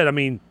 like you said, I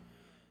mean,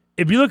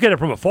 if you look at it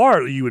from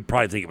afar, you would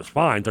probably think it was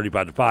fine,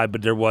 35-5.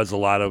 But there was a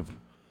lot of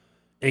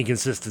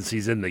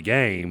inconsistencies in the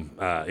game.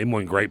 In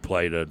one great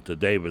play to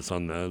Davis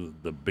on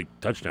the big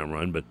touchdown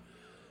run. But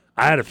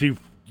I had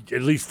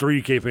at least 3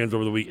 UK fans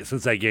over the week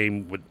since that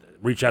game would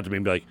reach out to me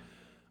and be like,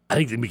 "I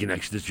think that we can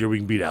actually this year we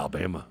can beat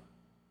Alabama."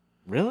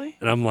 Really?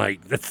 And I'm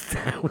like,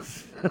 that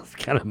was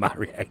kind of my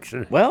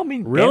reaction. Well, I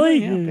mean, really?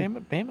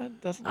 Bama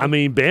doesn't. I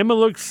mean, Bama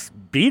looks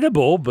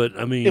beatable, but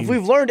I mean, if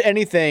we've learned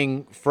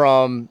anything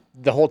from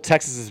the whole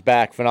Texas is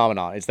back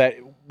phenomenon, it's that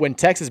when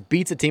Texas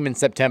beats a team in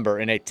September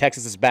in a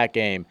Texas is back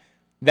game,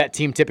 that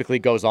team typically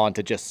goes on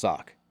to just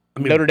suck. I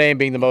mean, Notre Dame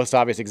being the most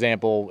obvious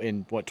example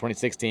in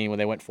 2016 when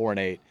they went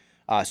 4-8.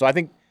 So I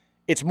think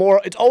it's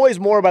always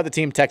more about the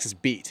team Texas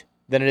beat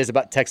than it is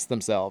about Texas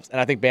themselves.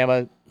 And I think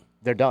Bama,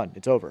 they're done.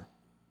 It's over.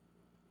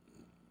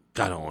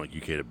 I don't want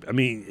UK to. I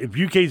mean, if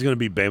UK is going to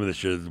beat Bama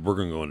this year, we're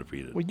going to go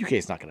undefeated. Well, UK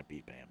is not going to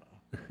beat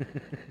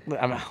Bama.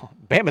 I mean,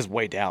 Bama's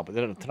way down, but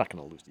they're not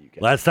going to lose to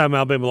UK. Last time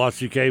Alabama lost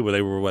to UK, where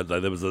they were what?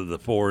 There was the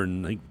 4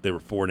 and I think they were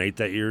 4-8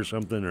 that year or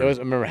something. Or? I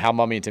remember Hal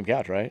Mummy and Tim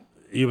Couch, right?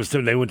 They went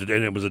to,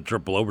 and it was a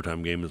triple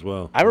overtime game as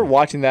well. I remember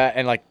watching that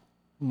and like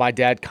my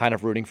dad kind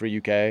of rooting for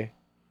UK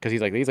because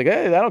he's like,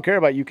 hey, I don't care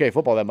about UK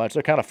football that much.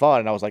 They're kind of fun,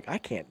 and I was like, I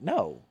can't.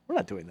 No, we're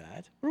not doing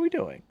that. What are we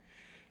doing?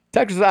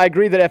 Texas, I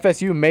agree that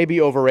FSU may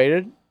be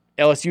overrated.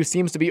 LSU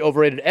seems to be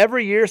overrated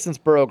every year since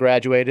Burrow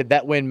graduated.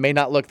 That win may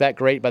not look that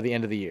great by the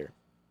end of the year.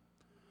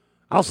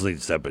 I also think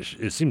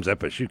it seems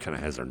FSU kind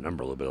of has their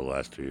number a little bit the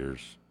last 2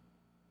 years.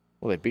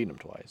 Well, they've beaten them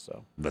twice,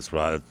 so. That's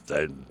why I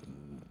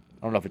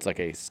don't know if it's like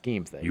a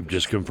scheme thing. You've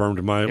just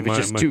confirmed my. If it's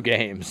just 2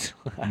 games.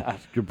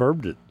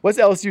 Confirmed it. What's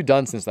LSU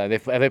done since then?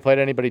 Have they played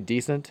anybody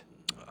decent?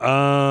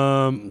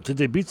 Did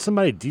they beat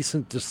somebody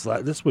decent this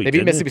week? They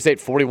beat Mississippi State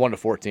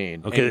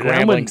 41-14. Okay, and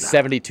Grambling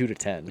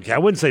 72-10. Okay, I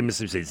wouldn't say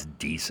Mississippi State's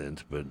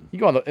decent, but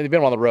they've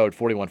been on the road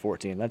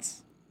 41-14.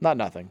 That's not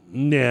nothing.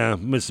 Yeah,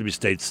 Mississippi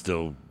State's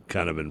still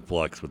kind of in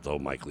flux with the whole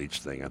Mike Leach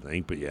thing, I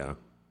think. But yeah,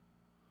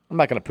 I'm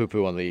not going to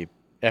poo-poo on the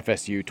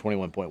FSU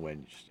 21-point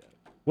win.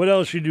 What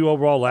else you do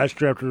overall last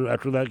year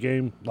after that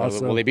game?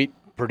 Well, they beat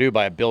Purdue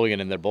by $1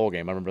 billion in their bowl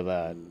game. I remember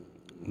that.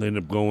 They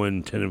ended up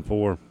going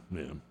 10-4.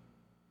 Yeah.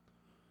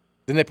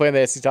 Didn't they play in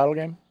the SEC title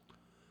game?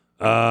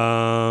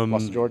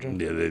 Lost to Georgia?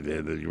 Yeah,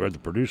 you read the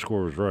Purdue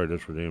score was right.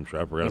 That's for damn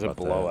sure. I forgot It was a about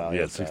blowout, that.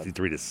 Yeah, yes,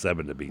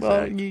 63-7 to be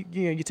Well, exact.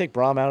 you take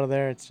Brom out of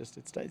there, it's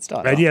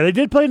tough. And yeah, they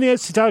did play in the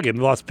SEC title game.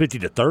 They lost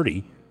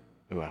 50-30.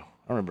 Wow, I don't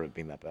remember it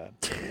being that bad.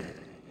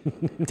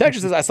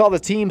 Texas says, I saw the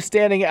team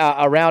standing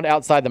around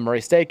outside the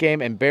Murray State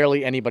game, and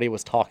barely anybody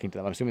was talking to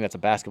them. I'm assuming that's a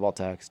basketball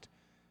text.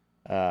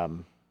 I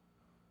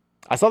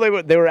saw they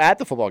were at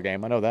the football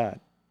game. I know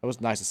that. That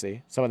was nice to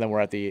see. Some of them were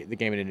at the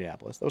game in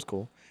Indianapolis. That was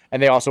cool.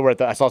 And they also were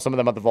I saw some of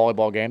them at the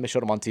volleyball game. They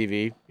showed them on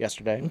TV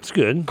yesterday. That's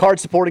good.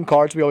 Cards supporting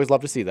cards. We always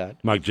love to see that.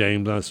 Mike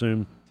James, I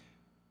assume.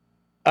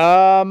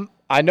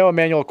 I know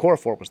Emmanuel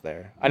Corafor was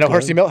there. I know Okay.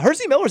 Hersey Miller.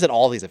 Hersey Miller's at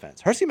all these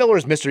events. Hersey Miller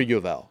is Mr. U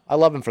of L. I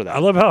love him for that. I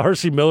love how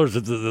Hersey Miller's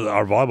at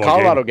our volleyball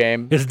Colorado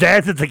game. His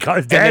dad's at the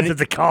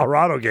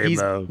Colorado game,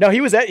 though. No, he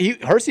was at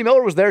Hersey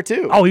Miller was there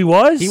too. Oh, he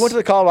was? He went to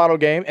the Colorado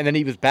game and then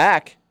he was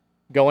back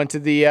going to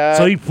the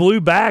So he flew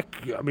back.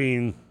 I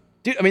mean,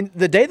 dude,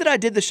 the day that I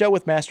did the show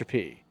with Master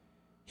P,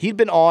 he'd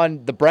been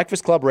on the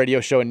Breakfast Club radio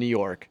show in New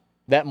York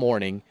that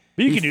morning.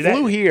 But you he can do that.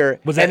 flew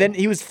here and then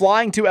he was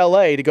flying to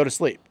LA to go to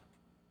sleep.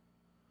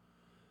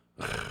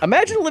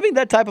 Imagine living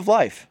that type of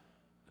life.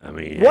 I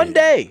mean, one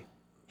day.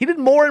 He did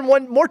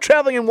more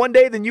traveling in one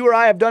day than you or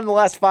I have done in the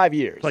last 5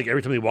 years. like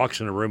every time he walks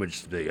in a room,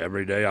 it's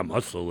every day I'm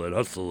hustling.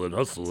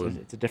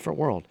 It's a different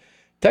world.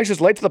 Texas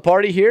late to the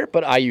party here,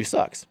 but IU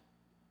sucks.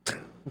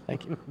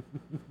 Thank you.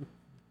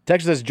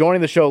 Texas is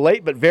joining the show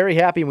late, but very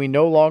happy we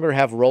no longer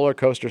have Roller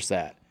Coaster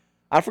Sat.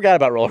 I forgot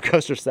about Roller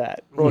Coaster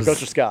Sat. Roller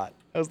Coaster Scott.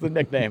 That was the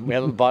nickname we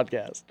had on the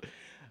podcast.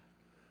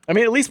 I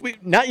mean, at least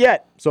not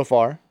yet so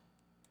far.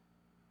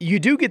 You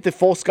do get the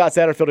full Scott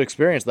Satterfield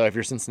experience, though, if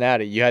you're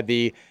Cincinnati. You had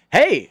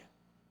hey,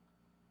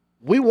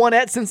 we won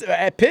at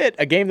Pitt,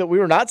 a game that we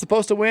were not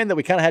supposed to win, that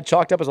we kind of had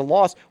chalked up as a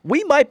loss.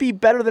 We might be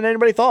better than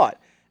anybody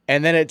thought.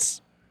 And then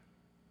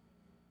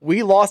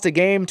we lost a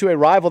game to a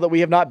rival that we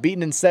have not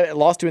beaten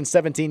lost to in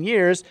 17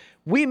 years.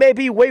 We may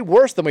be way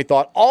worse than we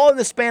thought, all in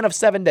the span of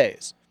 7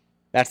 days.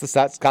 That's the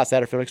Scott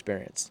Satterfield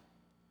experience.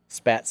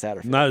 Spat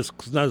Satterfield.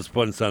 Not as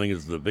fun sounding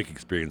as the Vic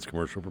Experience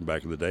commercial from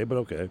back in the day, but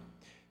okay.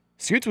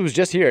 Scoots was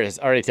just here, has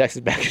already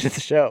texted back into the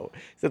show.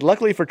 He said,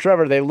 luckily for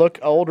Trevor, they look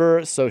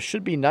older, so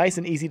should be nice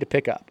and easy to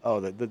pick up. Oh,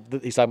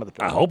 he's talking about the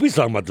poop. I hope he's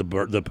talking about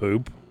the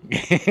poop.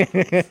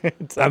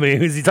 I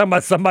mean, is he talking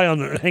about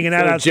somebody hanging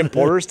out outside? Jim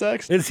Porter's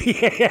text?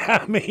 Yeah,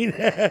 I mean,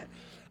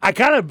 I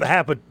kind of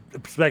half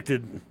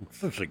expected,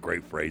 such a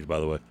great phrase, by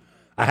the way.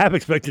 I half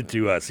expected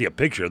to see a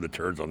picture of the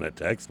turds on that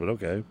text, but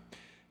okay.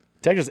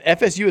 Texas,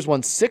 FSU has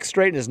won 6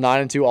 straight and is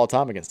 9-2 all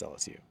time against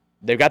LSU.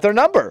 They've got their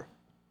number.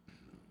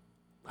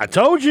 I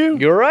told you.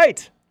 You're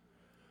right.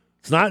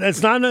 It's not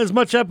as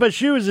much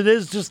FSU as it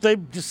is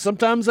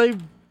sometimes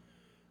they've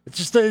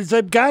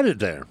got it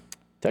there.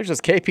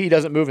 Texas, KP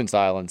doesn't move in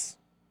silence.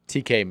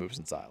 TK moves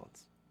in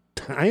silence.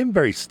 I am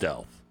very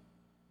stealth.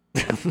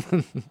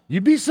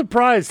 You'd be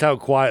surprised how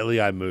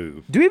quietly I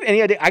move. Do we have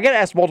any idea? I got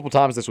asked multiple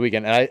times this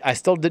weekend, and I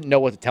still didn't know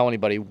what to tell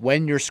anybody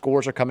when your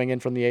scores are coming in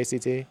from the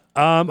ACT.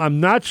 I'm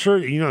not sure.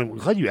 I'm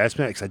glad you asked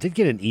me that because I did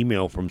get an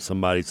email from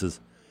somebody that says,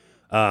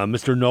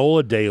 Mr.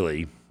 Nola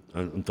Daly,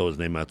 I'll throw his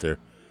name out there.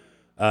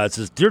 It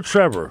says, Dear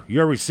Trevor,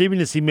 you are receiving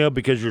this email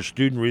because your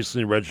student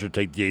recently registered to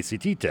take the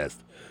ACT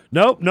test.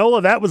 Nope,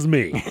 Nola, that was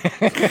me.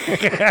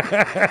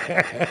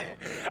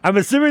 I'm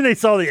assuming they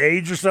saw the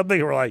age or something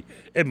and were like,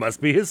 it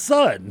must be his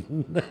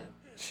son.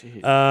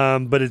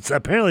 But it's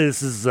apparently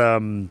this is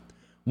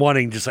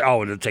wanting just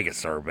to take a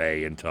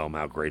survey and tell them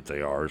how great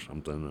they are or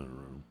something. I don't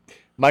know.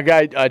 My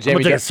guy, Jamie. I'm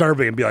gonna take a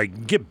survey and be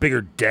like, get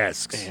bigger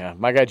desks. Yeah,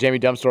 my guy Jamie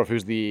Dumstorff,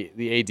 who's the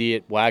AD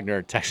at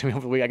Wagner, texted me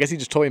over the week. I guess he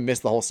just told me he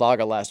missed the whole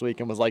saga last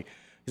week and was like,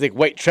 he's like,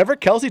 wait, Trevor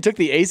Kelsey took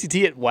the ACT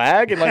at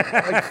WAG and like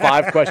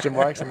 5 question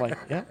marks. I'm like,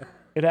 yeah,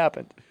 it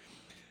happened.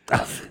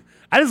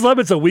 I just love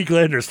it's a week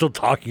later and they're still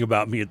talking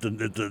about me at the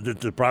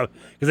because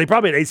they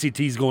probably had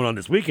ACTs going on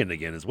this weekend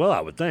again as well.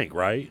 I would think,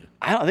 right?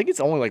 I think it's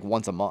only like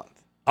once a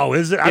month. Oh,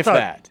 is it?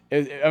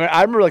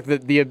 I remember like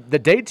the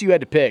dates you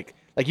had to pick.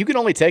 Like you can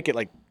only take it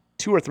like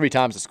 2 or 3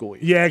 times a school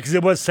year. Yeah, because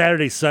it was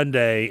Saturday,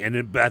 Sunday,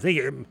 and but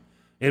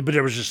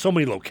there was just so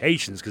many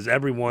locations because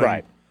everyone.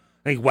 Right.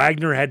 I think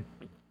Wagner had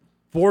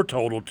 4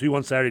 total: 2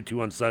 on Saturday,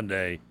 2 on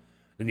Sunday.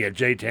 Then you had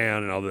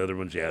J-Town and all the other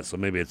ones. Yeah, so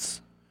maybe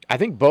it's. I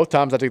think both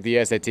times I took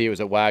the SAT it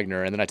was at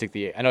Wagner, and then I took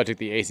the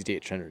ACT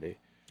at Trinity.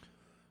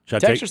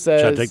 Should I take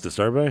the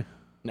survey?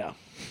 No.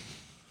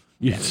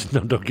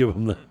 Don't give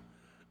them the.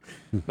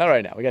 Not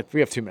right now. We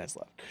have 2 minutes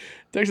left.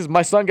 Texas,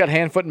 my son got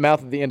hand, foot, and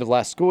mouth at the end of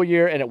last school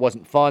year, and it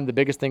wasn't fun. The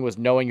biggest thing was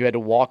knowing you had to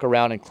walk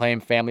around and claim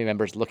family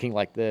members looking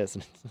like this.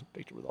 And it's a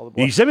picture with all the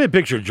boys. You sent me a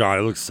picture of John.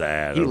 It looks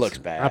sad. He looks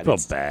bad. I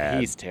felt bad.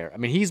 He's terrible. I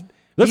mean,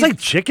 looks like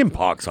chicken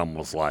pox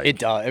almost like. It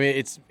does. I mean,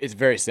 it's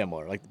very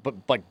similar.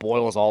 Like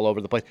boils all over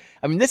the place.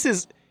 I mean, this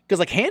is because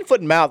like hand, foot,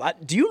 and mouth.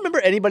 Do you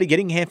remember anybody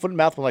getting hand, foot, and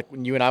mouth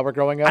when you and I were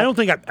growing up? I don't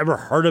think I've ever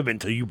heard of it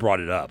until you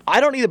brought it up.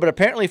 I don't either. But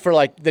apparently, for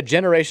like the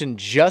generation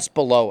just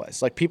below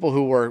us, like people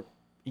who were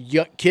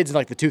kids in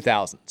like the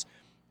 2000s,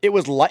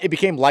 it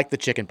became like the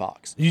chicken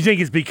pox. You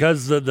think it's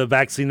because the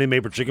vaccine they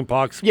made for chicken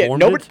pox? Yeah,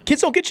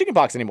 kids don't get chicken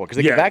pox anymore because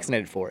they get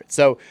vaccinated for it.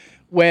 So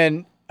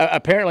when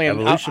apparently,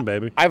 evolution,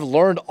 baby. I've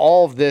learned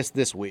all of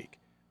this week,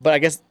 but I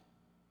guess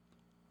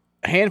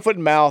hand, foot,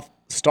 and mouth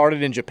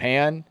started in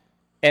Japan,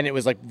 and it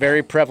was like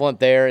very prevalent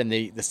there in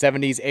the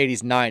 70s,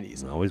 80s,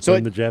 90s. Always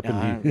blame the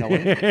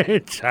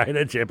Japanese.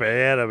 China,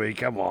 Japan. I mean,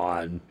 come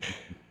on.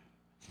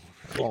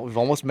 Well, we've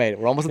almost made it.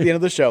 We're almost at the end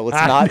of the show.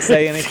 Let's not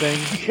say anything.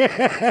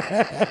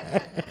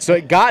 So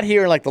it got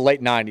here in like the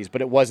late 90s,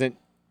 but it wasn't.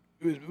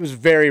 It was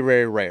very,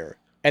 very rare,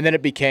 and then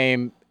it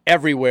became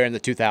everywhere in the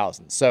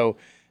 2000s. So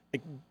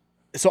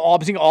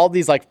I'm seeing all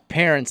these like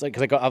parents, like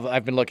because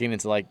I've been looking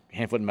into like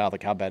hand, foot, and mouth,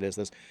 like how bad is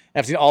this? And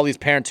I've seen all these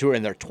parents who are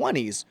in their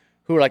 20s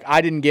who are like,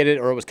 I didn't get it,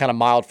 or it was kind of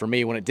mild for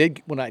me when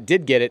I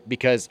did get it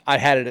because I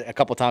had it a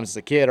couple times as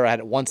a kid, or I had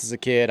it once as a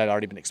kid. I'd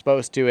already been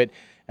exposed to it,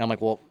 and I'm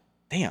like, well,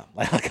 damn,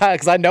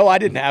 because I know I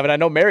didn't have it, I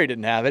know Mary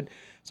didn't have it,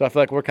 so I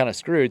feel like we're kind of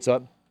screwed.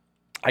 So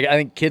I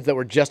think kids that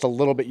were just a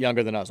little bit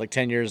younger than us, like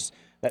 10 years,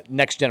 that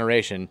next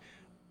generation,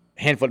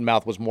 hand, foot, and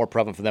mouth was more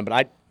prevalent for them.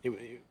 But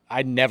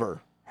I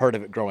never heard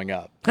of it growing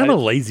up. Kind of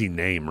a lazy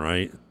name,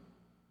 right?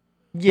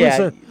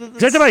 Yeah.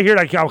 Every time I hear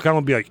it, I'll kind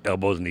of be like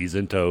elbows, knees,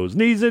 and toes.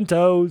 Knees and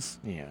toes.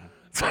 Yeah.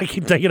 So I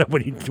keep thinking up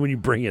when you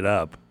bring it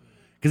up.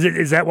 Because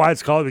is that why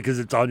it's called? Because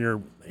it's on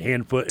your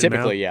hand, foot, and mouth?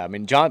 Typically, yeah. I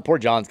mean, poor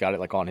John's got it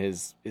like on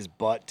his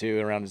butt too,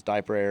 around his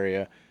diaper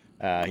area.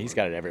 He's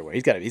got it everywhere.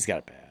 He's got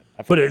it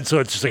bad. So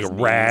it's just like a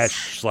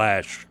rash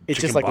 / It's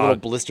just like little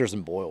blisters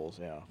and boils.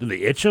 Yeah. Do they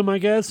itch them? I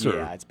guess. Or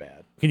yeah, it's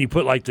bad. Can you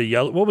put like the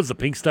yellow? What was the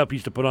pink stuff you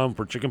used to put on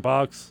for chicken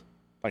pox?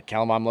 Like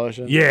calamine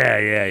lotion.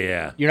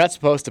 Yeah. You're not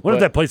supposed to. What if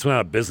that place went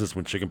out of business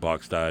when chicken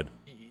pox died?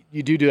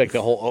 You do like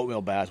the whole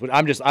oatmeal baths, but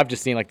I've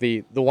just seen like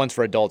the ones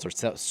for adults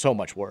are so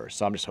much worse.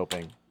 So I'm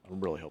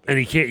really hoping.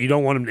 And you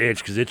don't want them to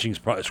itch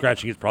because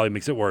scratching it probably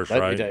makes it worse,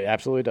 right? It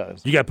absolutely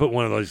does. You got to put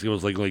one of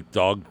those like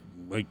dog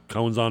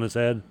cones on his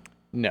head.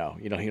 No,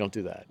 you don't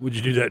do that. Would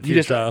you do that to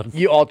your child?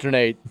 You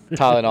alternate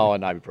Tylenol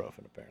and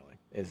ibuprofen. Apparently,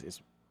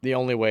 is the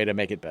only way to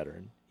make it better.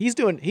 And he's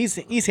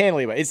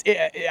handling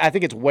it. I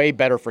think it's way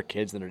better for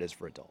kids than it is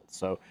for adults.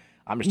 So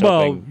I'm just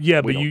hoping.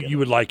 Yeah, but you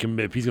would like him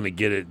if he's going to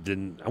get it.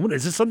 Then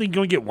is this something you're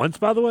going to get once?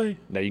 By the way,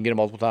 no, you can get it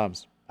multiple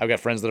times. I've got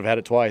friends that have had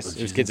it twice.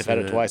 There's kids that have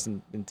had it twice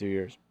in 2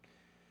 years.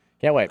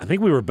 Can't wait. I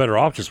think we were better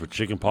off just with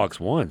chicken pox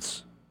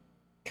once.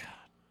 God.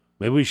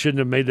 Maybe we shouldn't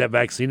have made that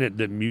vaccine that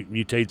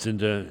mutates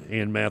into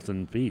hand, mouth,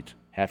 and feet.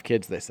 Have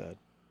kids, they said.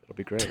 It'll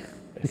be great.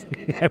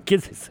 Have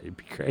kids, they said. It'd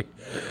be great.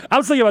 I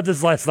was thinking about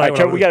this last night.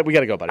 Right, we got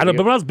to go, buddy. I know,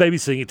 but when I was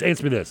babysitting,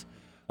 answer me this.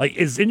 Like,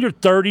 is in your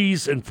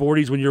 30s and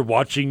 40s when you're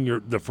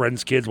watching the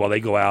friends' kids while they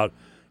go out,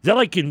 is that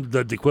like in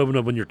the equivalent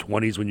of when you're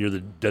 20s when you're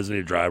the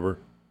designated driver?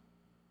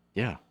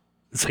 Yeah.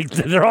 It's like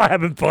they're all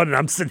having fun, and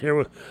I'm sitting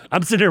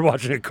here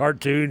watching a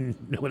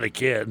cartoon with a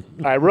kid.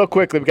 All right, real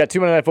quickly, we got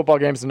 2 Monday Night Football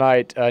games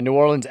tonight. New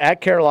Orleans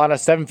at Carolina,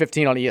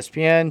 7:15 on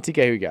ESPN.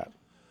 TK, who you got?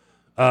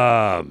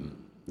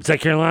 Is that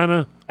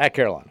Carolina? At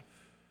Carolina.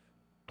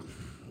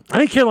 I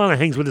think Carolina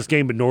hangs with this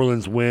game, but New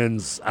Orleans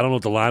wins. I don't know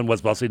what the line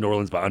was, but I'll say New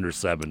Orleans by under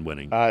 7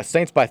 winning.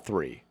 Saints by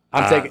 3.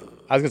 I was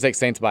going to take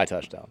Saints by a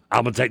touchdown.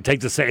 I'm going to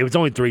take the Saints. If it's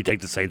only 3, take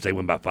the Saints. They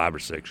win by 5 or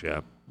 6,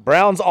 yeah.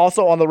 Browns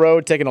also on the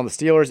road, taking on the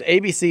Steelers.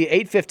 ABC,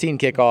 8:15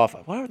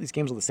 kickoff. Why are these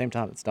games at the same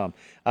time? It's dumb.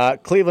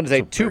 Cleveland is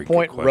a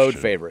 2-point road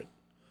favorite.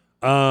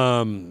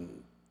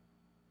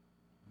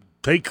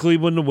 Take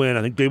Cleveland to win.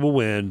 I think they will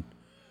win.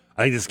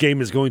 I think this game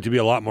is going to be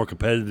a lot more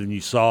competitive than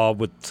you saw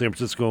with San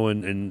Francisco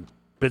and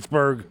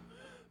Pittsburgh.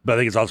 But I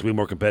think it's also going to be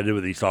more competitive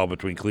than you saw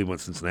between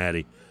Cleveland and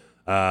Cincinnati.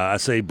 I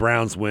say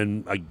Browns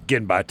win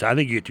again by I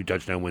think you get 2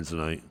 touchdown wins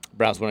tonight.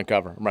 Browns win and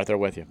cover. I'm right there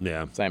with you.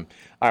 Yeah. Same.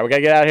 All right, we got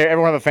to get out of here.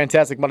 Everyone have a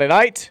fantastic Monday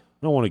night.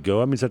 I don't want to go.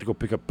 That means I have to go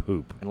pick up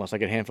poop. Unless I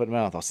get hand, foot, and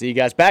mouth. I'll see you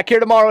guys back here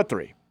tomorrow at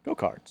 3. Go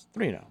Cards.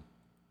 3-0.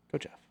 Go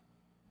Jeff.